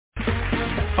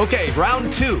Okay,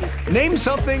 round 2. Name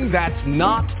something that's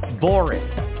not boring.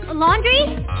 A laundry?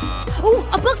 Ooh,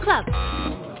 a book club.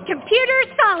 Computer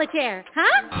solitaire,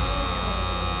 huh?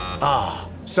 Ah,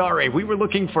 sorry, we were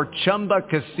looking for Chumba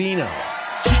Casino.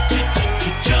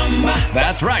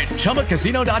 That's right,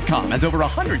 ChumbaCasino.com has over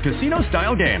 100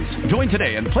 casino-style games. Join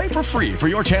today and play for free for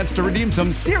your chance to redeem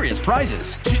some serious prizes.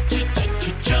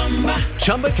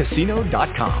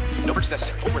 ChumbaCasino.com. No purchase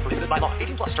necessary. Void where prohibited by law.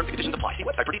 18+ terms and conditions apply. See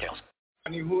website for details.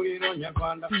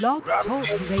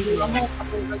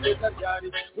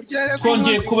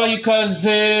 twongeye kubaha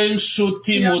ikaze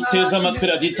inshuti muteze amatwi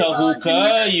radiyo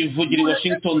Itahuka ivugira i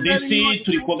Washington DC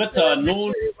turi kuwa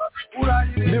gatanu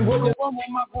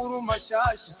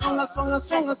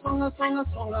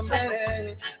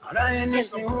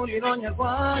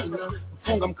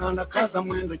funga mkanda kaza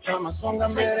mwendo chama songa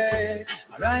mbele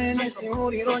araye nisi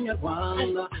huriro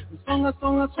nyarwanda songa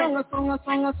songa songa songa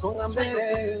songa songa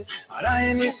mbele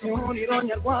araye nisi huriro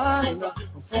nyarwanda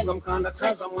funga mkanda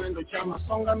kaza mwendo chama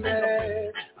songa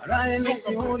mbele araye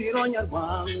nisi huriro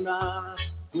nyarwanda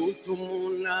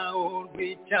kutumuna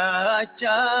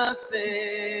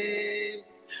urwicyacase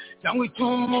cyangwa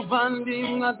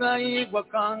icyumuvandimwe agahigwa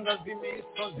kanga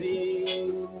z'imisozi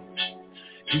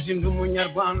izindi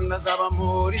umunyarwanda zaba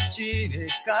muri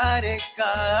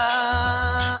kirekareka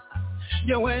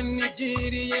yewe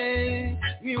nigiriye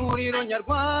mwihuriro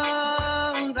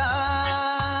nyarwanda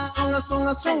songa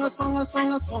songa songa songa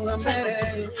songa songa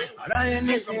mbere araye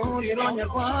n'ihuriro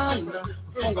nyarwanda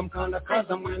songa mkanda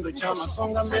kaza mwendo chama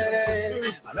songa mbere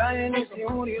araye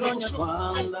n'ihuriro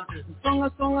nyarwanda songa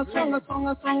songa songa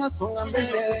songa songa songa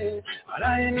mbere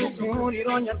araye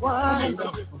n'ihuriro nyarwanda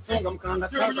songa mkanda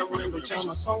kaza mwendo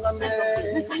chama songa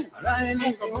mbere araye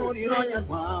n'ihuriro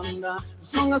nyarwanda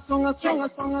songa songa songa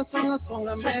songa songa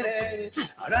songa mbere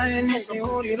araye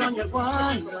n'ihuriro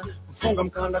nyarwanda songa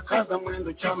mkanda kaza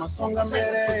mwendo chama songa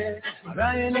mbere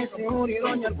araye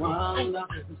n'ihuriro nyarwanda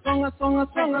songa songa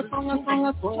songa songa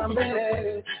songa songa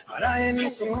mbere araye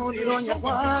n'ihuriro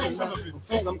nyarwanda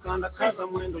songa mkanda kaza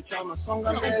mwendo chama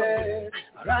songa mbere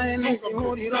araye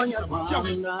n'ihuriro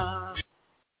nyarwanda.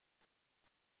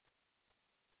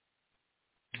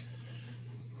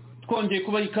 twongeye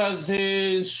kubaha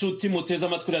ikaze inshuti muteze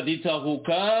amatwi radiyo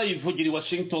Itahuka ivugira i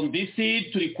Washington DC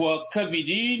turi kuwa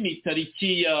kabiri ni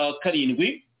tariki ya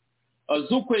 7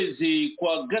 z'ukwezi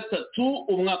kwa gatatu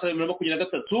umwaka wa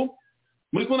 2023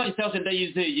 muri kubona itaje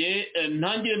ndayizeye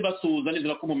ntangire mbasuhuza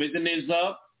nizera ko mumeze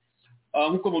neza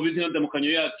nkuko mubizi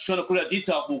n'indamukanyo yacu na kuri radiyo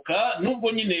Itahuka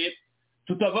nubwo nyine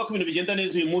tutava ku bintu bigenda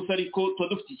neza uyu munsi ariko tuba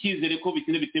dufite icyizere ko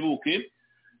bitinde bitebuke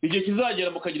igihe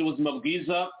kizagera mukagira ubuzima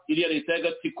bwiza iriya leta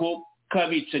y'agatsiko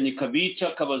kabicanyi kabica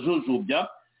kabajujubya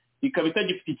ikaba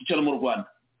itagifite icyicaro mu Rwanda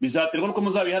bizaterwa nuko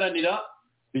muzabiharanira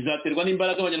bizaterwa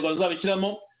n'imbaraga abanyarwanda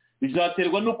zabishyiramo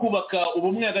bizaterwa no kubaka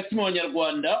ubumwe hagati mu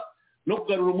banyarwanda no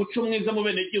kugarura umuco mwiza mu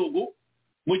bene gihugu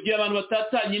mu gihe abantu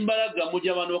batatanye imbaraga mu gihe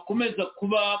abantu bakomeza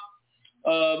kuba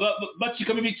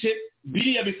bacikamo ibice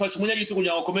biriya bifasha umunyagitugu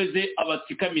kugira ngo akomeze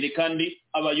abatsikamire kandi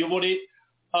abayobore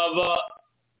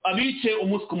abice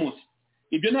umunsi ku munsi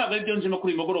ibyo ntabwo ari byo njemo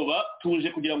kuri mugoroba tuje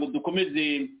kugira ngo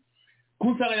dukomeze ku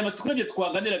nsanganyamatsiko yagiye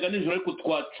twaganiraga nijoro ariko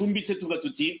twacumbitse tuvuga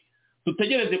tuti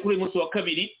tutegereze kuri uyu munsi wa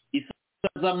kabiri isaha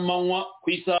z'amanywa ku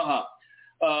isaha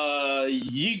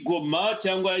y'Igoma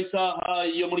cyangwa isaha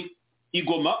yo muri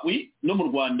Igoma no mu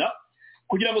Rwanda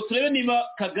kugira ngo turebe niba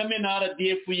Kagame na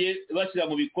RDF ye bashyira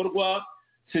mu bikorwa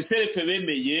CCRF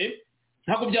bemeye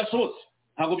ntabwo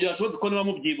byashobotse ko niba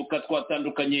mubyibuka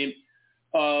twatandukanye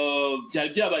byari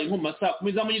byabaye nko mu masaha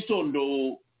 10 za mu gitondo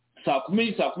saa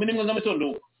 10 n'imwe za mu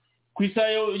gitondo ku isaha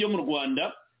yo mu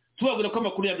Rwanda tubabwira ko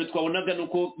amakuru yabyo twabonaga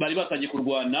nuko bari batangiye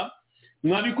kurwana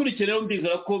mwabikurikira rero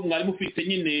ndizera ko mwari mufite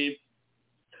nyine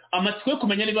amatsiko yo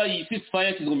kumenya niba iyi ceasefire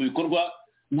yashyizwe mu bikorwa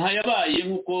ntayabaye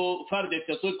nk'uko FARDC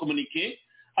yasohoye communique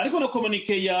ariko na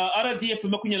communique ya RDF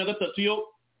 23 yo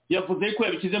yavuze ko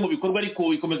yabishyize mu bikorwa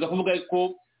ariko ikomeza kuvuga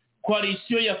ko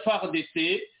coalition ya FARDC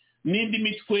n'indi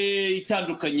mitwe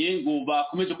itandukanye ngo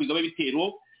bakomeje kwigaba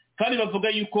ibitero kandi bavuga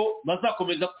yuko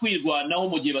bazakomeza kwirwanaho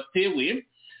mu gihe batewe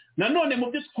nanone mu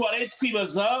byo twaraye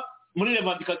twibaza muri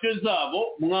revendication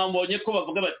zabo mwambonye ko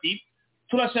bavuga bati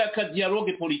turashaka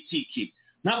dialogue politique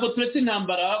ntabwo turetse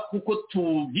intambara kuko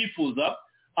tubyifuza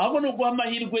ahubwo no guha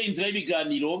amahirwe inzira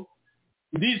y'ibiganiro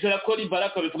ndizera ko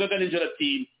Baraka bivugaga nijoro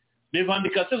ati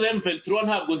revendication za M23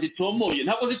 ntabwo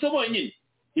zitomoye nyine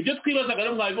ibyo twibazaga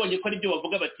rero mwabibonye ko ari byo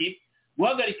bavuga bati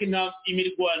guhagarika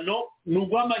imirwano ni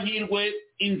uguha amahirwe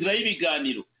inzira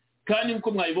y'ibiganiro kandi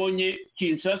nk'uko mwabibonye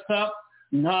Kinshasa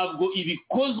ntabwo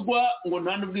ibikozwa ngo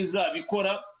nta n'ubwo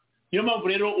izabikora niyo mpamvu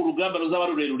rero urugamba ruzaba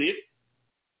rurerure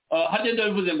hagenda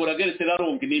bivuze ngo ragere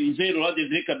seraronge ni mzee Laurent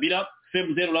Désiré Kabila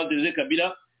mzee Laurent Désiré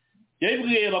Kabila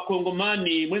yabibwiye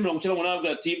abakongomani muri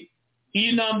 1998 ati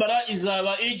iyi ntambara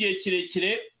izaba igihe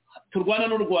kirekire turwana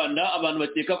n'u Rwanda abantu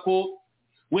bakeka ko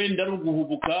wenda ari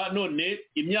uguhubuka none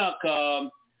imyaka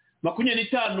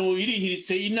 25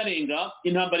 irihiritse inarenga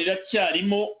intambara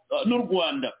iracyarimo n'u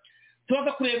Rwanda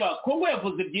tubaza kureba Kongo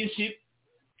yavuze byinshi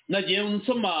nagiye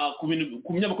nsoma ku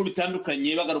binyamakuru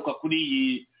bitandukanye bagaruka kuri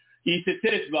iyi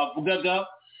seseresi bavugaga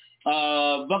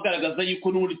bagaragaza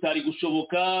yuko n'ubundi itari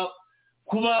gushoboka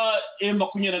kuba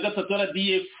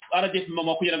M23 RDF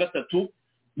 23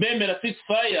 bemera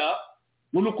ceasefire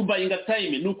no kubayinga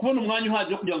time no kubona umwanya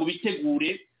uhagije kugira ngo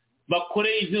bitegure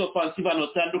bakore izi offensive abantu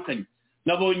batandukanye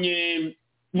nabonye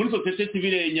muri societe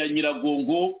civile ya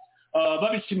Nyiragongo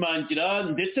babishimangira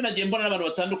ndetse nagiye mbona n'abantu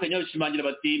batandukanye babishimangira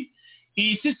bati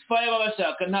iyi ceasefire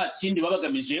babashaka nta kindi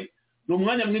babagamije ni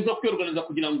umwanya mwiza wo kwiorganiza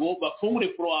kugira ngo bafungure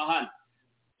pro ahandi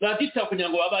radita kugira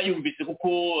ngo babayumvise kuko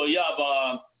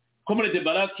yaba Comrade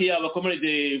Baraki yaba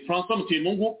Comrade François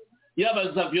Mutuyemungu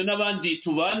yaba Zavio n'abandi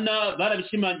tubana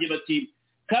barabishimangiye bati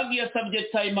Kagi yasabye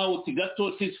time out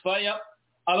gato ceasefire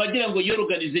abagira ngo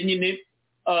yorganize nyine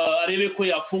arebe ko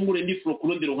yafungura indi fro ku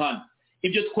rundi ruhande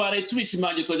ibyo twaraye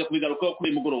tubishimangiye twaje kubigarukaho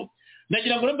kuri mugoroba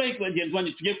nagira ngo rambaye bagenzi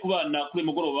banjye tujye kubana kuri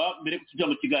mugoroba mbere ko tujya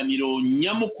mu kiganiro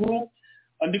nyamukuru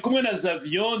ndi kumwe na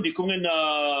Zavio ndi kumwe na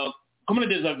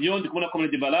Comrade Zavio ndi kumwe na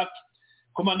Comrade Baraki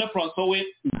Komanda François we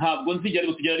ntabwo nzigera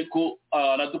ariko tujya ariko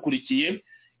aradukurikiye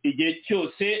igihe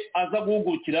cyose aza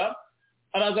guhugukira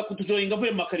araza kutujoyinga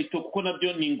avuye makarito kuko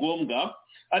nabyo ni ngombwa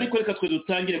ariko reka twe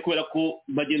dutangire kubera ko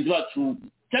bagenzi bacu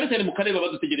cyane cyane mu karere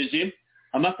badutegereje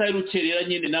amasaha y'urukerera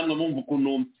nyine namwe mumva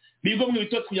ukuntu bigo mu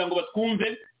bitotsi kugira ngo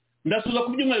batwumve ndasuza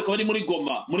ku by'umwihariko bari muri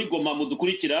goma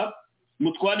mudukurikira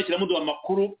mutwandikira muduha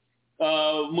amakuru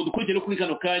mudukurikire kuri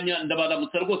kano kanya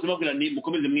ndabaramutsa rwose babwira ni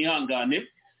mukomeze mwihangane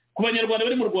ku banyarwanda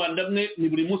bari mu Rwanda mwe ni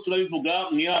buri munsi urabivuga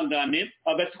mwihangane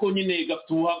agatsiko nyine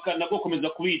gaftuhaka nako komeza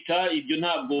kubica ibyo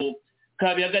ntabwo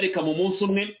kabihagarika mu munsi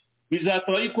umwe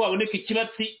bizasaba yuko haboneka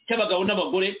ikibatsi cy'abagabo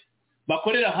n'abagore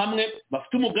bakorera hamwe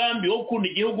bafite umugambi wo gukunda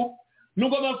igihugu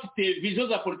nubwo bafite vision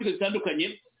za politiki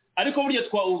zitandukanye ariko burya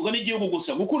twahuzwa n'igihugu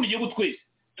gusa gukunda igihugu twese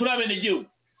turabene igihugu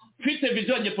ufite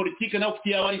vision ya politiki nawe ufite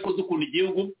yawe ariko dukunda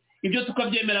igihugu ibyo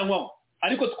tukabyemeranywaho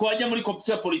ariko twajya muri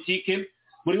competition ya politiki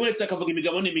buri wese akavuga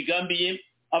imigabo n'imigambi ye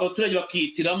abaturage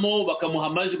bakihitiramo bakamuha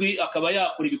amajwi akaba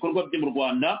yakora ibikorwa bye mu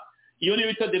Rwanda iyo niyo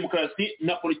bita demokarasi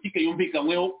na politiki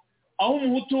yumvikanyweho aho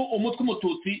umuhutu umutwe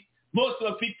umututsi bose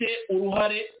bafite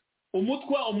uruhare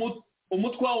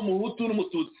umutwa umuhutu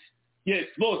n'umututsi yes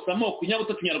bose amoko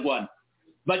nyabutatu nyarwanda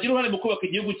bagira uruhare mu kubaka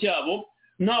igihugu cyabo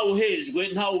ntawe uhejwe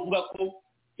ntawe uvuga ko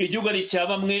igihugu ari icya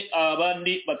bamwe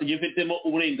abandi batagifitemo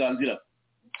uburenganzira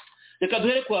reka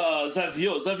duhere kwa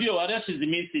Zavio hari hashize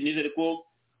iminsi nizere ko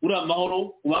uri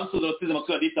amahoro ubansuza abasize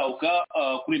amatwi ya Itahuka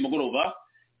kuri mugoroba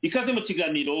ikaze mu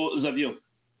kiganiro Zavio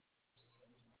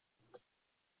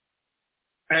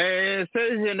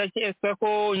Serge ndakeka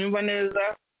ko unyumva neza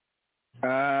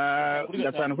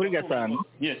gatanu kuri gatanu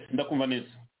yes ndakumva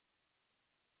neza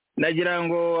ndagira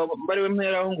ngo bari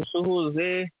wemperaho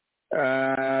ngusuhuze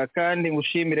kandi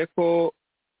ngushimire ko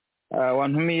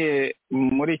wantumiye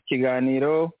muri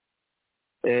kiganiro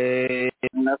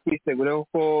nakwisegure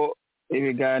ko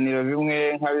ibiganiro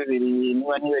bimwe nka bibiri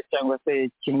niba nibe cyangwa se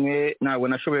kimwe ntabwo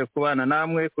nashoboye kubana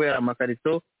namwe kubera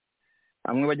amakarito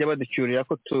amwe bajya baducyurira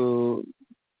ko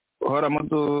tuhoramo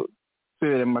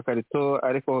dusubire mu makarito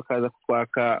ariko kaza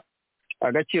kwaka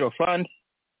agaciro fund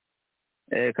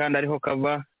kandi ariho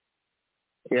kava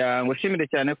ngushimire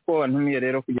cyane ko wantumiye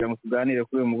rero kugira ngo tuganire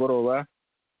kuri uyu mugoroba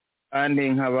kandi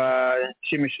nkaba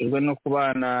nshimishijwe no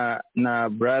kubana na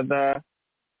brother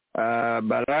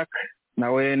Barak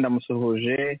nawe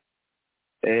ndamusuhuje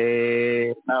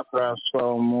na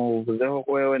François umuvuzeho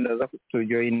ko wewe ndaza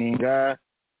kutujoyininga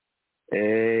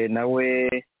nawe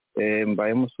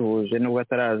mbaye musuhuje nubwo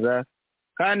ataraza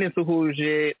kandi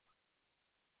nsuhuje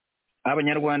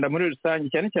abanyarwanda muri rusange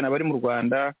cyane cyane abari mu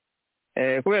Rwanda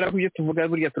kubera ko ibyo tuvuga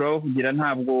burya turabavugira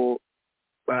ntabwo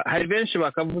hari benshi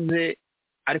bakavuze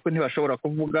ariko ntibashobora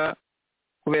kuvuga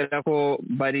kubera ko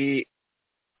bari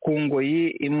ku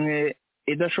ngoyi imwe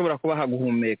idashobora kubaha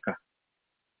guhumeka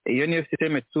iyo niyo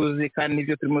systeme tuzi kandi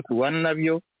nibyo turimo turwana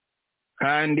nabyo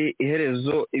kandi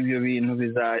iherezo ibyo bintu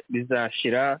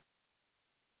bizashira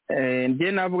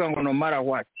ndiye navuga ngo no matter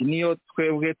what niyo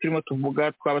twebwe turimo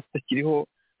tuvuga twaba tutakiriho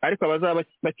ariko abazaba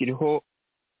bakiriho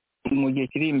mu gihe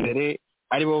kiri imbere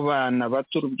aribo bana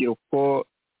bato urubyiruko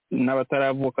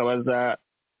n'abataravuka baza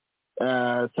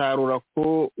sarura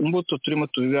ko imbuto turimo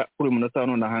tubiga kuri munota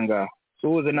none ahangaha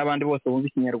suhuze n'abandi bose bumva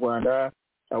ikinyarwanda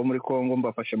abo muri Kongo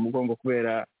mbafashe mu mugongo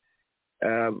kubera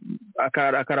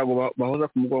akarago bahoza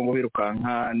ku mugongo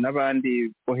birukanka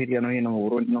n'abandi bo hirya no hino mu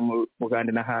Burundi no mu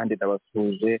Bugande n'ahandi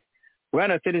ndabasuje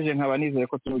bwana Serge nkaba nizeye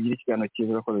ko tugira ikiganiro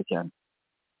cyiza urakoze cyane.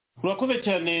 urakoze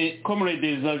cyane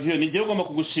comrade Xavier ni gihe ugomba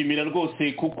kugushimira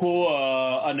rwose kuko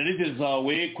analyse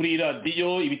zawe kuri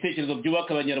radiyo ibitekerezo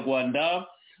byubaka abanyarwanda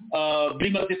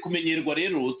bimaze kumenyerwa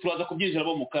rero turaza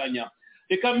kubyinjiramo mu kanya.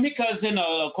 Reka mpikaze na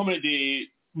comrade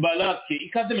Barake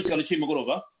ikaze mu kiganiro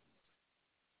cy'imugoroba.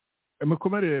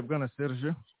 Mukomere bwana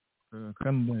Serge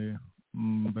kandi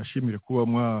mbashimire kuba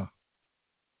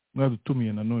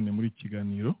mwadutumiye nanone muri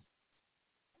kiganiro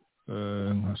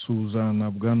nkasuhuza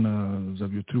na bwana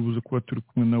Xavier turi buze kuba turi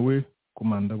kumwe nawe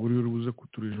komanda buri buze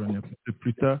kuturijanya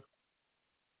plus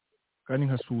kandi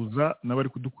nkasuhuza n'abari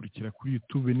kudukurikira kuri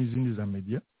YouTube n'izindi za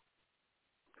media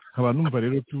abantu numva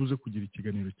rero tubuze kugira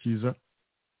ikiganiro cyiza.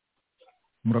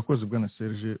 Murakoze bwana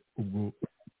Serge ubwo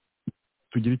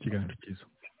tugira ikiganiro cyiza.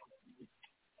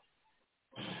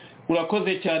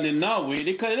 urakoze cyane nawe.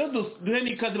 Reka rero duhe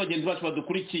n'ikaze bagenzi bacu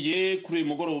badukurikiye kuri uyu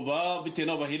mugoroba bitewe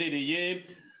n'aho baherereye.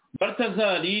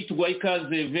 Baltazari tugwaye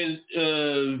ikaze,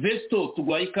 Vesto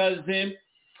tugwaye ikaze,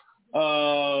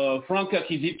 Frank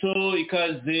Akizito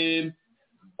ikaze,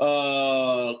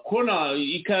 Kona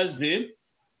ikaze,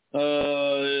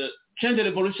 Change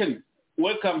Revolution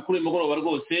welcome kuri uyu mugoroba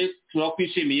rwose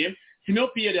turakwishimiye. Simeo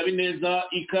Pierre Yabineza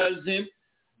ikaze,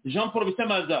 Jean Paul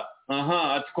Bitamaza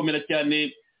atikomera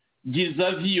cyane,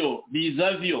 Gizavio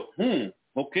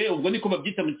okay ubwo niko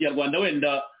babyita mu Kinyarwanda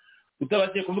wenda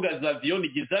utabashye kuvuga Zavio ni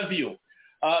Gizavio.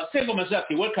 Sengo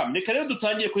Majake welcome. Reka rero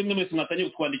dutangiye kuri mwe mwese mwatangiye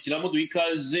kutwandikiramo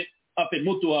duhikaze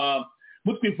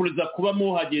mutwifuriza kuba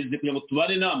muhageze kugira ngo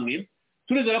tubane namwe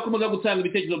turizera ko muza gutanga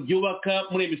ibitekerezo byubaka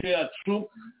muri emission yacu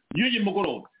y'uyu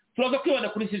mugoroba. Turaza kwibanda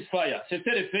kuri ceasefire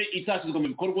CCRF itashyizwe mu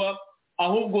bikorwa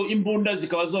ahubwo imbunda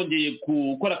zikaba zongeye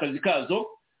gukora akazi kazo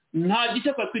nta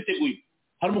gice kwa twiteguye.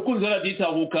 Hari umukunzi wa radiyo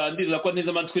Itahuka ndizera ko neza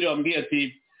amatwi wambwiye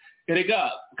ati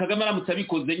erega Kagame aramutse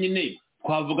abikoze nyine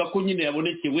twavuga ko nyine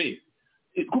yabonekewe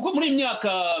kuko muri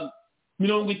imyaka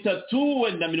 30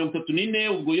 wenda 34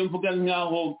 ubwo yo mvuga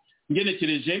nkaho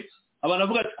ngenekereje abantu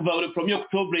bavuga ati kuva muri 1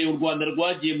 October u Rwanda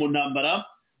rwagiye mu ntambara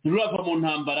rurava mu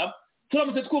ntambara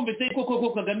turamutse twumvise koko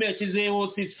Kagame yashyizeho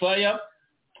ceasefire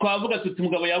twavuga tuti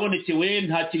mugabo yabonekewe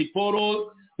nta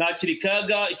kiriporo nta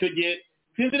kirikaga. Icyo gihe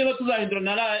sinzi niba tuzahindura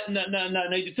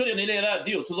na editorial na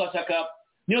radio tuzashaka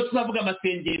niyo tuzavuga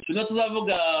amasengesho niyo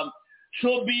tuzavuga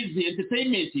showbiz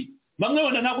entertainment bamwe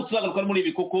wenda ntabwo tuzagaruka muri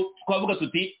ibi kuko twavuga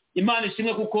tuti Imana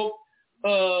ishimwe kuko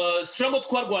struggle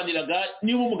twarwaniraga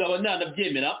niba umugabo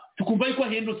nanabyemera tukumva yuko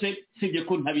ahindutse sibye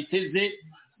ko ntabiteze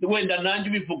wenda nanjye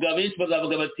ubivuga benshi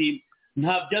bazavuga bati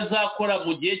ntabyo azakora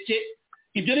mu gihe cye.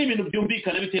 Ibyo ni ibintu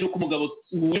byumvikana bitewe n'uko umugabo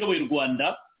uyoboye u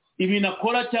Rwanda ibintu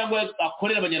akora cyangwa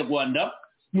akorera abanyarwanda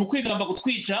ni ukwigamba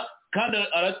kutwica kandi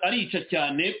arica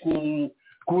cyane ku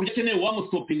buryo akeneye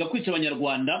uwamustopinga kwica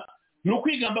abanyarwanda. Ni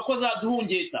ukwigamba ko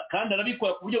azaduhungeta kandi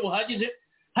arabikora ku buryo buhagije.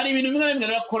 Hari ibintu bimwe na bimwe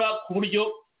arakora ku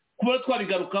buryo kuba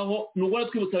twabigarukaho ni ugora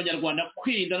twibutsa abanyarwanda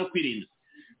kwirinda no kwirinda.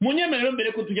 Mu nyemerero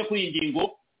mbere ko tujya kuri iyi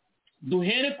ngingo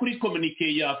duhere kuri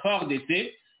communique ya FARDC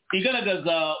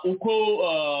igaragaza uko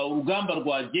urugamba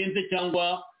rwagenze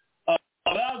cyangwa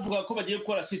abavuga ko bagiye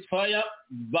gukora ceasefire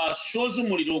bashoje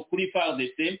umuriro kuri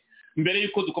FARDC mbere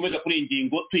yuko dukomeza kuri iyi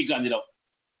ngingo tuyiganiraho.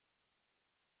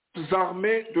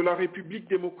 Armées de la République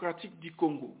démocratique du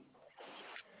Congo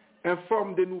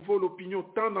informent de nouveau l'opinion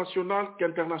tant nationale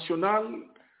qu'internationale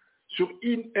sur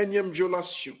une énième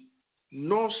violation,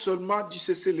 non seulement du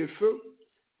cessez-le-feu,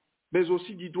 mais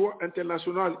aussi du droit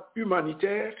international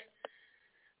humanitaire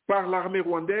par l'armée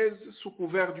rwandaise sous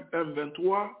couvert du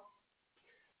M23,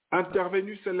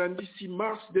 intervenue ce lundi 6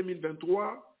 mars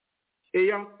 2023,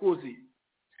 ayant causé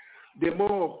des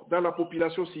morts dans la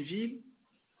population civile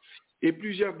et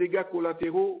plusieurs dégâts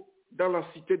collatéraux dans la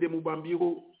cité de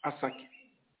Mubambiro à Sake.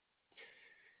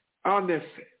 En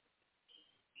effet,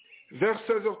 vers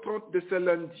 16h30 de ce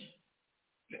lundi,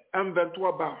 les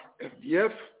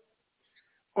M23/RDF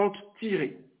ont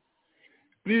tiré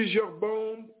plusieurs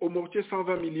bombes au mortier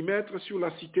 120 mm sur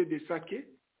la cité de Sake,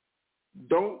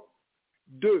 dont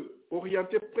 2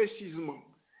 orientées précisément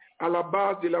à la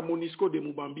base de la MONUSCO de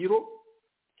Mubambiro,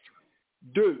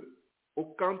 2 au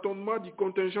cantonnement du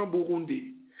contingent burundais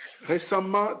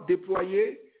récemment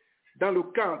déployé dans le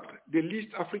cadre de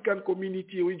l'East African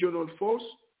Community Regional Force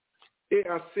et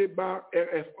à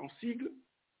CBAR-RF en sigle,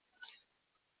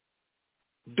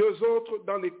 2 autres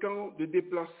dans les camps de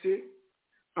déplacés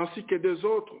ainsi que 2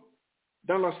 autres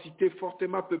dans la cité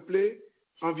fortement peuplée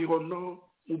environnant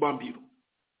Mubambiro.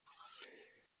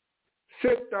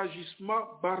 Cet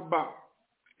agissement barbare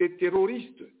et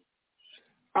terroriste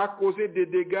a causé des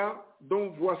dégâts dont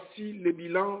voici les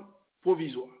bilans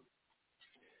provisoires.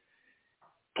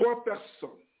 3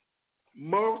 personnes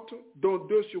mortes, dont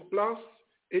 2 sur place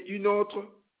et une autre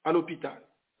à l'hôpital.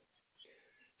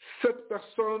 7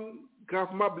 personnes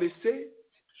gravement blessées,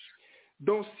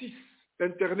 dont 6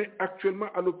 internées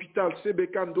actuellement à l'hôpital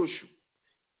Sebeka-Ndoshu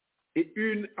et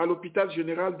une à l'hôpital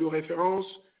général de référence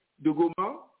de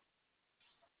Goma.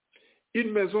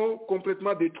 Une maison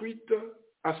complètement détruite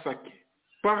à Saké.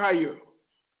 Par ailleurs,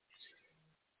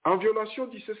 en violation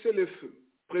du cessez-le-feu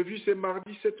prévu ce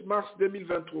mardi 7 mars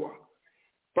 2023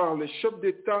 par les chefs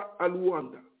d'État à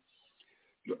Luanda,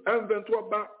 le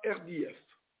M23 RDF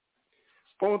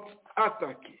ont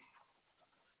attaqué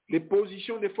les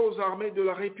positions des forces armées de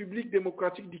la République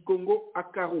démocratique du Congo à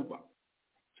Karouba,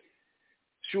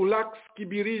 sur l'axe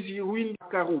Kibirizi-Rwindi à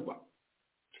Karouba,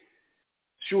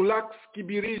 sur l'axe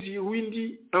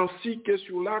Kibirizi-Rwindi ainsi que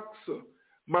sur l'axe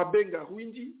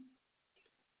Mabenga-Rwindi,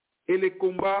 et les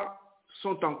combats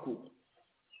sont en cours.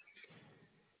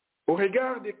 Au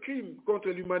regard des crimes contre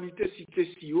l'humanité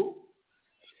cités si haut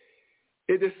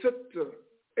et de cette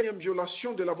énième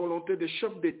violation de la volonté des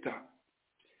chefs d'État,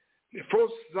 les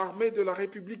forces armées de la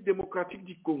République démocratique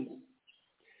du Congo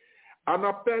en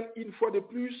appellent une fois de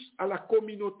plus à la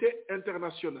communauté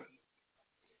internationale,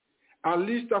 à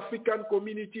l'East African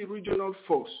Community Regional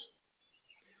Force,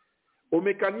 au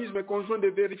mécanisme conjoint de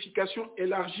vérification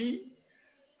élargi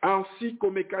ainsi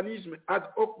qu'au mécanisme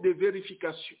ad hoc de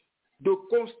vérification, de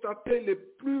constater le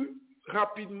plus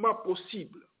rapidement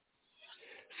possible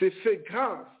ces faits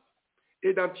graves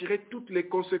et d'en tirer toutes les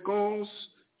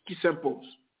conséquences qui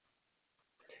s'imposent.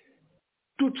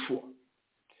 Toutefois,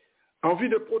 en vue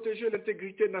de protéger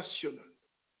l'intégrité nationale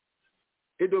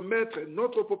et de mettre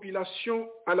notre population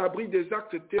à l'abri des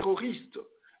actes terroristes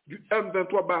du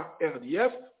M23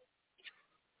 RDF,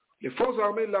 les forces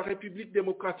armées de la République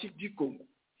démocratique du Congo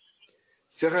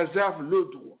se réservent le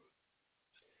droit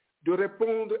de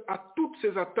répondre à toutes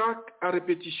ces attaques à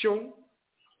répétition,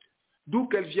 d'où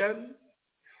qu'elles viennent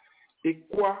et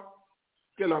quoi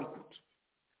qu'elles en coûtent.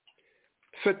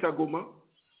 Fait à Goma,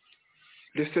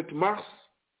 le 7 mars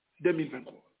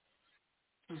 2023.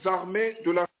 Les armées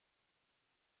de la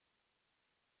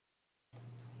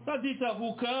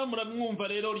Itahuka muramwumva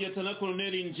rero Lieutenant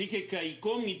Colonel Njike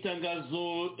Kayiko mu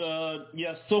itangazo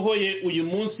yasohoye uyu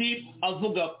munsi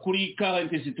avuga kuri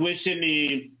current situation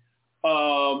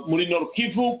muri Nord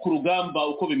Kivu ku rugamba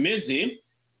uko bimeze.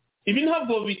 Ibi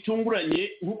ntabwo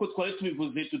bitunguranye nk'uko twari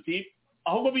tubivuze tuti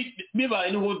ahubwo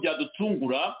bibaye niho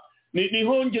byadutungura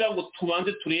niho ngira ngo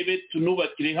tubanze turebe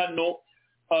tunubakire hano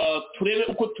turebe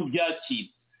uko tubyakira.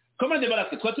 Komande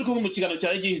Baraka twari turi mu kiganiro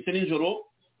cyari gihise nijoro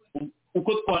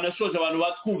uko twanashoje abantu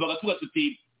batwumvaga tuga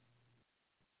tuti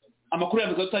amakuru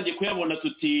yavuga tutangiye kuyabona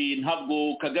tuti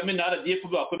ntabwo Kagame na RDF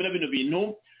bakomera bino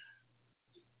bintu.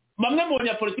 Bamwe mu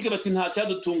banyapolitike bati nta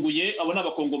cyadutunguye abo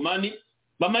n'abakongomani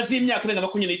bamaze imyaka irenga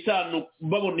 25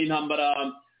 babona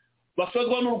intambara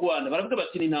bashozwa n'u Rwanda, baravuga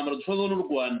bati ni intambara dushozwa n'u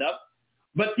Rwanda,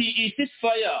 bati iyi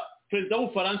ceasefire perezida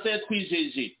w'Ufaransa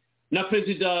yatwijeje na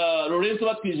perezida Lourenco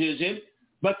batwijeje,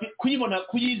 bati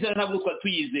kuyizera ntabwo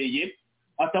twatuyizeye,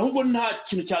 ati ahubwo nta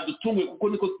kintu cyadutunguye kuko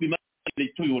niko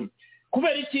bimaze tubibona.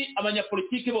 Kubera iki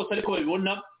abanyapolitike bose ariko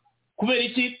babibona? Kubera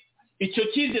iki icyo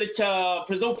cyizere cya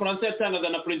perezida w'Ufaransa yatangaga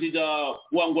na perezida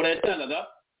wa Angola yatangaga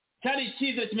cyari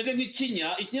icyizere kimeze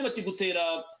nk'ikinya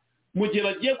bakigutera mu gihe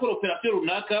bagiye gukora operasiyo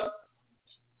runaka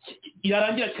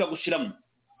yarangira kikagushiramo.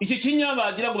 Iki kinya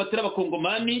bagira ngo batera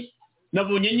abakongomani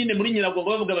nabonye nyine muri Nyiragongo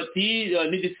bavuga bati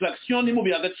ni distraction ni mu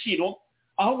biha agaciro,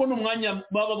 ahubwo n'umwanya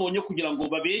baba babonye kugira ngo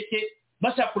babeke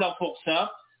bashaka kuramfoksa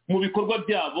mu bikorwa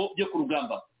byabo byo ku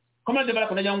rugamba. Komande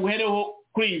Baraka ndagira ngo uhereho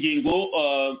kuri ingingo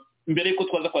mbere yuko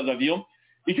twaza kwa avion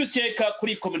icyo cyeka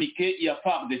kuri communique ya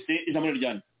FARDC ijambo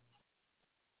ryane.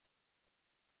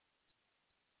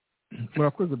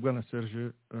 Murakoze bwana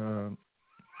Serge.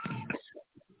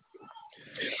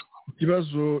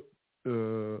 Ikibazo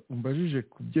umbajije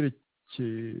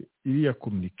kubyerekeye iriya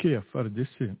communique ya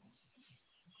FARDC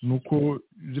nuko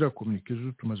zira communique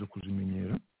zo tumaze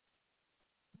kuzimenyera.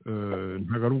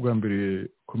 Ntago ari ubwa mbere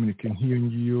communique nk'iyo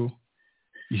ngiyo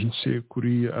ihise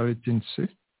kuri RTNC,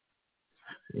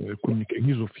 communique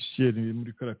nk'izo officielle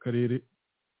muri karere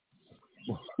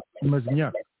imaze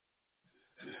imyaka.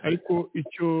 Ariko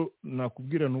icyo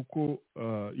nakubwira nuko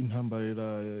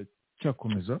intambara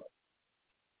cyakomeza,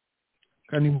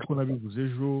 kandi nk'uko nabivuze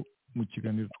ejo mu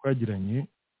kiganiro twagiranye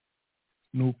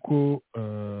nuko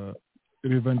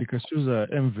revendication za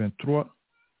M23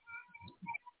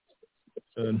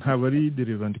 ntabwo ari des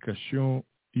revendications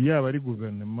yaba ari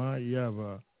gouvernement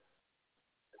yaba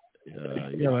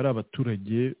yaba ari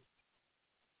abaturage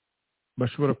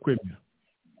bashobora kwemera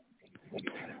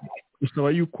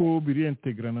usaba yuko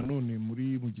biriyentegara nanone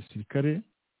mu gisirikare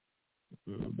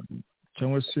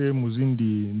cyangwa se mu zindi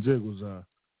nzego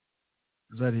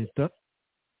za leta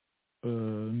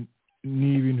ni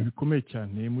ibintu bikomeye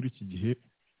cyane muri iki gihe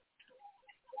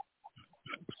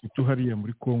hariya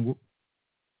muri Congo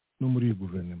no muri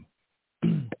guverinoma.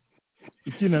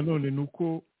 Iki nanone ni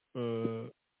uko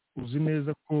uzi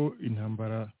neza ko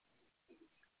intambara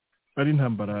ari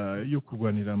intambara yo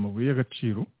kurwanira amabuye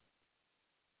y'agaciro,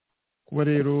 kuba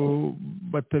rero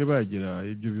batari bagira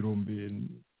ibyo birombe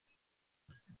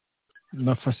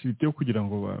na fasilite yo kugira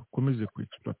ngo bakomeze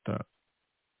kwexploita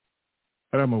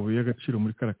ari amabuye y'agaciro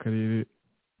muri kara karere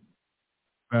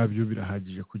babyo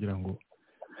birahagije kugira ngo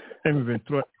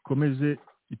M23 ikomeze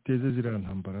iteze ziriya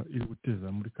ntambara iri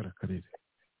guteza muri kara karere.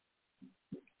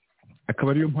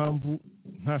 Akaba ariyo mpamvu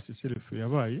nta CCRF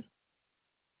yabaye,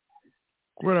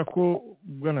 kubera ko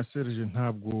bwana Serge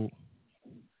ntabwo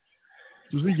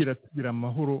tuzigira tugira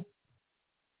amahoro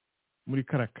muri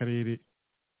kara karere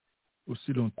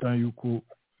aussi longtemps yuko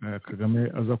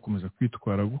Kagame azakomeza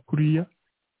kwitwara gukuriya,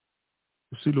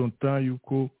 aussi longtemps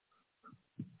yuko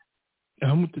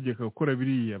ahamutegeka gukora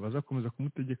biriya bazakomeza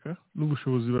kumutegeka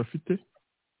n'ubushobozi bafite,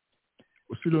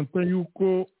 aussi longtemps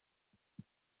yuko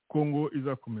Congo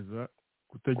izakomeza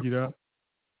kutagira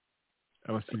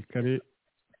abasirikare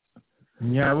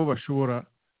nyabo bashobora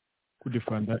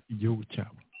kudefanda igihugu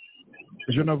cyabo.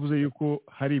 Ejo navuze yuko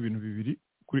hari ibintu bibiri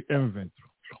kuri M23.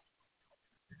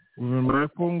 Guverinoma ya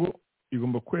Congo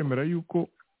igomba kwemera yuko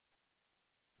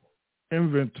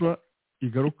M23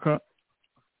 igaruka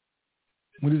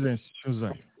muri za institution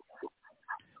zayo,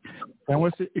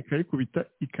 cyangwa se ikayikubita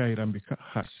ikayirambika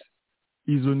hasi.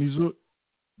 Izo nizo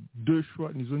deux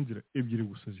choix, nizo nzira ebyiri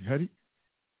gusa zihari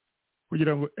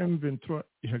kugira ngo M23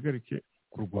 ihagarike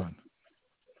kurwana.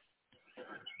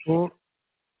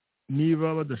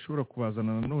 Niba badashobora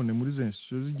kubazana nanone muri za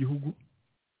institution z'igihugu,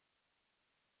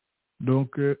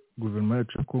 donc guverinoma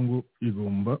yacu ya Congo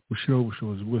igomba gushyiraho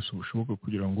ubushobozi bwose bushoboka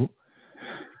kugira ngo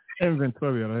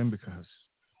M23 birarambika hasi.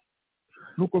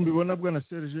 Nuko mbibona bwana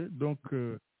Serge, donc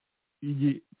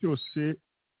igi cyose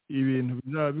ibintu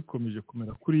bizaba bikomeje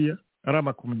kumera kuriya, ari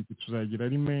amakomunike tuzagira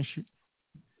ari menshi,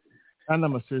 kandi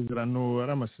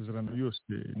amasezerano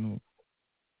yose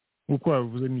nk'uko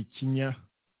bavuze ni ikinya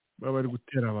baba bari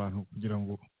gutera abantu kugira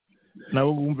ngo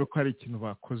nabo bumve ko hari ikintu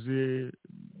bakoze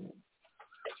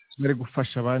bari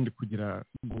gufasha abandi kugira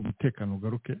ngo umutekano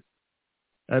ugaruke.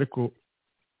 Ariko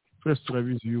twese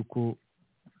turabizi yuko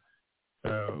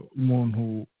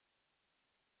umuntu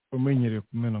umenyereye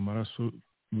kumena amaraso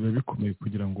biba bikomeye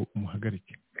kugira ngo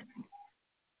umuhagarike.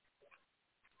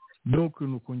 Donc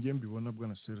nuko ngiye mbibona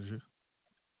bwana Serge,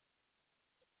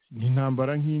 ni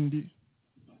intambara nk'indi,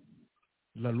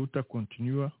 la lutte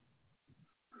continue,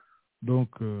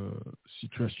 donc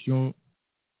situation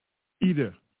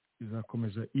ire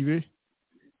izakomeza ibe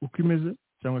uko imeze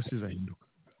cyangwa se izahinduka.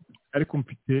 Ariko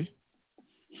mfite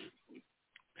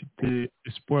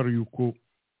espoir yuko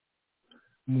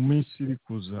mu minsi iri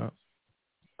kuza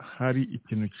hari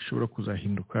ikintu gishobora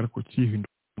kuzahinduka, ariko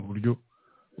kihinduka mu buryo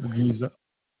bwiza,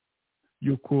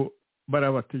 yuko bari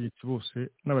abategetsi bose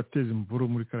n'abateza imvuru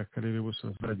muri kara karere bose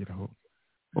bazageraho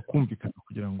bakumvikana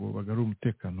kugira ngo bagarure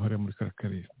umutekano hariya muri kara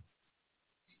karere.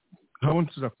 Ntabwo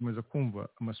tuzakomeza kumva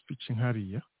amaspeech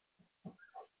nk'ariya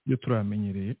iyo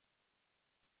turamenyereye,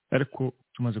 ariko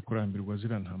tumaze kurambirwa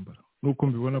ziriya ntambara. Nuko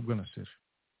mbibona bwana Serge.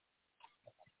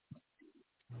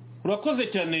 Urakoze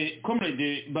cyane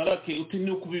comrade Barake,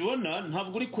 utinye kubibona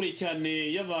ntabwo uri kure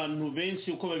cyane y'abantu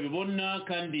benshi uko babibona,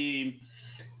 kandi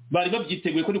bari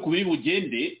babyiteguye ko biri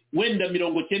bugende wenda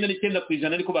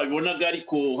 99% ariko babibonaga,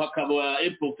 ariko hakaba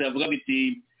epoch yavuga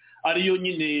biti ariyo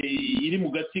nyine iri mu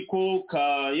gatsiko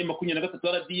ka M23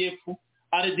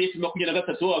 RDF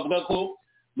 23 bavuga ko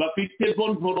bafite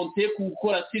bonne volonté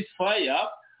gukora ceasefire,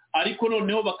 ariko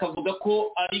noneho bakavuga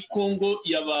ko ari Congo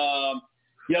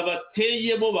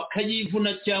yabateye bo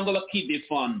bakayivuna cyangwa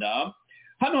bakidefanda.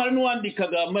 Hano hari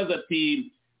n'uwandikaga amaze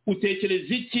ati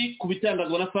utekereza iki ku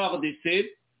bitangazwa na FARDC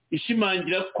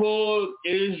ishimangira ko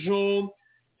ejo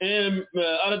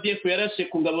RDF yarashe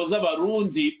ku ngabo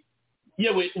z'abarundi.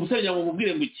 Yewe ubusanya ngo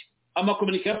mubwire ngo iki,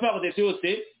 amakomunike ya FARDC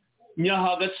yose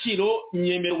nyaha agaciro,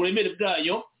 nyemera uburemere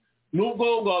bwayo,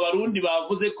 nubwo ngo abarundi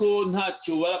bavuze ko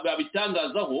ntacyo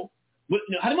babitangazaho.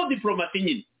 Harimo diplomasi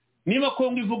nyine. Niba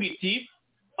Kongo ivuga iti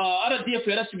RDF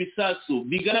yarashe ibisasu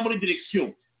bigana muri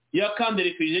direction ya Kande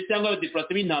refugee cyangwa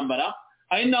abadefrate b'intambara,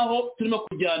 ari naho turimo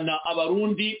kujyana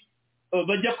abarundi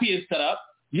bajya kwiyestara.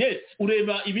 Yes,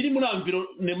 ureba ibiri muri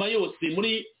environnement yose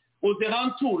muri aux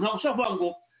alentours ntabwo ushobora kuvuga ngo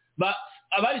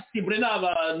abari cible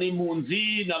ni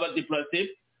impunzi n'abadeplace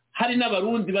hari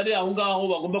n'abarundi bari aho ngaho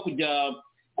bagomba kujya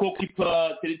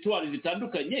kokipa territoire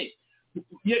zitandukanye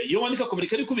iyo wandika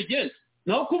komunika ariko bigenze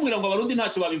naho kumbwira ngo abarundi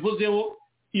ntacyo babivuzeho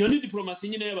iyo ni diplomasi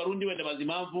nyine y'abarundi wenda bazi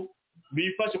impamvu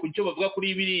bifashe ku cyo bavuga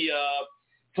kuri biriya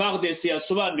FARDC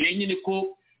yasobanuye nyine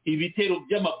ko ibitero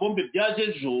by'amabombe byaje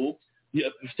ejo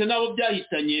bifite n'abo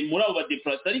byahitanye muri abo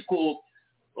badeplace ariko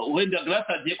wenda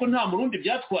grâce à Dieu ko nta murundi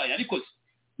byatwaye ariko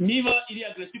niba iri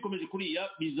agression ikomeje kuriya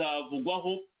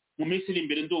bizavugwaho mu minsi iri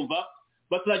imbere ndumva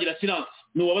bataragira silence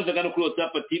n'uwabazaga no kuri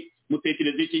WhatsApp ati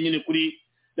mutekereze iki nyine kuri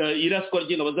iraswa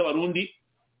ry'ingabo z'abarundi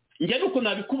njye nuko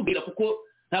nabikubwira kuko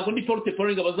ntabwo ndi porte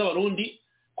parole ingabo z'abarundi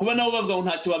kuba nabo bavuga ngo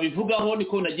ntacyo babivugaho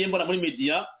niko nagiye mbona muri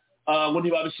media ngo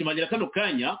ntibabishimangira kano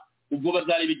kanya ubwo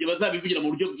bazabivugira mu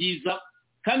buryo bwiza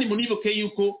kandi munibuke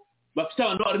yuko bafite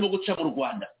abantu barimo guca mu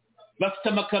Rwanda bafite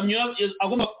amakamyo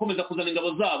agomba gukomeza kuzana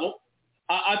ingabo zabo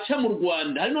aca mu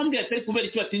Rwanda hari n'abambwiye atari kubera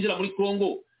icyo batinjira muri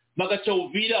Congo bagaca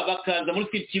Uvira bakaza muri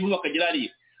Kivu bakagera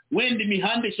hariya wenda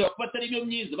imihanda ishobora kuba atari iyo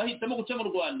myiza bahitamo guca mu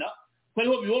Rwanda ko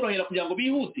ariho biborohera kugira ngo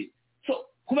bihute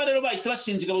kuba rero bahita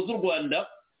bashinja ingabo z'u Rwanda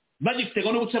bagifite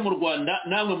no guca mu Rwanda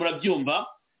namwe murabyumva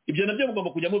ibyo nabyo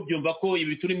mugomba kujya mubyumva ko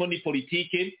ibi turimo ni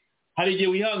politike hari igihe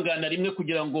wihangana rimwe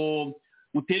kugira ngo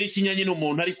utere ikinyanya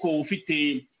n'umuntu ariko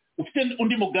ufite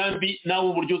undi mugambi nawe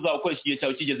uburyo uzakoresha igihe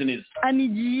cyawe kigeze neza. À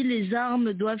midi, les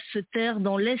armes doivent se taire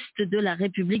dans l'est de la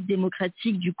République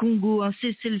démocratique du Congo. Un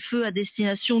cessez-le-feu à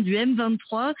destination du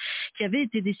M23 qui avait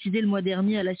été décidé le mois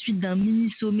dernier à la suite d'un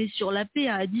mini-sommet sur la paix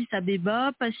à Addis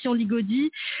Abeba. Patient Ligodi,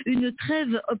 une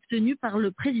trêve obtenue par le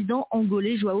président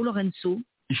angolais João Lourenco.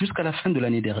 Jusqu'à la fin de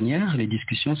l'année dernière, les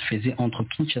discussions se faisaient entre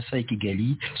Kinshasa et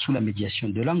Kigali sous la médiation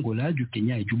de l'Angola, du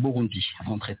Kenya et du Burundi.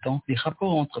 Entre-temps, les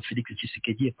rapports entre Félix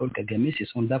Tshisekedi et Paul Kagame se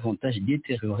sont davantage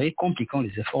détériorés, compliquant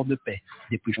les efforts de paix.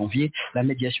 Depuis janvier, la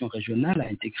médiation régionale a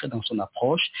intégré dans son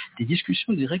approche des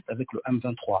discussions directes avec le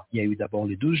M23. Il y a eu d'abord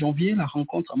le 12 janvier la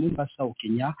rencontre à Mombasa au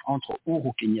Kenya entre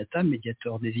Uhuru Kenyatta,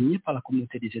 médiateur désigné par la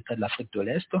communauté des États de l'Afrique de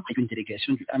l'Est, et une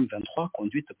délégation du M23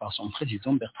 conduite par son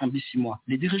président Bertrand Bisimwa.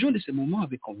 Les dirigeants de ce mouvement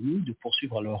avaient convenu de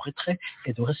poursuivre leur retrait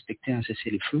et de respecter un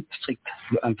cessez-le-feu strict.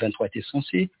 Le M23 était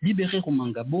censé libérer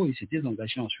Rumangabo et se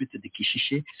désengager ensuite de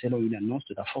Kishiché selon une annonce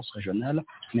de la force régionale,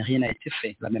 mais rien n'a été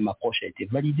fait. La même approche a été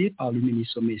validée par le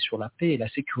mini-sommet sur la paix et la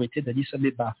sécurité d'Addis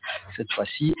Abeba. Cette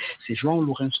fois-ci, c'est João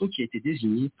Lourenco qui a été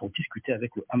désigné pour discuter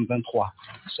avec le M23.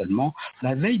 Seulement,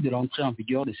 la veille de l'entrée en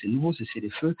vigueur de ces nouveaux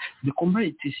cessez-le-feu, le combat a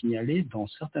été signalé dans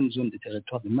certaines zones de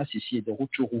territoire de Massissi et de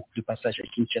Rutshuru. De passage à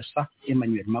Kinshasa,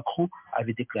 Emmanuel Macron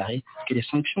avait déclaré que les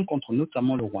sanctions contre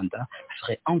notamment le Rwanda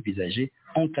seraient envisagées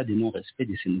en cas de non-respect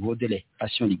de ces nouveaux délais.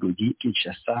 Patient Ligodi,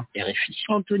 Kinshasa, RFI.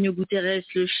 Antonio Guterres,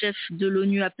 le chef de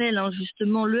l'ONU, appelle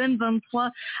justement le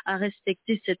M23 à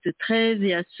respecter cette trêve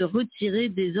et à se retirer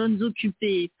des zones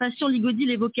occupées. Patient Ligodi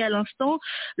l'évoquait à l'instant.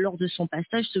 Lors de son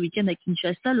passage ce week-end à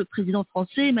Kinshasa, le président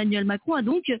français Emmanuel Macron a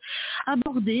donc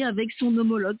abordé avec son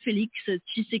homologue Félix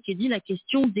Tshisekedi la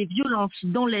question des violences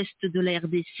dans l'est de la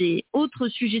RDC. Autre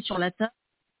sujet sur la table.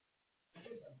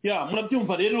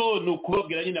 Murabyumva rero ni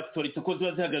ukubabwira nyine akituwarite ko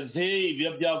ziba zihagaze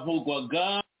ibiba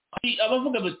byavugwaga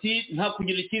abavuga bati nta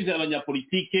kugirira icyizere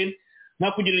abanyapolitike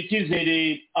nta kugirira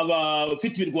icyizere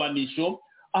abafite ibirwanisho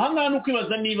ahangaha ni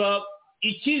ukwibaza niba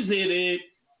icyizere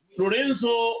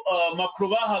Lourenco Macron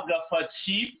bahaga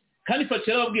Fatshi kandi Fatshi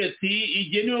yarababwiye ati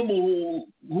igihe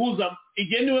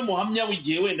niwe muhamya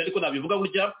w'igihe wenda ariko nabivuga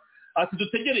gutya ati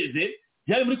dutegereze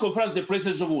byari muri conference de presse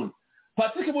ejo bundi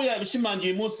Patrick Buya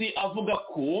yabishimangiye uyu munsi avuga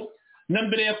ko na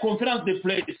mbere ya conference de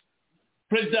presse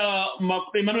Perezida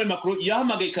Emmanuel Macron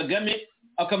yahamagaye Kagame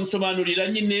akamusobanurira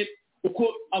nyine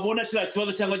uko abona kiriya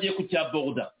kibazo cyangwa agiye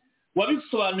kucyaborda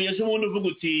wabisobanuye ejo bundi uvuga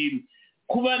uti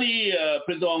kuba ari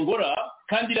perezida wa Angola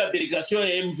kandi la delegation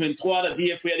ya M23 la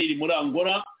DF yari iri muri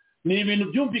Angola ni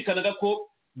ibintu byumvikanaga ko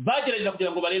bagerageza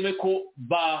kugira ngo barebe ko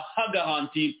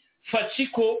bahagahanti Fatshi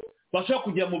ko bashobora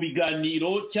kujya mu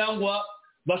biganiro cyangwa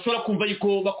bashobora kumva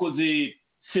yuko bakoze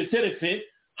cessez-le-feu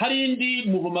hari indi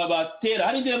muvuma batera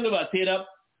hari indi yamwe batera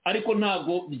ariko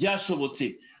ntago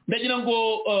byashobotse ndagira ngo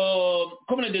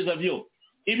comme des avions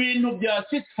ibintu bya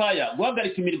ceasefire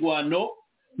guhagarika imirwano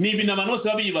ni ibintu abantu bose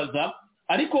babibaza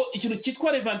ariko ikintu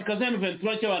cyitwa revendication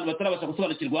M23 cy'abantu batarabasha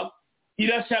gusobanukirwa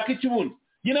irashaka ikibundi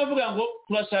njye navuga ngo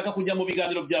turashaka kujya mu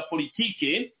biganiro bya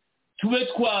politike tube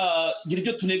twagira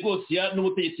ibyo tunegosia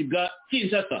n'ubutegetsi bwa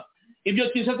Kinshasa ibyo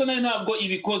Kinshasa nayo ntabwo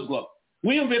ibikozwa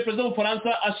wiyumviye perezida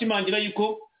w'Ubufaransa ashimangira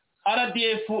yuko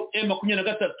RDF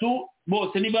M23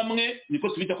 bose ni bamwe niko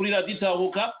tubita kuri radio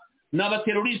Itahuka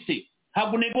n'abateroriste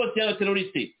ntabwo negosia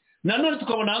n'abateroriste nanone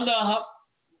tukabona ahangaha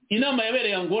inama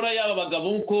yabereye Angola y'aba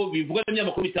bagabo nko bivuga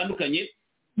n'ibinyamakuru bitandukanye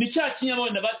ni cya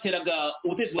kinyabona bateraga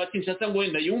ubutegetsi bwa Kinshasa ngo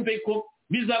wenda yumve ko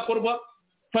bizakorwa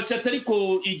Fatshi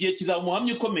ariko igihe kizaba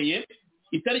umuhamya ukomeye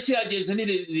itariki yageze ni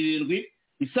 7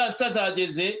 isaa sita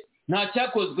zageze nta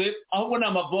cyakozwe ahubwo ni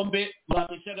amabombe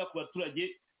bamishaga ku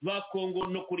baturage ba Kongo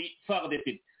no kuri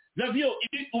FARDC. Zavio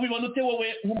ubibona ute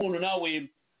wowe nk'umuntu nawe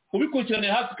ubikurikirane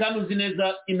hafi kandi uzi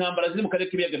neza intambara ziri mu karere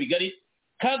k'ibiyaga bigari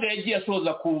kaga yagiye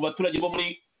asoza ku baturage bo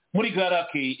muri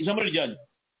Garake ijambo ryanje.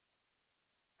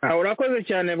 Urakoze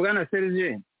cyane bwana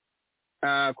Serge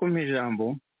kumpa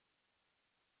ijambo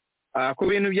ku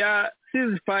bintu bya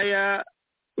ceasefire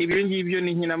ibyo ngibyo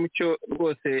ni nkinamucyo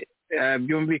rwose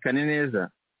byumvikane neza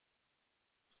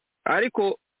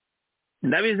ariko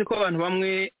ndabizi ko abantu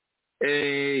bamwe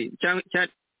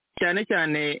cyane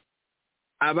cyane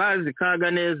abazi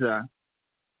kaga neza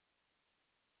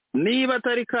niba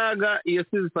atari kaga iyo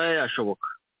ceasefire yashoboka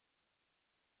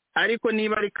ariko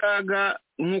niba ari kaga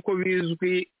nk'uko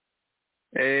bizwi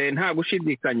nta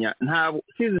gushidikanya nta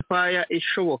ceasefire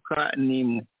ishoboka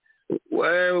nimwe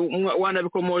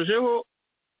wanabikomojeho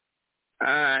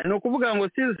ni ukuvuga ngo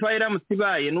ceasefire iramutse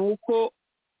ibaye ni uko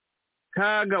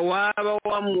kaga waba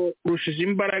wamurushije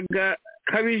imbaraga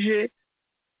kabije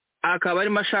akaba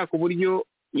arimo ashaka uburyo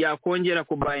yakongera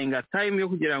kubayinga time yo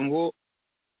kugira ngo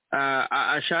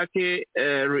ashake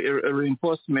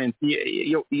reinforcement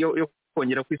yo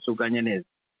kongera kwisuganya neza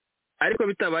ariko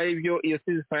bitabaye ibyo iyo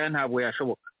ceasefire ntabwo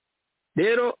yashoboka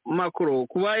rero Macron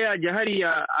kuba yajya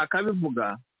hariya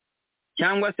akabivuga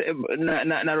cyangwa se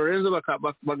na Lourenco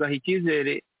bagaha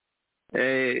icyizere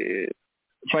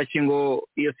Fatshi ngo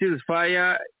iyo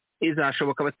ceasefire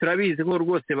izashoboka baturabizi ko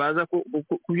rwose baza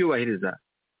kubyubahiriza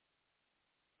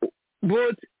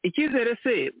but icyizere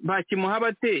se bakimuha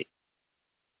bate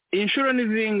inshuro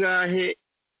nizingahe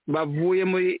bavuye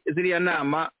muri ziriya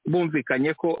nama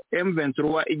bumvikanye ko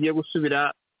M23 igiye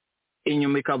gusubira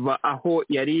inyuma ikava aho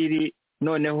yari iri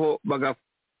noneho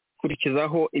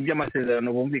bagakurikizaho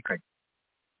iby'amasezerano bumvikanye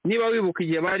niba wibuka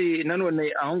igihe bari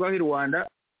nanone aho ngaho i Rwanda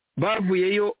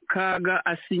bavuyeyo kaga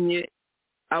asinye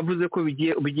avuze ko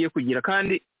bigiye kugira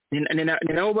kandi ni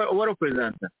nawe wa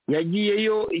representa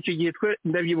yagiyeyo icyo gihe twe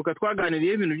ndabyibuka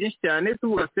twaganiriye ibintu byinshi cyane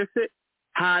tuvuga sese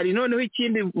hari noneho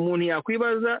ikindi umuntu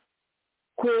yakwibaza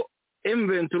ko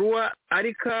M23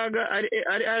 ari kaga ari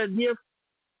RDF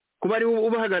kuba ari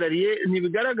ubahagarariye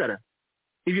ntibigaragara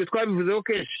ibyo twabivuzeho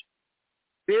kenshi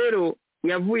rero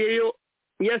yavuyeyo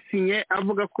yasinye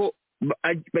avuga ko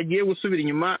bagiye gusubira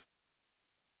inyuma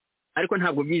ariko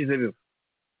ntabwo byize biba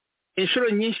inshuro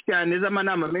nyinshi cyane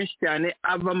z'amanama menshi cyane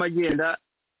ava amagenda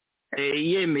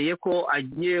yemeye ko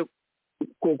agiye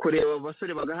kureba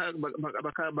abasore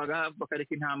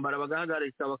bakareka intambara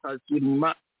bagahagarika bakasubira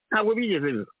inyuma ntabwo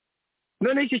bigeze biba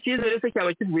none icyo cyizere se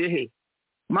cyaba kivuye he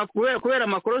kubera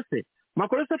Macron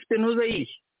afite ntuza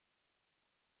yihe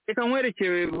reka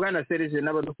nkwerekewe bwana Serge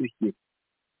n'abadukurikiye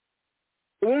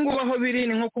ubu ngubu aho biri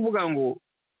ni nko kuvuga ngo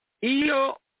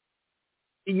iyo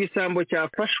igisambo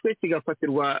cyafashwe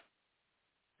kigafatirwa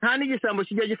nta n'igisambo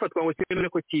kijya gifatwa ngo cyemere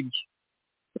ko kibye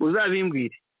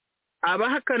uzabimbwire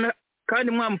abahakana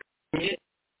kandi mwamufanye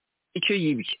icyo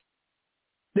yibye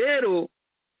rero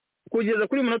kugeza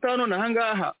kuri munota none aha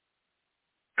ngaha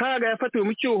kaga yafatiwe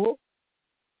mu cyuho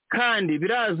kandi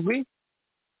birazwi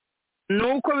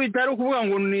nuko bitari ukuvuga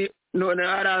ngo ni none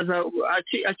araza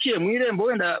aciye mu irembo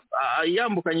wenda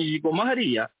yambukanyije igoma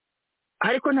hariya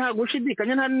ariko nta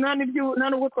gushidikanya nta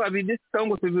nubwo twabidisa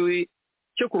ngo tubiwe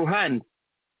cyo ku ruhande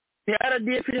ni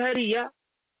RDF hariya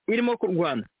irimo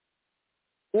kurwana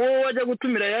uwo wajya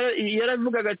gutumira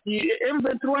yaravugaga ati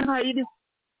M23 ntayiri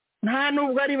nta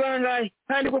nubwo ari bangahe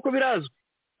kandi koko birazwi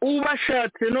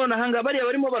ubashatse none ahanga bariya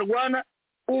barimo barwana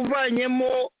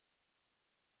uvanyemo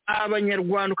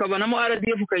abanyarwanda ukavanamo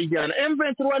RDF ukayijyana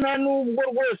M23 nta nubwo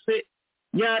rwose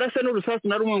yarasa n'urusasu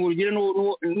na rumwe ngo rugire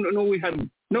n'uwihamye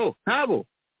no ntabo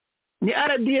ni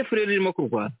RDF rero irimo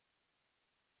kurwana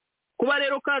kuba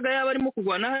rero kaga yaba arimo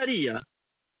kurwana hariya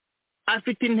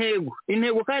afite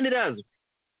intego kandi irazwi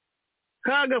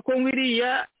kaga ko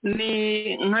ngiriya ni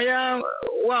nkaya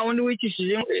wa wundi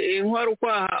wikishije intwaro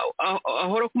kwa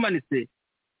ahora kumanitse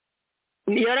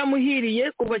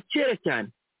yaramuhiriye kuva kera cyane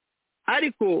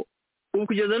ariko ubu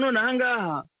kugeza none aha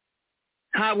ngaha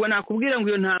ntabwo nakubwira ngo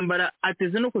iyo ntambara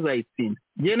ateze no kuzayitsinda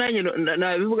njye nanjye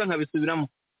nabivuga nkabisubiramo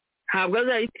ntabwo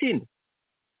azayitsinda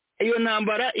iyo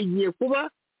ntambara igiye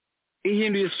kuba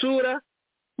ihinduye isura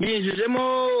yinjijemo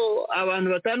abantu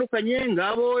batandukanye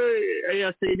ngabo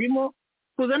yaserimo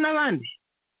kuza n'abandi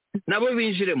nabo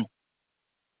binjiremo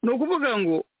ni ukuvuga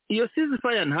ngo iyo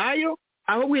ceasefire ntayo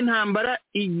ahubwo intambara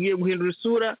igiye guhindura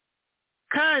isura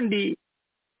kandi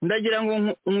ndagira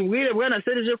ngo nkubwire bwana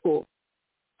Serge ko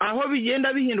aho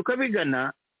bigenda bihinduka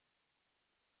bigana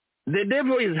the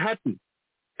devil is happy.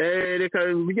 Reka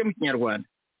bijye mu Kinyarwanda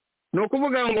no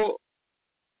kuvuga ngo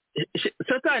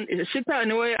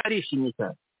shitani we arishimye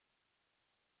cyane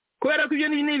kubera ko ibyo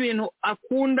ni ibintu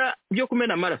akunda byo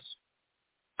kumena amaraso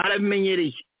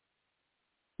arabimenyereye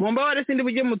mu mbabare sindi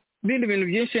bujye mu bindi bintu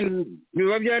byinshi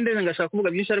biba byandenze ngashaka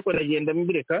kuvuga byinshi ariko ndagenda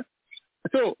mbireka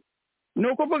so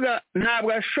no kuvuga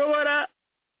ntabwo ashobora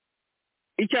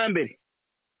icyambere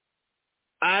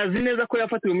azi neza ko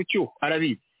yafatiwe mu cyuho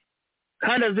arabizi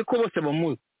kandi azi ko bose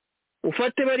bamuzi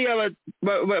ufate bari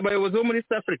abayobozi bo muri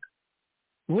East Africa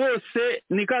bose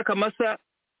ni kakamasa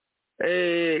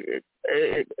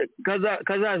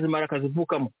kazazimara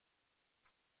kazivukamo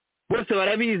bose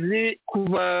barabizi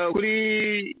kuva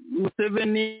kuri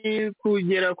Museveni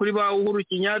kugera kuri ba Uhuru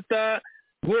Kenyatta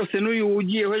bose n'uyu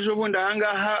ugiyeho ejo bundi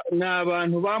ahangaha ni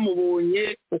abantu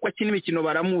bamubonye uko akina imikino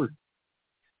baramuzi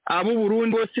abo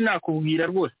Burundi bose nakubwira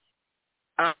rwose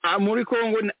muri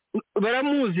Kongo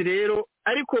baramuzi rero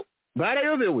ariko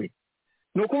barayobewe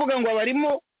no kuvuga ngo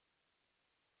abarimo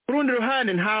kurundi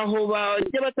ruhande ntaho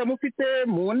bajya batamufite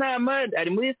mu nama ari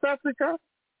muri East Africa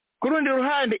kurundi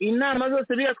ruhande inama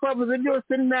zose biya twavuze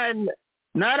byose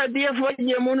na RDF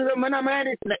bagiye mu nama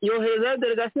ya yoheza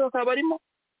delegation kabarimo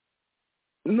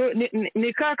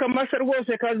ni kakamasa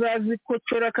rwose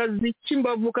kazazikocora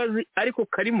kazikimbavu kazi ariko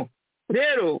karimo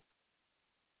rero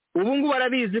ubu ngubu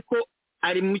barabizi ko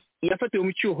ari yafatiwe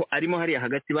mu cyuho arimo hariya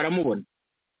hagati baramubona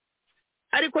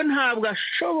ariko ntabwo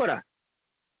ashobora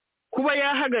kuba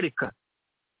yahagarika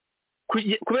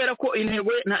kubera ko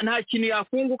intego nta kintu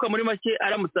yakunguka muri make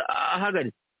aramutse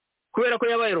ahagaritse kubera ko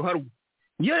yabaye ruharwa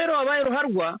iyo rero wabaye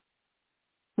ruharwa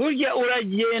burya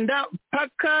uragenda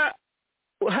paka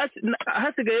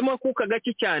hasigayemo kuka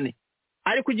gake cyane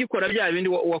ariko ugikora bya bindi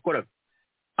wakoraga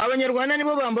abanyarwanda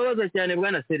nibo bambabaza cyane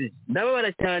bwana Serge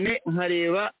ndababara cyane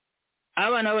nkareba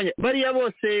abana bariya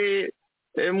bose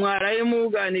mwaraye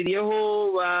muganiriyeho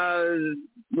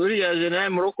buriya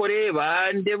General Murokore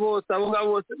bande bose abo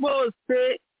ngabo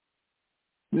bose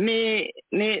ni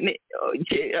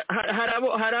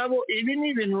harabo ibi ni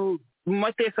ibintu mu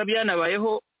mateka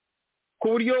byanabayeho ku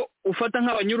buryo ufata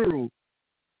nk'abanyururu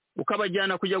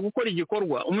ukabajyana kujya gukora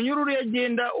igikorwa umunyururu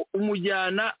yagenda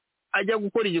umujyana ajya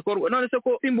gukora igikorwa none se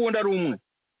ko imbunda ari umwe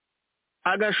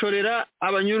agashorera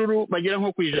abanyururu bagera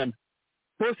nko kwijana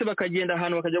bose bakagenda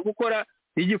ahantu bakajya gukora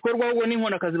igikorwa ahubwo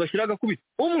n'inkona akazi bashyiraga kubita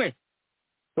umwe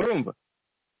urumva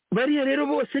bariya rero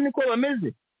bose niko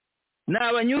bameze ni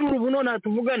abanyururu buno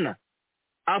natuvugana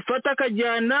afata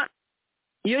akajyana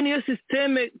iyo niyo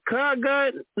systeme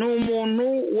Kaga ni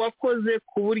umuntu wakoze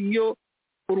ku buryo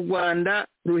u Rwanda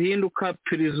ruhinduka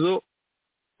prison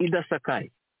idasakaye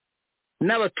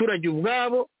n'abaturage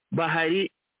ubwabo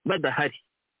bahari badahari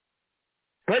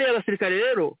bariya abasirikare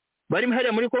rero bari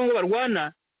hariya muri Kongo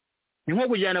barwana ni nko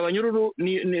kujyana abanyururu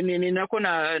ni nako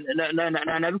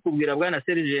nabikubwira bwana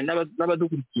Serge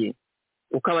n'abadukurikiye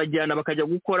ukabajyana bakajya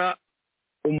gukora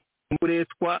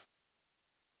umuretwa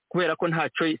kubera ko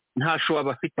ntaco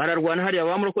abafite bararwana hariya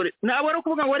bamurokore nabo ari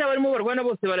kuvuga ngo bari barimo barwana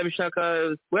bose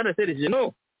barabishaka bwana Serge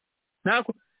no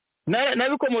nako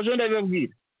nabikomoje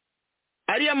ndabibabwira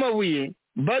ari amabuye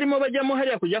barimo bajyamo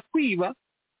hariya kujya kwiba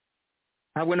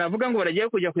ntabwo navuga ngo baragiye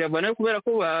kujya kuyavana kubera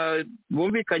ko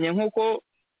bumvikanye nkuko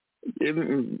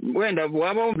wenda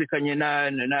waba wumvikanye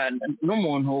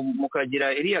n'umuntu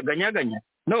mukagira iriya ganyaganya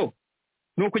no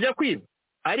ni ukujya kwiba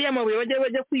ari amabuye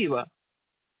bajya kwiba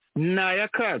naya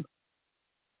Kaga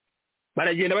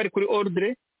baragenda bari kuri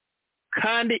ordre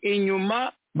kandi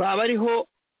inyuma baba bariho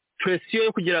presiyo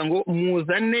yo kugira ngo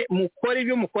muzane mukore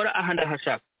ibyo mukora ahandi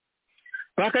ahashaka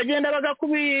bakagenda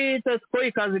bagakubita siko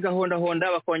ikazi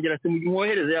gahonda bakongera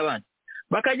simwohereze y'abandi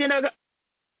bakagenda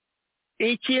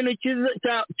ikintu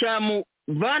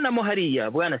cyamuvanamo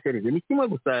hariya bwana Serge ni kimwe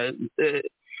gusa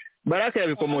Baraka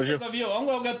yabikomoje aho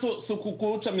ngaho gato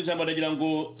sukukuca mijambo ndagira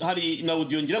ngo hari na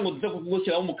audio ngira ngo tuze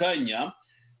kugushyiraho mu kanya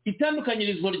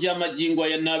itandukanyirizo rya magingo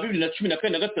ya na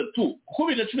 2013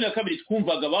 kuko 2012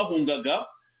 twumvaga bahungaga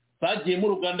bagiye mu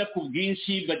Rwanda ku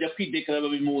bwinshi bajya kwidekara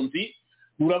babimpunzi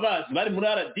murabazi bari muri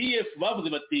RDF bavuze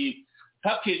bati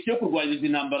package yo kurwanya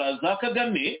intambara za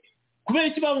Kagame kubera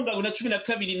iki bahungaga na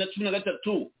 12 na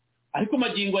 13 ariko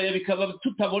magingo ya bikaba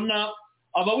tutabona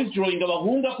aba withdrawing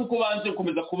abahunga kuko banze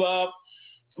gukomeza kuba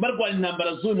barwanya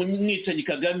intambara zo mu mwicanyi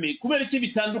Kagame kubera iki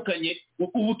bitandukanye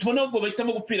ubu tubona ubwo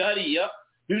bahitamo gupfira hariya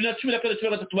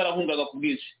 2013 barahungaga ku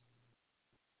bwinshi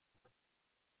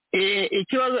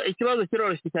ikibazo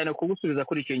kiroroshye cyane kugusubiza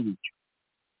kuri icyo ngicyo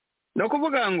no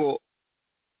kuvuga ngo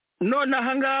none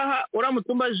ahangaha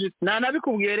uramutumbaje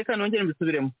nanabikubwiye reka nongere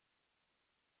mbisubiremo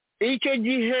icyo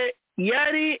gihe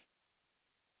yari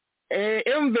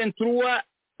M23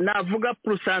 navuga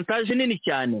pourcentage nini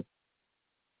cyane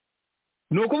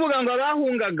nukuvuga ngo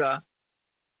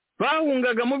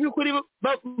bahungaga mu byukuri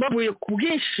bavuye ku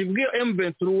bwinshi bw'iyo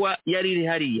M23 yari iri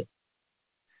hariya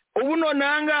ubu none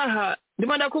ahangaha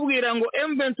ndimo ndakubwira ngo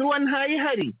M23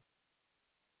 ntayihari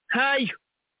hayo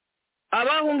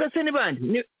abahunga se ni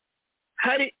bandi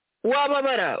hari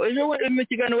wababara ejo mu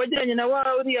kiganiro wagiranye na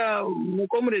uriya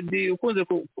mukomuredi ukunze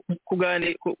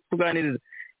kuganiriza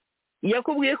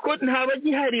yakubwiye ko nta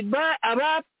bagihari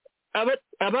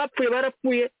abapfuye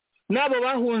barapfuye n'abo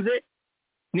bahunze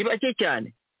ni bake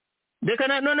cyane reka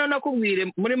none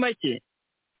nakubwire muri make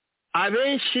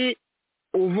abenshi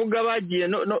uvuga bagiye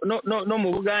no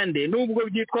mu Bugande nubwo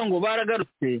byitwa ngo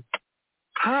baragarutse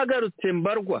hagarutse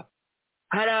mbarwa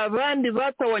hari abandi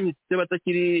batawanyitse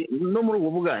batakiri no muri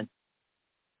ubu Bugande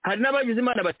hari n'abagize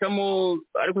Imana bacamo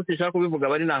ariko sishaka kubivuga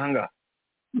bari nahanga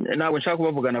ntabwo nshaka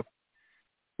kubavugana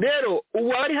rero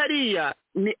ubu ari hariya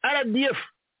ni RDF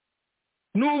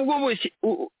nubwo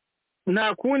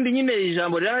nta kundi nyine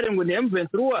ijambo rihari ngo ni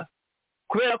M23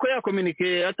 kubera ko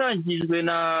yakomunike yatangijwe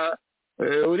na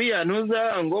uriya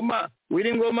ntuza ngoma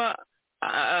wiri ngoma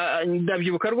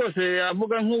ndabyibuka rwose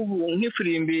avuga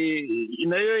nk'ifirimbi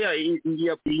nayo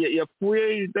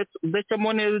yapfuye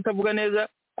idacamo neza itavuga neza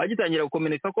agitangira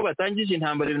gukomunika ko batangije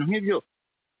intambara ibintu nk'ibyo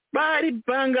bari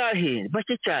bangahe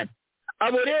bake cyane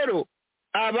abo rero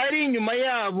abari inyuma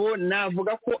yabo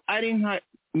navuga ko ari nka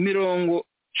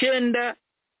 90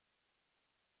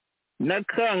 na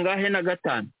kangahe na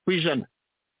 5%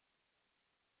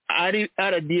 ari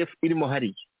RDF irimo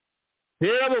hariya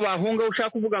rero abo bahunga ushaka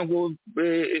kuvuga ngo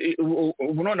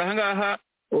ubu none ahangaha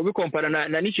ubikompara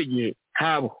na n'icyo gihe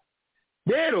habo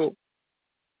rero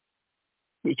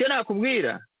icyo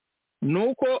nakubwira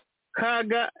nuko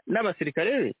Kaga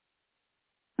n'abasirikare be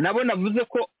nabo navuze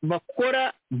ko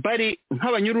bakora bari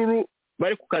nk'abanyururu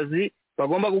bari ku kazi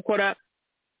bagomba gukora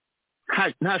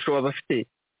nta shoba bafite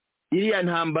iriya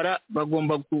ntambara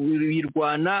bagomba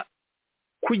kuyirwana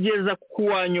kugeza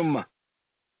kuwa nyuma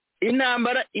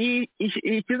intambara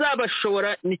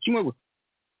ikizabashobora ni kimwe gusa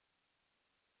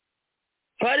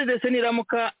faridese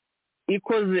niramuka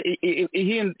ikoze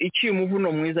iciye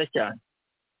umuvuno mwiza cyane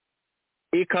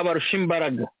ikabarusha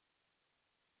imbaraga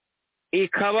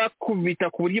ikabakubita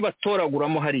ku buryo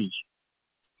batoraguramo hariya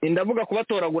ndavuga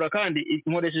kubatoragura kandi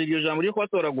nkoresheje iryo jambo ryo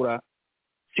kubatoragura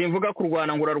simvuga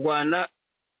kurwana ngo urarwana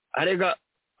arega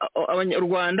u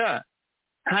Rwanda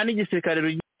nta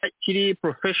n'igisirikare kiri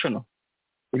professional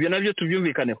ibyo nabyo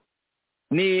tubyumvikaneho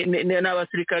ni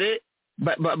abasirikare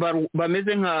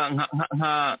bameze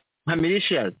nka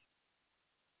militias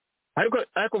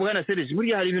ariko bwana Serge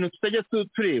burya hari ibintu tutajya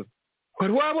tureba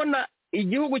wari wabona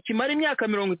igihugu kimara imyaka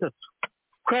 30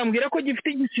 ukambwira ko gifite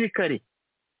igisirikare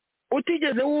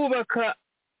utigeze wubaka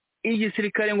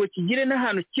igisirikare ngo kigire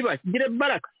n'ahantu kiba kigire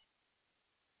baraka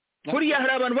kuriya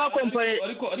hari abantu bakompaye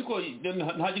ariko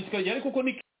nta gisirikare ariko kuko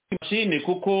ni machine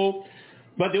kuko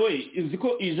by the way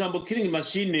iziko ijambo killing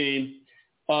machine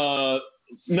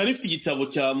narifite igitabo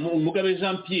cya Mugabe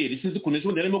Jean Pierre sinzi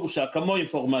kunesho ndarimo gushakamo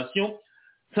information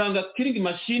sanga killing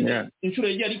machine inshuro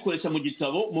yari ikoresha mu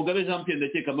gitabo Mugabe Jean Pierre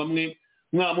ndakeka bamwe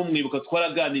mwibuka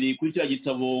twaraganiriye kuri cya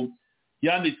gitabo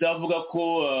yanditse avuga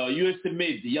ko US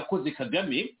made yakoze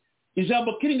Kagame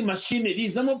ijambo killing machine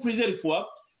rizamo plusieurs fois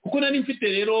kuko nari mfite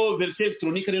rero version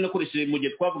electronique rero nakoresheje mu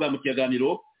gihe twavuga mu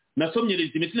kiganiro nasomye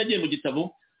rezime sinagiye mu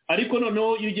gitabo ariko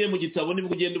noneho iyo ugiye mu gitabo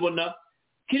nibwo ugenda ubona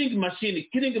killing machine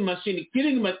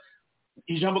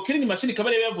ijambo killing machine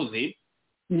Kabarebe yavuze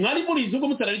mwari muri izugo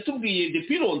mutararitubwiye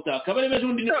depuis longtemps Kabarebe ejo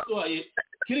ndi nitwaye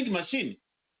killing machine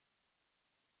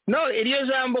no iriyo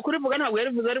jambo kurivuga ntabwo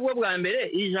yarivuze ari bwo bwa mbere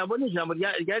iyi jambo ni ijambo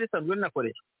ryari risanzwe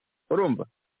rinakoresha urumva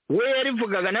we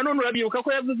yarivugaga nanone urabyibuka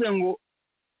ko yavuze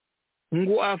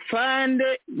ngo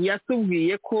afande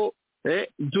yatubwiye ko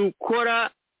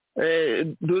dukora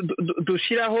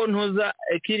dushiraho ntuza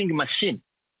killing machine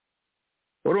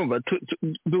urumva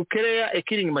dukereya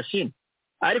killing machine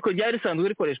ariko ryari risanzwe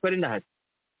rikoreshwa ari nahari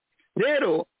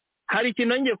rero hari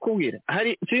ikintu ngiye kubwira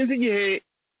hari sinzi igihe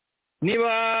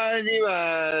niba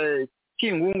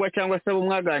kingungwa cyangwa se abo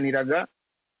mwaganiraga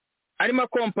arimo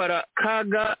kompara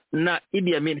Kaga na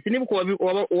Idi Amin sinibuko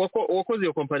wakoze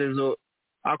iyo comparaison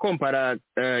akompara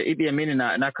Idi Amin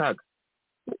na Kaga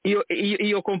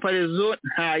iyo comparaison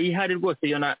nta ihari rwose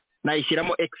iyo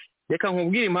nayishyiramo X reka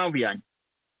nkubwire impamvu yanjye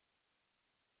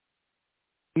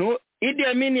no Idi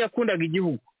Amin yakundaga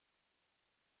igihugu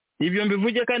ibyo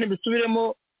mbivuge kandi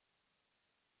bisubiremo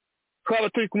twaba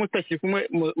turi kumutashye kumwe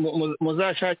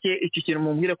muzashake iki kintu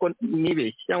mumbwire ko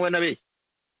nibeshye cyangwa nabeshye.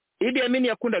 Idi Amin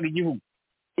yakundaga igihugu.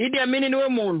 Idi Amin niwe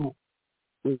muntu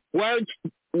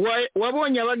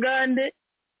wabonye abagande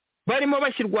barimo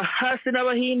bashyirwa hasi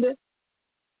n'abahinde,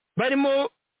 barimo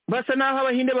basa naho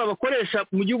abahinde babakoresha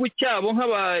mu gihugu cyabo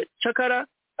nk'abacakara.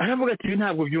 Aravuga ati ibi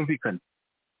ntabwo byumvikana,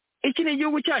 iki ni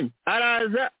igihugu cyanyu.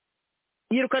 Araza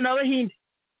yirukana abahinde,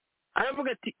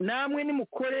 aravuga ati namwe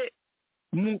nimukore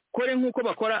nk'uko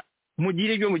bakora,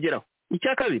 mugire ibyo mugeraho.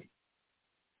 Icya kabiri,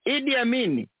 Idi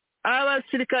Amin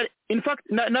abasirikare, in fact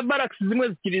na barracks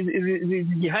zimwe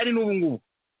zigihari n'ubu ngubu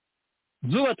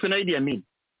zubatswe na Idi Amin,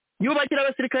 yubakira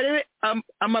abasirikare be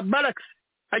amabarracks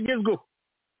agezweho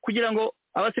kugira ngo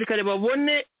abasirikare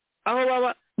babone aho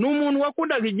baba. N'umuntu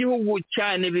wakundaga igihugu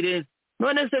cyane birenze.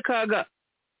 None se Kaga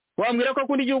wambwira ko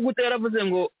akunda igihugu yaravuze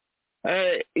ngo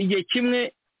igihe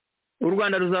kimwe u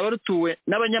Rwanda ruzaba rutuwe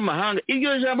n'abanyamahanga.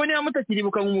 Iryo jambo niba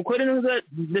mutakiribuka mu mukore neza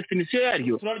definition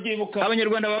yaryo,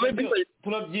 abanyarwanda baba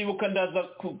turabyibuka. Ndaza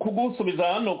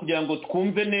kugusubiza hano kugira ngo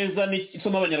twumve neza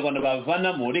n'isomo abanyarwanda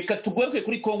bavanamo. Reka tugaruke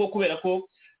kuri Kongo kubera ko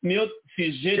niyo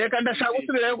fije. Reka ndashaka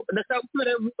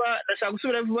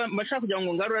gusubira vuba mbashaka kugira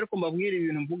ngo ngarure ariko mbabwire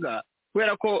ibintu mvuga,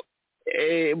 kubera ko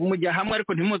mujya hamwe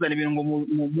ariko ntimuzane ibintu ngo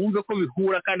mumve ko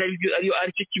bihura kandi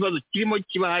ari cyo kibazo kirimo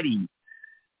kiba hariya.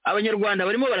 Abanyarwanda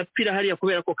barimo barapfira hariya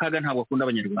kubera ko Kaga ntabwo akunda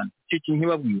abanyarwanda. Icyo kintu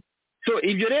nkibabwiye. So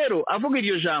ibyo rero avuga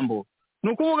iryo jambo ni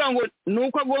ukuvuga ngo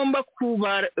nuko agomba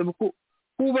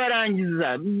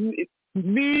kubarangiza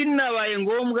binabaye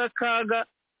ngombwa Kaga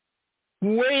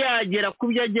we yagera ku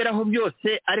byo ageraho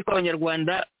byose, ariko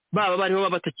abanyarwanda baba bariho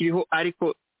batakiriho,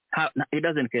 ariko it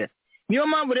doesn't care. Niyo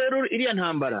mpamvu rero iriya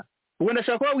ntambara, ubwo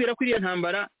ndashaka kubabwira ko iriya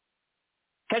ntambara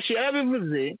Fatshi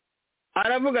yarabivuze,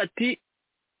 aravuga ati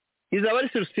izaba ari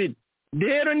suicide.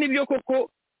 Rero nibyo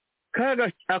koko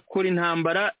Kaga akora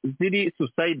intambara ziri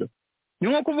suicide. Ni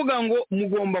nko kuvuga ngo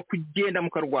mugomba kugenda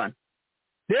mukarwana.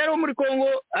 Rero muri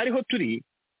Kongo ariho turi,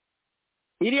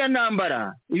 iriya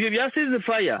ntambara ibyo bya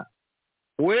ceasefire,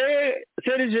 we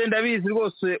Serge ndabizi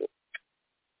rwose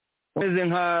weze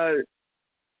nka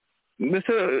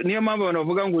mbese niyo mpamvu abantu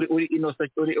bavuga ngo uri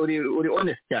innocent, uri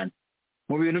honest cyane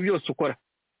mu bintu byose ukora.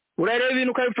 Urareba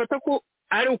ibintu ukabifata ko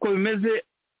ari uko bimeze,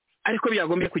 ariko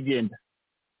byagombye kugenda.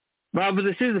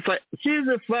 Bavuze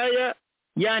ceasefire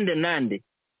yande nande.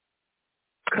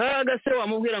 Kaga se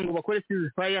wamubwira ngo bakore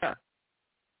ceasefire,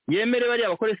 yemere bari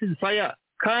abakore ceasefire,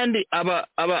 kandi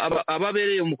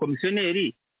ababereye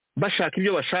umukomisiyoneri bashaka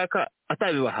ibyo bashaka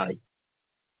atabibahaye,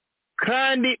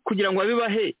 kandi kugira ngo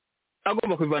abibahe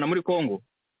agomba kubivana muri Kongo.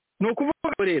 Ni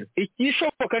ukuvuga rero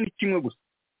ikishoboka ni kimwe gusa.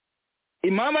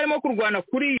 Impamvu arimo kurwana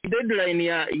kuri deadline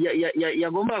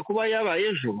yagomba kuba yabaye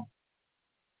ejo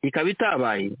ikaba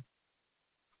itabaye,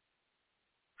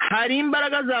 hari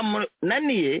imbaraga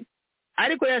zamunaniye,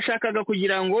 ariko yashakaga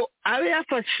kugira ngo abe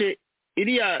yafashe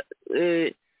iriya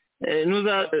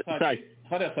nuza Fatshi.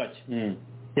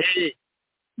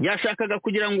 Yashakaga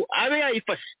kugira ngo abe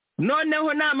yayifashe,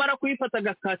 noneho namara kuyifata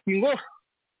agakatingo,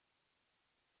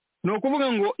 ni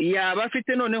ukuvuga ngo yaba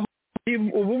afite noneho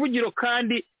ubuvugiro,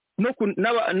 kandi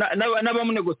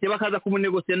n'abamunegosiye bakaza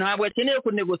kumunegosiya. Ntabwo akeneye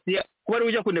kunegosiya kuba ari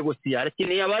ujya kunegosiya,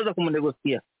 arakeneye abaza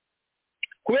kumunegosiya,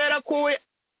 kubera ko we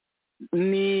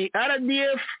ni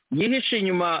RDF yihishe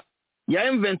inyuma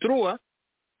ya M23.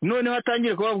 Noneho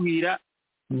atangiye kubabwira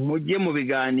mujye mu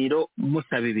biganiro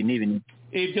musaba ibi n'ibi.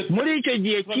 Muri icyo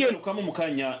gihe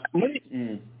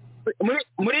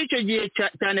muri icyo gihe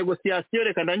cya negosiyasiyo,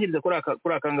 reka ndangirize kuri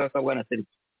aka ngaka bwana Serge.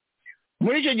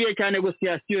 Muri icyo gihe cya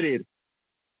negosiyasiyo rero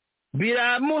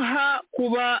biramuha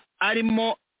kuba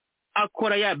arimo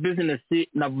akora ya business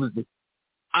navuze,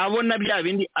 abona bya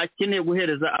bindi akeneye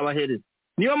guhereza abahereza.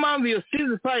 Niyo mpamvu iyo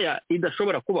ceasefire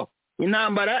idashobora kubaho.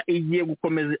 Intambara igiye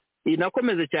gukomeza,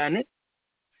 inakomeze cyane.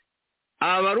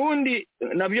 Abarundi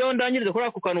nabyo ndangirize kuri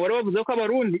ako kantu wari wavuze ko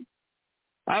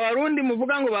abarundi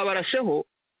muvuga ngo babarasheho,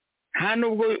 nta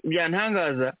nubwo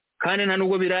byantangaza kandi nta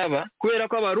nubwo biraba, kubera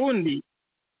ko abarundi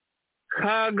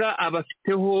Kaga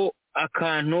abafiteho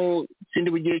akantu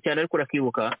sindi bugiye cyane ariko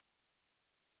rakibuka,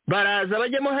 baraza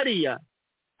bajyemo hariya.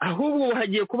 Ahubwo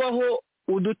hagiye kubaho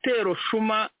udutero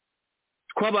shuma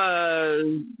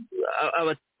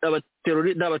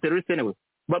abateroriste newe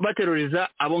bateroriza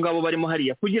abo ngabo barimo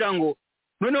hariya, kugira ngo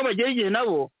noneho bagere igihe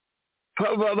nabo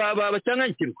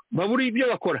bacanganyikirwa, babura ibyo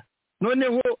bakora.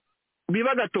 Noneho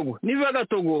biba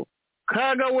gatogo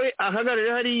Kaga we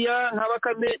ahagarare hariya nka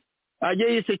Bakame,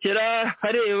 ajye yisekera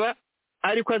areba,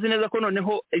 ariko azi neza ko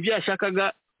noneho ibyo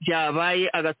yashakaga byabaye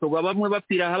agatogwa. Bamwe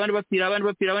bapira, abandi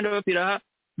bapira,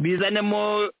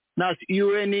 bizanemo na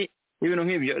UN ibintu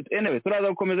nk'ibyo. Anyway, turaza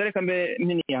gukomeza, reka mbe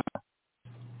mpiniya.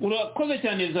 urakoze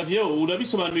cyane Xavier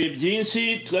urabisobanuye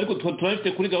byinshi ariko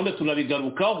turabifite kuri gahunda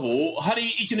tunabigarukaho. Hari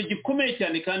ikintu gikomeye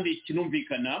cyane kandi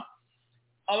kinumvikana,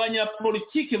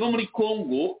 abanyapolitike bo muri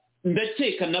Congo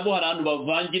ndakeka nabo hari ahantu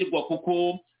bavangirwa,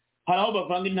 kuko hari aho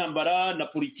bavanga intambara na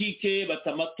politike,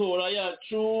 bata amatora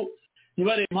yacu,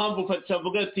 ntibare impamvu Fatshi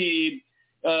avuga ati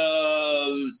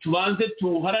tubanze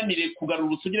tuharanire kugarura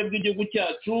ubusugire bw'igihugu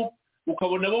cyacu,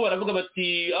 ukabona bo baravuga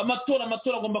bati amatora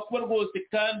agomba kuba rwose,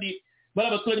 kandi bari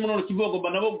abaturage muri Kivu bagomba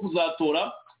nabo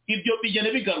kuzatora. Ibyo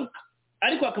bigenda bigaruka,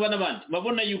 ariko hakaba n'abandi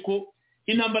babona yuko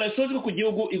intambara yashojwe ku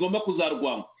gihugu igomba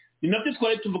kuzarwanwa. Ni nabyo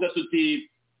twari tuvuga tuti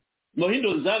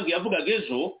Mohindo Nzangi yavugaga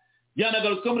ejo,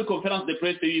 byanagarutswe muri conference de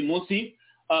presse y'uyu munsi.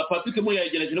 Patrick Muri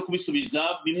yagerageje no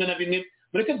kubisubiza bimwe na bimwe.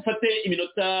 Mureke dufate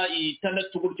iminota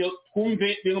 6 gutyo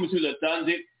twumve bimwe mu bisubizo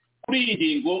yatanze kuri iyi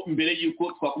ngingo mbere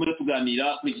y'uko twakomeza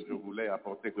tuganira kuri iki. Je voulais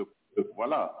apporter que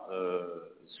voilà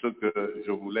ce que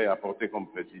je voulais apporter comme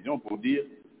précision pour dire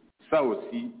ça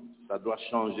aussi, ça doit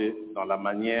changer dans la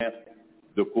manière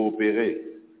de coopérer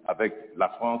avec la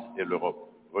France et l'Europe.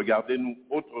 Regardez-nous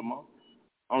autrement,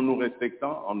 en nous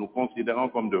respectant, en nous considérant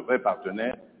comme de vrais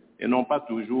partenaires, et non pas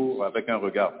toujours avec un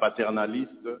regard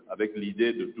paternaliste, avec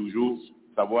l'idée de toujours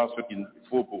savoir ce qu'il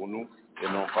faut pour nous et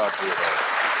non pas pour...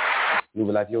 Nous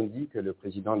l'avions dit que le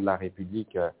président de la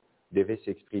République devait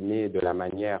s'exprimer de la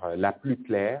manière la plus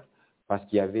claire, parce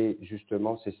qu'il y avait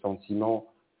justement ces sentiments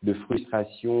de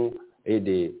frustration et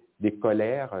des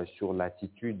colères sur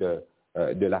l'attitude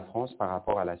de la France par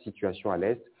rapport à la situation à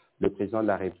l'Est. Le président de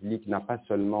la République n'a pas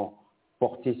seulement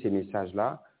porté ces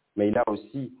messages-là, mais il a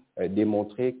aussi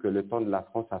démontré que le temps de la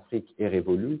France-Afrique est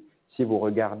révolu. Si vous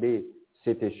regardez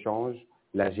cet échange,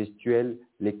 la gestuelle,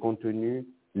 les contenus,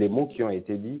 les mots qui ont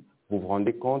été dits, vous vous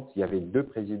rendez compte qu'il y avait deux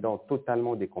présidents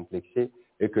totalement décomplexés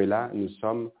et que là, nous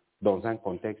sommes dans un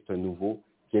contexte nouveau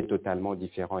qui est totalement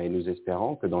différent. Et nous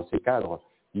espérons que dans ces cadres,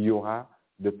 il y aura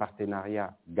de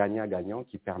partenariats gagnant-gagnant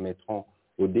qui permettront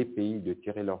aux deux pays de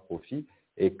tirer leur profit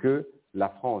et que la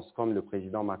France, comme le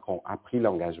président Macron a pris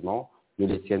l'engagement, nous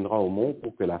les tiendrons au mot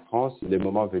pour que la France, le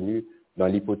moment venu, dans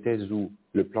l'hypothèse où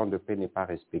le plan de paix n'est pas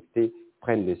respecté,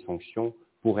 prenne des sanctions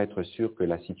pour être sûr que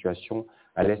la situation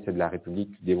à l'est de la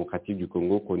République démocratique du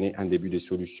Congo connaît un début de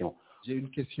solution. J'ai une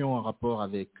question en rapport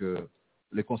avec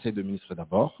le Conseil de ministres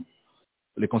d'abord.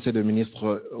 Le Conseil de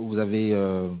ministres, vous avez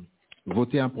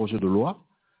voté un projet de loi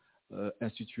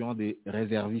instituant des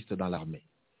réservistes dans l'armée.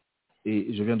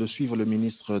 Et je viens de suivre le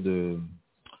ministre de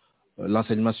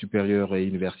l'enseignement supérieur et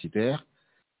universitaire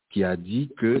qui a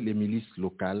dit que les milices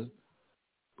locales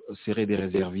seraient des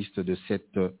réservistes de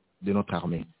notre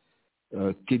armée.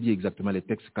 Que dit exactement les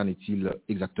textes? Qu'en est-il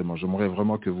exactement? J'aimerais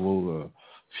vraiment que vous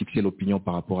fixiez l'opinion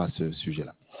par rapport à ce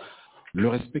sujet-là. Le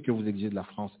respect que vous exigez de la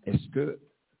France, est-ce que,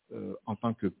 en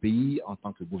tant que pays, en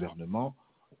tant que gouvernement,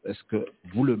 est-ce que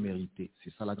vous le méritez?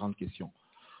 C'est ça la grande question.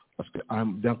 Parce que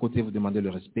d'un côté, vous demandez le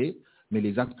respect, mais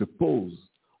les actes que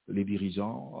posent les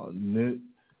dirigeants ne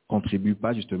contribuent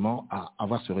pas justement à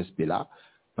avoir ce respect-là.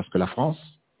 Parce que la France,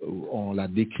 on l'a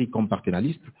décrit comme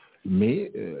paternaliste,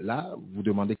 mais là, vous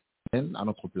demandez à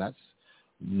notre place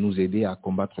nous aider à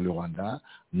combattre le Rwanda,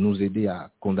 nous aider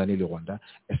à condamner le Rwanda.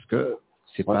 Est-ce que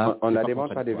c'est pas... On ne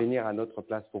demande pas de venir à notre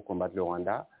place pour combattre le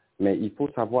Rwanda, mais il faut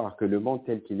savoir que le monde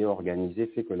tel qu'il est organisé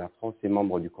fait que la France est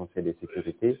membre du Conseil de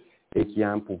sécurité et qu'il y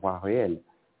a un pouvoir réel.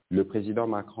 Le président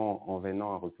Macron, en venant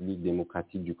en République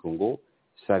démocratique du Congo,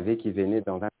 savait qu'il venait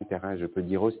dans un terrain, je peux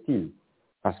dire, hostile.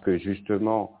 Parce que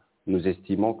justement, nous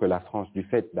estimons que la France, du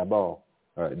fait d'abord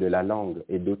de la langue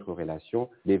et d'autres relations,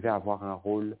 devait avoir un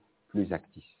rôle plus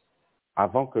actif.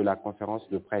 Avant que la conférence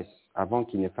de presse, avant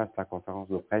qu'il ne fasse la conférence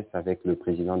de presse avec le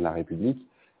président de la République,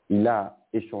 il a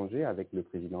échangé avec le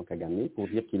président Kagame pour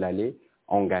dire qu'il allait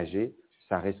engager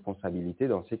sa responsabilité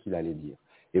dans ce qu'il allait dire.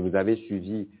 Et vous avez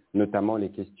suivi notamment les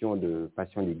questions de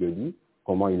Patient Ligodi,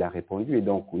 comment il a répondu. Et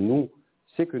donc, nous,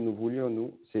 ce que nous voulions,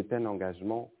 nous, c'est un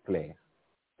engagement clair.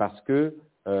 Parce que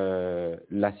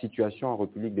la situation en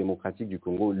République démocratique du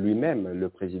Congo, lui-même, le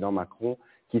président Macron,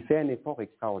 qui fait un effort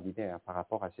extraordinaire par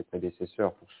rapport à ses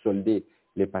prédécesseurs pour solder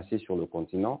les passés sur le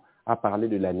continent, a parlé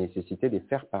de la nécessité de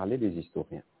faire parler des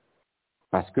historiens.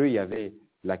 Parce qu'il y avait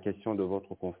la question de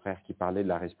votre confrère qui parlait de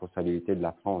la responsabilité de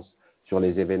la France sur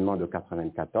les événements de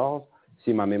 1994.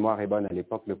 Si ma mémoire est bonne, à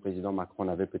l'époque, le président Macron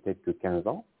n'avait peut-être que 15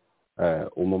 ans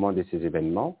au moment de ces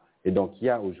événements. Et donc, il y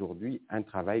a aujourd'hui un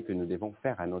travail que nous devons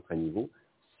faire à notre niveau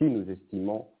si nous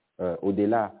estimons,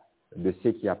 au-delà de ce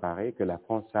qui apparaît, que la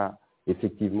France a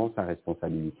effectivement sa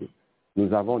responsabilité.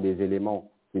 Nous avons des éléments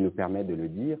qui nous permettent de le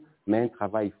dire, mais un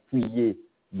travail fouillé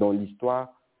dans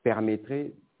l'histoire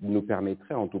nous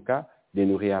permettrait en tout cas de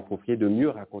nous réapproprier, de mieux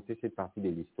raconter cette partie de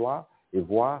l'histoire et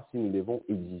voir si nous devons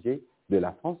exiger de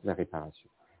la France la réparation.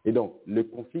 Et donc, le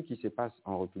conflit qui se passe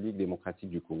en République démocratique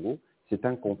du Congo, c'est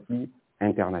un conflit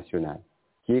international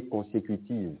qui est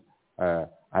consécutif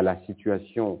à la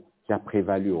situation qui a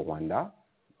prévalu au Rwanda.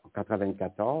 En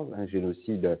 1994, un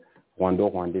génocide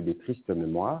rwando-rwandais de triste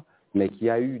mémoire, mais qui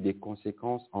a eu des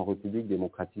conséquences en République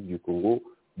démocratique du Congo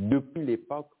depuis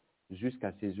l'époque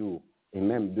jusqu'à ces jours. Et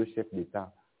même 2 chefs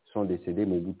d'État sont décédés,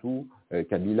 Mobutu,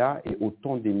 Kabila, et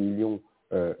autant des millions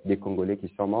des Congolais qui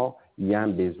sont morts. Il y a un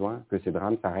besoin que ce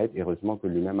drame s'arrête. Heureusement que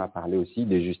lui-même a parlé aussi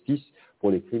de justice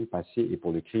pour les crimes passés et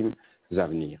pour les crimes à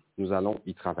venir. Nous allons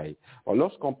y travailler. Alors,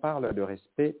 lorsqu'on parle de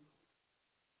respect,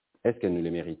 est-ce que nous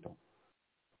le méritons?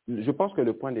 Je pense que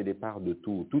le point de départ de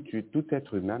tout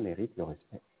être humain mérite le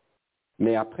respect.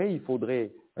 Mais après, il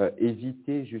faudrait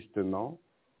éviter justement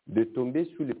de tomber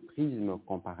sous le prisme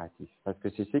comparatif, parce que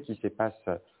c'est ce qui se passe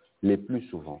le plus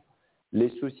souvent. Les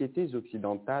sociétés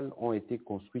occidentales ont été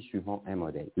construites suivant un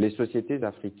modèle. Les sociétés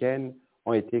africaines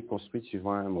ont été construites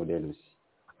suivant un modèle aussi.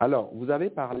 Alors, vous avez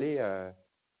parlé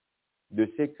de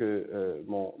ce que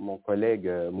mon collègue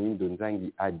Moïndo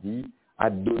Nzangi a dit, a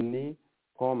donné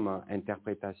comme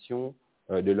interprétation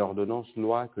de l'ordonnance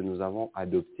loi que nous avons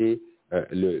adoptée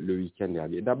le week-end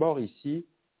dernier. D'abord ici,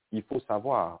 il faut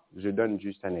savoir, je donne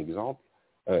juste un exemple,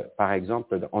 par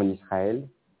exemple en Israël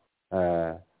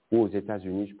ou aux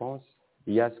États-Unis, je pense,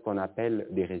 il y a ce qu'on appelle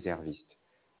des réservistes.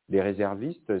 Les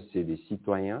réservistes, c'est des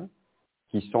citoyens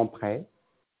qui sont prêts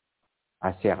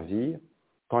à servir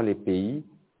quand le pays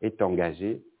est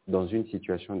engagé dans une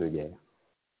situation de guerre.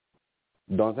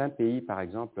 Dans un pays, par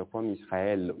exemple, comme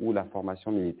Israël, où la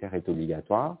formation militaire est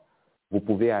obligatoire, vous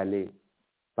pouvez aller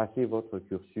passer votre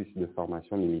cursus de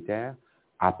formation militaire,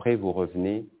 après vous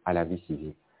revenez à la vie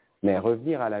civile. Mais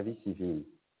revenir à la vie civile,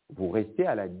 vous restez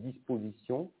à la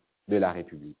disposition de la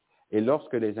République. Et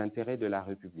lorsque les intérêts de la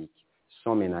République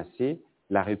sont menacés,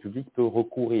 la République peut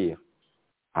recourir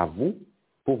à vous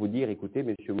pour vous dire, écoutez,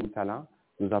 Monsieur Moutala,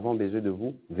 nous avons besoin de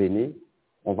vous, venez,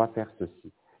 on va faire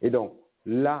ceci. Et donc,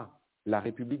 là, la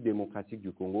République démocratique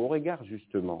du Congo, au regard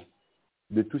justement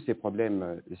de tous ces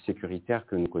problèmes sécuritaires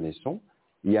que nous connaissons,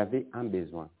 il y avait un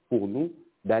besoin pour nous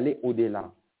d'aller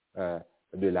au-delà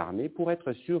de l'armée pour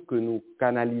être sûr que nous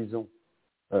canalisons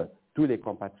tous les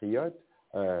compatriotes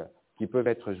qui peuvent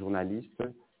être journalistes,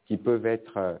 qui peuvent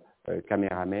être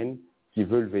caméramens, qui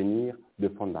veulent venir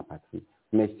défendre la patrie.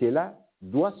 Mais cela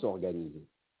doit s'organiser.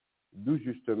 D'où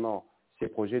justement ces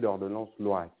projets d'ordonnance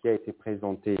loi qui a été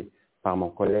présenté par mon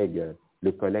collègue,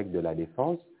 le collègue de la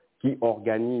Défense, qui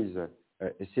organise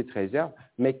cette réserve,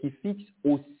 mais qui fixe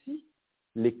aussi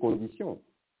les conditions.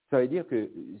 Ça veut dire que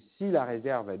si la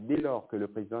réserve, dès lors que le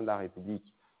président de la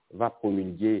République va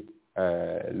promulguer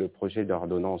le projet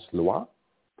d'ordonnance loi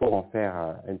pour en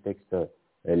faire un texte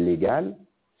légal,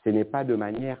 ce n'est pas de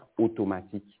manière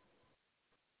automatique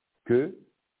que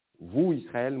vous,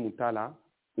 Israël Moutala,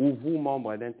 ou vous,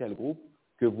 membres d'un tel groupe,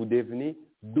 que vous devenez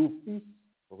d'office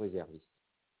réservistes.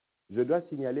 Je dois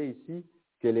signaler ici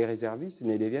que les réservistes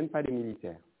ne deviennent pas des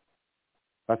militaires,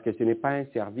 parce que ce n'est pas un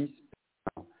service,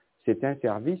 c'est un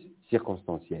service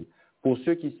circonstanciel. Pour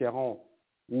ceux qui seront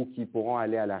ou qui pourront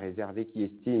aller à la réserve et qui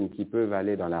estiment qu'ils peuvent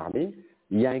aller dans l'armée,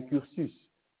 il y a un cursus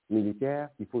militaire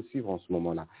qu'il faut suivre en ce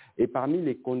moment-là. Et parmi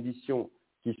les conditions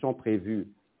qui sont prévues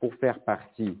pour faire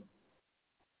partie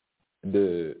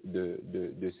de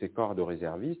ces corps de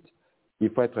réservistes, il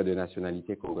faut être de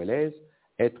nationalité congolaise,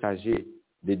 être âgé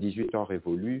de 18 ans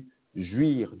révolus,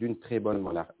 jouir d'une très bonne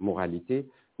moralité,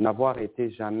 n'avoir été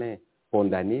jamais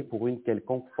condamné pour une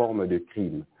quelconque forme de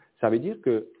crime. Ça veut dire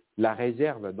que la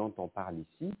réserve dont on parle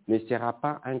ici ne sera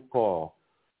pas un corps,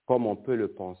 comme on peut le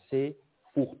penser,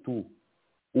 fourre-tout,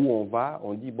 où on va,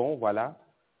 on dit, bon, voilà,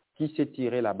 qui s'est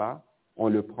tiré là-bas, on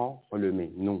le prend, on le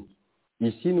met. Non.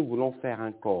 Ici, nous voulons faire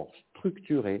un corps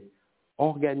structuré,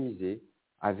 organisé,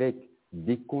 avec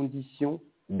des conditions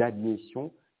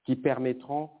d'admission qui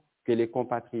permettront que les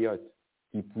compatriotes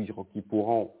qui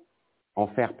pourront en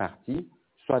faire partie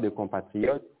soient des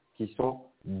compatriotes qui sont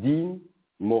dignes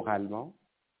moralement,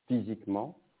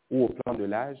 physiquement ou au plan de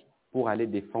l'âge pour aller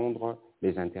défendre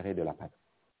les intérêts de la patrie.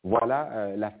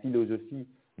 Voilà la philosophie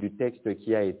du texte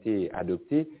qui a été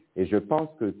adopté et je pense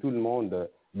que tout le monde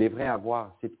devrait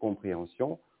avoir cette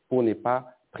compréhension pour ne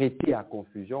pas prêter à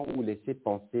confusion ou laisser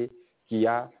penser qu'il y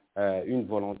a une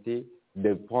volonté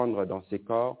de prendre dans ces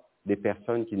corps des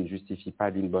personnes qui ne justifient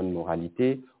pas d'une bonne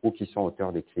moralité ou qui sont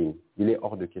auteurs de crimes. Il est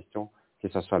hors de question que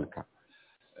ce soit le cas.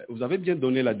 Vous avez bien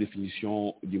donné la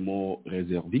définition du mot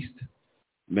réserviste,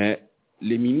 mais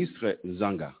le ministre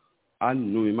Zanga a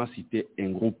nommément cité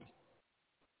un groupe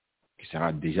qui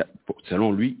sera déjà,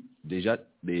 selon lui, déjà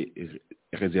des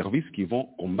réservistes qui vont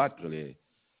combattre les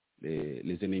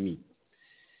ennemis.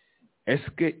 Est-ce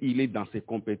qu'il est dans ses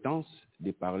compétences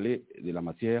de parler de la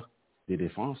matière de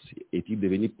défense? Est-il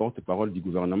devenu porte-parole du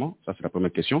gouvernement? Ça, c'est la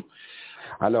première question.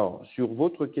 Alors, sur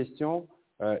votre question,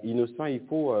 Innocent, il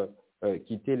faut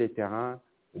quitter les terrains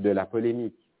de la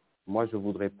polémique. Moi, je ne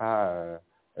voudrais pas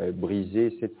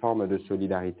briser cette forme de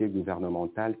solidarité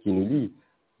gouvernementale qui nous lie.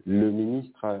 Le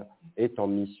ministre est en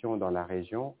mission dans la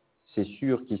région. C'est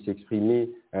sûr qu'il s'exprimait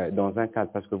dans un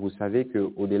cadre, parce que vous savez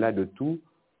qu'au-delà de tout,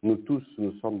 nous tous,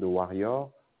 nous sommes des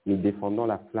warriors, nous défendons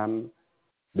la flamme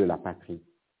de la patrie.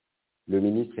 Le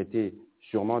ministre était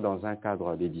sûrement dans un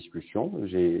cadre des discussions,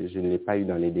 je ne l'ai pas eu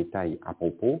dans les détails à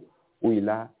propos, où il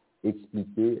a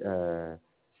expliqué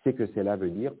ce que cela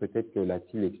veut dire. Peut-être que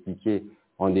l'a-t-il expliqué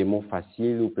en des mots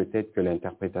faciles, ou peut-être que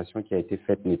l'interprétation qui a été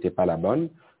faite n'était pas la bonne.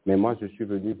 Mais moi, je suis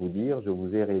venu vous dire, je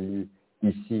vous ai relu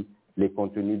ici les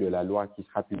contenus de la loi qui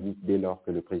sera publique dès lors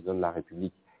que le président de la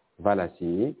République va la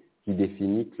signer, qui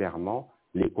définit clairement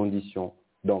les conditions.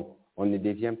 Donc, on ne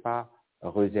devient pas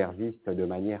réserviste de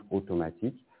manière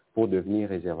automatique. Pour devenir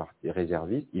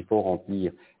réserviste, il faut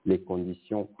remplir les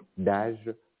conditions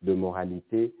d'âge, de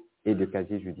moralité et de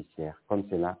casier judiciaire, comme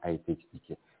cela a été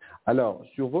expliqué. Alors,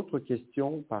 sur votre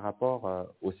question par rapport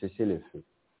au cessez-le-feu,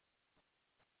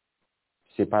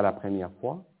 ce n'est pas la première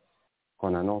fois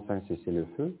qu'on annonce un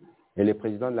cessez-le-feu, et le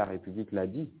président de la République l'a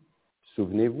dit.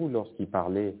 Souvenez-vous, lorsqu'il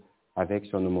parlait avec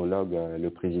son homologue, le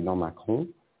président Macron,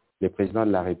 le président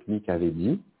de la République avait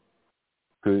dit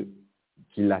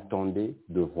qu'il attendait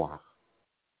de voir.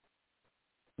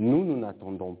 Nous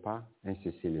n'attendons pas un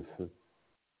cessez-le-feu.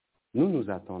 Nous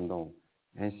attendons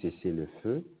un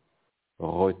cessez-le-feu,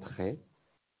 retrait,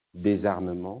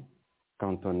 désarmement,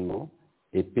 cantonnement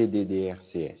et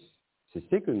PDDRCS. C'est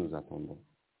ce que nous attendons.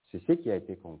 C'est ce qui a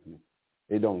été convenu.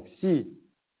 Et donc, si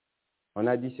on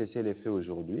a dit cessez-le-feu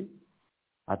aujourd'hui,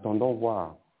 attendons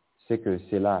voir ce que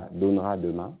cela donnera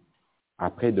demain,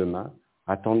 après-demain.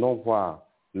 Attendons voir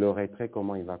le retrait,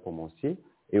 comment il va commencer.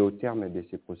 Et au terme de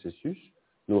ces processus,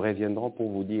 nous reviendrons pour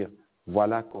vous dire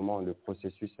voilà comment le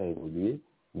processus a évolué,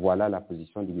 voilà la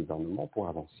position du gouvernement pour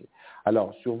avancer.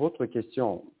 Alors, sur votre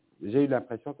question, j'ai eu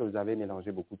l'impression que vous avez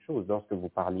mélangé beaucoup de choses lorsque vous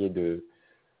parliez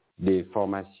des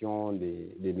formations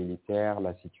des militaires,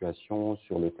 la situation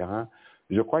sur le terrain.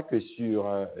 Je crois que sur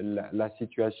la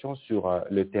situation sur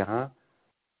le terrain,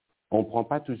 on ne prend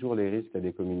pas toujours les risques de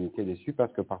communiquer dessus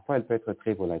parce que parfois elle peut être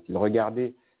très volatile.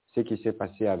 Regardez ce qui s'est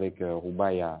passé avec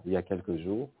Rouba il y a quelques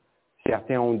jours.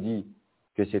 Certains ont dit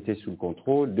que c'était sous le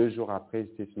contrôle. 2 jours après,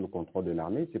 c'était sous le contrôle de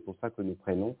l'armée. C'est pour ça que nous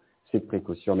prenons cette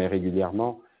précaution. Mais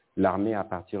régulièrement, l'armée, à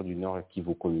partir du Nord, qui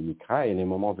vous communiquera. Et les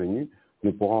moments venus,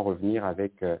 nous pourrons revenir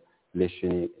avec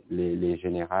les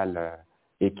générales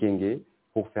Ekenge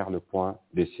pour faire le point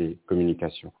de ces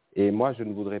communications. Et moi, je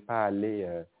ne voudrais pas aller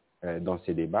dans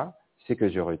ces débats. Ce que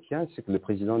je retiens, c'est que le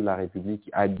président de la République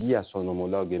a dit à son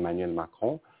homologue Emmanuel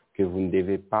Macron que vous ne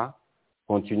devez pas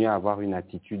continuer à avoir une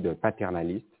attitude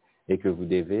paternaliste et que vous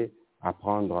devez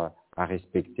apprendre à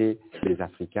respecter les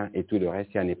Africains et tout le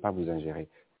reste et à ne pas vous ingérer.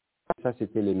 Ça,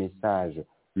 c'était le message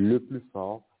le plus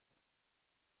fort.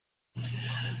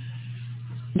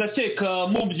 ndakeka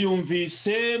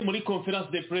mubyumvise muri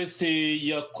conference de presse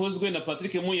yakozwe na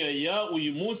Patrick Muyaya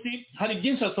uyu munsi hari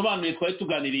byinshi asobanuye twari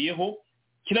tuganiriyeho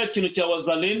kiriya kintu cya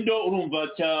wazalendo urumva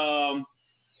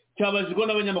cyabajijwe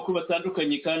n'abanyamakuru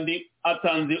batandukanye kandi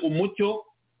atanze umucyo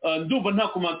ndumva nta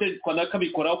commentaire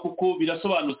twanakabikoraho kuko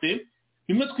birasobanutse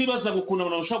bimwe twibaza ukuntu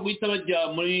abantu bashobora guhita bajya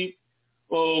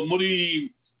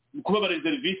muri kuba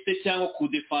abareserviste cyangwa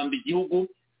kudefanda igihugu.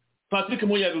 Patrick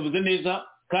Muyaya yabivuze neza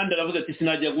kandi aravuga ati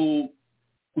sinajya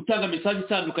gutanga message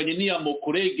itandukanye n'iya mo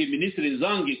collègue ministre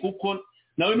Nzangi kuko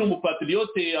nawe ni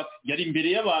umupatriote yari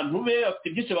imbere y'abantu be afite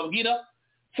byinshi babwira.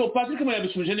 So Patrick Muyaya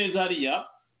yabisubije neza hariya.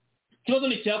 Ikibazo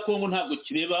ni cya Kongo ntabwo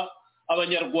kireba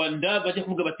abanyarwanda bajya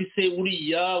kuvuga bati se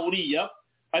uriya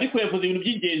ariko yavuze ibintu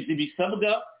by'ingenzi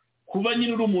bisabwa kuba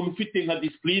nyine uri umuntu ufite nka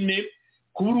discipline,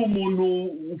 kuba uri umuntu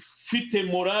ufite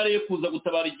morale yo kuza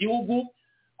gutabara igihugu.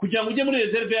 Kugira ngo ujye muri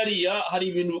reserve hariya hari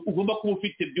ibintu ugomba kuba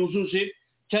ufite byujuje,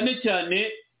 cyane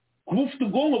cyane kuba ufite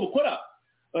ubwonko bukora,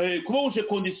 kuba wuje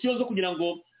condition zo kugira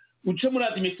ngo uce muri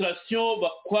administration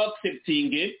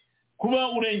bakwa-acceptinge,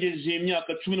 kuba urengeje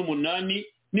imyaka 18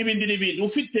 n'ibindi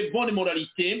ufite bonne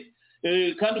moralité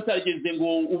kandi utarigeze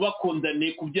ngo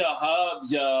ubakondane ku byaha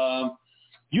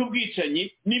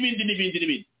by'ubwicanyi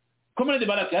n'ibindi. Comrade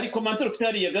Baraka, hari commentaire ufite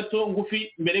hariya gato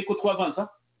ngufi mbere ko twavanza?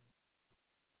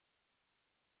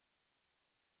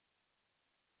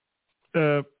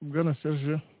 Bwana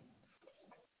Serge,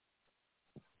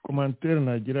 commentaire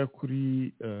nagira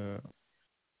kuri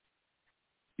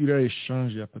iriya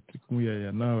eshanje ya Patrick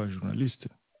Muyaya n'aba journaliste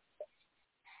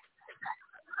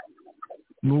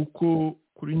ni uko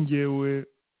kuri njyewe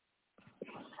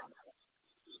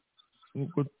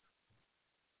nk'uko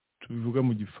tubivuga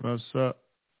mu gifaransa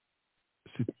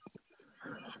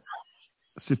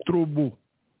c'est trop beau.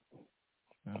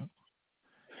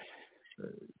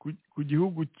 Ku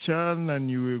gihugu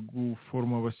cyananiwe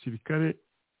guforma abasirikare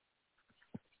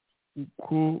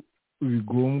uko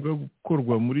bigombwa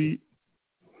gukorwa muri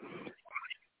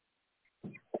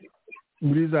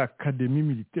za académie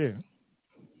militaire,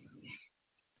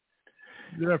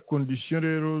 ziriya condition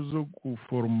rero zo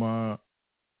guforma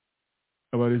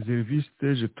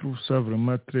abareserviste, je trouve ça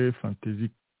vraiment très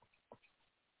fantaisique.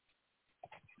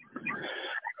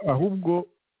 Ahubwo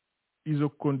izo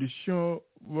condition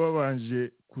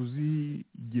babanje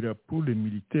kuzigira pour les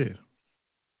militaires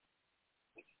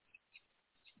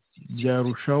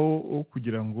byarushaho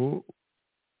kugira ngo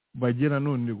bajye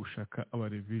nanone gushaka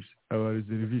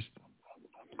abareserviste.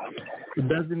 It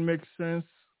doesn't make sense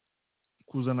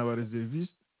kuzana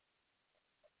abareserviste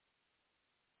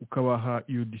ukabaha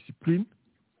iyo discipline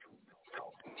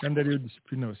kandi ariyo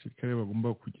discipline abasirikare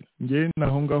bagomba kugira. Ngewe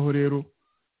naho ngaho rero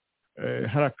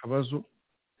hari akabazo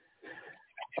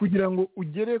kugira ngo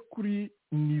ugere kuri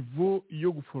niveau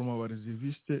yo guforma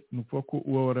abareserviste ni ukuvuga ko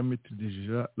uba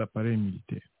warametrideje l'appareil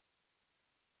militaire,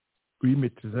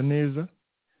 uyimetriza neza,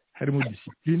 harimo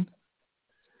discipline,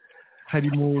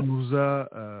 harimo nuza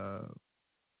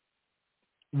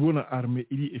ubona arme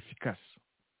iri efficace,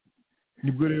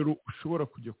 nibwo rero ushobora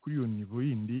kujya kuri iyo niveau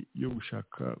yindi yo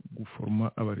gushaka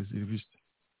guforma abareserviste.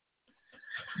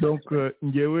 Donc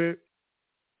ngewe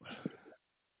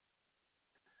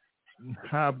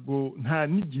nta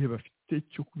n'igihe bafite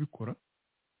cyo kubikora,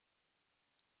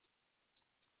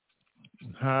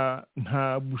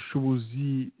 nta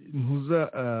bushobozi ntuza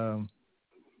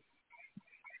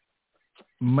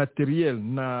materiel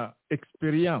na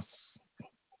experience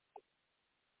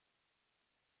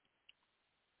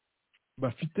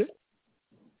bafite.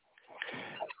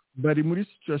 Bari muri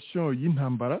situation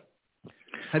y'intambara,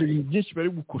 hari ibintu byinshi bari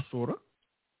gukosora.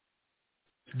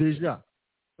 Deja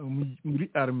muri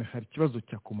arme hari ikibazo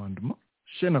cya commandement,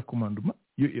 chaîne à commandement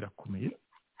yo irakomeye.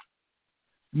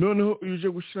 Noneho iyo uje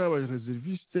gushira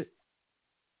abareserviste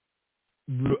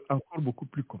encore beaucoup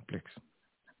plus complexe.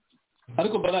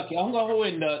 Ariko Baraki, aho ngaho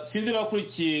wenda sinzi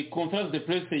bakurikiye conference de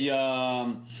presse ya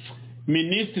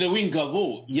ministre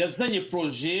w'ingabo yazanye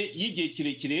projet y'igihe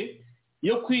kirekire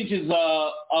yo kwinjiza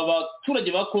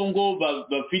abaturage ba Kongo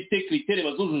bafite critères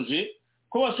bazujuje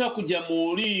ko bashaka kujya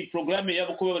muri programme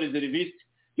yabo ko b'abareserviste.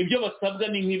 Ibyo basabwa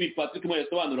ni nk'ibi Patrick Moya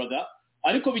yasobanuraga,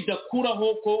 ariko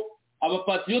bidakuraho ko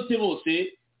abapatriote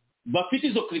bose bafite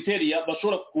izo criteria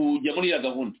bashobora kujya muri ya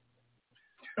gahunda.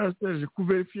 Asaje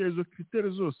kuverifia izo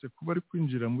critères zose kuba ari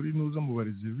kwinjira muri nuza mu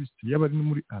bareserviste yaba ari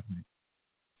muri army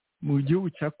mu gihugu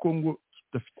cya Kongo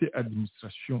kidafite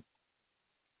administration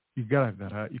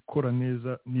igaragara ikora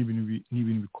neza,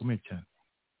 n'ibintu bikomeye cyane.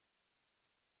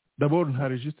 D'abord nta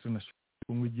registre national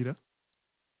Kongo igira.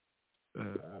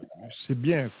 C'est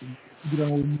bien kugira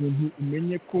ngo umuntu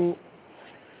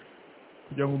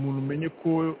umenye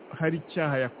ko hari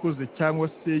icyaha yakoze cyangwa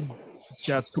se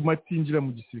cyatuma atinjira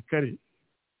mu gisirikare.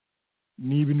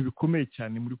 Ni ibintu bikomeye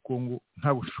cyane muri Kongo.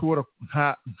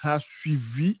 Nta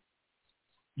suivi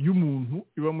y'umuntu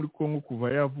iba muri Kongo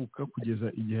kuva yavuka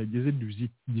kugeza igihe ageze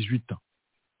 18 ans.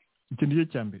 Icyo nicyo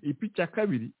cya mbere. Ipi cya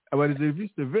kabiri,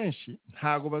 abareserviste benshi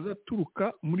ntago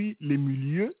bazaturuka muri les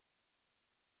milieux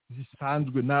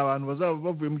zisanzwe, n'abantu bazaba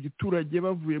bavuye mu giturage,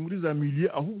 bavuye muri za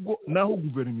milieux ahubwo naho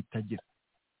guverinoma itagera.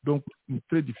 Donc ni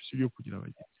très difficile yo kugira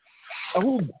abageni.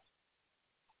 Ahubwo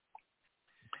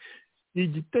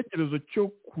igitekerezo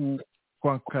cyo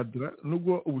kwankadra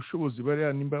nubwo ubushobozi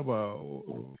bari nimba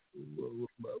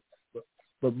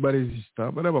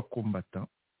baresista bari abakombata,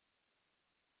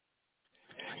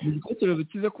 ni igitekerezo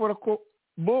cyiza kubera ko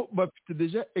bo bafite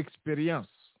deja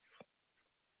experience.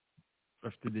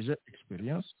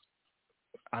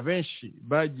 Abenshi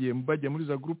bajya muri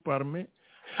za groupe armée,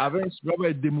 abenshi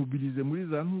babaye demobilize muri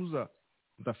za ntuza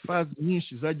za phase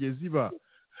nyinshi zagiye ziba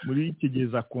muri iki gihe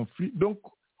za conflit. Donc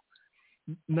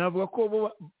navuga ko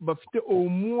bo bafite au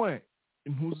moins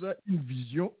ntuza une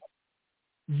vision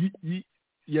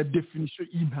ya definition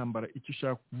y'intambara, icyo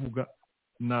ushaka kuvuga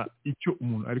na icyo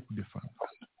umuntu ari kudefanda.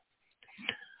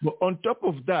 But on top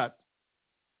of that,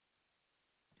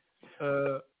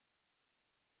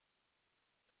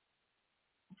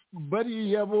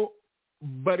 bariya bo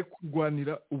bari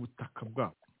kurwanira ubutaka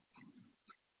bwabo.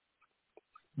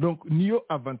 Donc niyo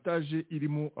avantage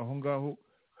irimo aho ngaho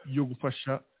yo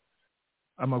gufasha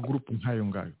amagrupu nk'ayo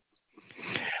ngayo.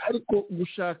 ariko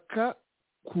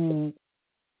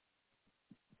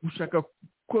gushaka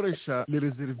gukoresha les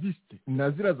réservistes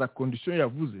na zira za condition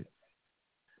yavuze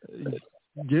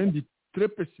ndi très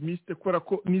pessimiste kubera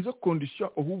ko nizo condition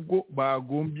ahubwo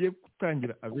bagombye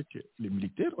gutangira avec les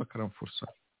militaires bakarenforcer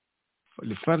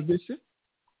les FARDC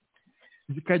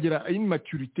zikagira une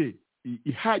maturité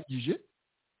ihagije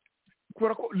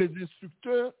kubera ko les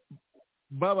instructeurs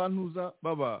babantuza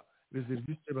baba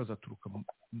réservistes bazaturuka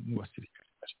mu basirikare.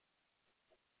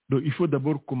 Donc il faut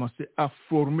d'abord commencer à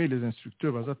former les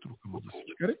instructeurs bazaturuka mu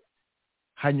gisirikare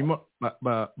hanyuma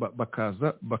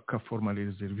bakaza bakaforma les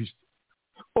réservistes.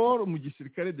 Or mu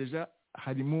gisirikare déjà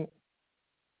harimo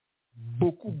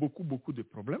beaucoup de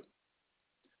problèmes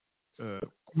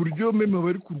ku buryo meme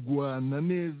bari kurwana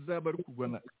neza bari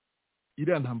kurwana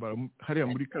iriya ntambara hariya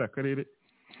muri kara karere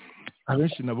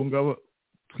abenshi nabo ngabo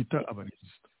twita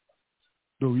abaresista.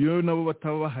 Donc iyo nabo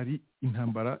bataba bahari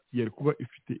intambara yari kuba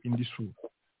ifite indi sura.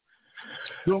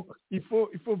 Donc il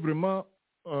faut vraiment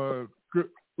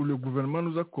que le gouvernement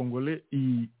nous a congolais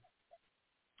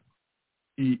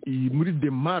muri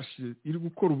démarche iri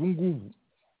gukora ubu ngubu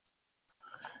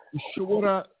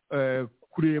ishobora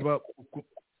kureba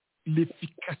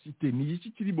l'efficacité ni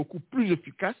iki kiri beaucoup plus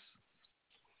efficace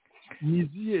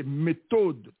niziye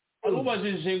méthode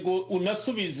ubajije ngo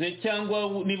unasubize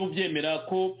cyangwa niba ubyemera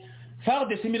ko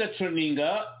FARDC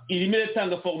traininga irimo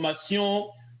iratanga formation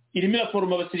irimo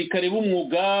iraforma abasirikare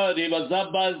b'umwuga reba za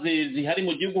base zihari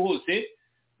mu gihugu hose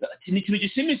ni ikintu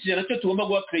gishimishije nacyo tugomba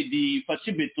guha credit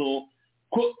Fatshi Beto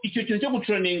ko icyo kintu cyo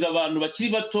gutraininga abantu bakiri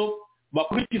bato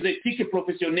bakurikiza ethique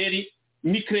professionnelle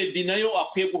ni credit nayo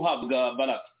akwiye guhabwa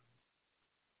Baraka.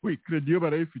 Oui, credit yo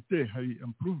barayifite hari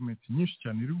improvement nyinshi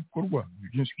cyane iri gukorwa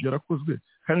byinshi byarakozwe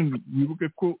kandi wibuke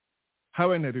ko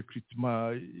habaye na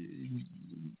recruitment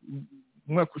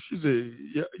umwaka ushize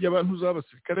y'abantu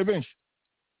z'abasirikare benshi.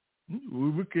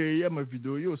 Wibuke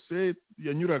y'amavideo yose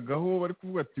yanyuragaho bari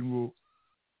kuvuga ati ngo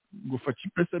Fatshi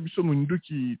pesa biso mu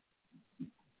nduki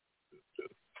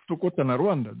tokota na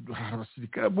Rwanda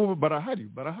abasirikare bo barahari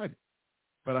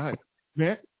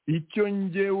mais icyo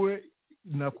ngewe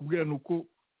nakubwira nuko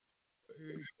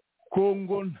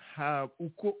Congo nta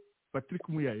uko Patrick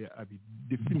Muyaya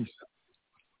abidefinisa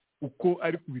uko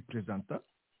ari kubipresenta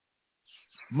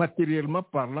matériellement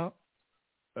parlant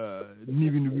ni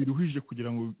ibintu biruhije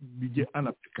kugira ngo bijye en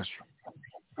application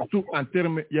tout en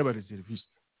terme y'aba réservistes.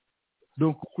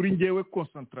 Donc kuri ngewe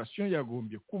concentration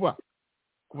yagombye kuba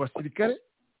ku basirikare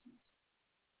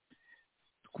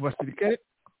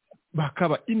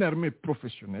bakaba une armée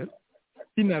professionnelle,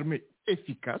 une armée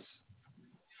efficace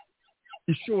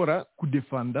ishobora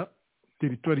kudefanda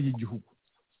territoire y'igihugu.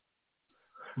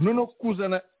 Nono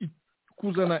kuzana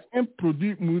un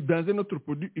produit dans un autre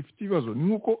produit ifite ibibazo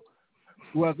nuko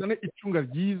wazana icunga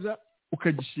ryiza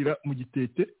ukagishira mu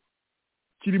gitete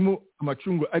kirimo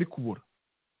amacungo ari kubura.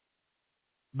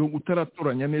 Donc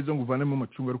utaratoranya neza ngo uvanemo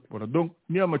amacungo ari kubura. Donc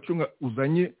niyo amacunga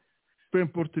uzanye peu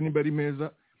importe niba ari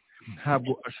meza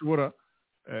ntabwo ashobora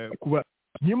kuba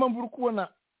niyo mpamvu uri kubona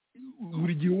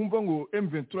buri gihe wumva ngo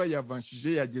M23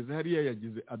 yavanshije yageze hariya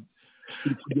yageze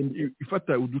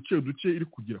ifata uduce iri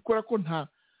kugira kubera ko nta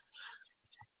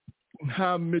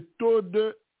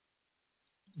méthode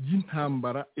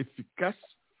y'intambara efficace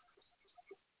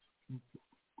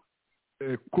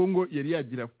Congo yari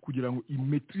yagira kugira ngo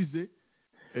imaîtrize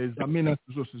za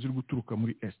menaces zose ziri guturuka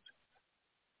muri est.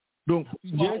 Donc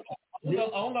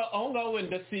aho ngaho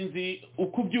wenda sinzi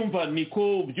uko ubyumva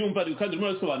niko ubyumva kandi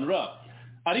urimo urasobanura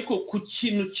ariko ku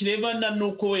kintu kirebana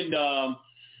n'uko wenda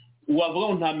wavuga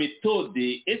ngo nta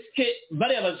méthode eske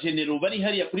bari abagenero bari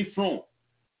hariya kuri front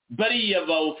bari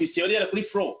aba officier bari hariya kuri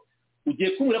front ugiye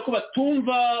kumvira ko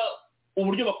batumva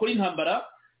uburyo bakora intambara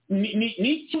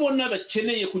ni ikibona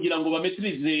bakeneye kugira ngo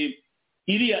bametrize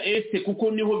iriya este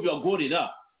kuko niho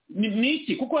bibagorera ni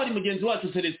iki kuko hari mugenzi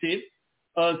wacu Celestin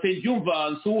Sejumva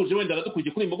nsuhuje wenda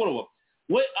aradukuye kuri mugoroba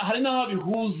we hari naho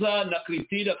bihuza na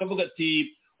critique akavuga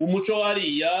ati umuco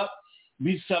hariya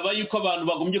bisaba yuko abantu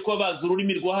bagombye kuba bazi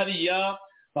ururimi rwa hariya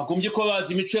bagombye kuba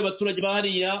bazi imico y'abaturage ba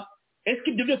hariya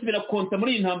eske ibyo byose birakonta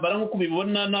muri iyi ntambara nk'uko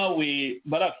ubibona nawe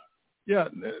Baraka?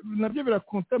 Nabyo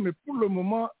birakonta mais pour le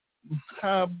moment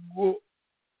ntabwo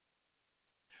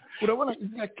urabona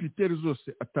izi critères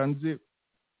zose atanze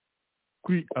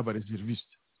kuri aba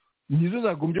réservistes nizo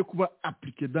zagombye kuba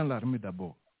appliquées dans l'armée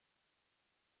d'abord.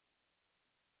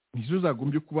 Nizo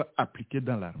zagombye kuba appliquées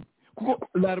dans l'armée. Kuko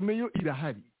l'armée yo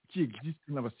irahari qui existe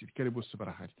n'abasirikare bose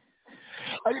barahari.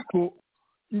 Ariko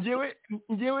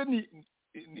ngewe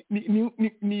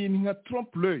ni nka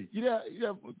trompe l'œil. Il y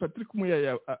a Patrick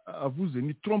Muyaya avuze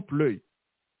ni trompe l'œil.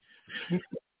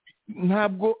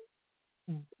 Ntabwo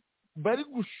bari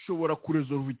gushobora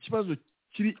kuresolve ikibazo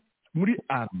kiri muri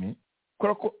arme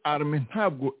kubera ko arme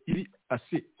ntabwo iri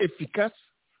assez efficace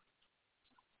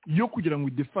yo kugira ngo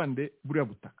idefande buriya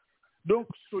butaka. Donc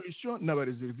solution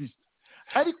n'abareserviste,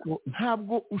 ariko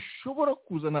ntabwo ushobora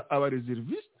kuzana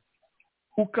abareserviste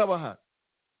ukabaha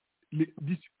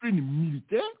discipline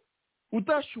militaire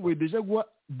utashoboye deja guha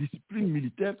discipline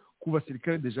militaire ku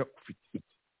basirikare deja ufite.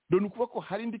 Donc ukuvuga ko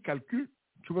hari indi calcul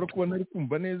nshobora kuba ntari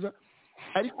kumva neza,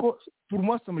 ariko pour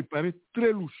moi ça me paraît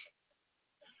très louche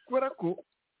kubera ko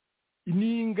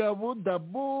ni ingabo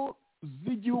d'abord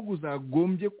z'igihugu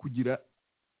zagombye kugira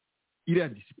iriya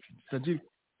discipline, c'est-à-dire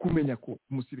kumenya ko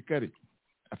umusirikare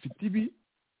afite ibi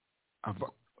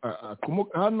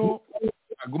akomoka hano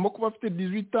agomba kuba afite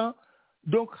 18 ans,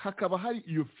 donc hakaba hari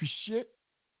iyo fichier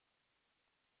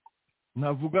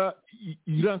navuga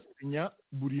iransenya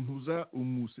buri ntuza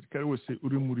umusirikare wese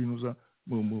uri muri ntuza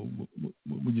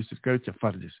mu gisirikare cya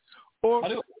FARDC.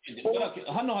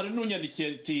 Hano hari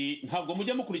n'unyandikiye ati ntabwo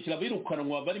mujya mukurikira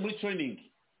abirukanwa bari muri training,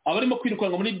 abarimo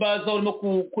kwirukanwa muri base barimo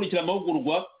gukurikira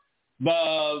amahugurwa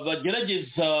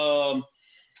bagerageza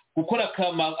gukora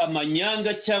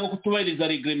amanyanga cyangwa kutubahiriza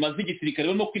regrema z'igisirikare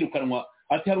barimo kwirukanwa.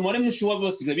 Ati hari umubare mwinshi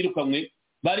w'abasigaye birukanwe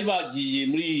bari bagiye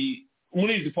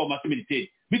muri izi formation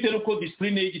militaire bitewe n'uko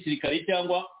discipline y'igisirikare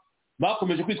cyangwa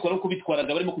bakomeje kwitwara uko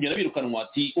bitwaraga barimo kugenda birukanwa.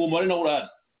 Ati uwo mubare nawe urahari.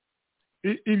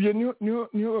 Ibyo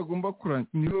niyo bagomba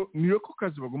kurangiza, niyo ko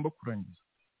kazi bagomba kurangiza.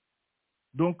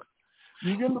 Donc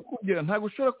nibyo ndakubwira, ntabwo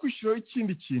ushobora kwishyiraho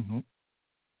ikindi kintu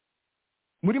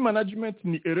muri management.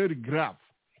 Ni erreur grave,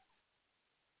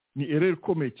 ni erreur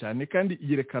ikomeye cyane, kandi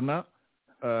yerekana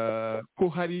ko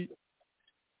hari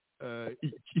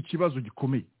ikibazo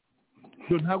gikomeye.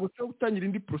 Ntabwo ushobora gutangira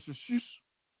indi processus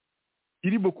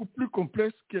iri beaucoup plus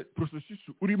complexe que processus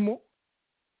urimo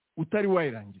utari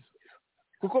wayirangiza,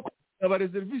 kuko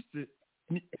abareserviste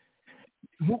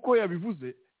nk'uko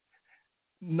yabivuze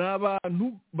ni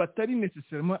abantu batari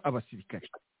necessairement abasirikare.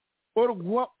 Or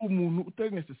guha umuntu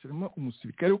utari necessairement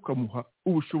umusirikare ukamuha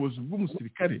ubushobozi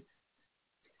bw'umusirikare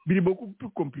biri beaucoup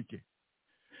plus compliqué.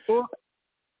 Or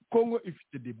Congo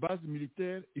ifite des bases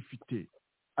militaires, ifite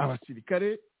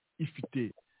abasirikare,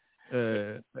 ifite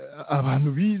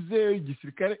abantu bize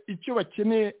igisirikare. Icyo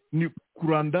bakeneye ni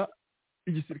kuranda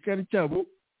igisirikare cyabo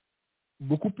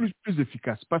beaucoup plus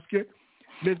efficace, parce que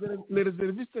les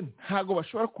réservistes ntago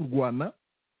bashobora kurwana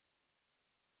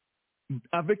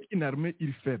avec une armée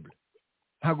iri faible,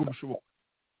 ntago bishoboka.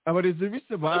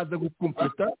 Abareservistes baza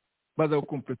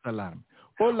gukompleta l'armée.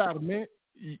 Or l'armée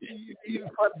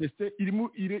FARDC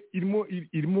irimo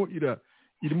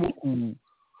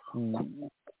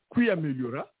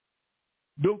kwiyameliora.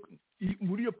 Donc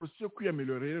muri iyo processus yo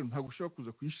kwiyameliora rero ntago ushobora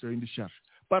kuza kuyishyiraho indi charge.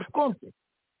 Par contre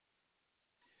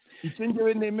icyo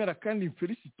ngewe nemera kandi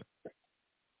félicite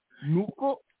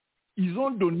nuko ils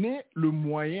ont donné le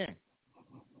moyen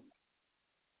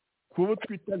kubo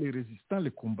twita les résistants,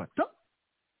 les combattants,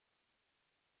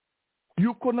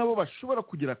 yuko nabo bashobora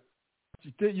kugira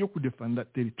capacité yo kudefenda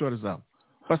territoire zabo,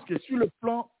 parce que sur le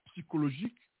plan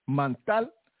psychologique,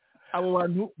 mental, abo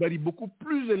bantu bari beaucoup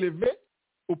plus élevés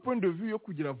au point de vue yo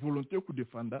kugira volonté yo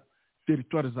kudefenda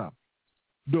territoire zabo.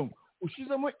 Donc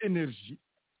ushizemo energie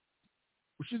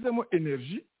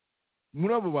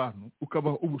muri abo bantu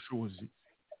ukabaha ubushobozi,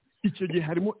 icyo gihe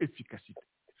harimo efficacité.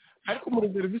 Ariko mu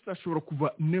reserviste ashobora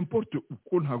kuva n'importe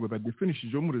uko, ntabwo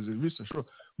badefinishije mu reserviste ashobora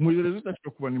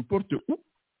kuva n'importe où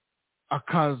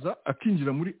akaza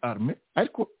akinjira muri armée.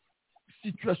 Ariko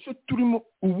situation turimo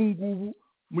ubu ngubu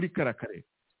muri karakare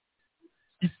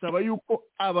isaba yuko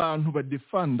abantu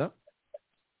badefanda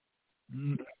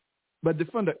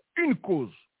une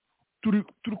cause. Turi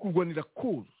kurwanira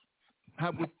cause,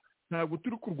 ntabwo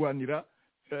turi kurwanira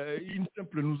une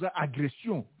simple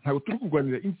agression, ntabwo turi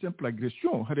kurwanira une simple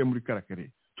agression hariya muri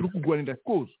karakare. Turi kurwanira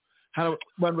cause. Hari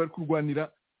abantu bari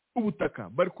kurwanira ubutaka,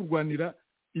 bari kurwanira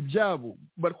ibyabo,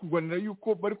 bari kurwanira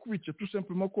yuko bari kubica tout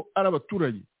simplement ko ari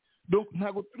abaturage. Donc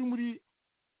ntabwo turi muri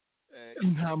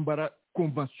intambara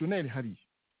conventionnelle hariya,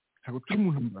 ntabwo turi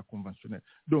mu ntambara conventionnelle.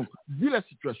 Donc vu la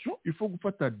situation, il faut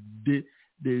gufata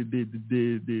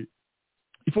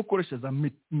il faut koresha za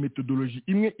méthodologie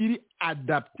imwe iri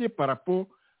adaptée par rapport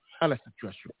à la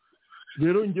situation.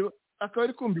 Rero ngewe akaba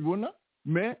ariko mbibona,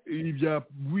 mais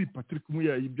oui Patrick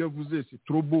Muya ibyo avuze c'est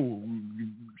trop beau,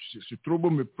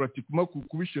 mais pratiquement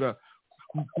kubishira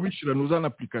nous en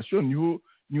application niho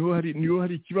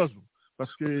hari ikibazo,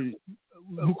 parce que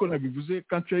nkuko nabivuze,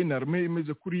 quand tu as une armée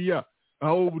imeze kuriya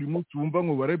aho buri munsi wumva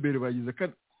ngo barebere bagize,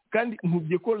 kandi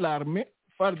nkubye ko l'armée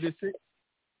FARDC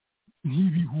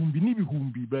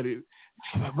n'ibihumbi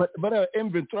bara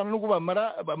M23 nubwo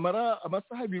bamara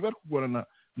amasaha abiri bari kugorana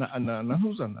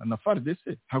na FARDC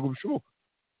ntabwo bishoboka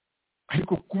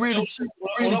ariko kubera iki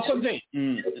urakoze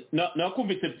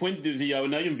nakumvise point de vue yawe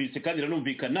nayumvise kandi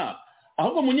iranumvikana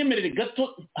ahubwo munyemerere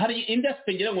gato hari indi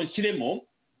aspect ngira ngo nshyiremo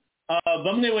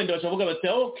bamwe wenda bashavuga bati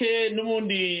okay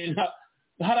n'ubundi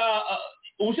hari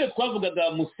ubushe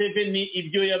twavugaga Museveni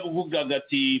ibyo yavugaga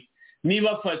ati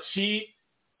niba Fatshi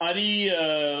ari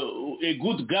a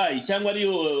good guy cyangwa ari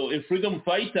a freedom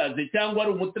fighters cyangwa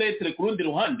ari umutretre ku rundi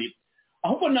ruhande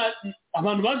ahubwo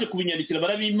abantu baje kubinyandikira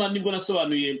barabimpa nibwo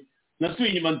nasobanuye nasubiye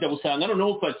inyuma ndabusanga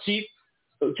noneho Fatshi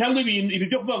cyangwa ibi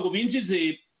byo kuvuga ngo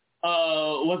binjize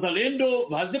wazalendo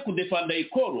baze kudefanda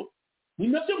ikoro ni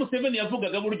nabyo Museveni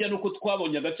yavugaga burya nuko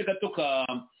twabonye agace gato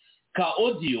ka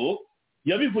audio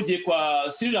yabivugiye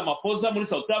kwa Cyril Ramaphosa muri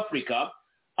South Africa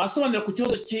asobanura ku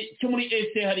kibazo cyo muri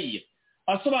EC hariya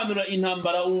asobanura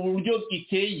intambara uburyo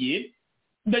iteye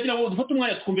ndagira ngo dufate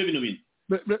umwanya twumve bino bintu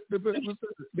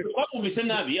twumvise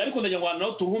nabi ariko ndagira ngo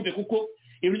naho tuhumve kuko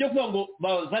ibyo kuvuga ngo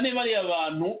bazane bari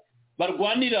abantu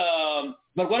barwanira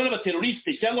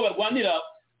n'abateroriste cyangwa barwanira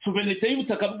sovereignty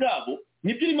y'ubutaka bwabo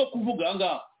nibyo urimo kuvuga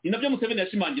ngaho ni nabyo Museveni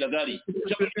yashimangiraga ari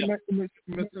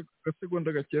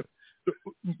segonda gake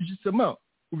justement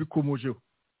ubikomojeho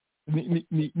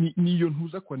niyo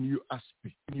ntuza kwa niyo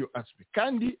aspect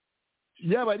kandi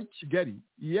yaba ari Kigali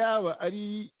yaba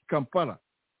ari Kampala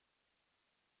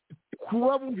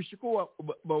kuba bumvishe ko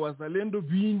bawazalendo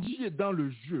binjiye dans le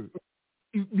jeu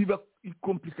biba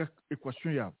complica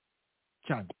equation yabo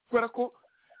cyane kubera ko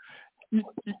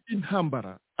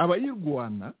intambara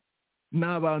abayirwana ni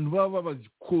abantu baba bazi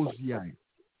kozi yayo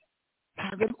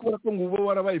ntabwo ari kubera ko ngo uba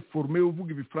warabaye forme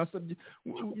uvuga ibifaransa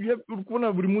uri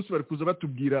kubona buri munsi bari kuza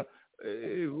batubwira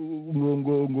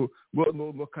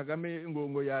ngo Kagame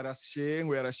ngo yarashe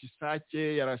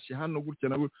isake yarashe hano gutya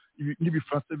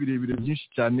n'ibifaransa birebire byinshi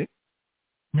cyane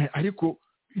ariko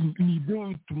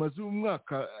nibyo tumaze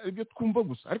umwaka ibyo twumva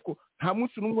gusa ariko nta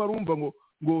munsi n'umwe warumva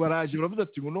ngo baraje baravuze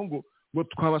ati ngo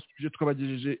twabasubije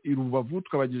twabagejeje i Rubavu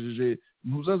twabagejeje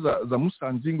ntuza za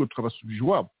Musanze ngo twabasubije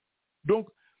iwabo donc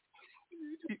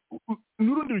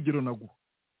n'urundi rugero naguha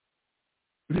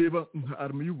reba nka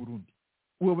arme y'u Burundi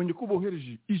wabonye ko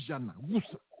bohereje 100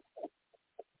 gusa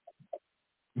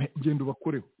genda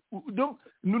ubakoreho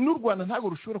n'u Rwanda ntabwo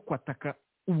rushobora kwataka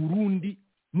u Burundi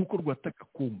nk'uko rwataka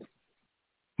Congo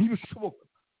ntibishoboka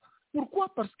pourquoi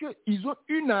parce que ils ont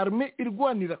une armée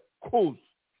irwanira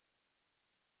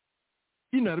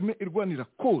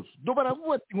cause do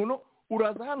baravuga ati ngo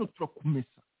uraza hano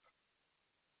turakumesa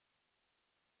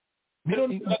rero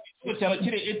cyaba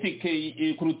kire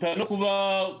ethique kuruta no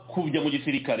kuba kujya mu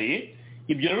gisirikare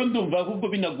ibyo rero ndumva ahubwo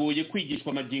binagoye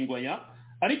kwigishwa amagingo aya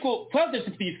ariko phase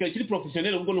igisirikare kiri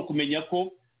professionnel ubwo no kumenya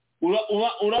ko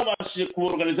urabashije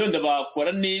kuorganiza wenda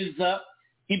bakora neza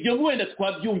ibyo wenda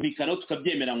twabyumvikana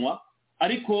tukabyemeranywa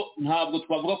ariko ntabwo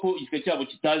twavuga ko igisirikare cyabo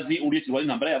kitazi uburyo kirwanya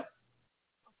intambara yabo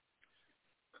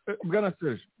bwana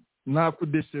Serge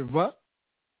nakudeseva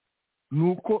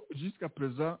nuko jusqu'à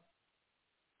présent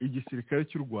igisirikare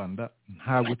cy'u Rwanda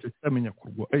ntabwo cyamenya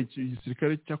kurwana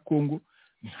igisirikare cya Congo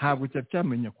ntabwo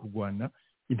cyamenya kurwana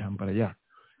intambara yabo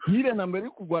nyire ntambara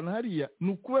yo kurwana hariya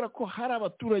ni ukubera ko hari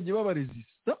abaturage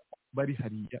b'abaresista bari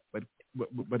hariya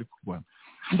bari kurwana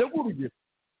ndaguha urugero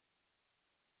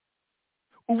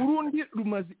Uburundi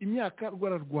rumaze imyaka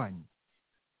rwararwanye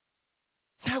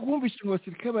ntabwo wumvise ngo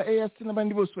abasirikare ba EAC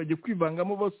n'abandi bose bagiye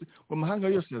kwivangamo bose mu mahanga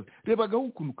yose rebagaho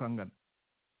ukuntu kangana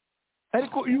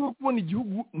ariko iyo uri kubona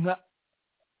igihugu nka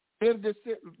RDC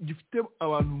gifite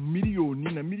abantu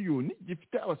miliyoni na miliyoni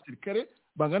gifite abasirikare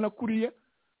bangana kuriya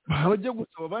bajya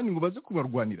gusaba abandi ngo baze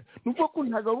kubarwanira nuko ko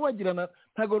ntabwo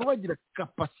wagira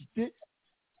capacité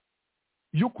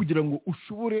yo kugira ngo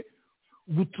ushobore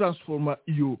gutransforma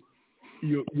iyo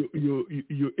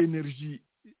énergie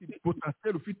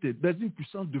potentiel ufite dans une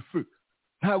puissance de feu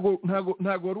ntago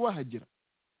wari wahagera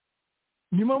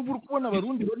ni mpamvu uri kubona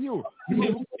abarundi bariyo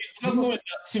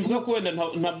simvuga ko wenda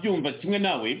ntabyumva kimwe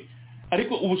nawe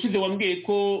ariko ubushize wambwiye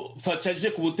ko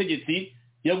Fatshi ku butegetsi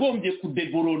yagombye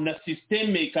kudeborona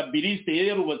systeme kabiriste yari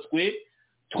yarubatswe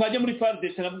twajya muri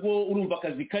FARDC nabwo urumva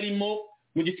akazi karimo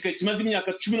mu gisirikare kimaze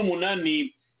imyaka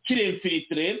 18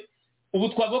 kiremfiltre ubu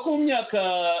twavuga ko mu myaka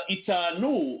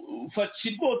 5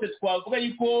 Fatshi rwose twavuga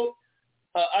yuko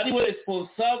ari we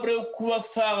responsable yo kuba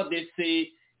FARDC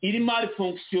iri mal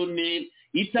fonctionner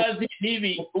itazi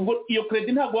nibi ubwo iyo credit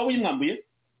ntabwo waba uyimwambuye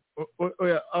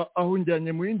aho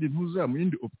njyanye mu yindi ntuza mu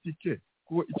yindi optique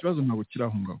kuko ikibazo ntabwo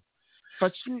kirahungaho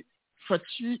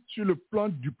Fatshi sur le plan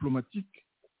diplomatique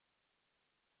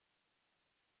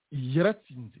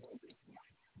yaratsinze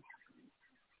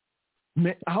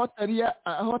mais aho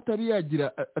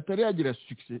atari yagira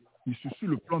succès ni sur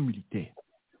le plan militaire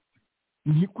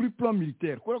ni kuri plan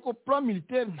militaire kubera ko plan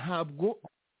militaire ntabwo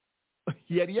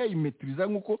yari yayimetriza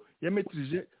nk'uko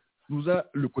yametrije nuza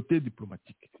le côté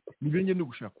diplomatique nibyo ngende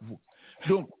gushaka kuvuga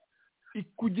donc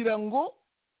kugira ngo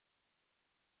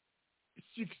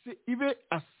succès ibe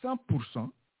à 100%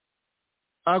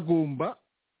 agomba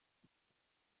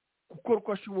gukora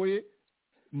uko ashoboye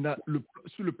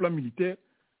sur le plan militaire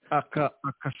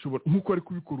akashobora nk'uko ari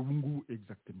kubikora ubu ngubu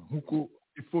exactement nk'uko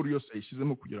effort yose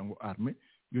yashyizemo kugira ngo arme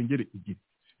yongere igire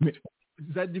mais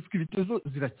za difficultés zo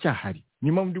ziracyahari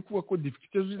niyo mpamvu ndi kuvuga ko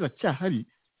difficultés zo ziracyahari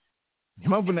niyo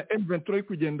mpamvu na M23 iri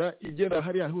kugenda igera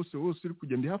hariya hose iri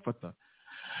kugenda ihafata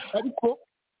ariko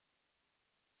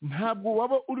ntabwo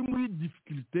waba uri muri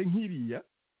difficulté nk'iriya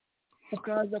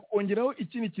ukaza kongeraho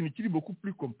ikindi kintu kiri beaucoup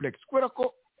plus complexe kubera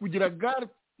ko kugira garde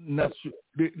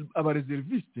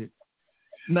abareserviste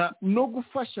no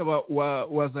gufasha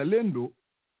wazalendo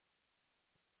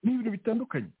ni ibintu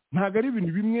bitandukanye ntabwo ari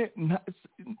ibintu bimwe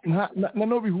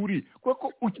no bihuriye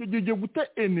kuko ukigiye guta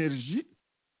energy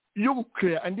yo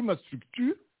gukrea andi ma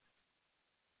structure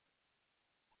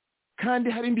kandi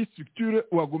hari indi structure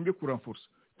wagombye kurenforcer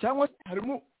cyangwa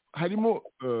harimo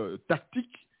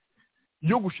tactique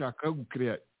yo gushaka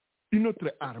gukrea une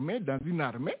autre armée dans une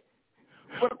armée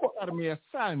kubera ko armée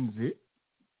yasanze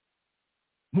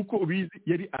nkuko ubizi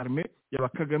yari armée y'aba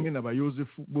Kagame n'aba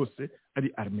Joseph bose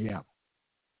ari armée yabo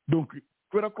donc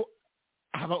kubera ko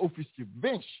aba officier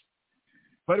benshi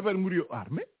bari muri iyo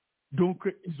armée donc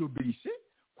ils obéissaient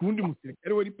kundi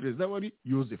musirikare wari président wari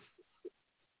Joseph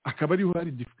akaba ariho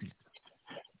hari difficulté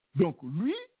donc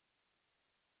lui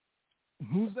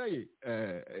Muzaye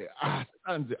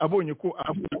asanze abonye ko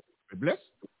faiblesse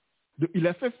il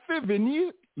a fait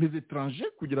venir les étrangers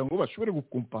kugira ngo bashobore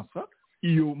gukompensa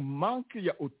iyo manque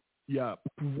ya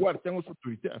pouvoir cyangwa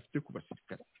autorité afite ku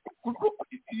basirikare kuko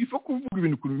il faut kuvuga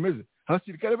ibintu ukuntu bimeze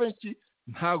abasirikare benshi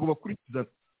ntago bakurikiza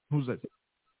Muzaye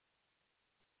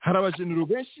hari abajenero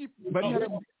benshi bari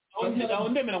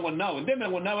ndemera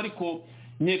ngo nawe ariko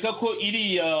nkeka ko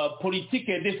iriya politique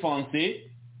ya défense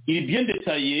iri bien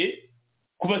détaillée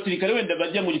ku basirikare wenda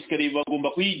bajya mu gisirikare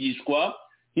bagomba kuyigishwa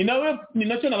ni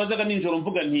nacyo nabazaga ninjoro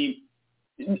mvuga nti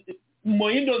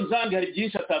Mohindo Nzangi hari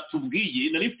byinshi atatubwiye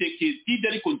nari mfite kitide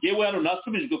ariko ngewe hano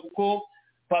nasubijwe kuko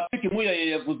Patrick Muya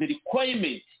yavuze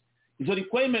requirement izo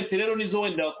requirement rero nizo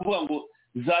wenda kuvuga ngo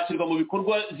zashyirwa mu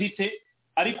bikorwa zite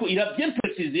ariko ira bien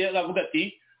précisé aravuga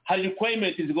ati hari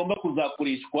requirement zigomba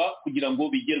kuzakoreshwa kugira ngo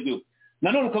bigerweho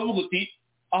nanone ukavuga uti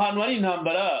ahantu hari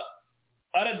intambara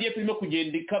RDF irimo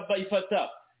kugenda ikaba ifata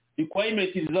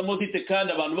requirement zizamo zite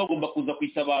kandi abantu bagomba kuza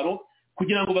kwitabaro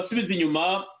kugira ngo basubize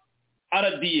inyuma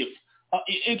RDF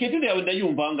inquiétude yawe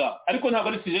ndayumva nga ariko ntabwo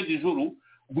ari sujet du jour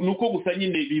nuko gusa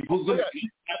nyine bivuze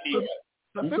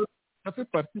ça fait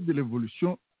partie de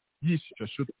l'évolution y'iyi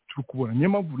situation turi kubona niyo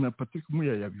mpamvu na Patrick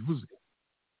Muya yabivuze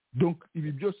donc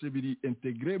ibi byose biri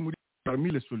intégré muri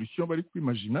parmi les solutions bari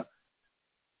kwimagina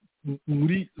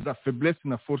muri za faiblesse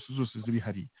na force zose ziri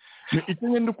hariya icyo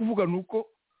ngenda kuvuga ni uko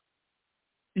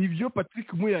ibyo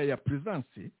Patrick Muya ya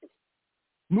presence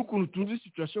n'ukuntu tuzi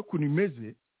situation ukuntu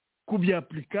imeze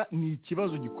kubyaplika ni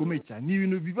ikibazo gikomeye cyane ni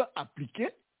ibintu biba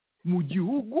aplike mu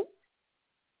gihugu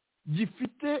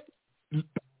gifite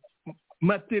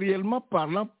matériellement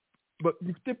parlant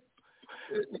gifite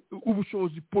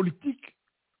ubushobozi politique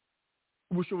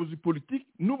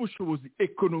n'ubushobozi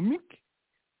économique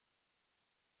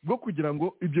bwo kugira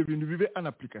ngo ibyo bintu bibe en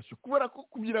application kubera ko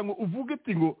kugira ngo uvuge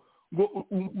ati ngo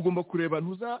ugomba kureba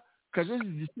ntuza kaje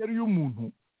judiciaire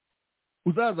y'umuntu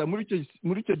uzaza muri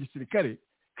icyo gisirikare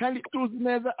kandi tuzi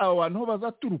neza abo bantu ho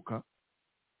bazaturuka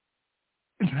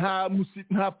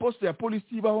nta poste ya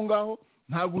polisi ibaho ngaho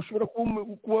ntabwo ushobora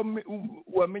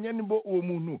wamenya nimba uwo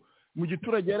muntu mu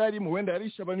giturage yari arimo wenda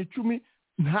yarishe abantu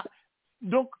 10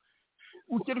 donc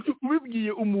ukereka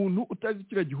ubibwiye umuntu utazi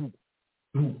kiriya gihugu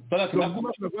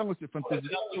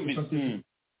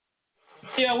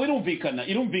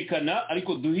irumvikana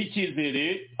ariko duhe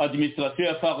icyizere administration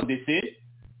ya FARDC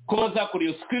ko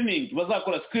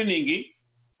bazakora screening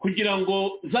kugira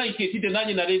ngo za inquiétude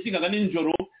nanjye narezingaga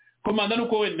ninjoro komanda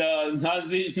nuko wenda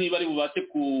ntazi niba ari bubashe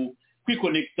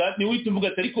kwiconnecta ni wita uvuga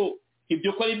ati ariko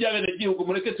ibyo ko ari byabene gihugu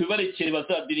mureke tubibarekere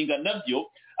bazadiringa nabyo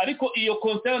ariko iyo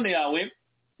concern yawe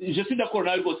je suis d'accord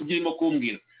nawe rwose byirimo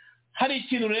kumbwira hari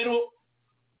ikintu rero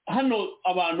hano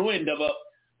abantu wenda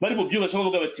bari mu byubasha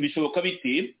bavuga bati bishoboka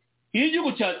bite iyo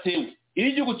igihugu cyatewe iyo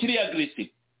igihugu kiri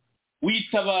aggressive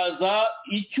witabaza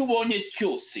icyo ubonye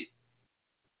cyose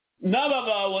n'aba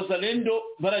ba wazalendo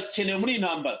barakenewe muri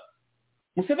intambara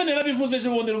Museveni yarabivuze ejo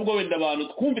bundi nubwo wenda abantu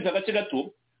twumvise agace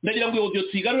gato ndagira ngo iyo audio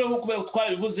tuyigarureho kubera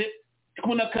twabivuze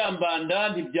kubona Kambanda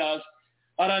ntibyaje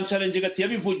arancarenje gati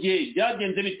yabivugiye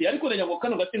byagenze bite ariko ndagira ngo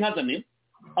kano gati nkazane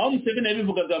aho Museveni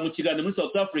yabivugaga mu kiganiro muri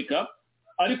South Africa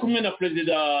ari kumwe na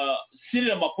Perezida Cyril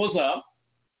Ramaphosa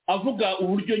avuga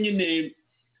uburyo nyine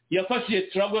yafashije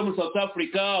struggle yo muri South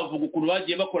Africa avuga ukuntu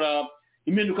bagiye bakora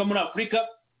impinduka muri Afrika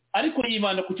ariko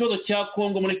yibanda ku kibazo cya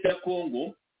Congo muri cya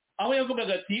Congo aho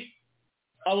yavugaga ati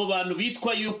abo bantu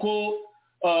bitwa yuko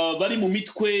bari mu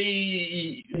mitwe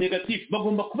negative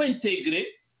bagomba kuba integre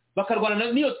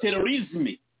bakarwana n'iyo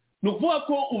terrorisme ni ukuvuga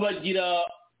ko ubagira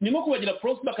ni nko kubagira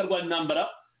proxy bakarwana intambara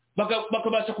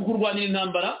bakabasha kukurwanira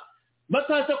intambara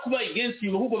bataza kuba against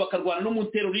you ahubwo bakarwana no mu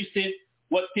terroriste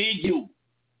wateye igihugu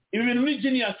ibi bintu ni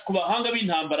genius ku bahanga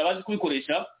b'intambara bazi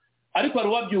kubikoresha ariko hari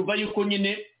uwabyumva yuko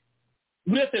nyine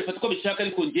buri wese abifata uko bishaka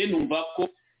ariko ngiye numva ko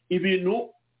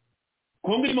ibintu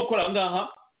Kongo irimo gukora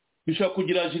ngaha bishobora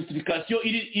kugira justification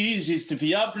iri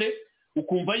justifiable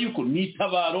ukumva yuko ni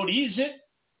itabaro rije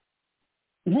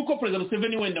nk'uko Perezida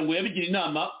Museveni wenda ngo yabigira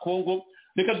inama Kongo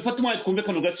reka dufate umwanya twumve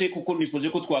kano gace kuko nifuje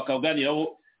ko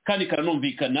twakaganiraho kandi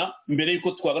karanumvikana mbere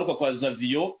yuko twagaruka kwa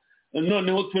Zavio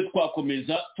noneho twe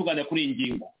twakomeza tuganira kuri iyi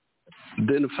ngingo.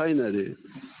 Then finally,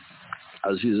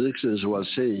 as His Excellency was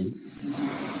saying,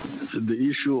 the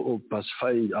issue of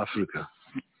pacifying Africa,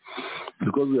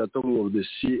 because we are talking of the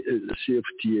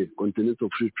CFTA, Continental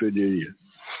Free Trade Area.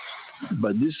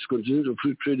 But this Continental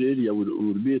Free Trade Area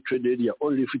would be a trade area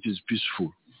only if it is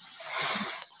peaceful.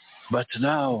 But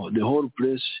now the whole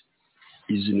place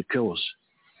is in chaos.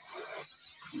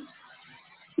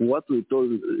 What we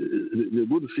told, the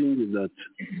good thing is that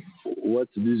what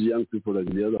these young people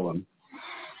like the other one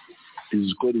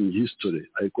is calling history,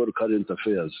 I call current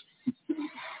affairs.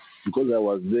 Because I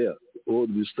was there all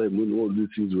this time when all these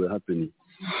things were happening.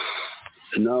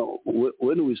 Now,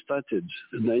 when we started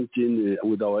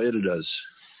with our elders,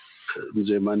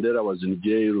 Mzee Mandela was in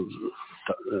jail,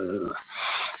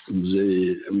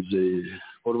 Mzee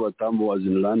Oliver Tambo was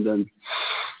in London,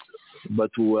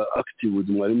 but we were active with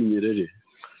Mwalimu Nyerere,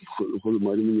 because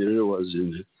Mwalimu Nyerere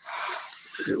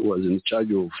was in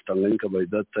charge of Tanganyika by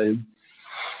that time.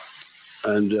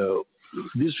 And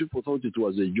these people thought it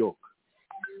was a joke.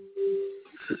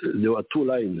 There were two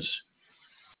lines.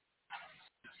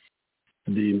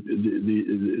 The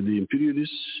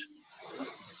imperialists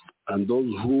and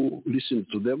those who listened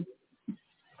to them,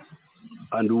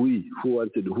 and we who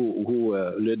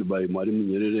were led by Mwalimu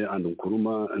Nyerere and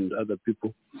Nkrumah and other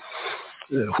people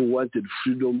who wanted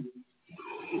freedom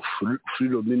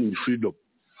meaning freedom.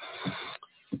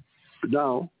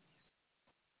 Now,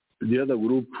 the other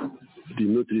group did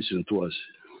not listen to us.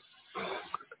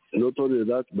 Not only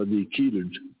that, but they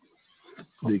killed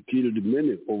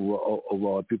many of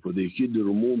our people. They killed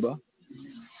Lumumba.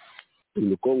 In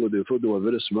the Congo, they thought they were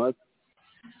very smart.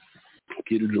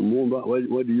 Killed Lumumba.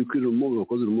 Why do you kill Lumumba?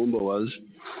 Because Lumumba was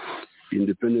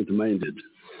independent-minded.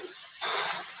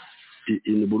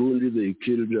 In Burundi, they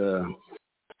killed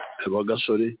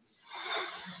Rwagasore.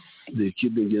 They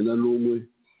killed Ngenda Lumwe.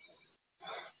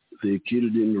 They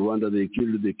killed in Rwanda. They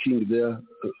killed the king there,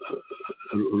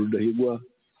 Rudahigwa.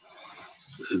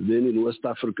 Then in West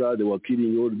Africa, they were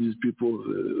killing all these people,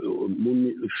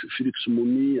 Felix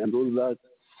Muni and all that.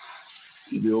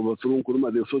 They overthrew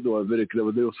Nkrumah. They thought they were very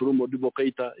clever. They overthrew Modibo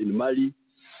Keita in Mali.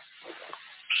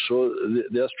 So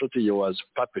their strategy was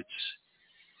puppets.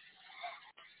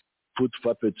 Put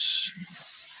puppets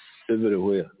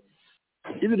everywhere.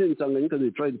 Even in Tanganyika,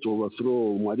 they tried to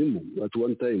overthrow Mwalimu at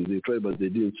one time. They tried, but they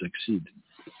didn't succeed.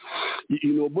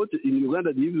 In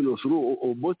Uganda, they even overthrew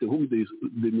Obote, whom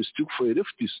they mistook for a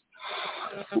leftist.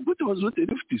 Obote was not a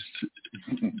leftist.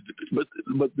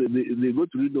 but they got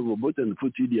rid of Obote and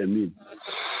put Idi Amin.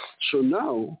 So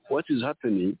now, what is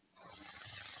happening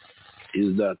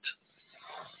is that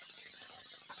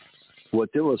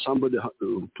whatever somebody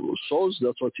sows,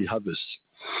 that's what he harvests.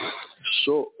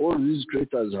 So all these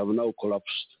traitors have now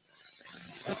collapsed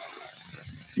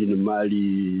in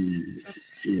Mali,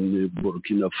 in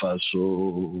Burkina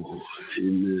Faso,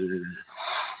 in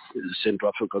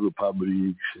Central African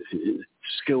Republic,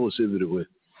 chaos everywhere.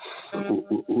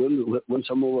 When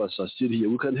some of us are still here,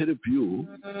 we can help you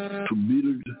to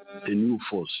build a new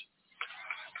force.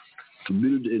 To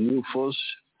build a new force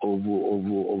of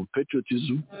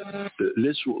patriotism.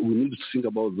 We need to think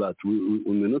about that.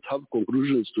 We may not have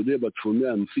conclusions today, but for me,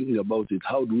 I'm thinking about it.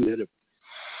 How do we help?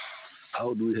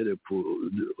 How do we help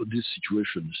these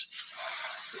situations?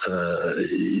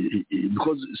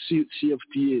 Because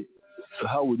CFTA,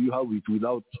 how would you have it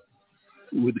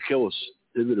with chaos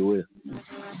everywhere?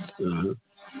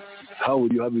 How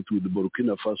would you have it with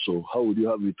Burkina Faso? How would you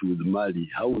have it with Mali?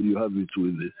 How would you have it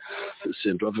with the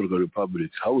Central African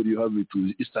Republic? How would you have it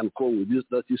with Eastern Congo,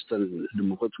 that Eastern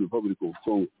Democratic Republic of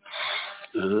Congo?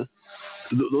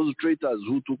 Those traitors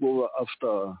who took over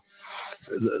after,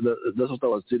 that's what I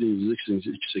was telling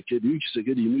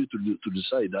Tshisekedi. You need to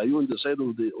decide. Are you on the side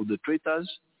of the traitors,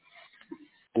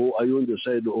 or are you on the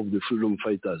side of the freedom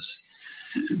fighters?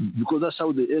 Because that's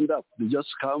how they end up. They just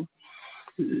come.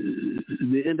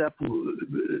 They end up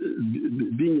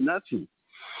being nothing.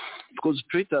 Because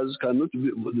traitors cannot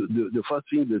be, the first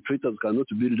thing, the traitors cannot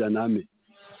build an army.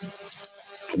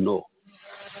 No.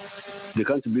 They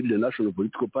can't build a national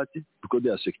political party because they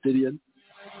are sectarian,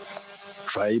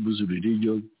 tribes,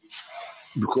 religion.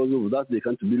 Because of that, they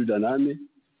can't build an army.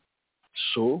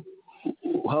 So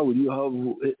how will you have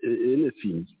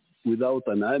anything without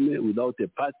an army, without a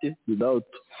party, without...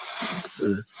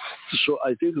 so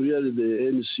I think really the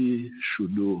ANC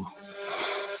should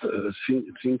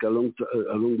think along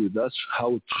with us how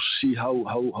to see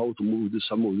how to move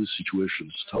some of these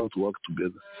situations, how to work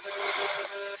together.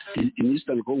 In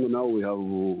Eastern Congo now we have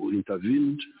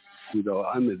intervened with our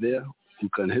army there. We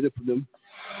can help them.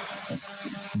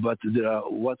 But there are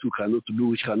what we cannot do,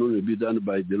 which can only be done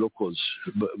by the locals,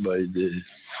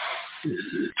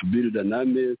 to build an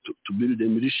army, to build a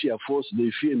militia force.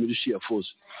 They fear militia force.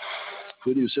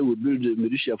 When you say we build a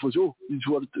militia force, it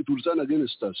will turn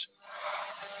against us.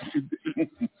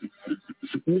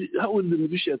 How will the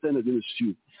militia turn against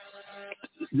you?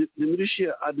 The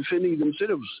militia are defending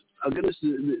themselves against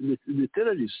the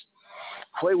terrorists.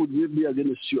 Why would we be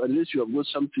against you unless you have got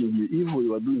something evil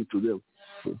you are doing to them?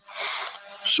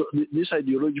 So this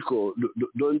ideological,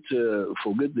 don't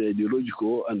forget the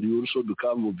ideological, and you also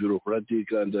become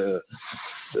bureaucratic and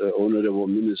honorable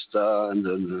minister, and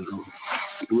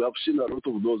we have seen a lot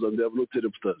of those, and they have not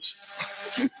helped us.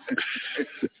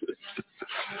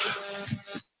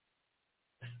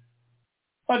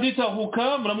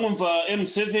 Itahuka muramwumva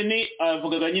M7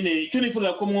 avugaga nyine icyo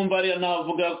nifuza ko mwumva ari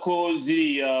navuga ko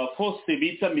ziriya force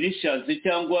bita militias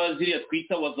cyangwa ziriya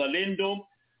twita wazalendo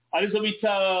arizo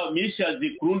bita militias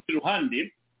ku rundi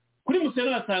ruhande kuri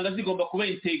Museveni asanga zigomba kuba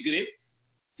integre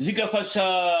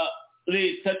zigafasha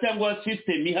leta cyangwa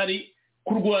system ihari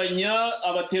kurwanya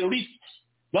abateroriste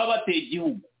baba bateye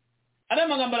igihugu. Ari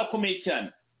amagambo arakomeye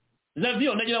cyane.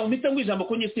 Zavio nagira ngo mpita ngwijambo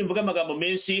ko nyise mvuga amagambo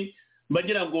menshi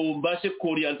bagira ngo mbashe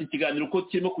kurianta ikiganiro uko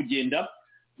kirimo kugenda.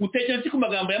 Utekereza ku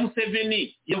magambo ya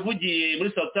Museveni yavugiye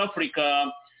muri South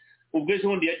Africa ubwo ejo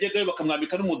bundi yajyaga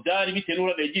bakamwambika n'umudari bitewe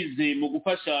n'uruhare yagize mu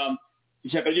gufasha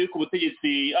ishyaka ryo ku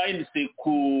butegetsi ANC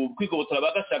kwigobotora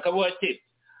bagashaka bo hake.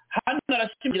 Hano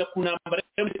arashimirira ku ntambara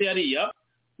yariya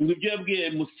ngo ibyo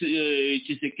yabwiye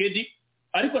Tshisekedi,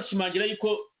 ariko ashimangira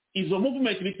yuko izo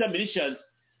movement bita militias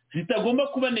zitagomba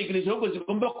kuba negligence, ahubwo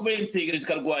zigomba kuba integre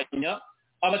zikarwanya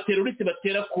abateroriste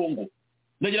batera Kongo.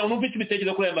 Nagira ngo numve icyo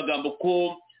bitekereza kuri aya magambo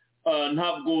ko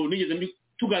ntabwo nigeze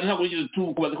tugana, ntabwo nigeze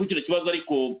tukubaza kuri kino kibazo,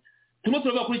 ariko turimo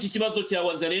turavuga kuri iki kibazo cya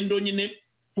wazalendo nyine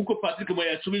kuko Patrick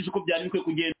Moya yacubije uko byari bikwiye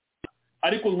kugenda,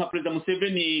 ariko nka Perezida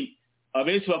Museveni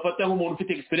abenshi bafata nk'umuntu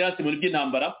ufite experience muri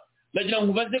by'intambara. Nagira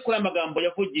ngo ubaze kuri aya magambo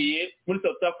yavugiye muri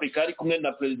South Africa ari kumwe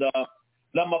na Perezida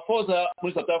Ramaphosa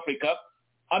muri South Africa,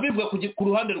 abivuga ku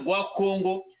ruhande rwa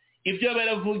Kongo ibyo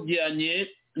yaravugiranye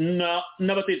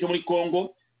n'abategetsi muri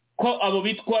Kongo ko abo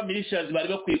bitwa militias bari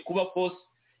bakwiye kuba force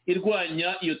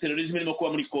irwanya iyo terrorism irimo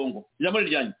kuba muri Kongo. Ijambo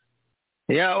rijyanye.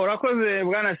 Ya urakoze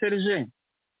bwana Serge.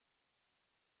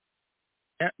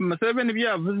 Museveni ibyo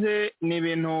yavuze ni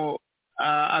ibintu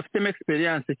afite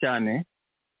experience cyane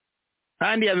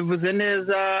kandi yabivuze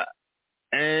neza,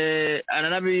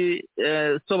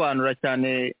 aranabisobanura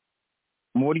cyane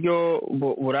mu buryo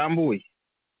burambuye.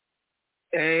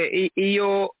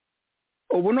 Iyo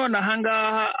ubu none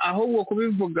ahangaha ahubwo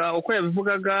kubivuga uko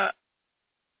yabivugaga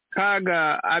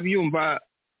Kaga abyumva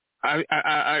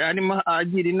arimo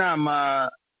agira inama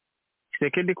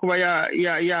Tshisekedi kuba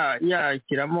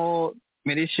yakiramo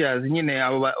militias nyine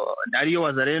abo ariyo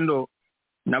wazalendo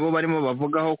nabo barimo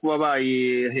bavugaho kuba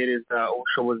bayihereza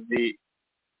ubushobozi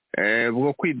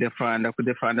bwo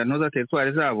kudefanda ntuza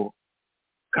territoire zabo.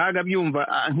 Kaga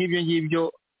byumva nk'ibyo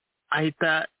ngibyo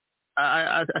ahita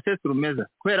asesurumeza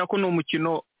kubera ko ni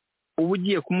umukino uba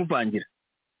ugiye kumuvangira,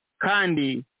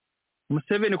 kandi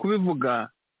Museveni kubivuga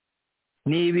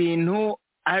ni ibintu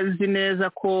azi neza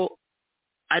ko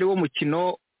ari wo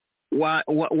mukino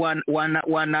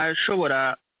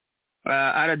wanashobora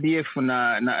RDF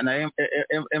na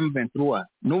M23.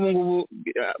 N'ubu ngubu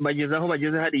bageze aho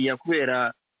bageze hariya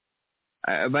kubera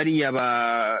bariya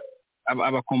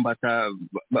abakombata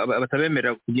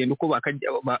batabemerera kugenda uko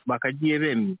bakagiye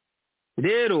bemye.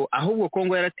 rero ahubwo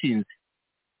Kongo yaratinze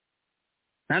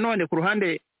nanone ku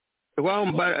ruhande rwaho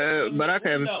Baraka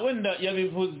wenda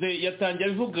yabivuze yatangiye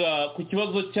abivuga ku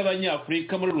kibazo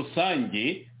cy'abanyafurika muri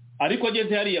rusange ariko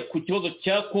ageze hariya ku kibazo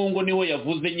cya Kongo niho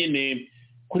yavuze nyine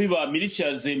kuri ba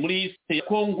militias muri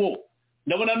Kongo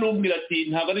ndabona n'ubwira ati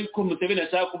ntabwo ari ko Museveni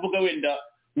ashaka kuvuga wenda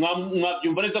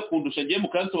mwabyumva neza kundusha ngiye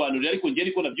mukansobanurira ariko ngiye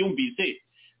ariko nabyumvise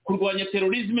kurwanya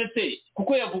terrorisme se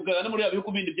kuko yavugaga no muri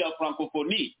bihugu bindi bya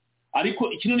francophonie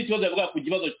ariko ikintu ni kibazo yavuga ku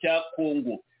kibazo cya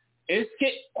Kongo eske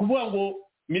kuvuga ngo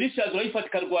militias urayifata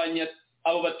karwanya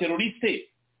abo bateroriste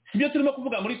sibyo turimo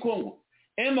kuvuga muri Kongo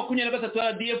M23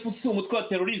 RDF si umutwe wa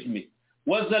terrorisme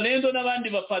wazalendo n'abandi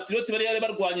bapatriote bari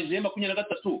barwanyije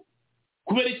M23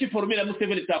 kubera iki formula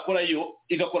Museveni itakora yo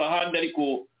igakora handi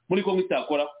ariko muri Kongo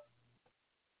itakora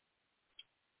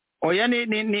oya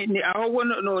ni ahubwo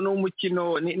no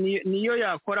umukino niyo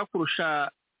yakora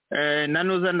kurusha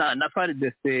nanuza na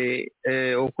FARDC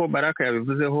uko Baraka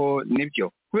yabivuzeho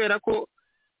nibyo kubera ko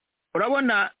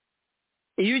urabona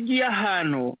iyo ugiye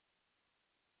ahantu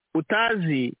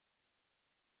utazi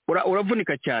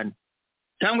uravunika cyane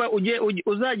cyangwa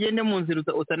uzagende mu nzira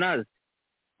utanazi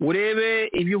urebe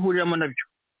ibyo uhuriramo nabyo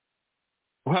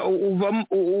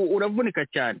uravunika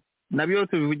cyane nabyo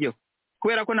tubivugeho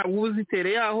kubera ko ntabwo uzi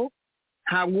tere yaho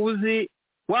ntabwo uzi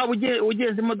waba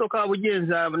ugenza imodoka waba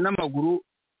ugenza n'amaguru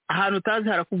ahantu utazi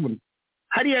harakuvuna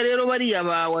hariya rero bariya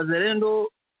ba wazalendo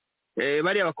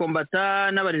bariya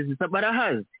bakombata n'abaresista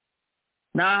barahazi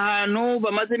ni ahantu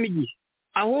bamazemo igihe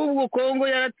ahubwo Kongo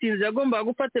yaratinze yagombaga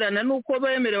gufatirana nuko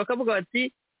bemerewe bakavuga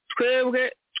bati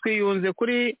twebwe twiyunze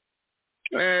kuri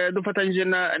dufatanyije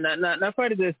na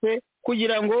FARDC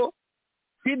kugira ngo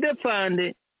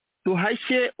twidefande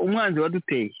tuhashye umwanzi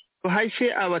waduteye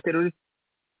tuhashye abateroriste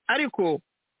ariko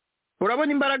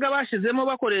urabona imbaraga bashizemo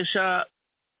bakoresha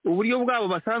uburyo bwabo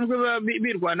basanzwe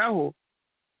birwanaho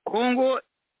Kongo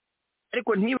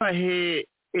ariko ntibahe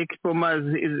equipment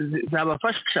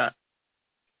zabafasha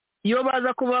iyo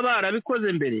baza kuba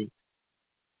barabikoze mbere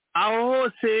aho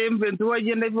hose M23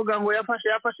 wagenda ivuga ngo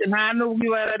yafashe nta nubwo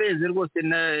iba yarareze rwose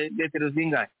na metero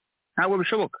zingahe ntabwo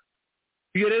bishoboka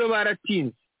iyo rero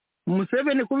baratinze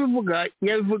Museveni kubivuga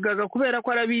yabivugaga kubera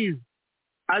ko arabizi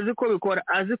azi ko bikora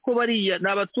azi ko bariya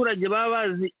n'abaturage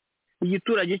babazi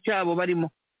igiturage cyabo barimo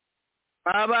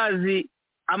babazi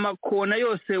amakona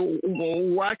yose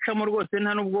wacamo rwose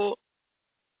nta nubwo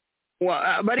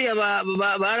bariya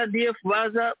ba RDF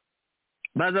baza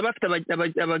bafite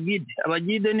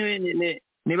abagide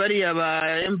ni bariya ba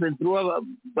M23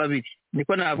 babiri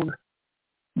niko navuga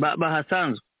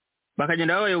bahasanzwe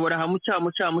bakagenda babayobora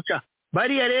hamuca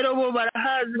bariya rero bo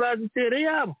barahazi bazitere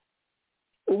yabo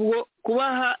ubwo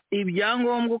kubaha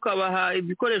ibyangombwa ukabaha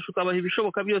ibikoresho ukabaha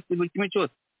ibishoboka byose buri kimwe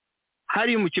cyose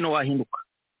hari umukino wahinduka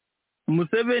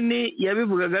Museveni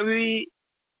yabivugaga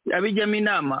abijyamo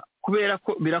inama kubera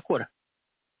ko birakora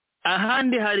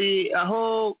ahandi hari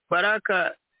aho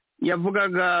Baraka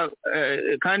yavugaga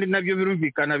kandi nabyo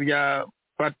birumvikana bya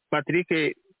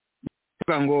Patrick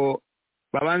ngo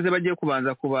babanze bagiye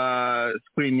kubanza kuba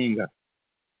screeninga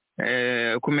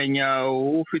kumenya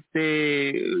ufite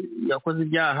yakoze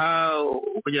ibyaha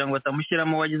kugira ngo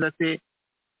batamushyiramo wagize ate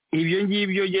ibyo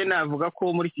ngibyo je navuga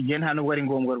ko muri iki gihe nta nubwo ari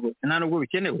ngombwa rwose nta nubwo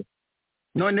bikenewe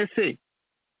none se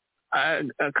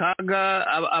kaga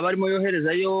abarimo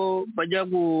yoherezayo bajya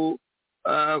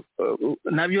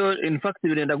nabyo in fact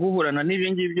birenda guhurana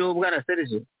n'ibyo ngibyo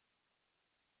bwarasereje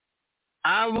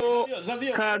abo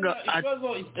kaga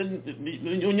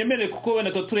unyemere kuko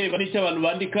wenda tureba n'icyo abantu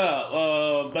bandika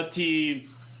bati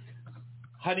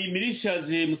hari militias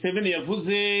Museveni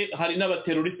yavuze hari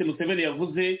n'abateroriste Museveni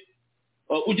yavuze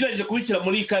ugerageje kubikira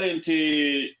muri current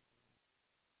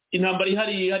intambara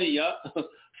ihari hariya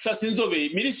shati inzobe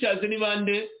militias ni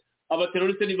bande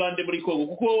abateroriste ni bande muri Kongo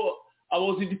kuko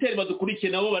aboziditeri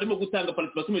badukurikiye nabo barimo gutanga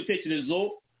participation mu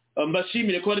bitekerezo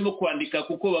mbashimire ko barimo kwandika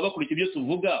kuko baba bakurikira ibyo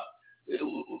tuvuga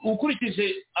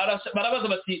ukurikije barabaza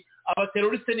bati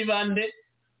abateroriste ni bande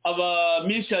aba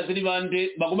militias ni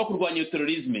bande bagomba kurwanya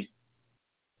terrorisme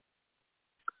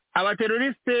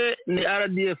abateroriste ni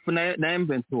RDF na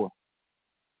M23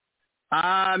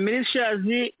 militias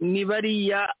ni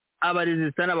bariya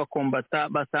abaresista n'abakombata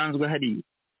basanzwe hari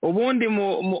ubundi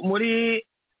muri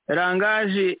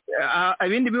rangaje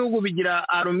ibindi bihugu bigira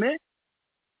arme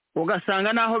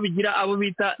ugasanga naho bigira abo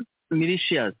bita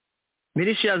militias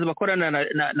bakorana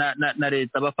na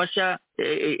leta bafasha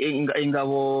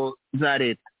ingabo za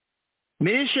leta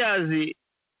militias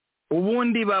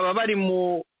ubundi baba bari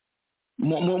mu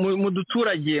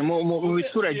duturage mu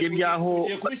biturage byaho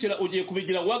ugiye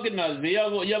kubigira wagenaz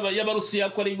y'abarusiya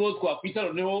ko ari bo twakwita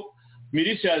noneho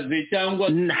militias cyangwa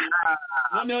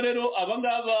noneho rero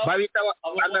abangaba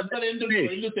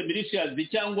abatarendutse militias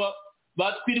cyangwa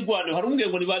batwirwaneho hari umwe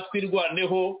ngo ni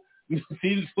batwirwaneho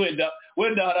sinzi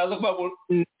wenda haraza kwabo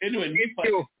anyway nifa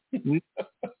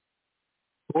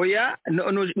oya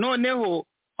noneho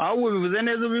aho bivuze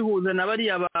neza ubihuza na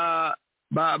bariya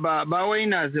ba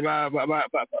winners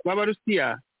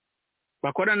b'abarusiya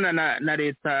bakorana na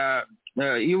leta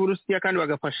y'Uburusiya kandi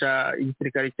bagafasha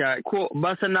igisirikare ko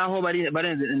basa naho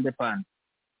barenze independence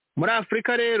muri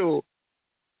Afurika rero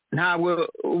ntabwo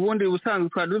ubundi ubusanzwe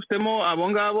twari dufitemo abo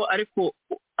ngabo ariko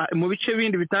mu bice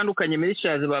bindi bitandukanye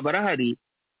militias barahari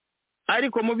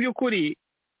ariko mu by'ukuri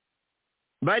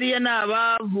bariya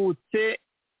nabavutse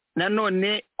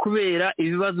nanone kubera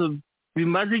ibibazo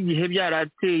bimaze igihe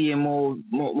byarateye mu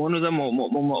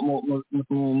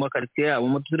makaritiye yabo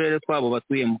mu turere twabo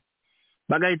batuyemo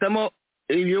bagahitamo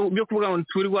ibyo byo kuvuga ngo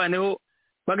twirwaneho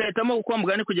bagahitamo gukora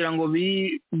mugani kugira ngo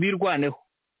birwaneho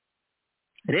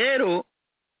rero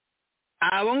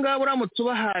abo ngabo uramutse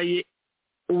ubahaye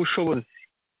ubushobozi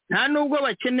nta nubwo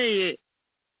bakeneye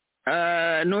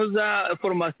noza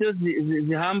formation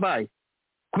zihambaye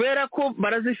kubera ko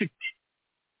barazifite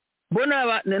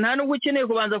bona nta nubwo ukeneye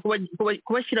kubanza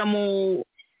kubashyira mu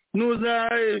nuza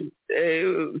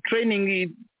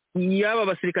training yaba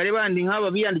basirikare bandi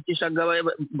nk'aba biyandikishaga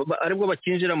aribwo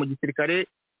bakinjira mu gisirikare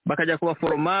bakajya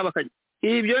kubaforoma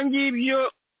ibyo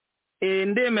ngibyo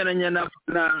ndemeranya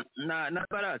na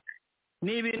Parake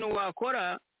ni ibintu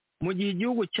wakora mu gihe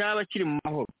igihugu cyaba kiri mu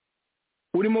mahoro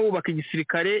urimo wubaka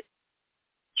igisirikare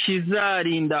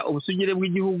kizarinda ubusugire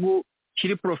bw'igihugu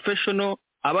kiri professional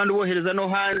abandi bohereza no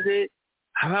hanze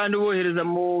abandi bohereza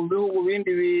mu bihugu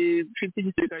bindi bifite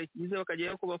igisirikare kigize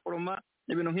bakajya kubaforoma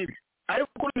n'ibintu nk'ibyo ariko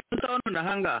kuri bisano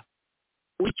nahanga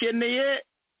ukeneye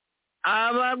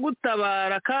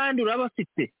abagutabara kandi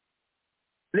urabafite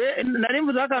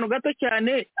narimvuze akantu gato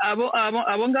cyane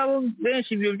abo ngabo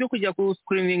benshi ibyo byo kujya ku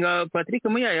screening Patrick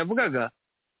Muya yavugaga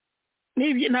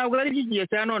ntabwo ari by'igihe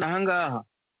cya none ahangaha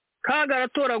kaga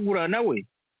aratoragura nawe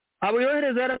abo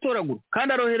yohereza yaratoragura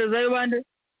kandi aroherezayo bande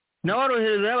nawe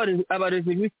aroherezayo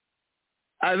abarezi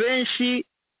abenshi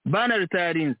bana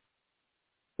retirinze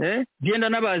genda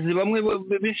n'abazi bamwe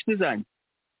b'inshuti zanjye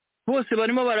bose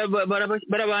barimo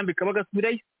barabambika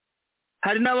bagasubirayo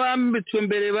hari n'abambitswe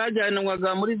mbere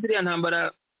bajyanwaga muri ziriya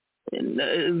ntambara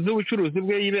z'ubucuruzi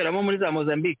bwe yiberamo muri za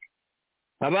Mozambique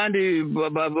abandi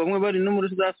bamwe bari no muri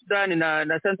Sudani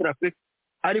na Central Africa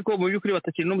ariko mu by'ukuri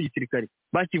batakiri no mu gisirikare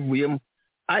bakivuyemo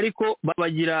ariko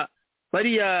babagira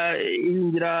bariya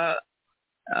ingira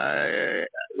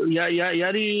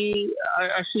yari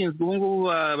ashinzwe ubu ngubu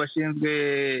bashinzwe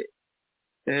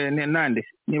nande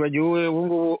nibagiwe ubu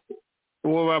ngubu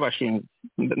uwo babashinzwe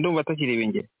ndumva atakiri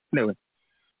ibengera newe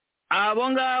abo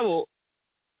ngabo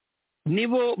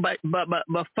nibo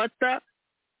bafata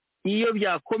iyo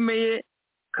byakomeye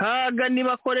kaga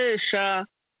nibakoresha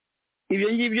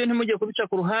ibyo ngibyo ntimujye kubica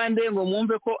ku ruhande ngo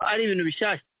mwumve ko ari ibintu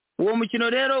bishyashya uwo mukino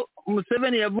rero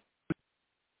Museveni yavuze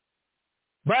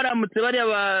baramutse bariya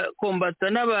bakombata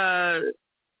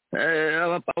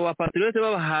abapatriote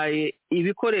babahaye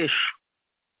ibikoresho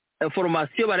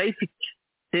formation barayifite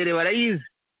tere barayizi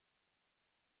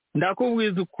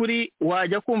ndakubwiza ukuri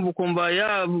wajya kumva ukumva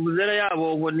yavuzera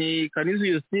yabo ngo ni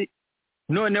Canisius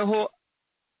noneho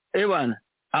ebana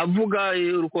avuga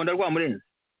urukonda rwa murenzi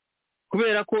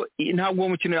kubera ko ntabwo uwo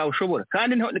mukino yawushobora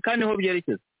kandi ho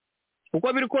byerekeza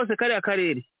uko biri kose kari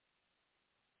akarere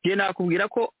je nakubwira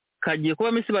ko kagiye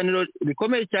kuba misibaniro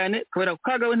bikomeye cyane kubera ko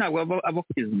Kagawe ntabwo aba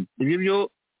kuzima ibyo byo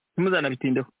muzana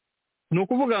bitindeho ni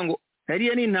ukuvuga ngo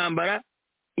hariya ni intambara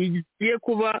igiye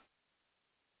kuba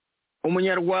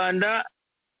umunyarwanda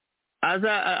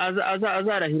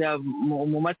azarahira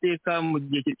mu mateka mu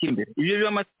gihe cy'imbere ibyo byo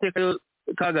amateka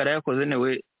Kagara yakoze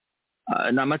newe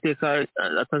ni amateka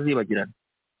atazibagirana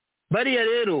bariya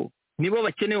rero nibo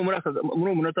bakeneye muri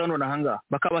uwo munota none ahangaha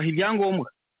bakabaha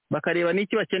ibyangombwa bakareba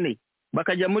n'iki bakeneye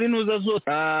bakajya muri nuza zose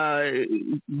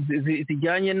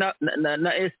zijyanye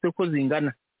na este ko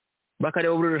zingana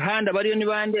bakareba buri ruhande abariyo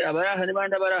n'ibande abaraha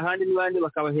n'ibande abarahandi n'ibande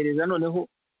bakabahereza noneho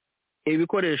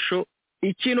ibikoresho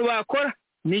ikintu bakora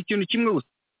ni ikintu kimwe gusa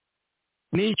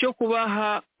ni icyo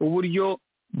kubaha uburyo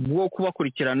bwo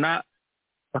kubakurikirana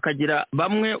bakagira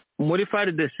bamwe muri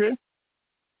FARDC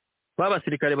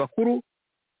b'abasirikare bakuru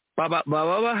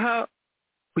babaha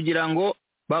kugira ngo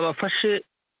babafashe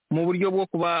mu buryo bwo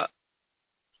kuba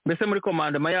mbese muri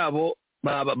komandama yabo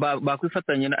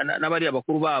bakwifatanya n'abariya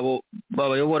bakuru babo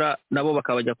babayobora nabo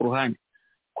bakabajya ku ruhande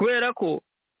kubera ko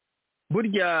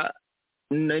burya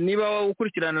niba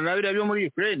ukurikirana na biriya byo muri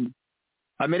Ukraine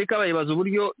Amerika bayibaza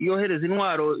uburyo yohereza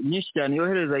intwaro nyinshi cyane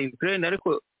yohereza Ukraine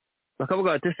ariko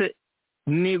bakavuga bati se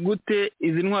ni gute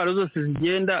izi ntwaro zose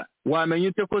zigenda wamenya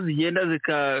ute ko zigenda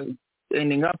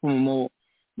zikaendinga mu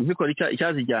zikora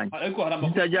icyazijyanye ariko hari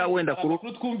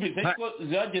amakuru twumvise ko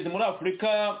zageze muri Afurika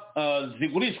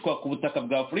zigurishwa ku butaka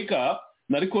bwa Afurika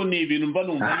ariko ni ibintu mba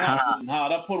numva nta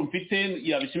raporo mfite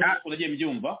yabishimira ko nagiye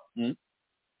mbyumva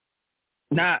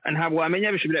ntabwo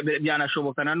wamenya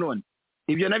byanashoboka nanone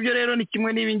ibyo nabyo rero ni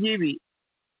kimwe n'ibi ngibi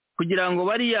kugira ngo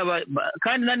bariya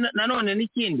kandi nanone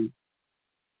n'ikindi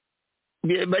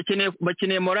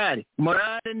bakeneye morale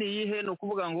ni iyihe ni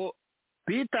ukuvuga ngo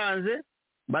bitanze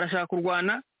barashaka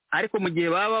kurwana ariko mu gihe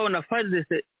baba babona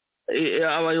fazese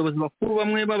abayobozi bakuru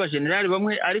bamwe b'abajenerali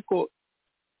bamwe ariko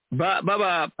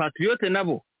baba patriote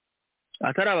nabo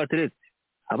atari abateretse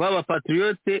ababa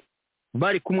patriote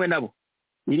bari kumwe nabo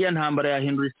iriya ntambara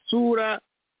yahindura isura.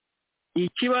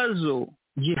 Ikibazo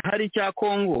gihari cya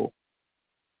Kongo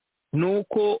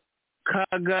nuko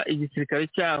kaga igisirikare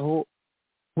cyaho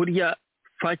burya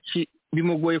Fatshi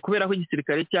bimugoye kubera ko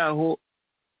igisirikare cyaho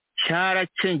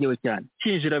cyaracengewe cyane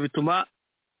kinjira bituma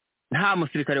nta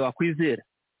musirikare wakwizera.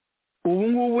 Ubu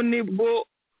ngubu nibwo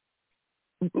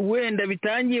wenda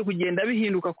bitangiye kugenda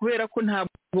bihinduka kubera ko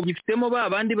ntabwo gifitemo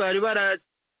babandi bari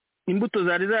imbuto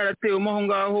zari zaratewemo aho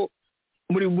ngaho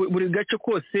buri gace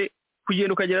kose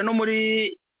kugenda ukagera no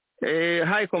muri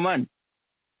high command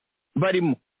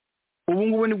barimo. Ubu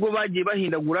ngubu nibwo bagiye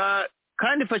bahindagura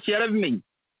kandi Fatshi yarabimenye.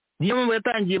 Niyo mpamvu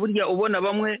yatangiye burya ubona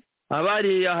bamwe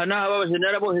abari aha n'aha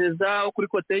b'abajenerali bohereza kuri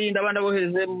kote yindi abandi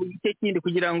bohereze mu gice kindi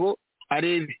kugira ngo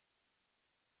arebe.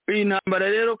 Iyi ntambara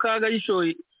rero kaga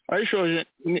ayishoje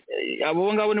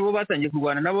abo ngabo nibo batangiye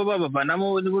kurwana nabo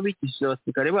babavanamo nibo bikishije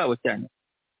abasirikare babo cyane.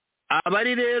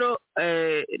 Abari rero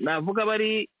navuga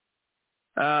bari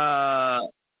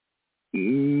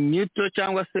Newton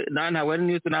cyangwa se ntabwo ari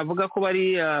Newton navuga ko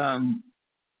bari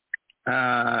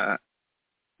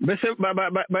bese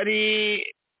bari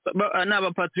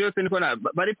n'aba patriote niko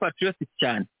bari patriotic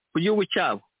cyane ku gihugu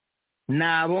cyabo.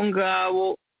 Nabo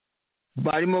ngabo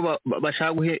barimo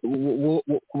bashaka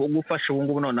gufasha ubu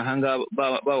ngubu none ahanga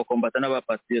babakombata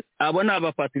n'abapatriote. Abo ni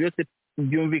abapatriote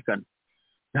byumvikana.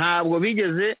 Ntabwo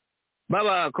bigeze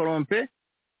baba korompe,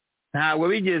 ntabwo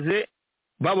bigeze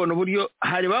babona uburyo.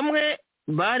 Hari bamwe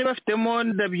bari bafitemo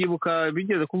ndabyibuka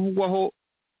bigeze kuvugwaho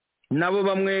nabo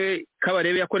bamwe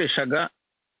Kabarebe yakoreshaga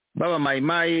baba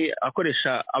mayimayi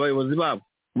akoresha abayobozi babo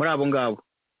muri abo ngabo,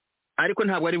 ariko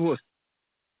ntabwo ari bose.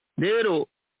 Rero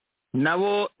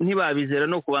nabo ntibabizera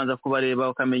no kubanza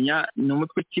kubareba bakamenya ni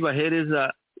umutwe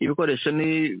kibahereza ibikoresho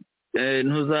ni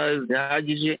ntuza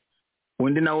zihagije,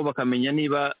 undi nabo bakamenya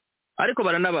niba ariko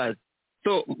baranabazi.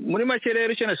 So muri make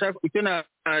rero icyo nashaka icyo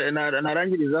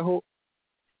narangirizaho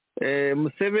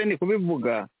Museveni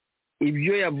kubivuga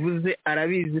ibyo yavuze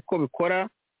arabizi ko bikora,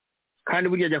 kandi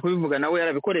burya ajya kubivuga nawe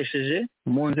yarabikoresheje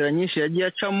mu nzira nyinshi yagiye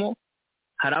acamo.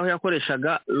 Hari aho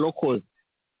yakoreshaga locals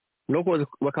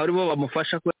bakaba aribo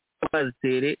bamufasha kuba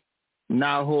bazitere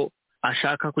naho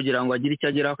ashaka kugira ngo agire icyo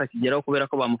ageraho akakigeraho kubera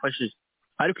ko bamufashije.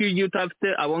 Ariko iyo ugiye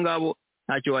utafite abo ngabo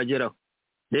ntacyo wageraho.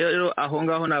 Rero aho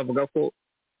ngaho navuga ko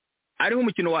ariho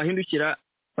umukino wahindukira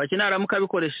Fatshi naramuka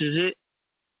bikoresheje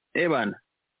ebana.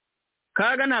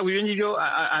 Kaga ntabwo ibyo ngibyo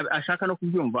ashaka no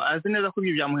kubyumva, azi neza ko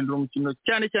ibyo byamuhindura umukino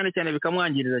cyane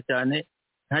bikamwangiriza cyane,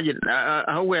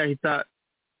 ahubwo yahita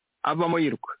avamo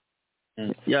yiruka.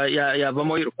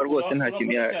 Yavamo yiruka rwose nta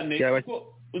kintu yaba.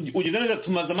 Ugeze neza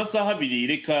tumaze amasaha abiri,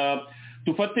 reka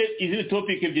dufate izindi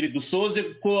topic ebyiri dusoze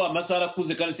kuko amasaha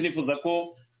arakuze kandi sinifuza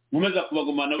ko nkomeza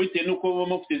kubagumana bitewe n'uko baba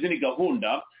mufite izindi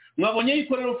gahunda. Mwabonye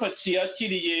yuko rero Fatshi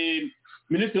yakiriye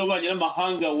Minisitiri w'Ububanyi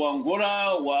n'Amahanga wa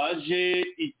Angola waje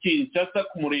i Kinshasa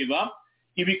kumureba.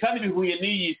 Ibi kandi bihuye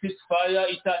n'iyi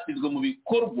ceasefire itashyizwe mu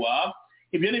bikorwa.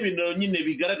 Ibyo ni ibintu nyine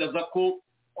bigaragaza ko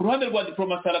ku ruhande rwa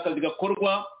diplomasi hari akazi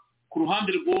gakorwa, ku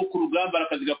ruhande rwo ku rugamba hari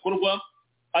akazi gakorwa,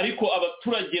 ariko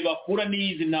abaturage bahura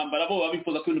n'izi ntambara bo baba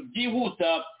bifuza ko ibintu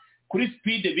byihuta kuri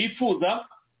speed bifuza.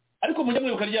 Ariko mujya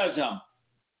mwibuka rya jambo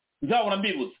nzahora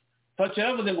mbibuza, Fatshi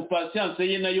yaravuze ngo patience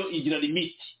ye nayo igira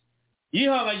limite.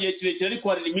 Yihangagiye kirekire ariko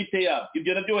hari limite yabo.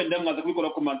 Ibyo nabyo wenda mwaza kubikora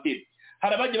commentaire.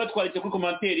 Hari abagiye batwarike kuri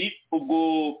commentaire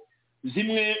ubwo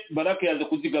zimwe Baraka yaza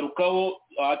kuzigarukaho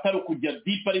atari kujya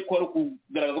deep ariko ari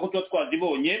kugaragaza ko tuba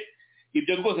twazibonye.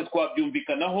 Ibyo rwose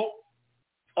twabyumvikanaho.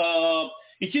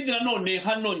 Ikindi nanone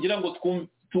hano ngira ngo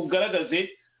tugaragaze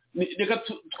reka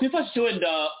twifashishe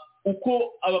wenda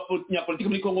uko abanyapolitiki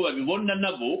muri Kongo babibona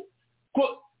nabo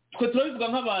ko twe turabivuga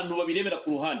nk'abantu babirebera ku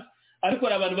ruhande, ariko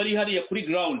hari abantu bari hariya kuri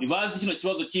ground bazi kino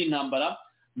kibazo cy'intambara,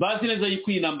 bazi neza yuko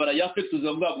iyi ntambara yafekta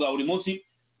ubuzima bwabo bwa buri munsi,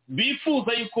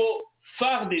 bifuza yuko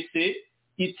FARDC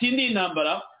itsindiye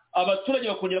intambara, abaturage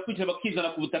bakongera kwicara bakizana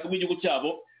ku butaka bw'igihugu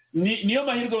cyabo. niyo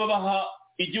mahirwe babaha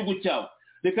igihugu cyabo.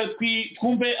 Reka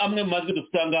twumve amwe mu majwi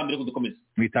dufite aha ngaha mbere ko dukomeza.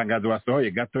 Mu itangazo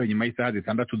wasohoye gato nyuma y'isaha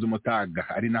 6 z'umutaga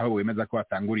ari naho wemeza ko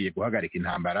watanguriye guhagarika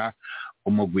intambara,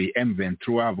 umugwi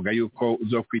M23 avuga yuko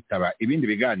uzokwitaba ibindi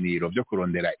biganiro byo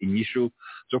kurondera inyishu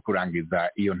zo kurangiza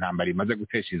iyo ntambara imaze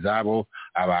gutesha izabo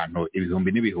abantu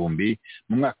ibihumbi n'ibihumbi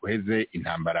mu mwaka uheze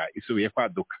intambara isubiye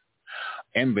kwaduka.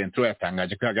 M23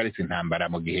 yatangaje ko yahagaritse intambara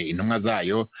mu gihe intumwa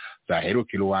zayo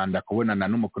zaheruka i Rwanda kubonana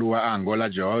n'umukuru wa Angola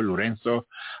Lourenco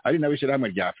ari nawe ishyirahamwe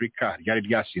rya Afurika ryari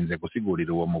ryashinze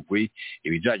gusigurira uwo mugwi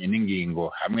ibijanye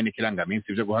n'ingingo hamwe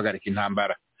n'ikirangaminsi byo guhagarika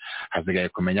intambara. Hasigaye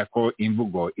kumenya ko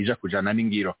imvugo ija kujana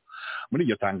n'ingiro. Muri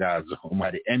iryo tangazo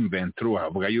umuhari M23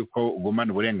 avuga yuko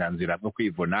ugumana uburenganzira bwo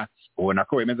kwivuna, ubona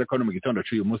ko wemeze ko no mu gitondo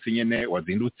cy'uyu munsi nyene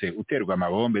wazindutse uterwa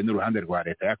amabombe n'uruhande rwa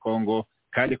leta ya Kongo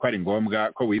kandi ko ari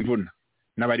ngombwa ko wivuna.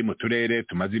 N'abari mu turere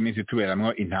tumaze iminsi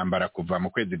tuberamwo intambara kuva mu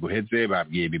kwezi guheze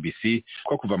babwiye BBC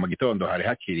ko kuva mu gitondo hari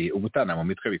hakiri ubutana mu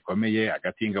mitwe bikomeye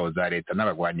hagati y'ingabo za leta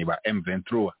n'abagwanyi ba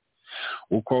M23.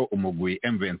 Uko umugwi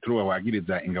M23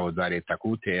 wagiriza ingabo za leta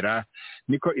kuwutera,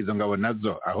 niko izo ngabo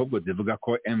nazo ahubwo zivuga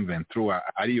ko M23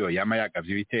 ariyo yama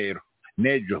yagavye ibitero.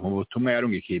 Nejo mu butumwa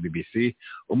yarungikiye BBC,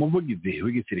 umuvugizi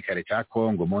w'igisirikare ca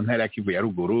Kongo mu ntara ya Kivu ya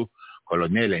ruguru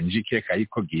Colonel Njike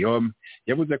Kayiko Guillaume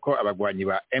yavuze ko abagwanyi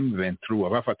ba M23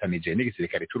 bafatanije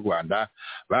n'igisirikare cy'u Rwanda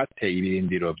bateye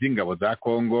ibirindiro by'ingabo za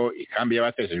Kongo, ikambi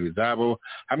y'abateshejwe izabo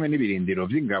hamwe n'ibirindiro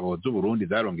by'ingabo z'u Burundi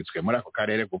zarungitswe muri ako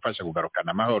karere gufasha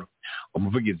kugarukana amahoro.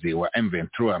 Umuvugizi wa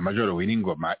M23 Major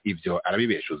Winingoma ivyo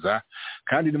arabibeshuza,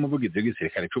 kandi n'umuvugizi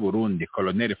w'igisirikare cy'u Burundi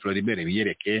Colonel Floribert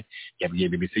Biyereke yabwiye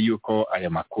BBC yuko aya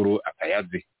makuru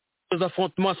atayazi. Les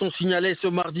affrontements sont signalés ce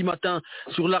mardi matin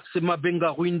sur l'axe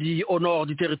Mabenga-Ruindi au nord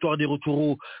du territoire des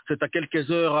Rutshuru. C'est à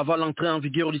quelques heures avant l'entrée en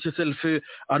vigueur du cessez-le-feu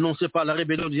annoncé par la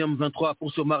rébellion du M23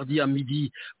 pour ce mardi à midi.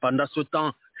 Pendant ce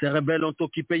temps, ces rebelles ont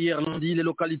occupé hier lundi les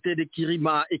localités de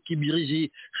Kirima et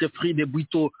Kibiriji, chefferie des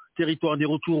Bwito, territoire des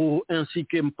Rutshuru, ainsi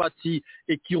que Mpati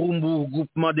et Kirumbu,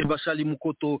 groupement de Bachali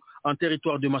Mukoto, en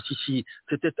territoire de Massissi.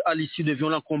 C'était à l'issue de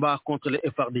violents combats contre les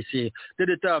FRDC. Des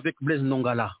détails avec Blaise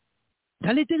Nongala.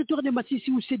 Dans les territoires de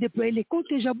Massissi où s'est déployé les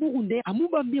contingents burundais à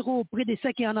Mubambiro, près de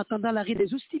Sake, en attendant l'arrêt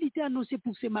des hostilités annoncées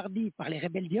pour ce mardi par les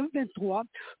rebelles du M23,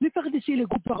 les FARDC et les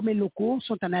groupes armés locaux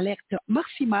sont en alerte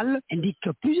maximale, indiquent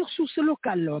plusieurs sources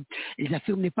locales. Ils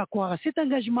affirment ne pas croire à cet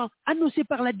engagement annoncé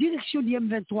par la direction du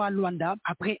M23 à Luanda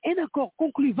après un accord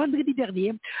conclu vendredi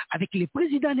dernier avec les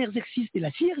présidents en exercice de la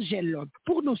CIRGL.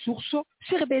 Pour nos sources,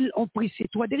 ces rebelles ont pris ces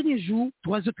 3 derniers jours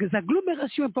 3 autres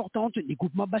agglomérations importantes des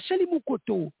groupements Bachali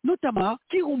Mukoto, notamment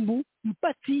Kirumbu,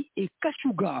 Mpati et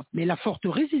Kashuga. Mais la forte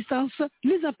résistance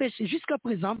les empêche jusqu'à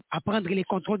présent à prendre les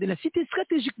contrôles de la cité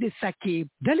stratégique de Sake.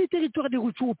 Dans les territoires des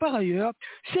Rutshuru par ailleurs,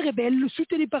 ces rebelles,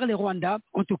 soutenus par les Rwandais,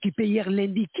 ont occupé hier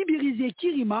lundi Kibirizi et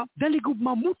Kirima dans les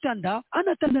groupements Mutanda en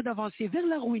attendant d'avancer vers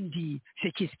la Ruindi. Ce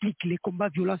qui explique les combats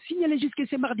violents signalés jusqu'à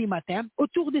ce mardi matin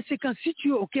autour de ces camps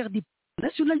situés au cœur du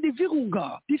national de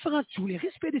Virunga, différents sous le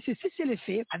respect de ces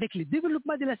cessez-le-feu avec le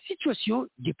développement de la situation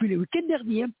depuis le week-end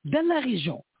dernier dans la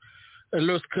région.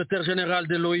 Le secrétaire général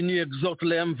de l'ONU exhorte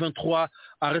les M23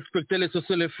 à respecter les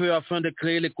cessez-le-feu afin de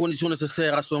créer les conditions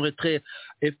nécessaires à son retrait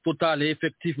total et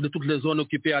effectif de toutes les zones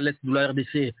occupées à l'est de la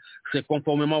RDC. C'est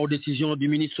conformément aux décisions du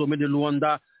ministre sommet de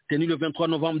Luanda tenu le 23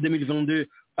 novembre 2022,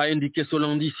 a indiqué ce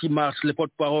lundi 6 mars le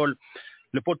porte-parole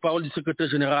du secrétaire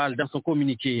général dans son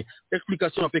communiqué.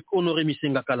 Explication avec Honoré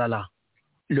Misenga Kalala.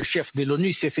 Le chef de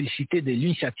l'ONU s'est félicité de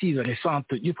l'initiative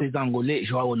récente du président angolais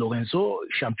Joao Lourenco,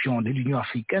 champion de l'Union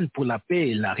africaine pour la paix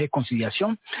et la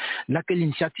réconciliation, laquelle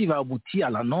initiative a abouti à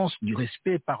l'annonce du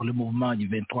respect par le mouvement du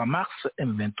 23 mars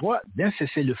M23 d'un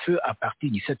cessez-le-feu à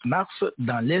partir du 7 mars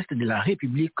dans l'est de la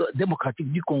République démocratique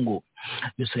du Congo.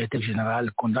 Le secrétaire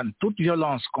général condamne toute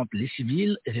violence contre les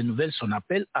civils et renouvelle son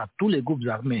appel à tous les groupes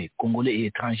armés, congolais et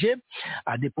étrangers,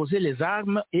 à déposer les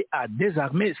armes et à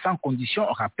désarmer sans condition,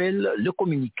 rappelle le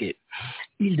communiqué.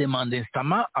 Il demande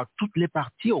instamment à toutes les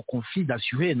parties au conflit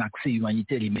d'assurer un accès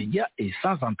humanitaire immédiat et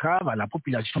sans entrave à la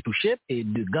population touchée et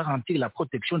de garantir la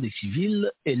protection des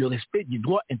civils et le respect du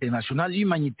droit international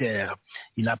humanitaire.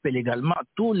 Il appelle également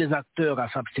tous les acteurs à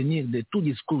s'abstenir de tout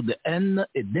discours de haine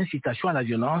et d'incitation à la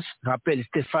violence, rappelle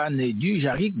Stéphane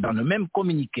Dujarric dans le même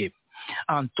communiqué.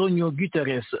 Antonio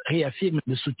Guterres réaffirme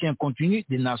le soutien continu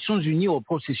des Nations Unies au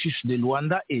processus de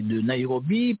Luanda et de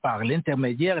Nairobi par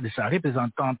l'intermédiaire de sa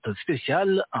représentante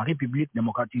spéciale en République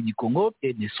démocratique du Congo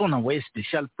et de son envoyé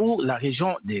spécial pour la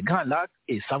région des Grands Lacs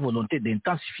et sa volonté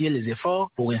d'intensifier les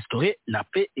efforts pour instaurer la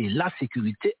paix et la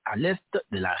sécurité à l'est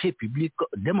de la République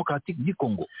démocratique du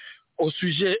Congo. Au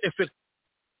sujet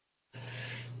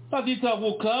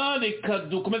Itahuka reka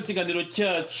dukomeze ikiganiro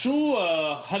cyacu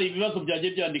hari ibibazo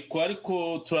byagiye byandikwa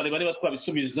ariko turareba niba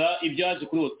twabisubiza ibyaje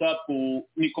kuri WhatsApp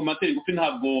ni komantere ngufi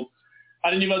ntabwo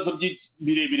ari n'ibibazo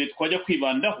birebire twajya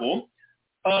kwibandaho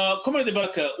Comrade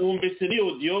Baraka wumvise ni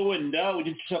audio wenda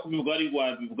ujye ushaka kubivuga ari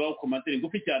wabivugaho komantere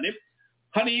ngufi cyane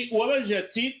hari uwabaje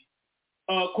ati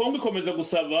Kongo ikomeza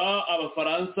gusaba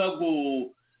abafaransa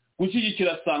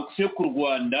gushyigikira sanction ku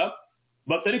Rwanda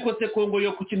batari ko se Kongo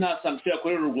yo kuki nta sanction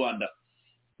yakorera u Rwanda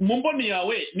mu mboni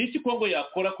yawe niki Kongo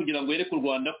yakora kugira ngo yereke u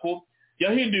Rwanda ko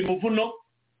yahinduye umuvuno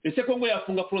ese Kongo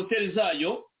yafunga frontiere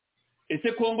zayo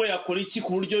ese Kongo yakora iki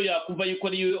ku buryo yakumva yuko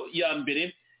ari ya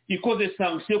mbere ikoze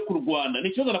sanction ku Rwanda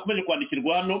ni cyo nakomeje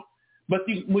kwandikirwa hano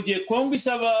bati mu gihe Kongo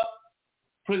isaba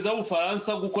president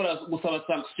w'Ufaransa gusaba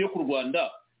sanction ku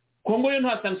Rwanda Kongo yo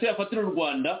nta sanction yafatira u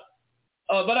Rwanda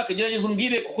barakagerageza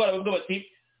umbwire kuko aravuga bati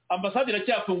ambasade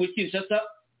iracyafunga Kinshasa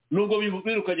nubwo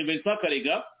birukanye Vincent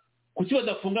Karega kuki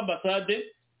badafunga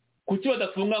ambasade kuki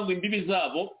badafunga ngo imbibi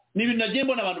zabo nibi nagiye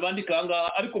mbona abantu bandika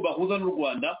hanga ariko bahuza n'u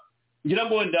Rwanda ngira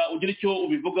ngo wenda ugira icyo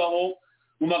ubivugaho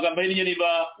mu magambo y'inye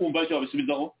niba umva icyo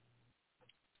babisubizaho.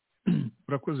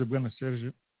 Urakoze bwana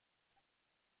Serge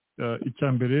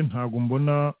icyambere ntago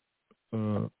mbona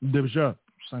deja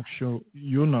sanction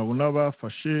yo nabona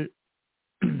bafashe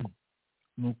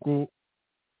nuko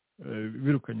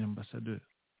birukanye ambassadeur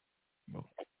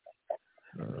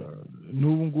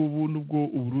n'ubu ngubu nubwo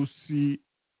Uburusi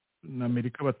na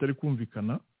Amerika batari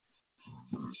kumvikana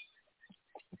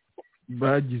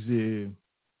bagize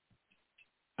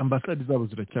ambasade zabo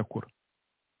ziracyakora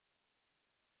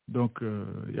donc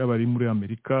yaba ari muri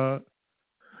Amerika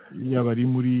yaba ari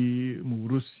mu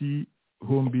Burusi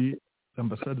hombi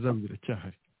ambasade zabo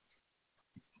ziracyahari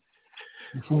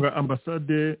gufunga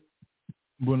ambasade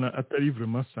mbona atari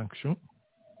vraiment sanction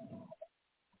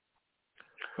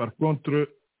par contre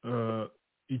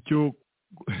icyo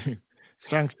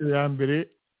sanction ya mbere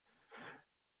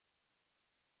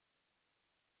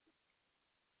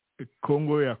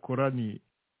Kongo yakora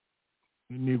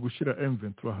ni gushyira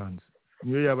M23 hanze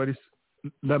niyo yaba ari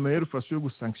la meilleure façon yo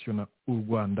gusanctiona u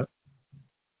Rwanda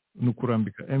ni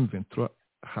ukurambika M23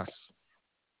 hasi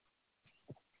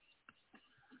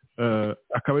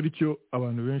akaba ari cyo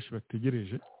abantu benshi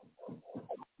bategereje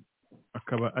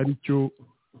akaba ari cyo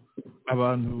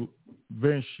abantu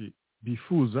benshi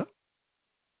bifuza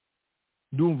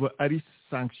ndumva ari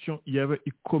sanction yaba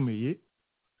ikomeye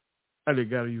à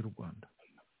l'égard y'u Rwanda.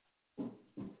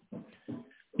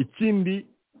 Ikindi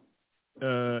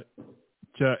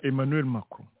cya Emmanuel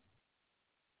Macron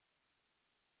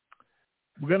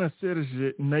bwana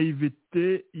Serge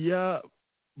naivete ya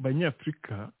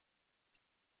banyafrika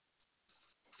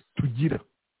tugira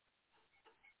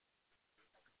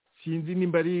sinzi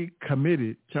nimba ari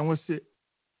kamere cyangwa se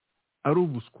ari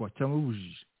ubuswa cyangwa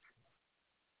ubujiji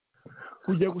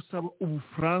kujya gusaba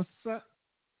Ubufaransa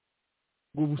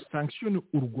ngo busanctionne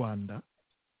u Rwanda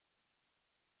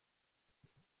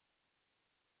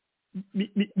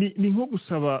ni nko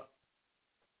gusaba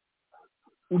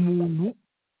umuntu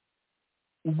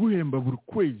uguhemba buri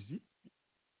kwezi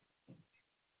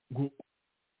ngo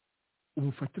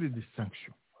umufatire des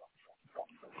sanctions.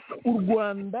 U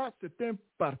Rwanda c'est un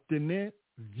partenaire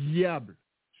viable,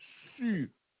 sûr,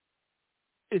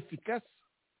 efficace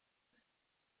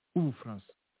au France.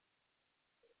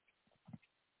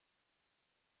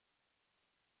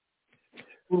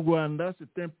 U Rwanda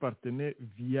c'est un partenaire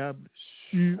viable,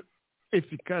 sûr,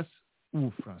 efficace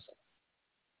au France.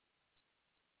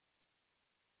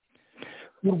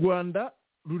 U Rwanda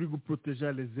ruri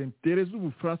guproteja les intérêts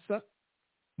z'Ubufaransa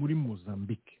muri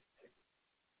Mozambique.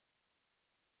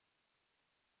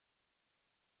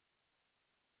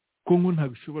 Kongo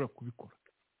ntabwo ishobora kubikora.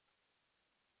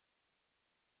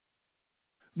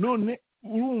 None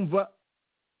urumva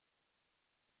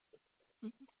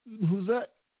ntuza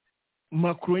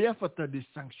Macron yafata des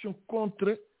sanctions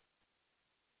contre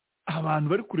abantu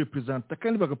bari kurepresenta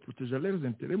kandi bagaproteja les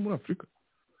intérêts muri Afrika.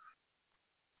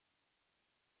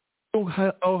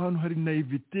 Aho hantu hari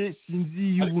naivete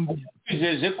sinzi y'ubundi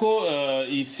bijeje ko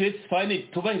iyi ceasefire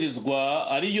itubahirizwa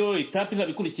ariyo etape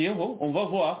izabikurikiyeho on va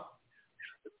voir.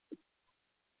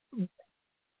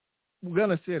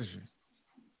 Bwana Serge,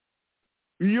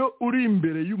 iyo uri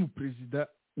imbere y'umuperezida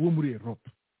wo muri Europe,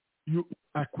 iyo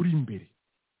akuri imbere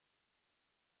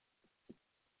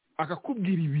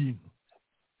akakubwira ibintu,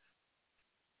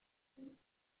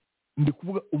 ndi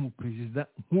kuvuga umuperezida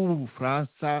nk'ubu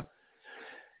Bufaransa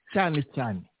cyane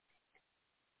cyane,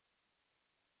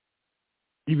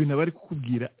 ibintu bari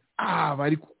kukubwira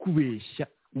bari kukubeshya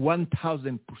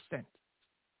 1000%.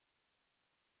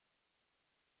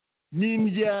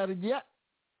 N'indyarya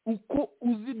uko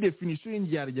uzi definition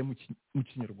y'indyarya mu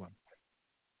kinyarwanda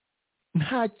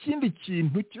nta kindi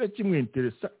kintu kiba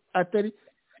kimwenteresa atari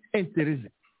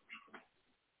interese.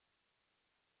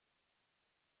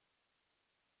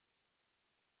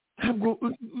 Ntabwo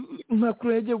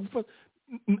Macron yagiye gufata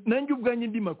nanjye ubwanjye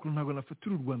ndi Macron ntabwo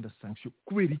nafatira u Rwanda sanction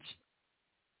kubera iki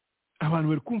abantu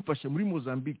bari kumfasha muri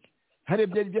Mozambique hari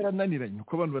byari byarananiranye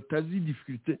ko abantu batazi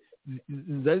difficulté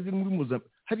zazi muri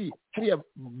Mozambique hari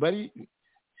bari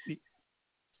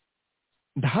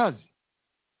ndahazi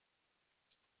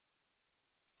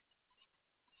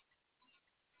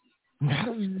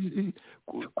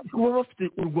kuba bafite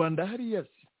u Rwanda hariya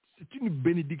c'est une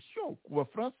bénédiction ku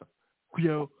Bafaransa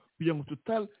kugira ngo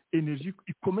Total Energy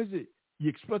ikomeze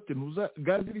yexploite nuza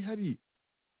gaz iri hariya.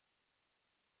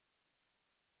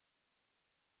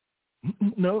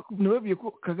 Nababwiye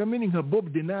ko Kagame ni nka Bob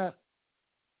Denard,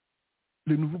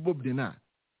 le nouveau Bob Denard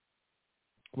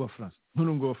ku Bafaransa.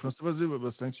 None ngo Abafaransa baze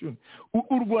basanctionne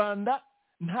u Rwanda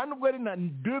nta nubwo ari na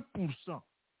 2%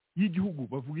 y'igihugu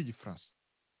bavuga igifaransa,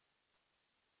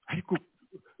 ariko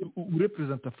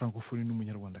urepresenta francophonie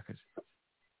n'umunyarwandakazi.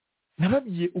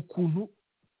 Nababwiye ukuntu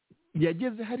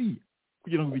yageze hariya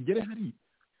kugira ngo bigere hariya.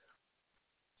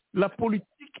 La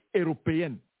politique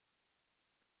européenne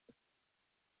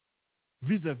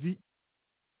vis-à-vis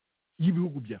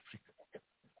y'ibihugu bya Afurika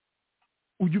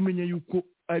ujya umenya yuko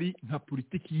ari nka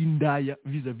politiki y'indaya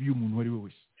vis-à-vis y'umuntu wari we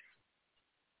wese.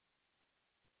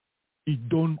 Il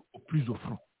donne au plus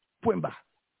offrant. Point barre.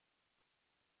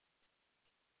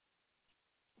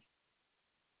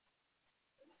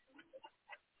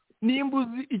 Nimba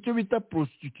uzi icyo bita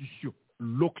prostitution,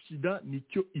 l'Occident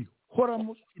nicyo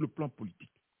ihoramo sur le plan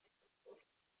politique.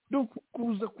 Donc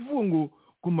kuza kuvuga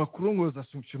ngo Macron ngo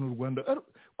azasanctionne u Rwanda,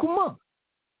 comment?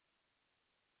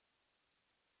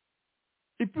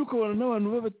 Et puis ukabona n'abantu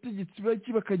b'abategetsi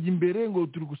baki bakajya imbere ngo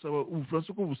turi gusaba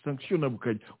Ubufaransa ko busanctionne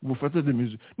bufata des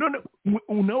mesures. None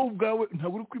nawe ubwawe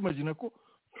ntabwo uri kwimagina ko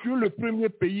sur le premier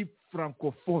pays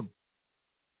francophone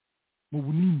mu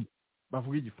bunini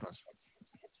bavuga igifaransa,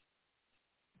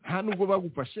 nta nubwo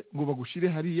bagufashe ngo bagushire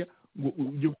hariya ngo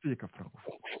ujye gutegeka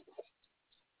francophone.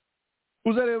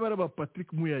 Uzareba baraba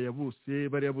Patrick Muyaya bose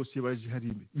bariya bose baje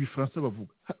hariya ibifaransa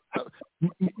bavuga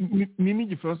ni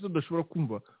n'igifaransa udashobora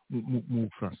kumva mu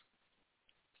Bufaransa.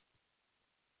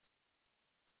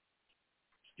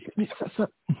 Mais ça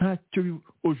ntacyo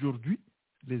aujourd'hui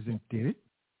les intérêts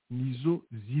nizo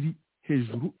ziri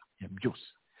hejuru ya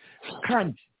byose,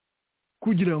 kandi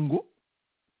kugira ngo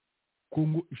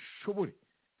Kongo ishobore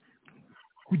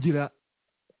kugira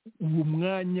uwo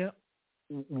mwanya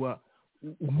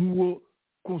nk'uwo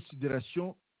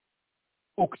considération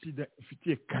Occident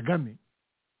ifitiye Kagame,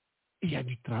 il y a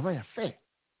du travail à faire.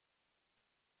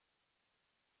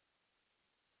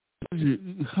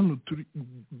 Hano turi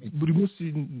buri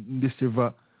munsi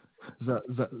ndeseva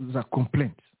za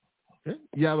complaints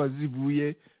yaba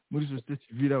zivuye muri société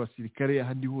civile, abasirikare,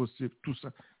 ahandi hose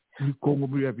tusa muri Kongo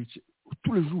muri abice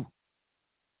tous les jours.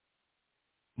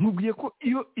 Mubwiye ko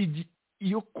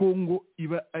iyo Kongo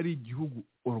iba ari igihugu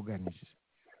organisé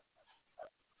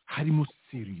harimo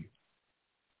sérieux,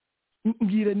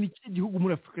 mbwira ni iki gihugu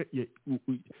muri Afurika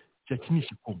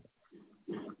cyakinisha Kongo?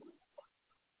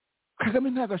 Kagame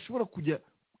ntabwo ashobora kujya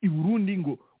i Burundi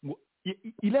ngo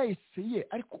il a essayé,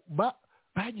 ariko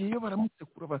bagiyeyo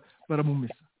baramusekura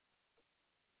baramumesa.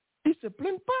 Il se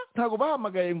plaint pas, ntabwo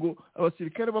bahamagaye ngo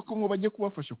abasirikare ba Kongo bajye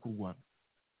kubafasha kurwana.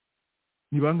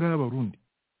 Ni bangahe Abarundi?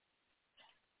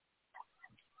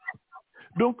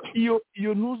 Donc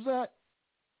iyo nuza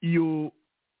iyo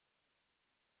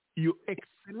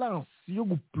excellence yo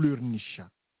gupleurnisha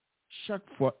chaque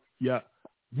fois ya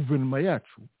gouvernement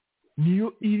yacu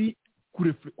niyo iri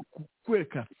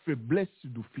kwereka faiblesse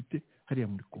dufite hariya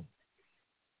muri Kongo.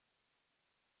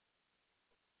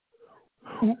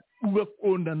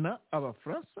 Ugakondana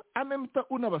Abafaransa en même temps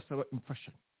unabasaba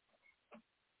imfashanyo.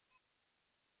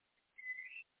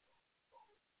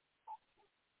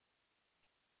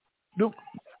 Donc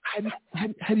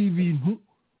hari ibintu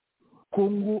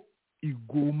Kongo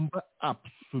igomba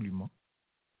absolument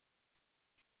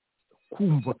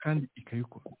kumva kandi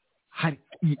ikayikora.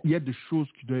 Il y a des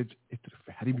choses qui doivent être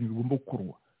faites. Hari ibintu bigomba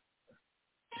gukorwa.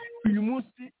 Uyu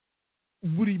munsi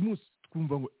buri munsi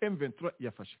twumva ngo M23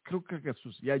 yafashe karuka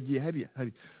gasozi yagiye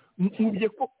hari mubye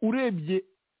ko urebye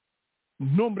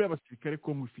nombre y'abasirikare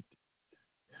Kongo ifite,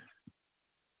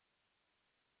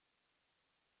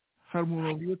 hari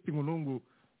umuntu wese ngo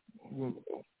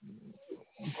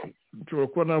nshobora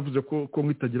kuba navuze ko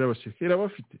Kongo itagira abasirikare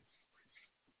bafite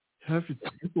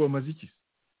ariko bamaze iki?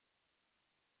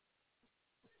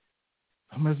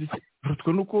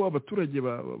 Barutwa nuko abaturage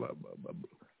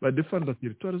badefanda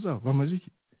territoire zabo bamaze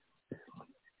iki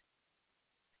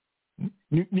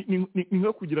ni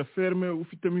nko kugira ferme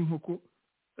ufitemo inkoko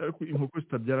ariko inkoko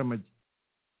zitabyara amagi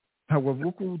ntabwo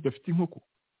bavuga ko udafite inkoko.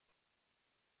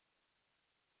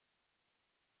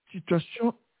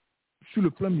 Situation sur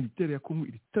le plan militaire ya Congo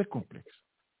est très complexe.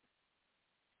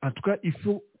 En tout cas, il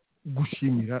faut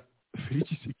gushimira Félix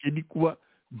Tshisekedi kuba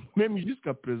même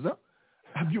jusqu'à présent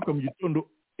abyuka mu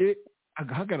gitondo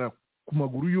agahagarara ku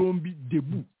maguru yombi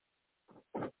debout.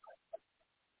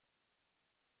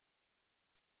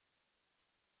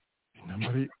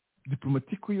 Intambara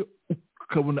diplomatique yo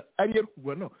ukabona ari yo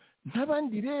kurwana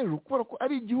n'abandi rero kubera ko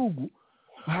ari igihugu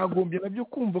bagombye nabyo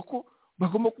kumva ko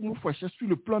bagomba kumufasha sur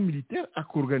le plan militaire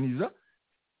akorganiza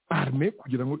armée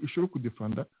kugira ngo ishobore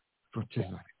kudefenda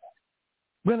frontières.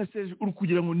 Bwana Serge uri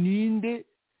kugira ngo ninde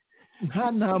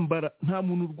nta ntambara nta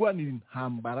muntu urwanira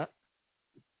intambara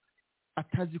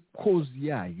atazi cause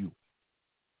yayo.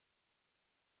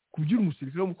 Kubyira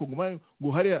umusirikare w'umukongomani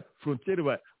ngo hariya frontière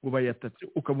ngo bayatatse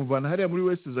ukamuvana hariya muri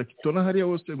west za Kitona hariya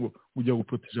hose ngo ujya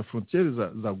guproteger frontière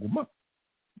za Goma.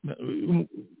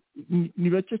 Ni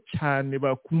bake cyane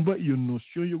bakumva iyo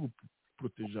notion yo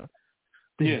guproteger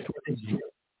territoire.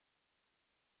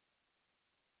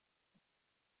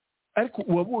 Ariko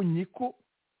wabonye ko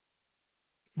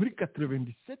muri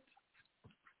 97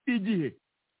 igihe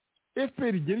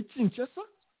FPR igera Kinshasa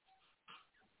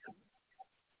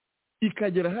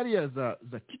ikagera hariya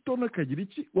za Kitona kagira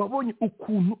iki wabonye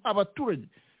ukuntu abaturage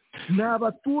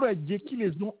n'abaturage qui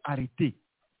les ont arrêtés.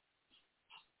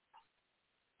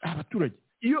 Abaturage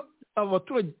iyo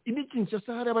abaturage ini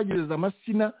Kinshasa hariya bagereza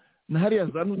amasina na hariya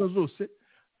za nuza zose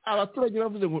abaturage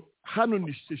bavuze ngo hano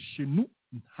ni chez nous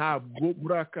ntabwo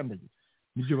murakandagira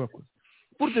nibyo bakoze.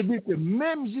 Pour te dire que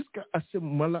même jusqu'à ce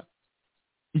moment-là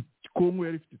Congo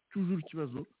yari ifite toujours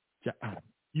ikibazo cya arme.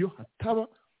 Iyo hataba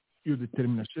iyo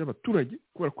determination y'abaturage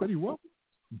kubera ko ari iwabo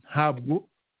ntabwo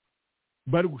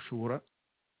bari gushobora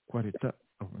kwa leta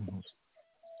abantu.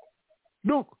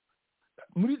 Donc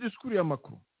muri discours ya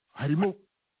Macron harimo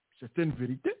certaines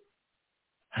vérités,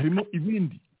 harimo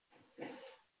ibindi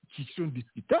qui sont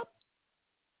discutables,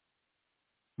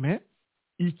 mais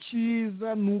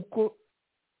ikiza nuko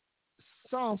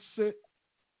sanse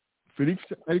Felix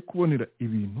ari kubonera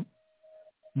ibintu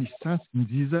ni sanse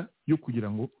nziza yo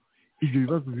kugira ngo ibyo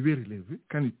bibazo bibe releve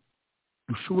kandi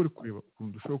dushobore kureba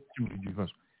ukuntu dushobora gukemura ibyo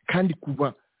bibazo. Kandi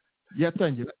kuba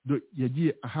yatangira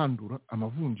yagiye ahandura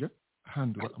amavunja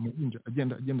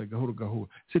agenda gahoro gahoro.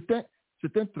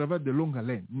 C'est un travail de longue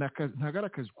haleine ntagara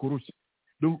akazi koroshye.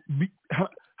 Donc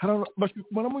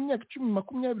bashobora mu myaka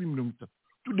 10-20-30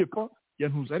 tout dépend ya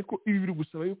ntuza ariko ibi biri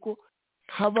gusaba yuko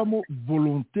habamo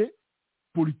volonté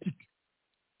politique.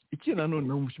 Iki nanone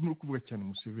namushimira kuvuga cyane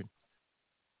Museveni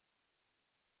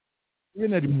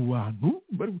yena ari mu bantu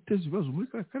bari guteza ibibazo muri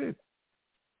ka karere.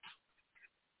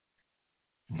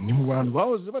 Ni mu bantu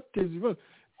bahoze bateza ibibazo.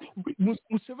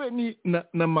 Museveni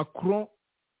na Macron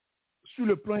sur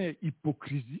le plan ya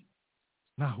hypocrisie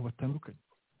naho batandukanye.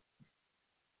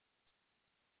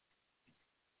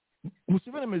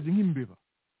 Museveni ameze nk'imbeba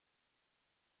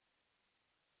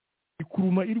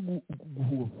ikuruma iri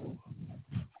guhuha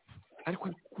ariko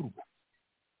kuruma.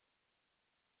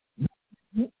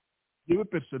 Yewe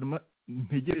personnellement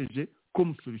ntegereje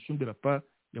comme solution de la part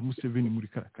ya Museveni muri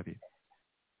karakarere.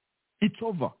 It's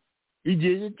over.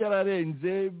 Igihe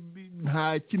cyararenze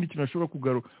nta kindi kintu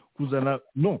ashobora kuzana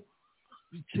no.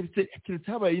 Kiretse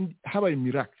habaye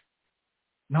miracle.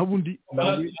 Nabundi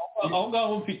aho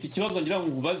ngaho mfite ikibazo ngira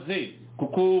ngo ubaze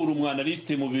kuko uri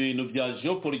umwanaliste mu bintu bya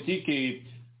geopolitique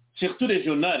surtout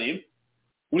régionale.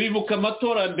 Uribuka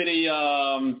amatora mbere ya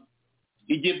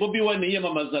igihe Bobi Wine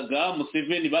yiyamamazaga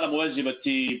Museveni baramubaje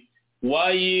bati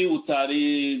wayi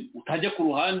utajya ku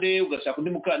ruhande ugashaka undi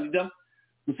mukandida.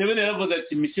 Museveni yaravuze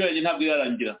ati mission yanjye ntabwo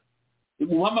irarangira.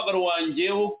 Umuhamagaro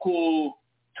wanjye wo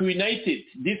to united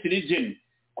this region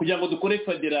kugira ngo dukore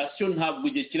federation ntabwo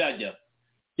igihe kirajya.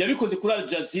 Yabikoze kuri Al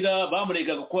Jazeera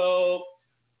bamuregaga ko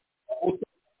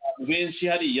benshi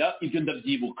hariya ibyo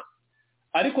ndabyibuka.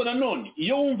 Ariko nanone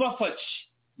iyo wumva Fatshi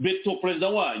Beto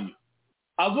president wanyu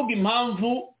avuga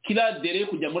impamvu kiradere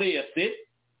kujya muri EAC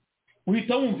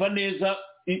uhita wumva neza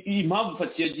impamvu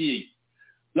Fatshi yagiye.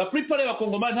 La plupart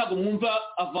y'abakongomani ntabwo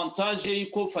mwumva avantage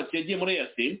y'uko Fatshi yagiye muri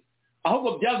EAC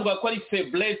ahubwo byavuga ko ari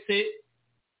faiblesse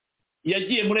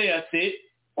yagiye muri EAC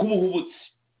kubuhubutse.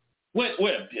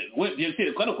 we bien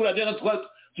sûr kandi kuri radio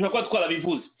twakwa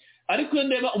twarabivuze. Ariko iyo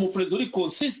ndeba umupresident uri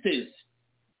consistency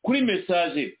kuri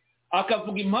message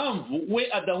akavuga impamvu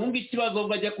we adahunga ikibazo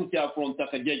ahubwo ajya kucyafronta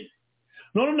akajyayo.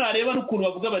 None nareba n'ukuntu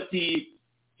bavuga bati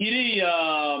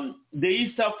iriya the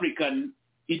East African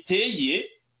iteye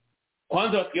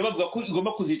kwanza basigaye bavuga ko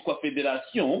igomba kuzitwa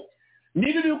federation.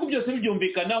 Niba ibihugu byose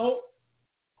bibyumvikanaho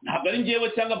ntabwo ari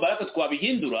njyewe cyangwa Baraka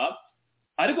twabihindura,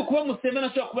 ariko kuba Museveni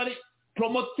ashobora kuba ari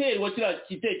promoteri wa kiriya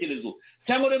gitekerezo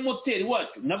cyangwa ari moteri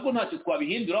wacu, nabwo ntacyo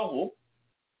twabihinduraho.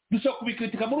 Dushobora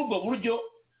kubikritika muri ubwo buryo,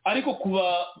 ariko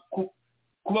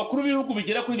ku bakuru b'ibihugu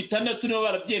bigera kuri 6 nibo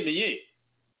barabyemeye,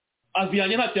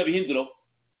 aviyanye ntacyo yabihinduraho.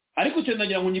 Ariko icyo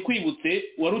nagira ngo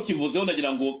nyikwibutse wari ukivuzeho,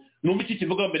 nagira ngo numva iki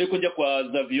kivuga mbere ko njya kwa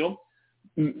Zavio.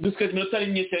 Dusigaje iminota ari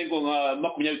myinshi ariko nka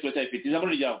 20 turacyafite ijambo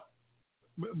ryawe.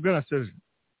 Bwana Serge,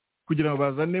 kugira ngo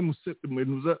bazane Musa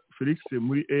Felix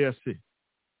muri EAC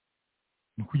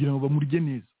ni kugira ngo bamurye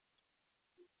neza,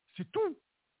 c'est tout,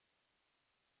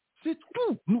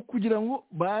 ni kugira ngo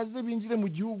baze binjire mu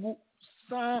gihugu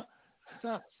sans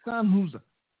ntuza,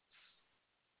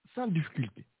 sans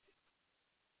difficulté.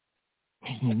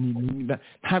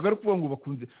 Ntabwo ari ukuvuga ngo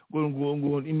bakunze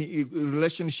ngo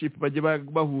relationship bajye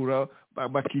bahura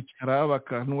bakicara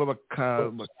bakanwa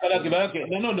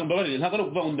nanone mbabarire, ntabwo ari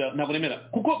ukuvuga ngo ntabwo nemera,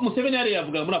 kuko Museveni yari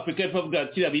yavuga muri Afurika y'Epfo avuga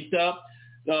kiriya bita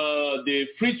the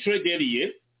free trade area,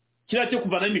 kiriya cyo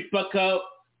kuvanaho imipaka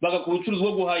bagakora ubucuruzi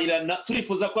bwo guhahirana.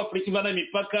 Turifuza ko Afurika ivanaho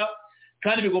imipaka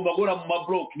kandi bigomba guhora mu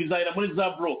mabloke, bizahera muri za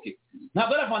bloke.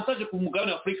 Ntabwo ari avantage ku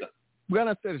mugabane wa Afurika.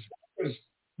 Bwana Serge,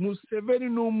 Museveni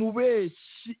ni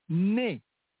umubeshi ne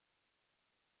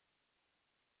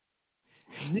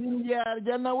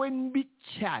n'indyarya nawe mbi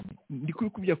cyane. Ndi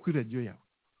kubikubwira kuri radio yawe.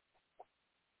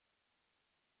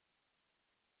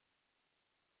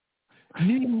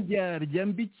 N'indyarya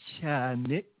mbi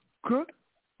cyane ko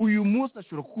uyu munsi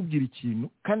ashobora kukubwira ikintu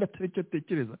kandi atari cyo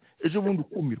atekereza, ejo bundi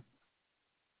ukumirwa.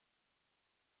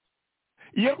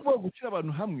 Iyo kuvuga gushyira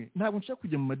abantu hamwe, ntabwo nshaka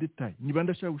kujya mu madetayi, niba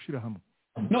ndashaka gushyira hamwe.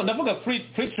 No, ndavuga free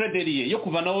trade area yo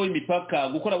kuvanaho imipaka,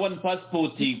 gukora one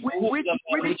passport,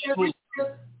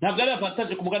 ntabwo ari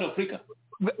avantage ku mugabane wa Afurika.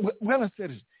 Bwana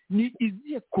Serge, ni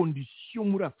izihe condition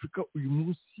muri Afurika uyu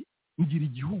munsi ngira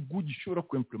igihugu gishobora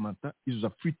kuimplementa izo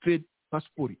free trade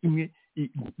passport imwe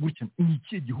gutya? Ni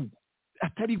ikihe gihugu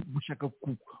atari gushaka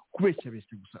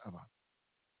kubeshyabeshya gusa abantu?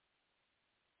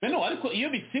 No, ariko iyo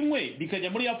bisinywe bikajya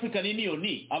muri African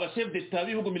Union, abachef d'etat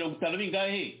b'ibihugu 50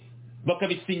 bingahe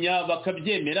bakabisinya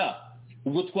bakabyemera,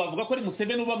 ubwo twavuga ko ari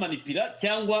Museveni ubamanipira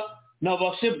cyangwa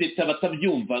n'abachef d'etat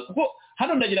batabyumva? Kuko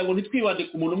hano ndagira ngo ntitwibande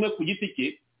ku muntu umwe ku giti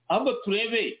cye, ahubwo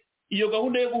turebe iyo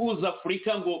gahunda yo guhuza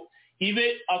Afurika ngo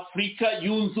ibe Afurika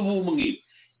yunze ubumwe,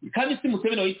 kandi si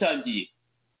Museveni wayitangiye.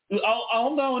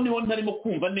 Aho ngaho niho ntarimo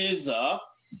kumva neza,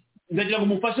 ndagira ngo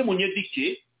mumfashe mu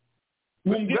nyedike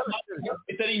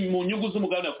itari mu nyungu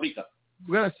z'umugabane wa Afurika.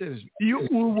 Bwana Serge, iyo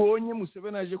ubonye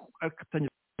Museveni aje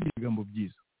akatangira ibigambo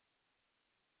byiza,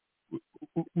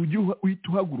 uhita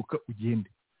uhaguruka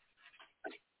ugende.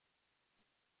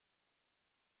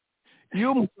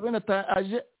 Iyo Museveni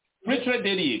aje free trade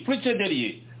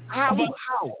area,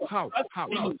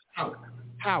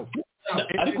 how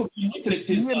ariko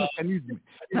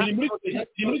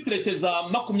muri traité za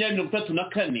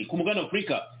 2034 ku mugabane wa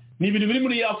Afurika ni ibintu biri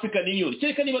muri African Union.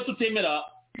 Cyeka niba tutemera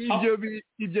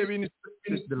ibyo bintu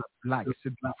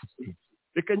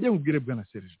reka njye nkubwire Bwana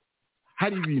Serge,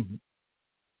 hari ibintu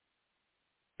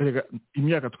reka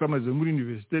imyaka twamaze muri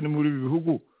université no muri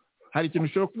bihugu, hari ikintu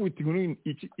ushobora kwita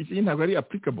iki ntabwo ari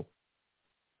applicable.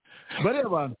 Bari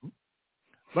abantu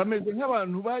bameze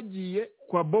nk'abantu bagiye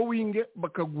kwa Boeing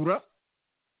bakagura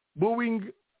Boeing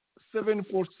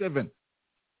 747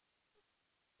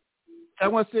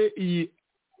 cyangwa se iyi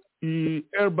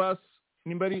Airbus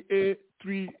nimba ari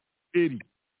A380,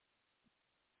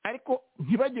 ariko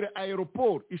ntibagira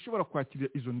aeroport ishobora kwakira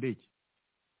izo ndege,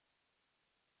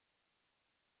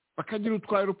 bakagira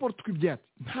utwa aeroport tw'ibyatsi.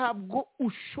 Ntabwo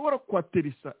ushobora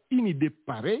kwaterisa ini de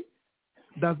pareil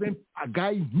dans un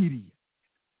pagaille nkiriya.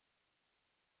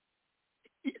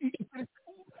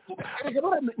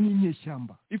 Ni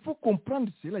inyeshyamba, il faut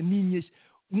comprendre cela. Ni inyeshyamba,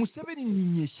 Museveni ni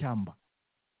inyeshyamba.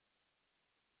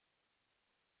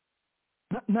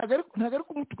 Ntabwo ari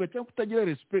kumutuka cyangwa kutagira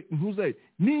respect, ntuzaye.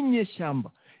 Ni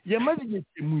inyeshyamba, yamaze igihe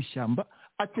mu ishyamba,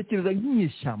 atekereza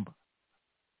nk'inyeshyamba.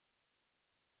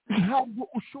 Ntabwo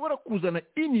ushobora kuzana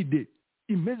inide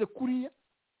imeze kuriya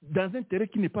dans un terrain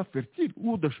qui n'est pas fertile,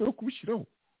 ou udashobora kubishyiraho.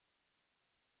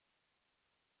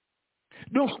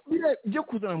 Donc byo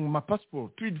kuzana mu ma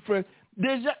passport trade free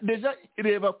deja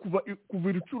reba kuva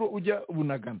Rucuro ujya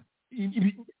Bunagana,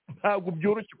 ntabwo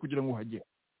byoroshye kugira ngo uhagere,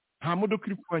 nta modoka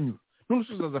iri kuhanyura. None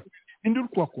usuzaza indi uri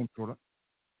kuhakontorora,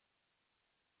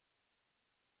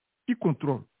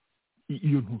 ikontorora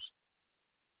iyo ntuza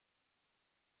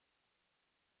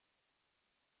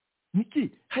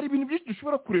niki. Hari ibintu byinshi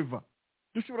dushobora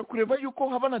kureva yuko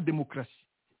haba na demokarasi,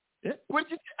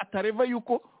 kuki atareva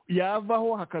yuko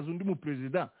yavaho hakaza undi mu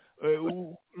president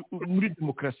muri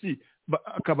demokarasi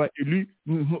akaba elu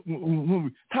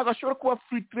ntabwo ashobora kuba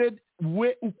free trade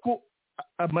we uko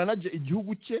amanaje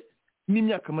igihugu cye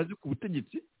n'imyaka amaze ku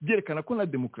butegetsi byerekana ko na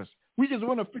demokarasi wigeze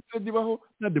ubona free trade ibaho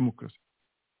na demokarasi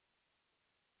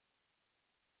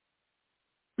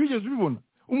wigeze ubibona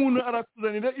umuntu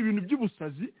arakuzanira ibintu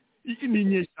by'ubusazi ni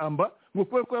inyeshyamba ngo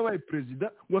kubera ko yabaye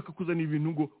perezida ngo akakuzanira ibintu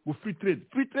ngo free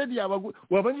trade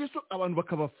waba n'iso abantu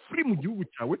bakaba free mu gihugu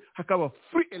cyawe hakaba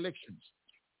free elections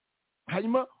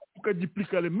hanyuma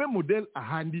ukagiplikare me model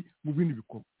ahandi mu bindi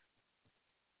bikorwa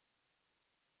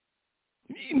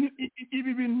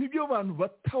ibi bintu nibyo abantu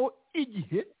bataho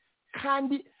igihe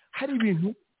kandi hari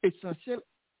ibintu essentiel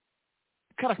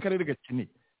karakarere gakeneye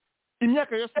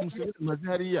imyaka yose Museveni maze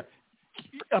hariya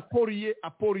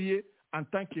aporiye en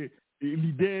tant que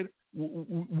leader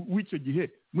w'icyo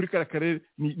gihe muri karakarere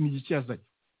ni iki yazanye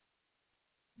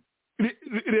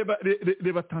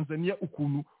reba Tanzania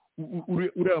ukuntu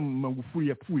uriya Magufuli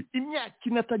yapfuye imyaka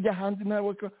ine atajya hanze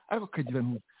nawe ariko akagira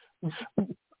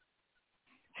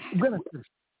bwana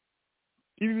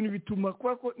ibi bintu bituma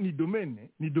kubera ko ni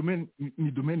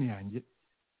domene yanjye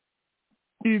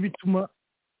ibi bituma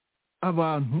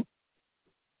abantu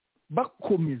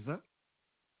bakomeza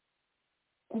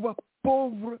kuba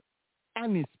pauvre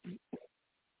en esprit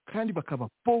kandi bakaba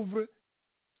pauvre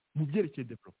mu byerekeye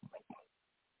development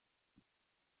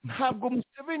ntabwo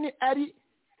Museveni ari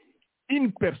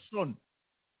in person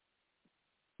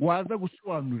waza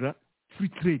gusobanura free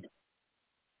trade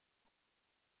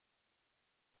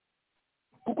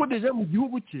kuko deja mu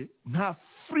gihugu cye nta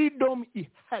freedom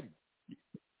ihari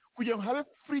kugira ngo habe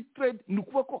free trade ni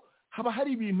ukuvuga ko haba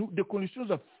hari ibintu the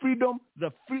conditions of freedom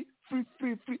za free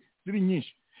ziri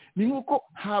nyinshi ni nk'uko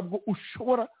ntabwo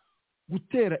ushobora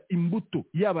gutera imbuto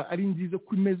yaba ari nziza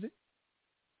ko imeze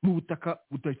mu butaka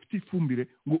budafite ifumbire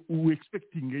ngo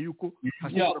uexpectinge yuko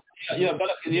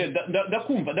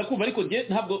ndakumva ariko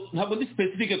ntabwo ndi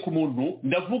specific ku muntu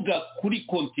ndavuga kuri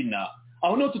kontina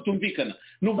aho niho tutumvikana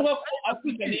ni ukuvuga ko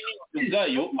African Union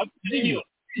ubwayo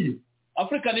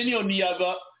African Union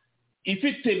yaba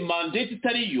ifite mandate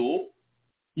itariyo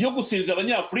yo gusinza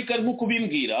abanyafurika nk'uko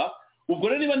bimbwira ubwo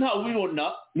rero niba ntawe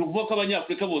ubibona ni ukuvuga ko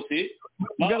abanyafurika bose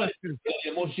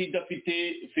moshi idafite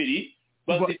feri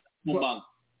bazi mu manga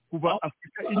kuva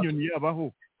Africa Union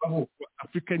yabaho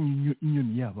African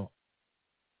Union yabaho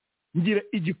ngira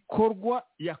igikorwa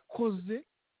yakoze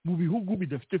mu bihugu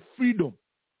bidafite freedom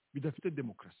bidafite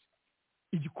demokarasi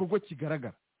igikorwa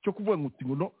kigaragara cyo kuvuga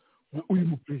ngo uyu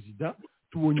mu president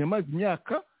tubonye amazi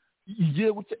imyaka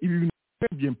igiye gutya ibi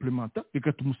bintu by'implementa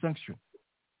reka tumusanction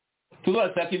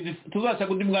tuzashaka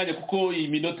undi mwanya kuko iyi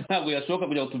minota ntabwo yashoboka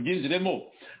kugira ngo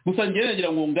tubyinjiremo gusa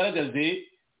ngira ngo ngaragaze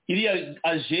iriya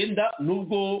agenda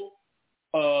nubwo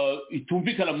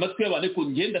itumvikana mu matwi y'abantu ariko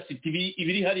ngenda afite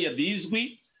ibiri hariya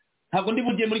bizwi ntabwo ndi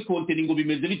bugiye muri konteri ngo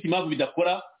bimeze biti impamvu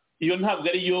bidakora iyo ntabwo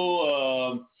ariyo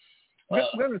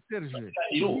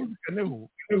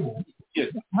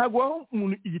ntabwo aho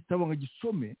umuntu igitabo ngo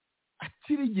agisome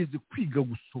atirigeze kwiga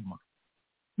gusoma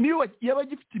niyo yaba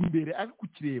agifite imbere ari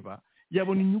kukireba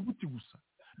yabona inyuguti gusa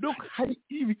donc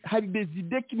hari des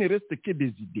idées qui ne restent que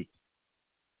des idées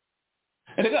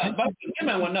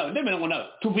ndemeranywa nawe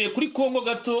tuvuye kuri Congo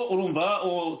gato urumva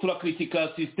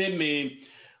turakritika systeme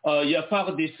ya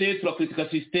FARDC turakritika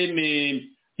systeme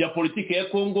ya politique ya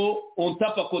Congo on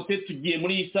tape à côté tugiye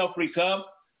muri East Africa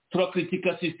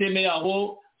turakritika systeme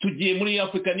yaho tugiye muri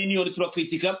African Union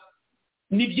turakritika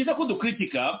ni byiza ko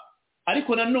dukritika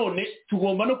ariko nanone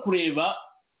tugomba no kureba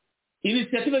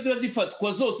initiative ziba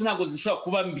zifatwa zose ntabwo zishobora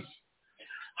kuba mbi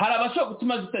hari abashobora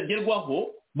gutuma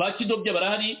zitagerwaho ba kidobya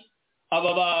barahari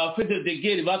aba ba Federal de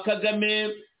Guerre ba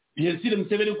Kagame Bijeje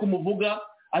Museveni ko muvuga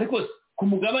ariko ku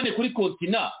mugabane kuri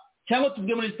kontina cyangwa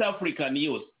tuvuge muri East Africa ni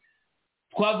yose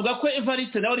twavuga ko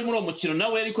Evariste nawe ari muri uwo mukino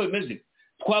nawe ariko bimeze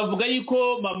twavuga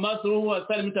yuko Mama Suluhu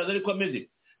Hassan Mutaza ariko ameze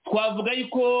twavuga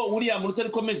yuko William Ruto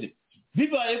ariko ameze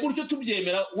bibaye gutyo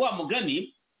tubyemera wa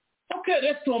mugani okay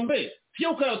let's tombe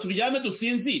cyo ukara tubyame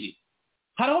dusinzire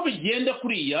haraho bigenda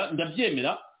kuriya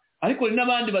ndabyemera ariko ni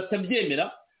nabandi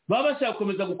batabyemera baba bashaka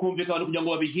gukomeza gukumvika abantu kugira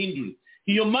ngo babihindure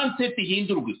iyo mindset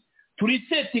ihindurwe turi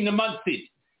setting a mindset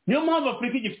niyo mpamvu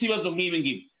Afrika igifite ibibazo nk'ibi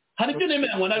ngibi hari ibyo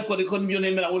nemeranywa ariko nibyo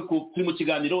nemeranywa ko turi mu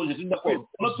kiganiro uje tudakora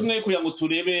no tumwe kugira ngo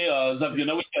turebe Zavio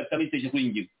nawe cyatanitegeko kuri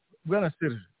ingingo bwana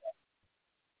Serge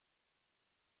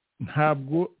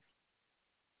ntabwo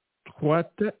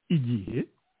twata igihe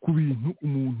ku bintu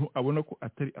umuntu abona ko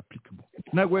atari applicable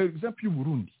ntabwo example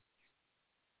y'Uburundi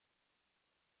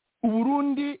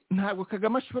Uburundi ntabwo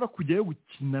Kagame ashobora kujyayo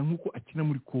gukina nk'uko akina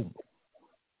muri Congo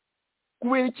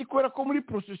kubera iki kubera ko muri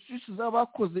processus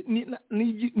z'abakoze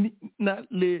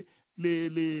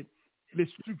les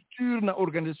structures na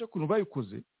organisation kuntu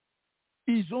bayikoze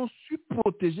ils ont su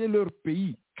protéger leur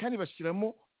pays kandi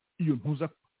bashyiramo iyo ntuza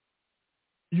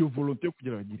iyo volonté yo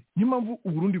kugira bagire niyo mpamvu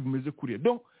uburundi bumeze kuriya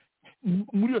donc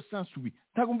muri iyo sense oui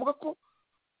ntabwo mvuga ko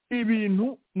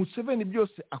ibintu Museveni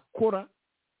byose akora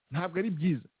ntabwo ari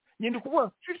byiza nyende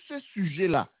kuvuga sur ce sujet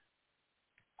là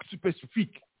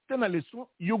spécifique tena leçon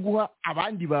yo guha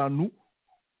abandi bantu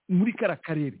muri kara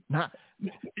karere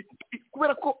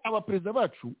kubera ko abaperezida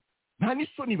bacu nta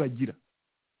n'isoni bagira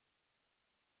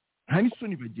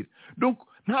donc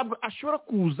ntabwo ashobora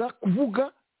kuza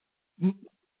kuvuga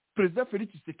perezida Felix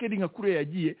Tshisekedi nka kure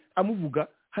yagiye amuvuga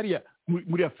hariya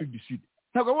muri Afrique du Sud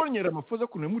ntabwo abonyera amafoza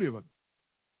kuntu yamurebaga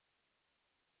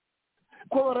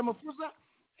ko baramafuza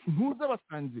ntuza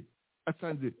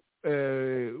asanze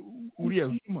uriya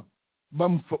Zuma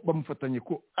bamufatanye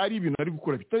ko ari ibintu ari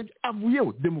gukora bitari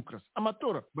avuyeho demokarasi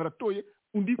amatora baratoye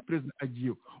undi perezida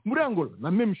agiyeho muri Angola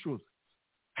la même chose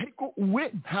ariko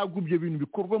we ntabwo ibyo bintu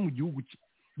bikorwa mu gihugu cye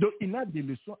donc il n'a des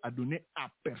leçons à donner à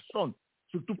personne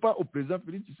surtout pas au président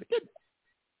Félix Tshisekedi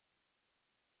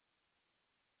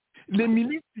les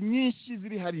milices nyinshi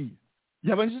ziri hariya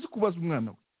yabanjije kubaza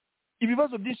umwana we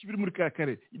ibibazo byinshi biri muri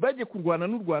karere bagiye kurwana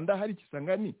n'u Rwanda hari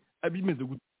Kisangani abimeze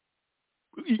gute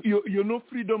iyo no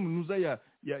freedom nuza ya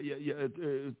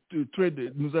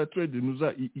trade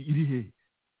nuza iri he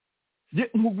je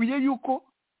mugwiye yuko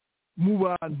mu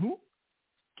bantu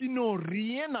qui n'ont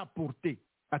rien apporté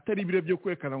atari bire byo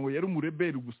kwekana ngo yari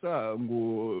umureberi gusa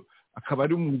ngo akaba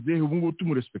ari umuzehe ubu ngubu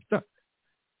tumurespecta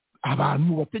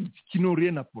abantu bategetse qui n'ont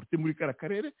rien apporté muri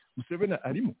karere Museveni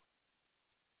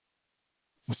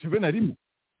arimo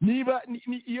niba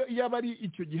yaba ari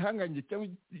icyo gihangange cyangwa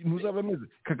ntuzaba meze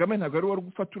Kagame ntabwo ari wari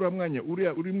gufatura mwanya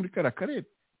uri muri karere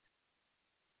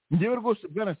njyewe rwose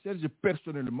bwana Serge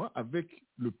personnellement avec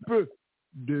le peu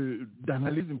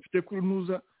d'analyse mfite kuri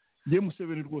ntuza njyewe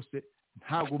Museveni rwose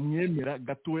ntabwo mwemera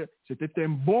gatoya c'était un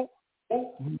bon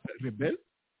rebelle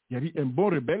yari un bon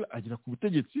rebelle agera ku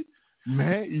butegetsi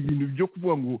mais ibintu byo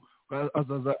kuvuga ngo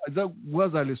aza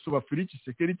guhaza leso ba Felix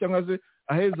Tshisekedi cyangwa se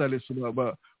aheza leso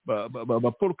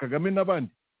ba Paul Kagame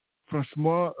n'abandi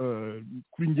franchement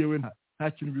kuri njyewe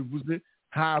nta kintu bivuze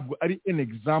ntabwo ari un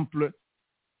exemple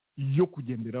yo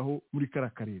kugenderaho muri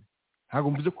karere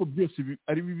ntabwo mvuze ko byose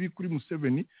ari bibi kuri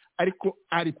Museveni ariko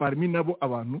ari parmi nabo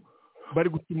abantu bari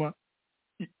gutuma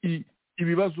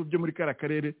ibibazo byo muri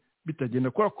karere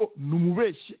bitagenda kubera ko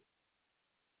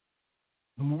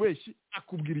numubeshye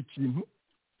akubwira ikintu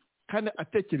kandi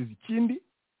atekereza ikindi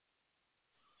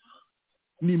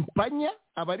ni mpanya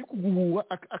abari kuguhuha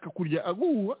akakurya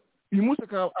aguhuha uyu munsi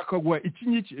akaguha iki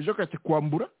ngiki ejo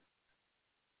akakwambura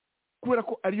kubera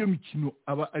ko ariyo mikino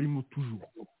aba arimo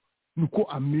tujuru nuko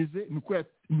ameze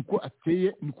nuko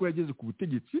ateye nuko yageze ku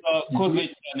butegetsi koze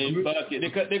cyane barake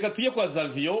reka tujye kwa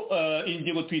Zavio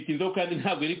ingingo twitinzeho kandi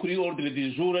ntabwo iri kuri ordre du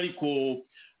jour ariko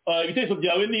ibitekerezo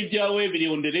byawe n'ibyawe biri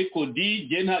on the record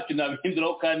je ntacyo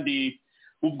nabihinduraho kandi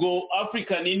ubwo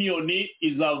African Union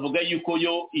izavuga yuko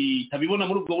yo itabibona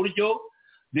muri ubwo buryo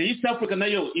the East Africa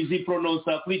nayo izi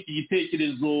pronounce kuri iki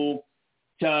gitekerezo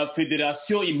cya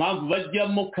federation impamvu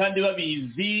bajyamo kandi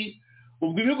babizi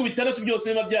ubwo ibihugu bitandatu byose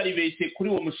biba byaribeshye kuri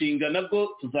uwo mushinga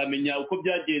nabwo tuzamenya uko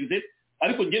byagenze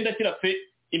ariko ngenda kira fe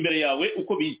imbere yawe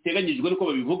uko biteganyijwe nuko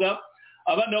babivuga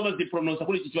abana bamaze pronounce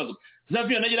kuri iki kibazo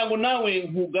Zavio nagira ngo nawe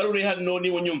nkugarure hano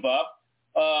niwo nyumva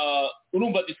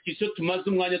urumva discussion tumaze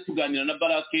umwanya tuganira na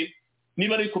Barake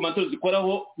niba ari commentaire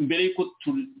zikoraho mbere yuko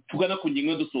tugana ku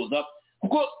ngingo dusoza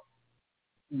kuko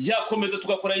yakomeza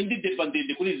tugakora indi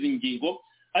dependende kuri izi ngingo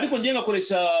ariko ngiye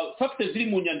ngakoresha factors ziri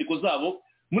mu nyandiko zabo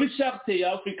muri charte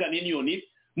ya African Union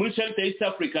muri charte ya East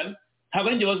African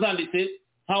ntabwo nge bazanditse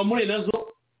nta muri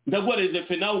nazo ndagwareze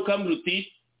fe nawe ukambira uti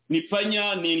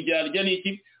nipfanya nindyarya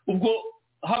niki ubwo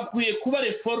hakwiye kuba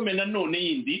reforme nanone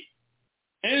yindi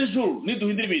ejo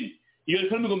niduhindira ibintu iyo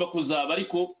reforme igomba kuzaba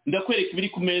ariko ndakwereka ibiri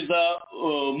ku meza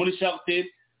muri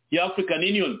charte ya African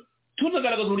Union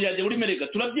tunagaragaza uruyange muri mereka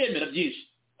turabyemera byinshi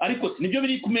ariko nibyo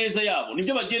biri ku meza yabo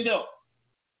nibyo bagenderaho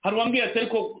hari wambwiye ati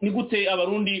ariko ni gute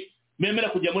abarundi bemera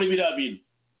kujya muri biriya bintu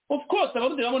of course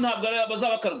abarundi nabo ntabwo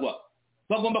bazabakarwa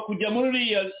bagomba kujya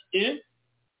muri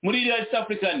East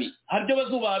African hari byo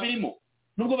bazubaha birimo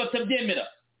nubwo batabyemera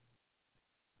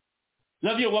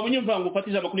Zavio waba unyumva ngo ufate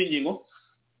ijambo kuri ingingo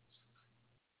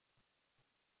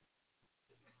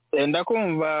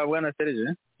ndakumva bwana Serge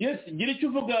yes gira icyo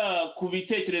uvuga ku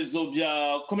bitekerezo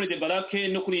bya Comrade Barake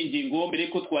no kuri ingingo mbere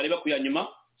ko twareba ku ya nyuma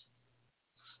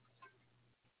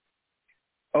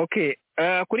okay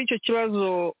kuri icyo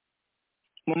kibazo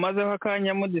mumazeho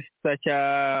akanya mudisa cya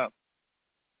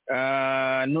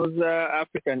Noza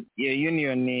African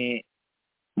Union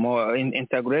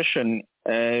integration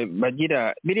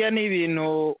bagira biriya ni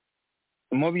ibintu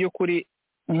mu by'ukuri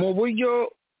mu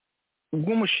buryo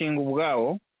bw'umushinga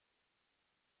ubwawo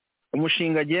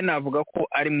umushinga agiye navuga ko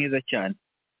ari mwiza cyane.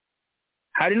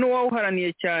 Hari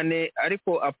n'uwawuharaniye cyane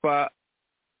ariko apfa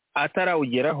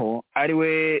atarawugeraho ari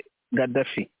we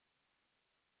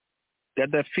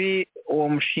Gaddafi uwo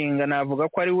mushinga navuga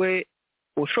ko ari we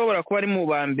ushobora kuba ari mu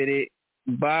ba mbere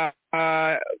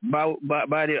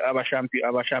bari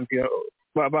abashampiyo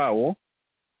bawo,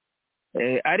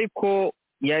 ariko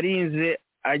yarinze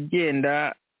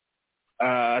agenda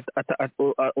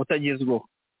utagezweho.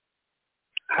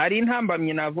 Hari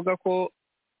intambamyi navuga ko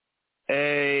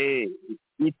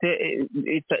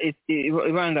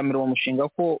ibangamira uwo mushinga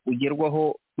ko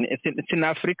ugerwaho na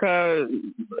Afurika,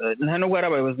 nta nubwo ari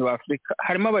abayobozi ba Afurika,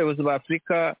 harimo abayobozi ba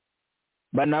Afurika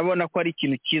banabona ko ari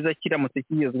ikintu cyiza kiramutse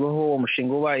kigezweho, uwo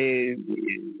mushinga ubaye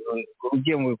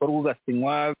ugiye mu bikorwa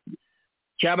ugasinywa,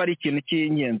 cyaba ari ikintu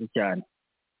cy'ingenzi cyane.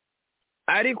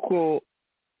 Ariko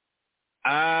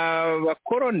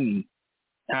abakoroni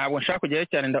ntabwo nshaka kujyayo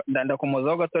cyane,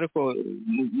 ndakomozaho gato, ariko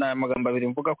ni amagambo abiri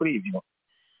mvuga kuri ibyo.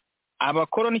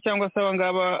 Abakoroni cyangwa se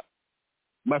abangaba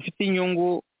bafite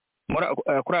inyungu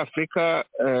kuri Afurika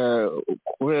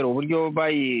kubera uburyo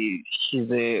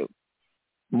bayishyize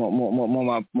muri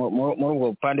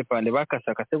ubwo bupande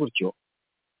bakasakase gutyo,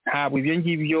 ntabwo ibyo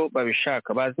ngibyo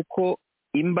babishaka. Bazi ko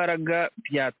imbaraga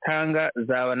byatanga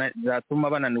zatuma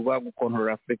bananirwa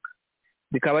gukontorora Afurika.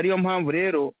 Bikaba ariyo mpamvu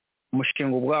rero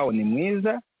umushinga ubwawo ni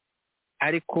mwiza,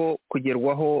 ariko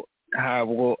kugerwaho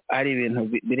ntabwo ari ibintu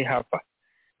biri hafi.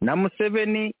 Na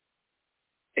Museveni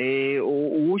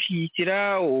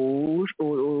uwushyigikira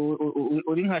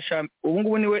uri nka ubu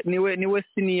ngubu niwe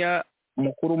siniya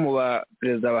mukuru mu ba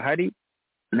perezida bahari,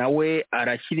 nawe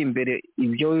arashyira imbere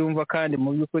ibyo yumva, kandi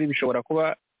mu by'ukuri bishobora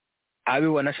kuba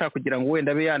abibona ashaka kugira ngo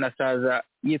wenda abe yanasaza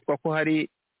yitwa ko hari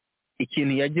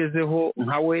ikintu yagezeho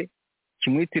nkawe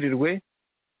kimwitirirwe.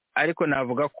 Ariko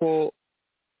navuga ko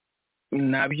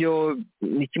nabyo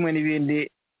ni kimwe n'ibindi,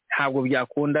 ntabwo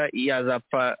byakunda,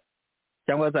 yazapfa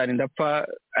cyangwa azarinda apfa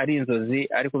ari inzozi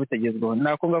ariko bitagezweho.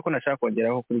 Nakumva ko nashaka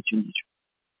kongeraho kuri icyo ngicyo.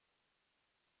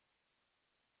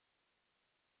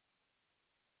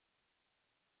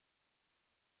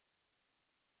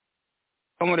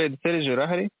 Comrade Serge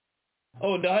urahari?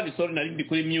 Ndahari, sorry nari ndi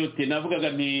kuri mute.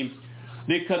 Navugaga nti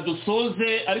reka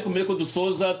dusoze, ariko mbere ko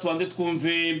dusoza tubanze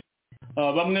twumve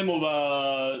bamwe mu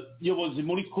bayobozi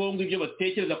muri Kongo ibyo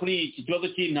batekereza kuri iki kibazo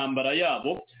cy'intambara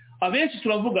yabo. Abenshi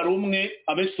turavuga rumwe,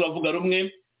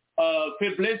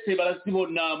 faiblesse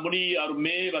barazibona muri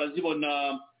armée,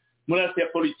 barazibona muri ya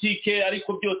politike,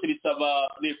 ariko byose bisaba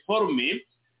reforme.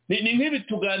 Ni nk'ibi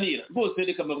tuganira rwose.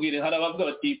 Reka mbabwire, hari abavuga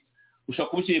bati ushaka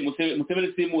kubushyira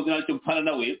Museveni simuzi ntacyo mpana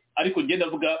nawe, ariko ngenda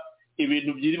avuga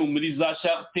ibintu biri muri za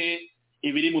charte,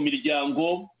 ibiri mu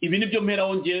miryango, ibi nibyo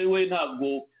mperaho njyewe,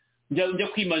 ntabwo njya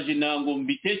kwimagina ngo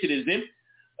mbitekereze.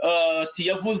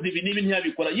 Yavuze ibi n'ibi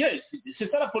ntiyabikora. Yes,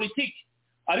 c'est ça la politique.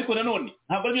 Ariko nanone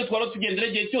ntabwo aribyo twara tugendera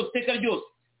igihe cyose, iteka ryose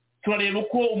turareba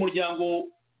uko umuryango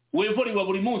wevuriwa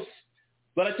buri munsi.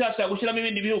 Baracyashaka gushyiramo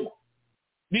ibindi bihugu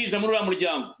biza muri uriya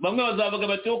muryango. Bamwe bazavuga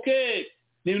bati okay,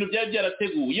 ni ibintu byari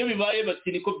byarateguwe. Iyo bibaye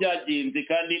bati niko byagenze,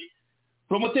 kandi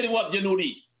promoteri wabyo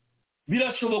n'uri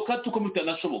birashoboka tuko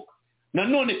mutanashoboka.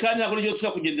 Nanone kandi ntabwo aribyo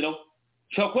dushaka kugenderaho.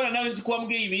 Ushobora kubona nawe nzi ko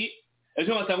wambwiye ibi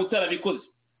ejo ngatanga utarabikoze,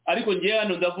 ariko ngewe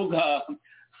hano ndavuga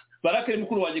Barakari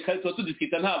mukuru wanjye, kandi tuba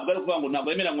tudisikita, ntabwo ari ukuvuga ngo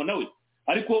ntabwo yemeranywa nawe,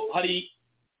 ariko hari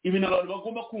ibintu abantu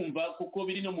bagomba kumva kuko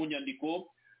biri no mu nyandiko,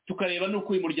 tukareba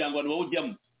n'uko uyu muryango abantu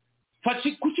bawujyamo.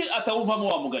 Fatshi kuki atawuvamo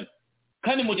wa mugani,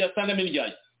 kandi mu gihe asangamo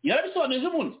indyaye yarabisobanuje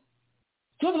ubundi.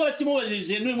 Tuba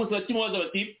barakimubajije n'uyu munsi bakimubaza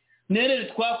bati nerere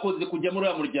twakoze kujya muri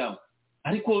uriya muryango,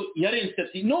 ariko yarenze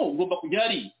ati no, ugomba kujya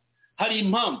hari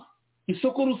impamvu,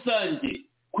 isoko rusange,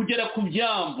 kugera ku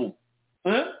byambu.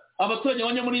 Abaturage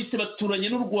b'abanyamurisi baturanye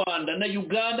n'u Rwanda na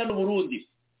Uganda n'u Burundi.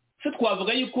 Se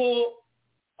twavuga yuko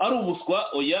ari ubuswa?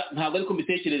 Oya, ntabwo ariko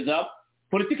mbitekereza.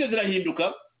 Politike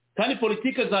zirahinduka, kandi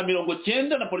politike za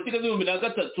 90 na politike za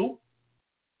 2023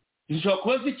 zishobora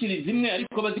kuba zikiri zimwe,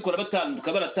 ariko bazikora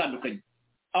baratandukanye.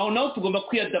 Aho naho tugomba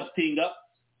kwiadaptinga,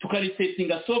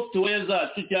 tukarisetinga software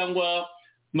zacu cyangwa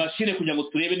machine kugira ngo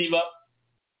turebe niba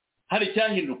hari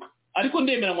cyahinduka. Ariko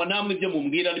ndemeranywa namwe ibyo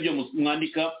mumbwira n'ibyo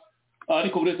mwandika,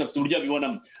 ariko buri wese afite uburyo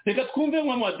abibonamo. Reka twumve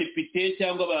mwe mu badepite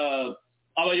cyangwa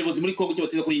abayobozi muri Kongo cyo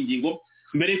bateza kuri iyi ngingo.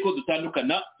 mbere yuko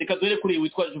dutandukana reka duhere kuri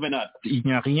witwa Juvenal. Il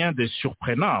n'y a rien de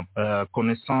surprenant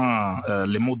connaissant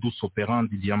les modus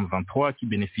operandi du M23 qui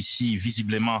bénéficie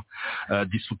visiblement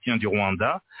du soutien du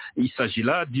Rwanda. Il s'agit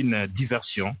là d'une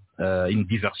diversion.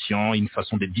 Une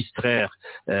façon de distraire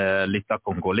l'État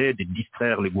congolais, de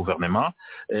distraire le gouvernement,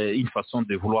 une façon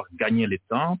de vouloir gagner le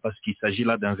temps, parce qu'il s'agit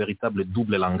là d'un véritable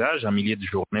double langage. Un millier de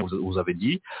journées, vous avez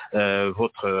dit,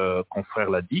 votre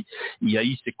confrère l'a dit, il y a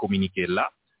eu ces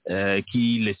communiqués-là.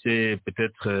 Qui laissait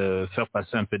peut-être faire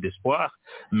passer un peu d'espoir,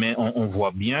 mais on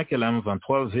voit bien que la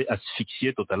M23 veut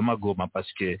asphyxier totalement Goma,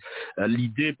 parce que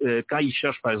l'idée, quand ils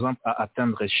cherchent par exemple à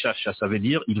atteindre Chacha, ça veut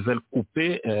dire ils veulent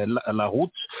couper la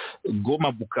route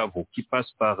Goma-Bukavu, qui passe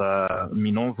par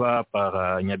Minova,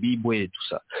 par Nyabibwe et tout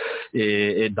ça.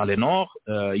 Et dans le nord,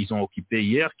 ils ont occupé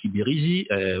hier Kibirizi.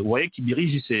 Vous voyez,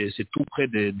 Kibirizi, c'est tout près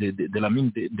de la mine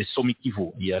de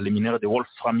Somikivu. Il y a les mineurs de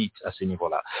Wolframite à ce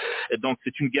niveau-là. Et donc,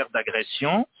 c'est une guerre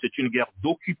d'agression, c'est une guerre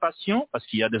d'occupation, parce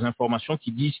qu'il y a des informations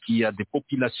qui disent qu'il y a des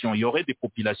populations, il y aurait des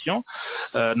populations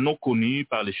non connues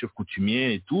par les chefs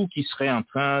coutumiers et tout, qui seraient en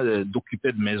train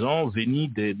d'occuper de maisons venues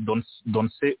d'on ne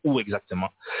sait où exactement.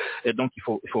 Et donc, il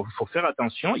faut faire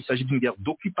attention. Il s'agit d'une guerre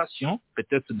d'occupation,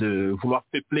 peut-être de vouloir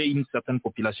peupler une certaine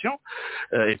population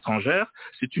étrangère.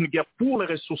 C'est une guerre pour les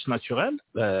ressources naturelles.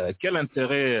 Quel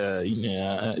intérêt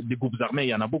des groupes armés, il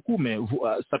y en a beaucoup, mais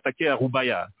s'attaquer à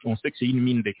Rubaya, on sait que c'est une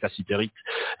mine de cassitérite,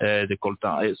 de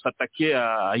coltan, et s'attaquer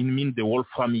à une mine de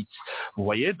wolframite. Vous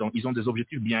voyez, donc ils ont des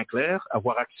objectifs bien clairs,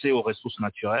 avoir accès aux ressources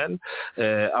naturelles,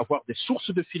 avoir des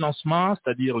sources de financement,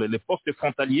 c'est-à-dire les postes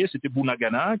frontaliers, c'était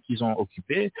Bunagana qu'ils ont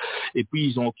occupé, et puis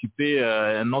ils ont occupé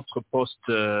un autre poste,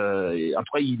 en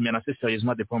tout cas ils menaçaient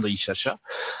sérieusement de prendre Ishacha.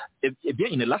 Eh bien,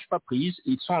 ils ne lâchent pas prise,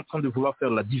 ils sont en train de vouloir faire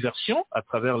la diversion à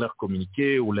travers leurs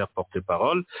communiqués ou leurs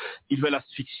porte-parole. Ils veulent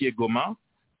asphyxier Goma,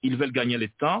 ils veulent gagner le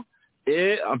temps.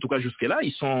 Et en tout cas, jusque-là,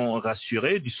 ils sont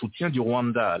rassurés du soutien du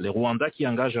Rwanda. Le Rwanda qui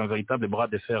engage un véritable bras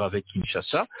de fer avec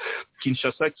Kinshasa.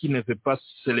 Kinshasa qui ne veut pas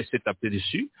se laisser taper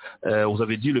dessus. Vous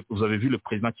avez vu le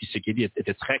président Tshisekedi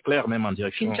était très clair même en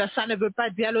direction. Kinshasa ne veut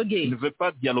pas dialoguer. Il ne veut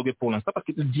pas dialoguer pour l'instant parce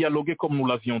que dialoguer, comme nous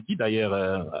l'avions dit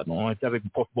d'ailleurs, on était avec le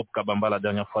prof Bob Kabamba la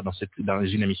dernière fois dans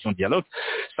une émission Dialogue,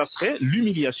 ça serait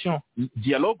l'humiliation.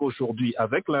 Dialogue aujourd'hui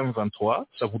avec la M23,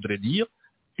 ça voudrait dire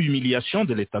humiliation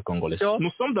de l'État congolais. Nous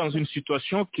sommes dans une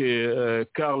situation que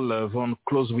Karl von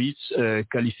Clausewitz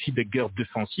qualifie de guerre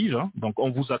défensive. Hein. Donc on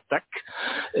vous attaque,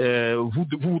 vous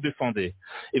vous défendez.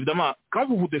 Évidemment, quand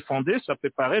vous vous défendez, ça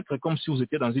peut paraître comme si vous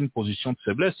étiez dans une position de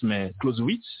faiblesse, mais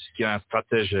Clausewitz, qui est un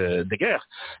stratège de guerre,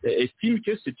 estime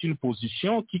que c'est une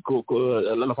position qui...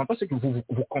 L'avantage, c'est que vous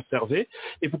conservez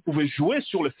et vous pouvez jouer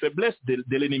sur les faiblesses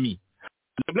de l'ennemi.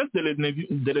 Les faiblesses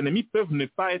de l'ennemi peuvent ne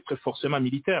pas être forcément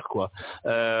militaires, quoi.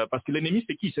 Parce que l'ennemi,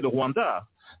 c'est qui? C'est le Rwanda.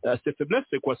 Ces faiblesses,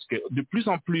 c'est quoi? C'est que de plus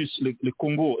en plus, le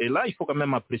Congo, et là, il faut quand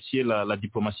même apprécier la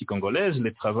diplomatie congolaise,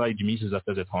 le travail du ministre des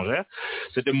Affaires étrangères,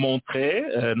 c'est de montrer,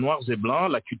 noirs et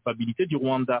blancs, la culpabilité du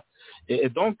Rwanda. Et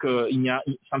donc,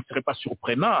 ça ne serait pas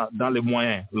surprenant dans les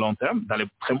moyens long terme, dans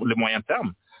les moyens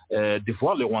termes, de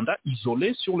voir le Rwanda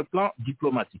isolé sur le plan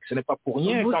diplomatique. Ce n'est pas pour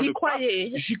rien. Vous y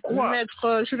croyez, j'y crois,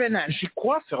 Maître Juvenal? J'y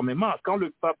crois fermement. Quand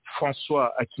le pape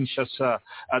François à Kinshasa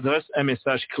adresse un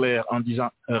message clair en disant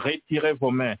 « Retirez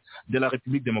vos mains de la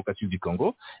République démocratique du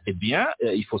Congo », eh bien,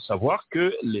 il faut savoir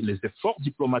que les efforts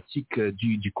diplomatiques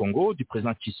du Congo, du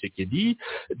président Tshisekedi,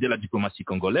 de la diplomatie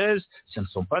congolaise, ce ne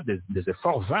sont pas des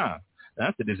efforts vains.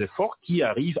 Hein, c'est des efforts qui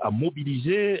arrivent à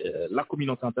mobiliser la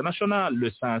communauté internationale, le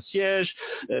Saint-Siège,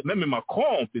 même Macron,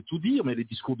 on peut tout dire, mais les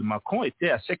discours de Macron étaient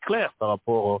assez clairs par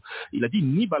rapport, il a dit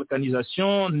ni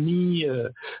balkanisation, ni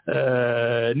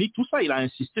tout ça, il a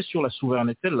insisté sur la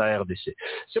souveraineté de la RDC.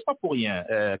 C'est pas pour rien.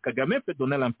 Kagame peut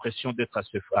donner l'impression d'être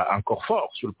encore fort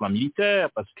sur le plan militaire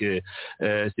parce que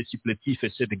ses supplétifs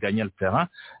essaient de gagner le terrain,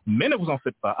 mais ne vous en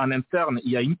faites pas. En interne,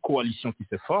 il y a une coalition qui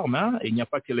se forme, hein, et il n'y a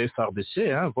pas que les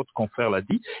FRDC, hein, votre confrère l'a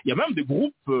dit, il y a même des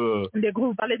groupes...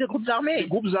 vous parlez de groupes armés. Des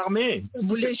groupes armés.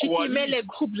 Vous légitimez les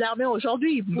groupes armés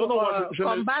aujourd'hui pour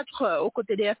combattre aux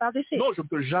côtés des FRDC. Non, je ne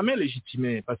peux jamais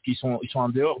légitimer parce qu'ils sont en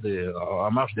dehors,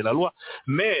 en marge de la loi.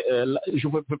 Mais je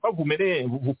ne peux pas vous mêler,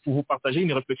 vous partager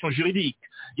une réflexion juridique.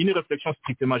 Une réflexion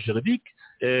strictement juridique.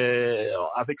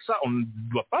 Avec ça, on ne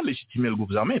doit pas légitimer le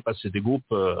groupe armé parce que c'est des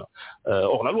groupes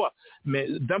hors la loi. Mais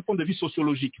d'un point de vue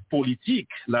sociologique, politique,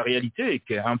 la réalité est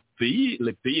qu'un pays,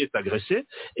 le pays est agressé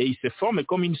et il se forme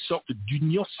comme une sorte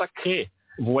d'union sacrée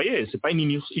Vous voyez, c'est pas une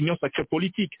union sacrée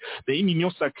politique, mais une union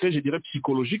sacrée, je dirais,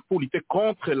 psychologique pour lutter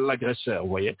contre l'agresseur, vous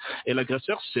voyez. Et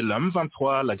l'agresseur, c'est le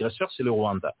M23, l'agresseur, c'est le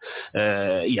Rwanda.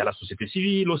 Il y a la société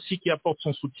civile aussi qui apporte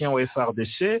son soutien au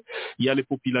FARDC. Il y a les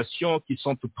populations qui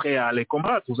sont prêtes à les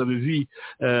combattre. Vous avez vu,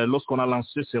 lorsqu'on a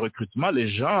lancé ces recrutements, les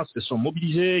gens se sont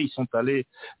mobilisés, ils sont allés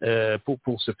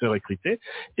pour se faire recruter.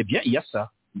 Eh bien, il y a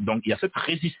ça. Donc, il y a cette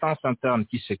résistance interne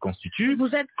qui se constitue.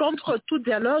 Vous êtes contre tout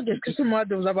dialogue, excusez-moi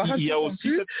de vous avoir interrompu. Il y a aussi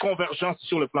cette convergence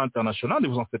sur le plan international, ne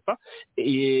vous en faites pas.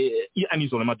 Et un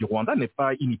isolement du Rwanda n'est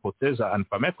pas une hypothèse à ne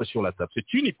pas mettre sur la table.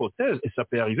 C'est une hypothèse et ça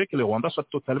peut arriver que le Rwanda soit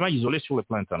totalement isolé sur le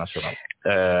plan international.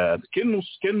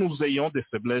 Que nous ayons des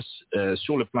faiblesses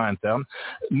sur le plan interne,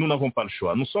 nous n'avons pas le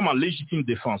choix. Nous sommes en légitime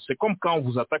défense. C'est comme quand on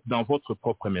vous attaque dans votre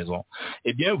propre maison.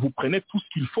 Eh bien, vous prenez tout ce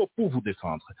qu'il faut pour vous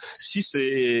défendre. Si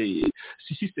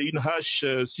c'est une hache,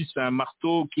 si c'est un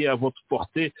marteau qui est à votre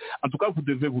portée, en tout cas, vous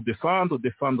devez vous défendre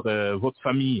votre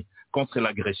famille contre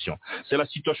l'agression. C'est la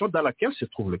situation dans laquelle se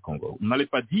trouve le Congo. Vous n'allez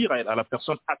pas dire à la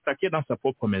personne attaquée dans sa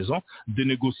propre maison de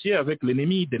négocier avec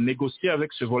l'ennemi, de négocier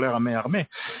avec ce voleur à main armée.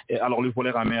 Et alors, le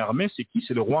voleur à main armée, c'est qui?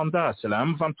 C'est le Rwanda, c'est la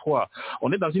M23.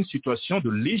 On est dans une situation de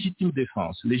légitime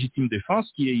défense. Légitime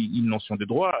défense qui est une notion de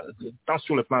droit, tant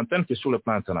sur le plan interne que sur le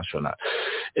plan international.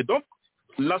 Et donc,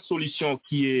 la solution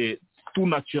qui est tout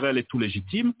naturel et tout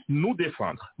légitime, nous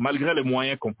défendre, malgré les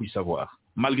moyens qu'on puisse avoir,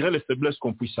 malgré les faiblesses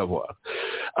qu'on puisse avoir.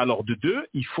 Alors, de deux,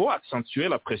 il faut accentuer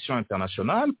la pression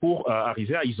internationale pour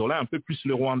arriver à isoler un peu plus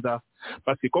le Rwanda.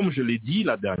 Parce que, comme je l'ai dit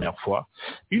la dernière fois,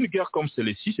 une guerre comme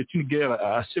celle-ci, c'est une guerre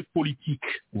assez politique,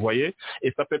 vous voyez,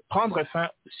 et ça peut prendre fin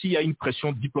s'il y a une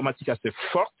pression diplomatique assez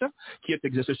forte qui est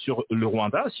exercée sur le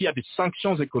Rwanda, s'il y a des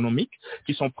sanctions économiques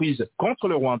qui sont prises contre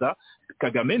le Rwanda.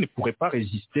 Kagame ne pourrait pas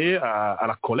résister à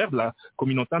la colère de la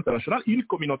communauté internationale, une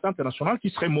communauté internationale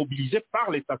qui serait mobilisée par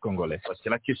l'État congolais. Parce que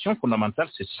la question fondamentale,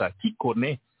 c'est ça. Qui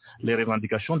connaît les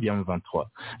revendications du M23?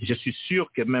 Je suis sûr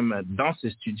que même dans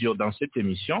ces studios, dans cette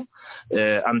émission,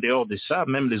 en dehors de ça,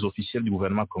 même les officiels du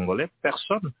gouvernement congolais,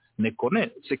 personne ne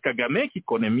connaît. C'est Kagame qui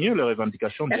connaît mieux les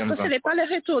revendications du M23. Est-ce que ce n'est pas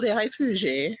le retour des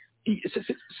réfugiés?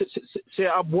 C'est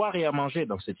à boire et à manger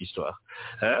dans cette histoire.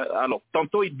 Alors,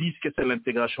 tantôt ils disent que c'est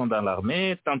l'intégration dans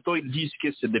l'armée, tantôt ils disent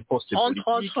que c'est des postes politiques.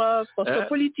 Entre autres, postes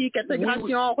politiques,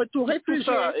 intégration, retour réfugiés.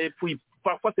 Tout ça. Et puis,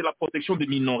 parfois, c'est la protection des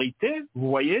minorités, vous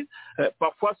voyez.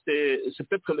 Parfois, c'est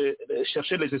peut-être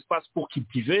chercher les espaces pour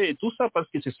cultiver et tout ça, parce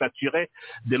que c'est saturé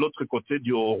de l'autre côté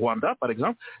du Rwanda, par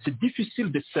exemple. C'est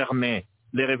difficile de cerner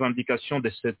les revendications de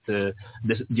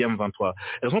du M23.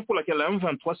 Raison pour laquelle le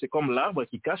M23, c'est comme l'arbre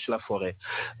qui cache la forêt.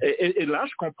 Et là,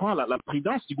 je comprends la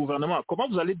prudence du gouvernement. Comment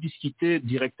vous allez discuter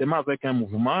directement avec un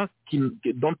mouvement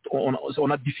dont on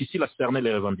a difficile à cerner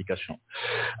les revendications?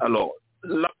 Alors,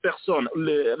 la personne,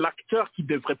 l'acteur qui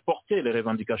devrait porter les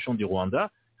revendications du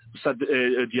Rwanda,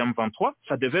 du M23,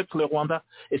 ça devait être le Rwanda.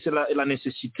 Et c'est la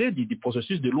nécessité du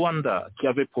processus de Luanda qui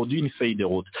avait produit une feuille de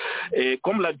route. Et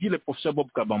comme l'a dit le professeur Bob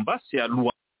Kabamba, c'est à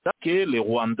Luanda que le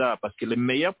Rwanda, parce que le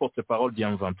meilleur porte-parole du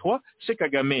M23, c'est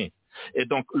Kagame. Et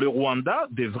donc le Rwanda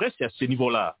devrait, c'est à ce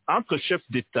niveau-là, entre chefs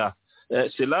d'État,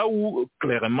 c'est là où,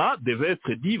 clairement, devait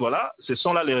être dit, voilà, ce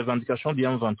sont là les revendications du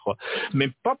M23. Mais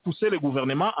pas pousser le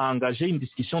gouvernement à engager une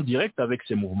discussion directe avec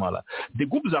ces mouvements-là. Des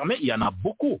groupes armés, il y en a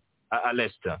beaucoup à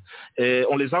l'Est. Et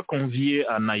on les a conviés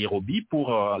à Nairobi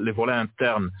pour les volets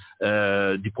internes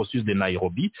du processus de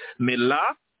Nairobi. Mais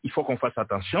là, il faut qu'on fasse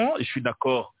attention, et je suis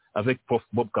d'accord avec Prof.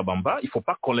 Bob Kabamba, il ne faut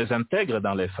pas qu'on les intègre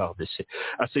dans les FARDC.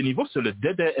 À ce niveau, c'est le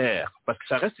DDR, parce que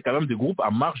ça reste quand même des groupes en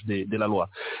marge de la loi.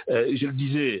 Je le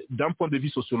disais, d'un point de vue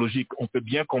sociologique, on peut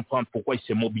bien comprendre pourquoi ils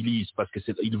se mobilisent, parce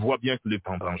qu'ils voient bien que le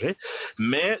temps est en danger,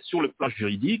 mais sur le plan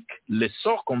juridique, les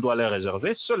sorts qu'on doit leur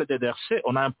réserver, sur le DDRC,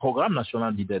 on a un programme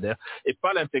national du DDR, et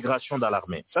pas l'intégration dans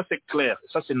l'armée. Ça, c'est clair,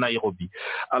 ça, c'est Nairobi.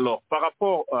 Alors, par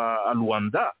rapport à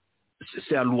Luanda,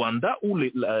 c'est à Luanda où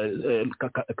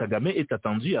Kagame est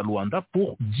attendu à Luanda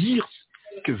pour dire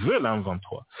ce que veut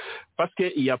l'M23. Parce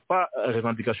qu'il n'y a pas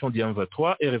revendication du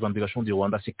M23 et revendication du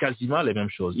Rwanda. C'est quasiment les mêmes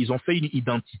choses. Ils ont fait une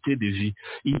identité de vie,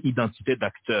 une identité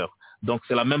d'acteur. Donc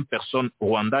c'est la même personne,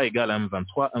 Rwanda égale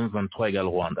M23, M23 égale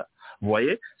Rwanda. Vous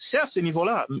voyez, c'est à ce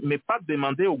niveau-là, mais pas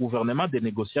demander au gouvernement de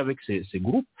négocier avec ces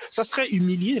groupes. Ça serait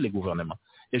humilier les gouvernements.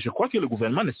 Et je crois que le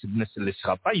gouvernement ne se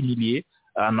laissera pas humilier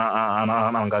en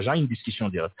engageant une discussion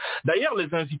directe. D'ailleurs,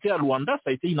 les invités à Luanda, ça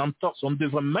a été une entorse. On ne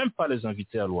devrait même pas les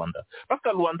inviter à Luanda. Parce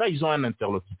qu'à Luanda, ils ont un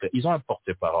interlocuteur, ils ont un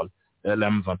porte-parole,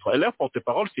 l'M23. Et leur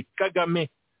porte-parole, c'est Kagame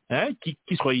qui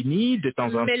se réunit de temps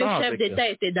en temps. Mais le chef d'État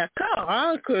était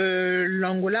d'accord que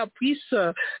l'Angola puisse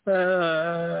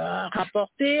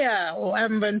rapporter au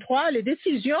M23 les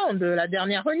décisions de la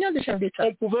dernière réunion des chefs d'État.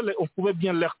 On pouvait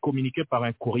bien leur communiquer par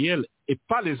un courriel et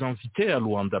pas les inviter à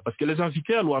Luanda. Parce que les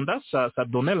invités à Luanda, ça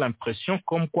donnait l'impression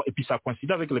comme quoi, et puis ça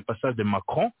coïncidait avec le passage de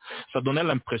Macron, ça donnait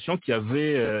l'impression qu'il y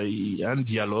avait un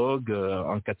dialogue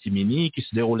en catimini qui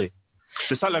se déroulait.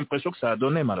 C'est ça l'impression que ça a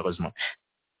donné malheureusement.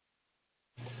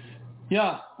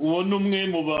 Ya uwo ni umwe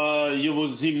mu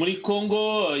bayobozi muri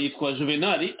Congo yitwa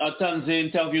Juvenali atanze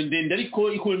interview ndende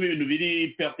ariko ikubiyemo ibintu biri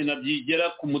pertinent byigera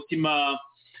ku mutima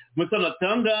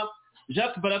mutanatanga.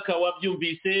 Jacques Baraka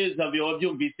wabyumvise, Xavier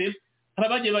wabyumvise, hari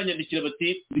abagiye banyandikira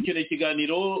bati dukeneye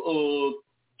ikiganiro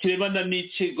kirebana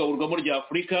n'icigagurwamo rya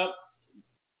Afurika.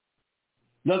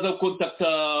 Naza kontakta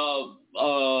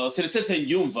Celestin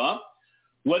Nsengiyumva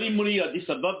wari muri Addis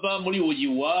Ababa muri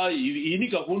Oyiwa. Iyi ni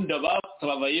gahunda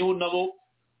batrabayeho nabo,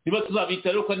 niba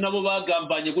tuzabita rero ko nabo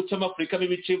bagambanye gucamo Afurika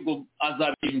ibice ngo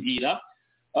azabimbwira.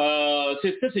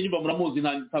 Celestin Nsengiyumva muramuzi,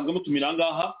 ntabwo mutumira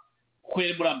ngaha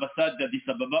kwere muri ambassade Addis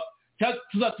Ababa.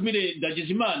 Tuzatumire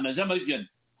Ndagijimana Jean Marie Vianney,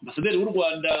 ambasaderi w'u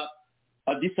Rwanda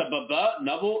Addis Ababa,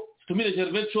 nabo tutumire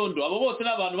Gervais Condo. Abo bose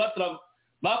n'abantu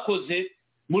bakoze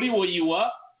muri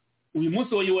Oyiwa. Uyu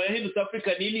munsi Oyiwa yahindutse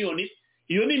African Union.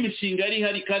 Iyo ni imishinga yari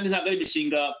ihari kandi ntabwo ari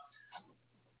imishinga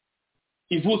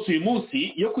ivutse uyu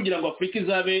munsi yo kugira ngo Afurika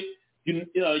izabe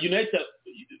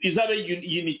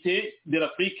unité de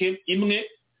l'Afrique imwe.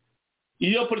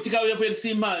 Iyo politika ya PLC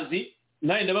imazi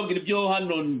naye ndababwira ibyo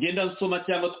hano ngenda nsoma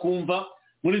cyangwa twumva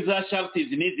muri za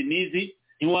chartes nizi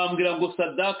ntiwambwira ngo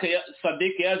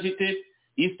SADC yajite,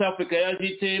 East Africa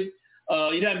yajite,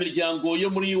 iriya miryango yo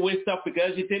muri West Africa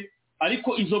yajite,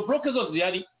 ariko izo bloke zose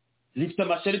zihari zifite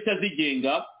amasharita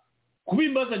zigenga.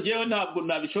 Kubimbaza ngewe ntabwo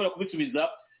nabishobora kubisubiza.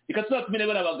 Reka tuzatumire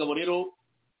bari abagabo rero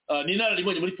ni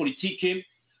inararibonye muri politike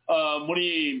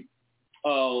muri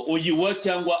Oyiwa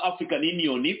cyangwa African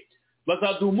Union,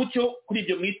 bazaduha umucyo kuri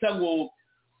ibyo mwita ngo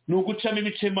ni ugucamo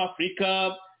ibice mu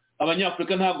Afurika,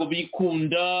 abanyafurika ntabwo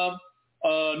bikunda,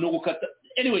 ni ugukata.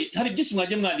 Anyway, hari byinshi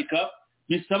mwajya mwandika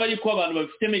bisaba yuko abantu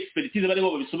babifitemo expertise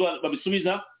bariho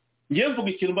babisubiza. Ngewe mvuga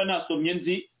ikintu mba nasomye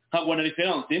nzi ntabwo na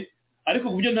reference, ariko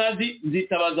ku byo ntazi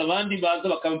nzitabaza abandi baza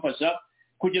bakamfasha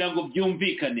kugira ngo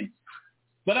byumvikane.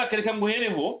 Barakareka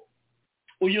nguhereho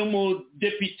uyu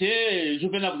mudepite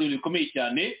Juvenal avuze bikomeye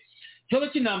cyane.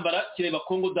 Ikibazo cy'intambara kireba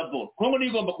Congo d'abord. Congo niyo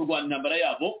igomba kurwana intambara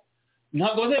yabo,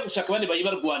 ntabwo bazajya gushaka abandi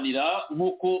bayibarwanira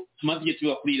nk'uko tumaze igihe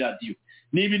tubiba kuri radiyo.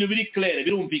 Ni ibintu biri claire,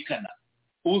 birumvikana.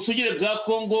 Ubusugire bwa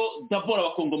Congo d'abord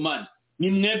abakongomani ni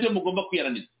mwebwe mugomba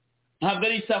kwiyaranira, ntabwo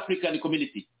ari East African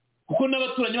Community, kuko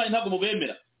n'abaturanyi banyu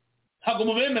ntabwo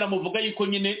mubemera muvuga yuko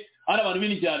nyine ari abantu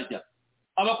b'indyarya.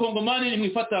 Abakongomani ni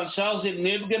mwifata en charge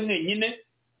mwebwe mwenyine,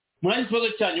 murangiza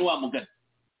ikibazo cyanyu wa mugani.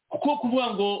 Kuko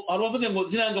kuvuga ngo hari abavuze ngo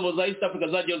ziriya ngabo za East Africa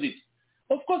zagiyeho ziti,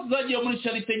 of course zagiyeho muri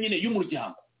charite nyine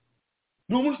y'umuryango,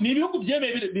 ni ibihugu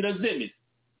byemeye birazemeza,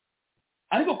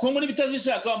 ariko Kongo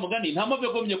n'ibitazishaka wa mugani nta mpamvu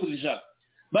yo kugumya kuzishaka.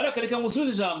 Barakareka ngo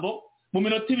usubize ijambo mu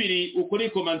minota 2 ukore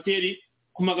komanteri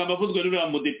ku magambo avuzwe n'uriya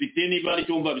mudepite, niba ari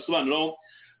cyo wumva bisobanuraho.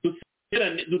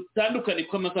 Dutandukane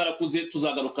ko amasaha arakuze,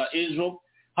 tuzagaruka ejo.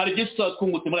 Hari byinshi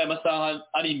twungutse muri aya masaha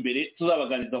ari imbere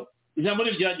tuzabaganizaho. Ijambo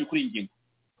ni ryanyu kuri ingingo.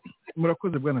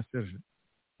 Murakoze bwana Serge.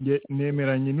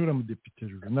 Nemeranye n'uriya mudepite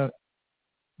Juvenal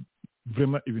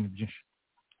vraiment ibintu byinshi.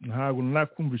 Ntabwo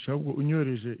nakumvisha ahubwo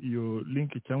unyoreje iyo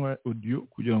link cyangwa audio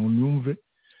kugira ngo nyumve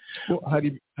ko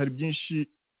hari byinshi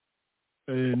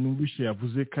numvishe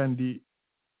yavuze kandi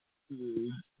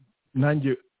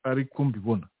nanjye ari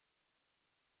kumbibona.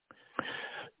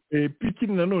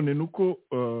 Pikini nanone nuko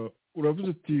uravuze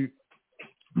uti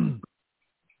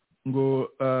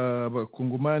ngo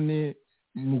abakongomani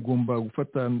mugomba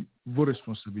gufata vos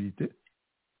responsabilités.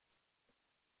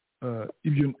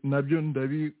 Ibyo nabyo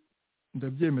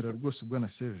ndabyemera rwose bwana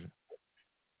Serge.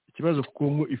 Ikibazo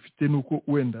Kongo ifite nuko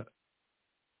wenda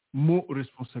mu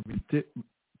responsabilité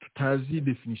tutazi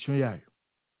definition yayo,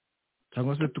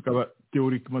 cyangwa se tukaba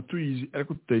théoriquement tuyizi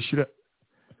ariko tutayishira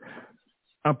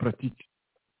en pratique.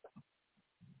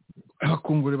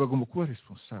 Abakongore bagomba kuba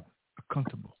responsable,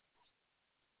 accountable,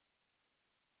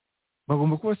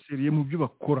 bagomba kuba serieux mu byo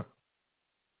bakora,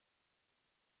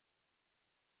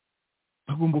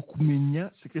 bagomba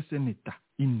kumenya ce que c'est un état,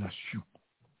 une nation.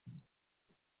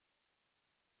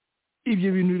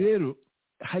 Ibyo bintu rero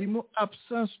harimo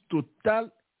absence totale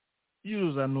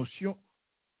y'izo notion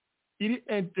iri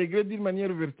intégrée d'une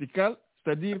manière verticale,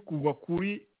 c'est-à-dire kuva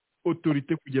kuri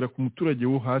autorité kugera ku muturage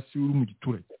wo hasi uri mu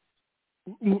giturage.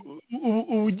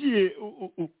 Ugiye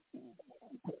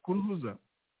kunuza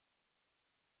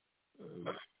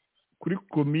kuri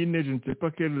commune je ne sais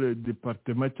pas quel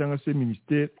département cyangwa se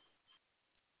ministère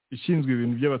ishinzwe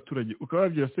ibintu by'abaturage ukaba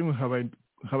wabyira se ngo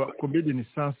haba combien de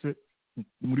naissance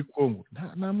muri Congo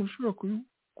nta muntu ushobora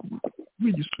kuba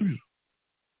igisubizo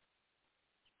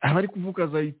abari kuvuka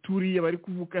za Ituri abari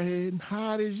kuvuka he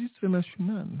nta registre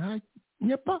national nta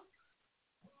nyapa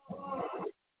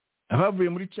abavuye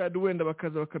muri Chad wenda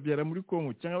bakaza bakabyara muri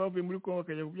Congo cyangwa abavuye muri Congo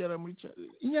bakajya kubyara muri Chad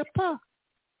nyapa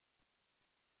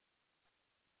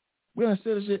bwana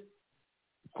Serge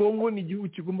Congo ni igihugu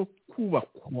kigomba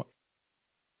kubakwa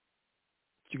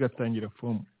kigatangira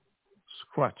from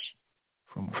scratch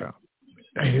from ground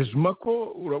hezuma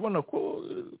ko urabona ko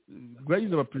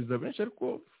bwayize abaperezida benshi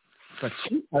ariko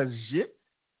Fatshi aje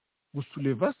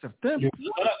gusuleva certains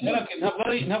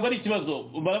ntabwo ari ikibazo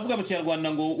baravuga mu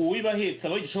Kinyarwanda ngo uwibahetse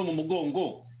abayigishaho mu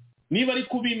mugongo niba ari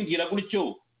kubimbwira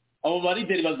gutyo abo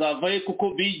barideri bazavaye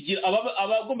kuko bigira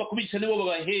abagomba kubigisha nibo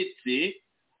babahetse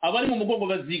abari mu mugongo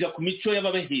baziga ku mico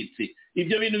y'ababahetse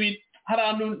ibyo bintu hari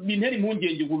ahantu bintera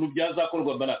impungenge ukuntu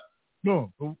byazakorwa Baraka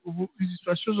no ubu izi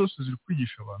situation zose ziri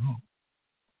kwigisha abantu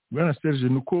bwana Serge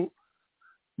nuko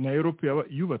na Europe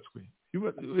yubatswe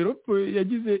Europe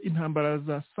yagize intambara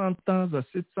za 100 ans za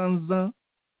 700 ans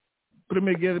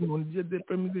première guerre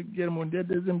mondiale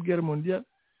deuxième guerre mondiale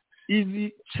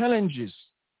izi challenges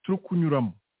turi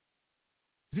kunyuramo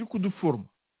ziri kuduforma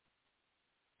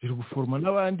ziri guforma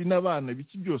n'abandi n'abana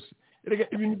biki byose erega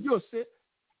ibintu byose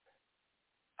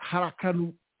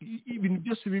harakanu ibintu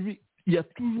byose bibi il y a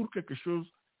toujours quelque chose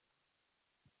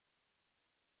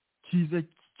kiza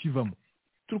kivamo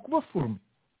turi kuba forme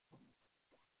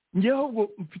ngewe ahubwo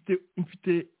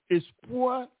mfite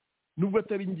espoir nubwo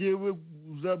atari ngewe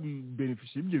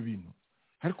uzabeneficia ibyo bintu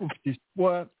ariko mfite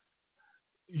espoir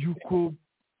yuko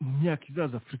mu myaka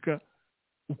izaza Afurika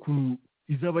ukuntu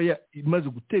izaba imaze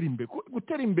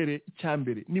gutera imbere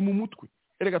icyambere ni mu mutwe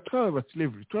erega twaba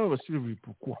slavery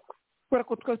pourquoi kubera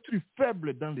ko twari turi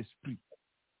faible dans l'esprit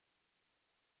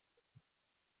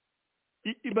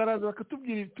ibaraza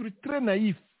bakatubwira turi très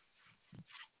naïf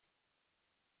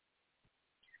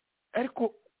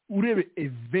ariko urebe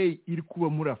éveil iri kuba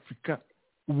muri Afurika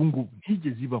ubu ngubu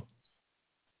ntigeze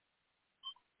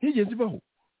ibaho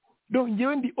donc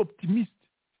ngewe ndi optimiste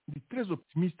ndi très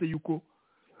optimiste yuko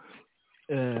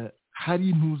hari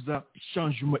intuza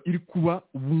changement iri kuba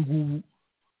ubu ngubu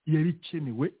yari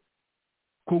ikenewe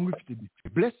Congo ifite des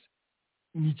faiblesses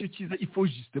nicyo cyiza il faut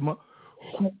justement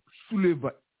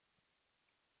souleva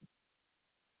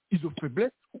izo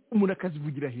faiblesses umuntu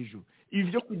akazivugira hejuru ibi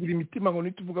byo kugira imitima ngo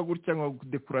nituvuga gutya ngo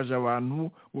kudekuraje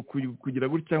abantu ngo kugira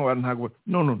gutya ngo ntago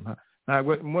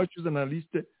ntago moi je suis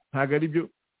analyste ntago ari byo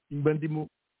imba ndimo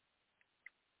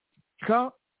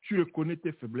quand tu reconnais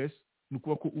tes faiblesses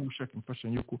nukuba ko ubushaka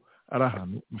imfashanyo yuko ari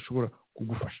ahantu mushobora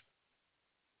kugufasha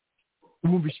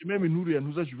umvishe meme nuru ya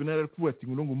ntuza Juvenal ari kuvuga ati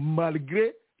ngo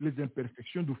malgré les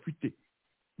imperfections dufite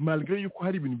malgré yuko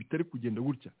hari ibintu bitari kugenda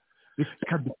gutya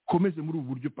reka dukomeze muri ubu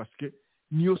buryo parce que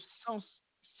niyo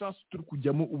sens turi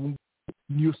kujyamo ubu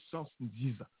niyo sens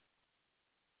nziza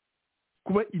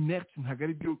kuba inerte ntabwo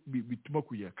ari byo bituma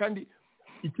kugera kandi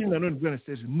ikindi nanone bwana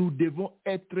Serge nous devons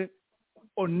être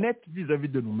honnêtes vis-à-vis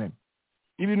de nous-mêmes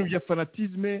ibintu bya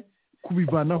fanatisme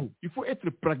kubivanaho il faut être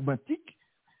pragmatique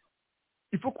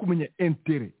il faut kumenya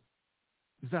intérêt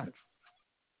zacu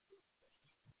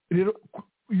rero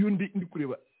yundi ndi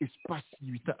kureba espace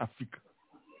bita Afrika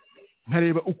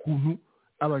nkareba ukuntu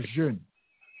abajeune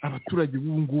abaturage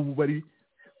b'ubu ngubu bari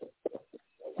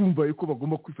kumva yuko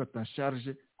bagomba kwifata en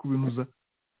charge ku binuza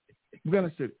bwana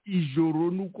Serge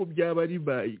ijoro nuko byaba ari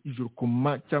ijoro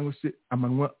koma cyangwa se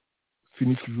amanywa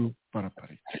fini toujours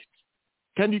parapare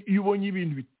kandi iyo ubonye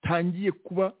ibintu bitangiye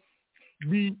kuba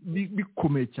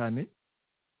bikomeye cyane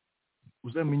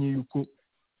uzamenye yuko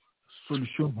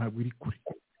solution ntabwo iri kure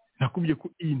nakubwiye ko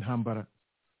iyi ntambara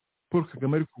Paul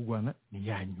Kagame ari kurwana ni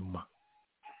ya nyuma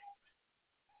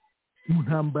mu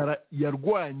ntambara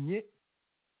yarwanye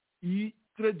iyi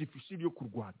très difficile yo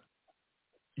kurwana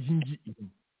iyi ngi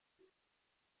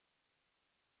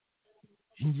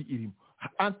irimo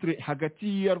entre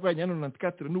hagati yarwanye hano na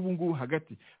 94 n'ubu ngubu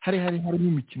hagati harimo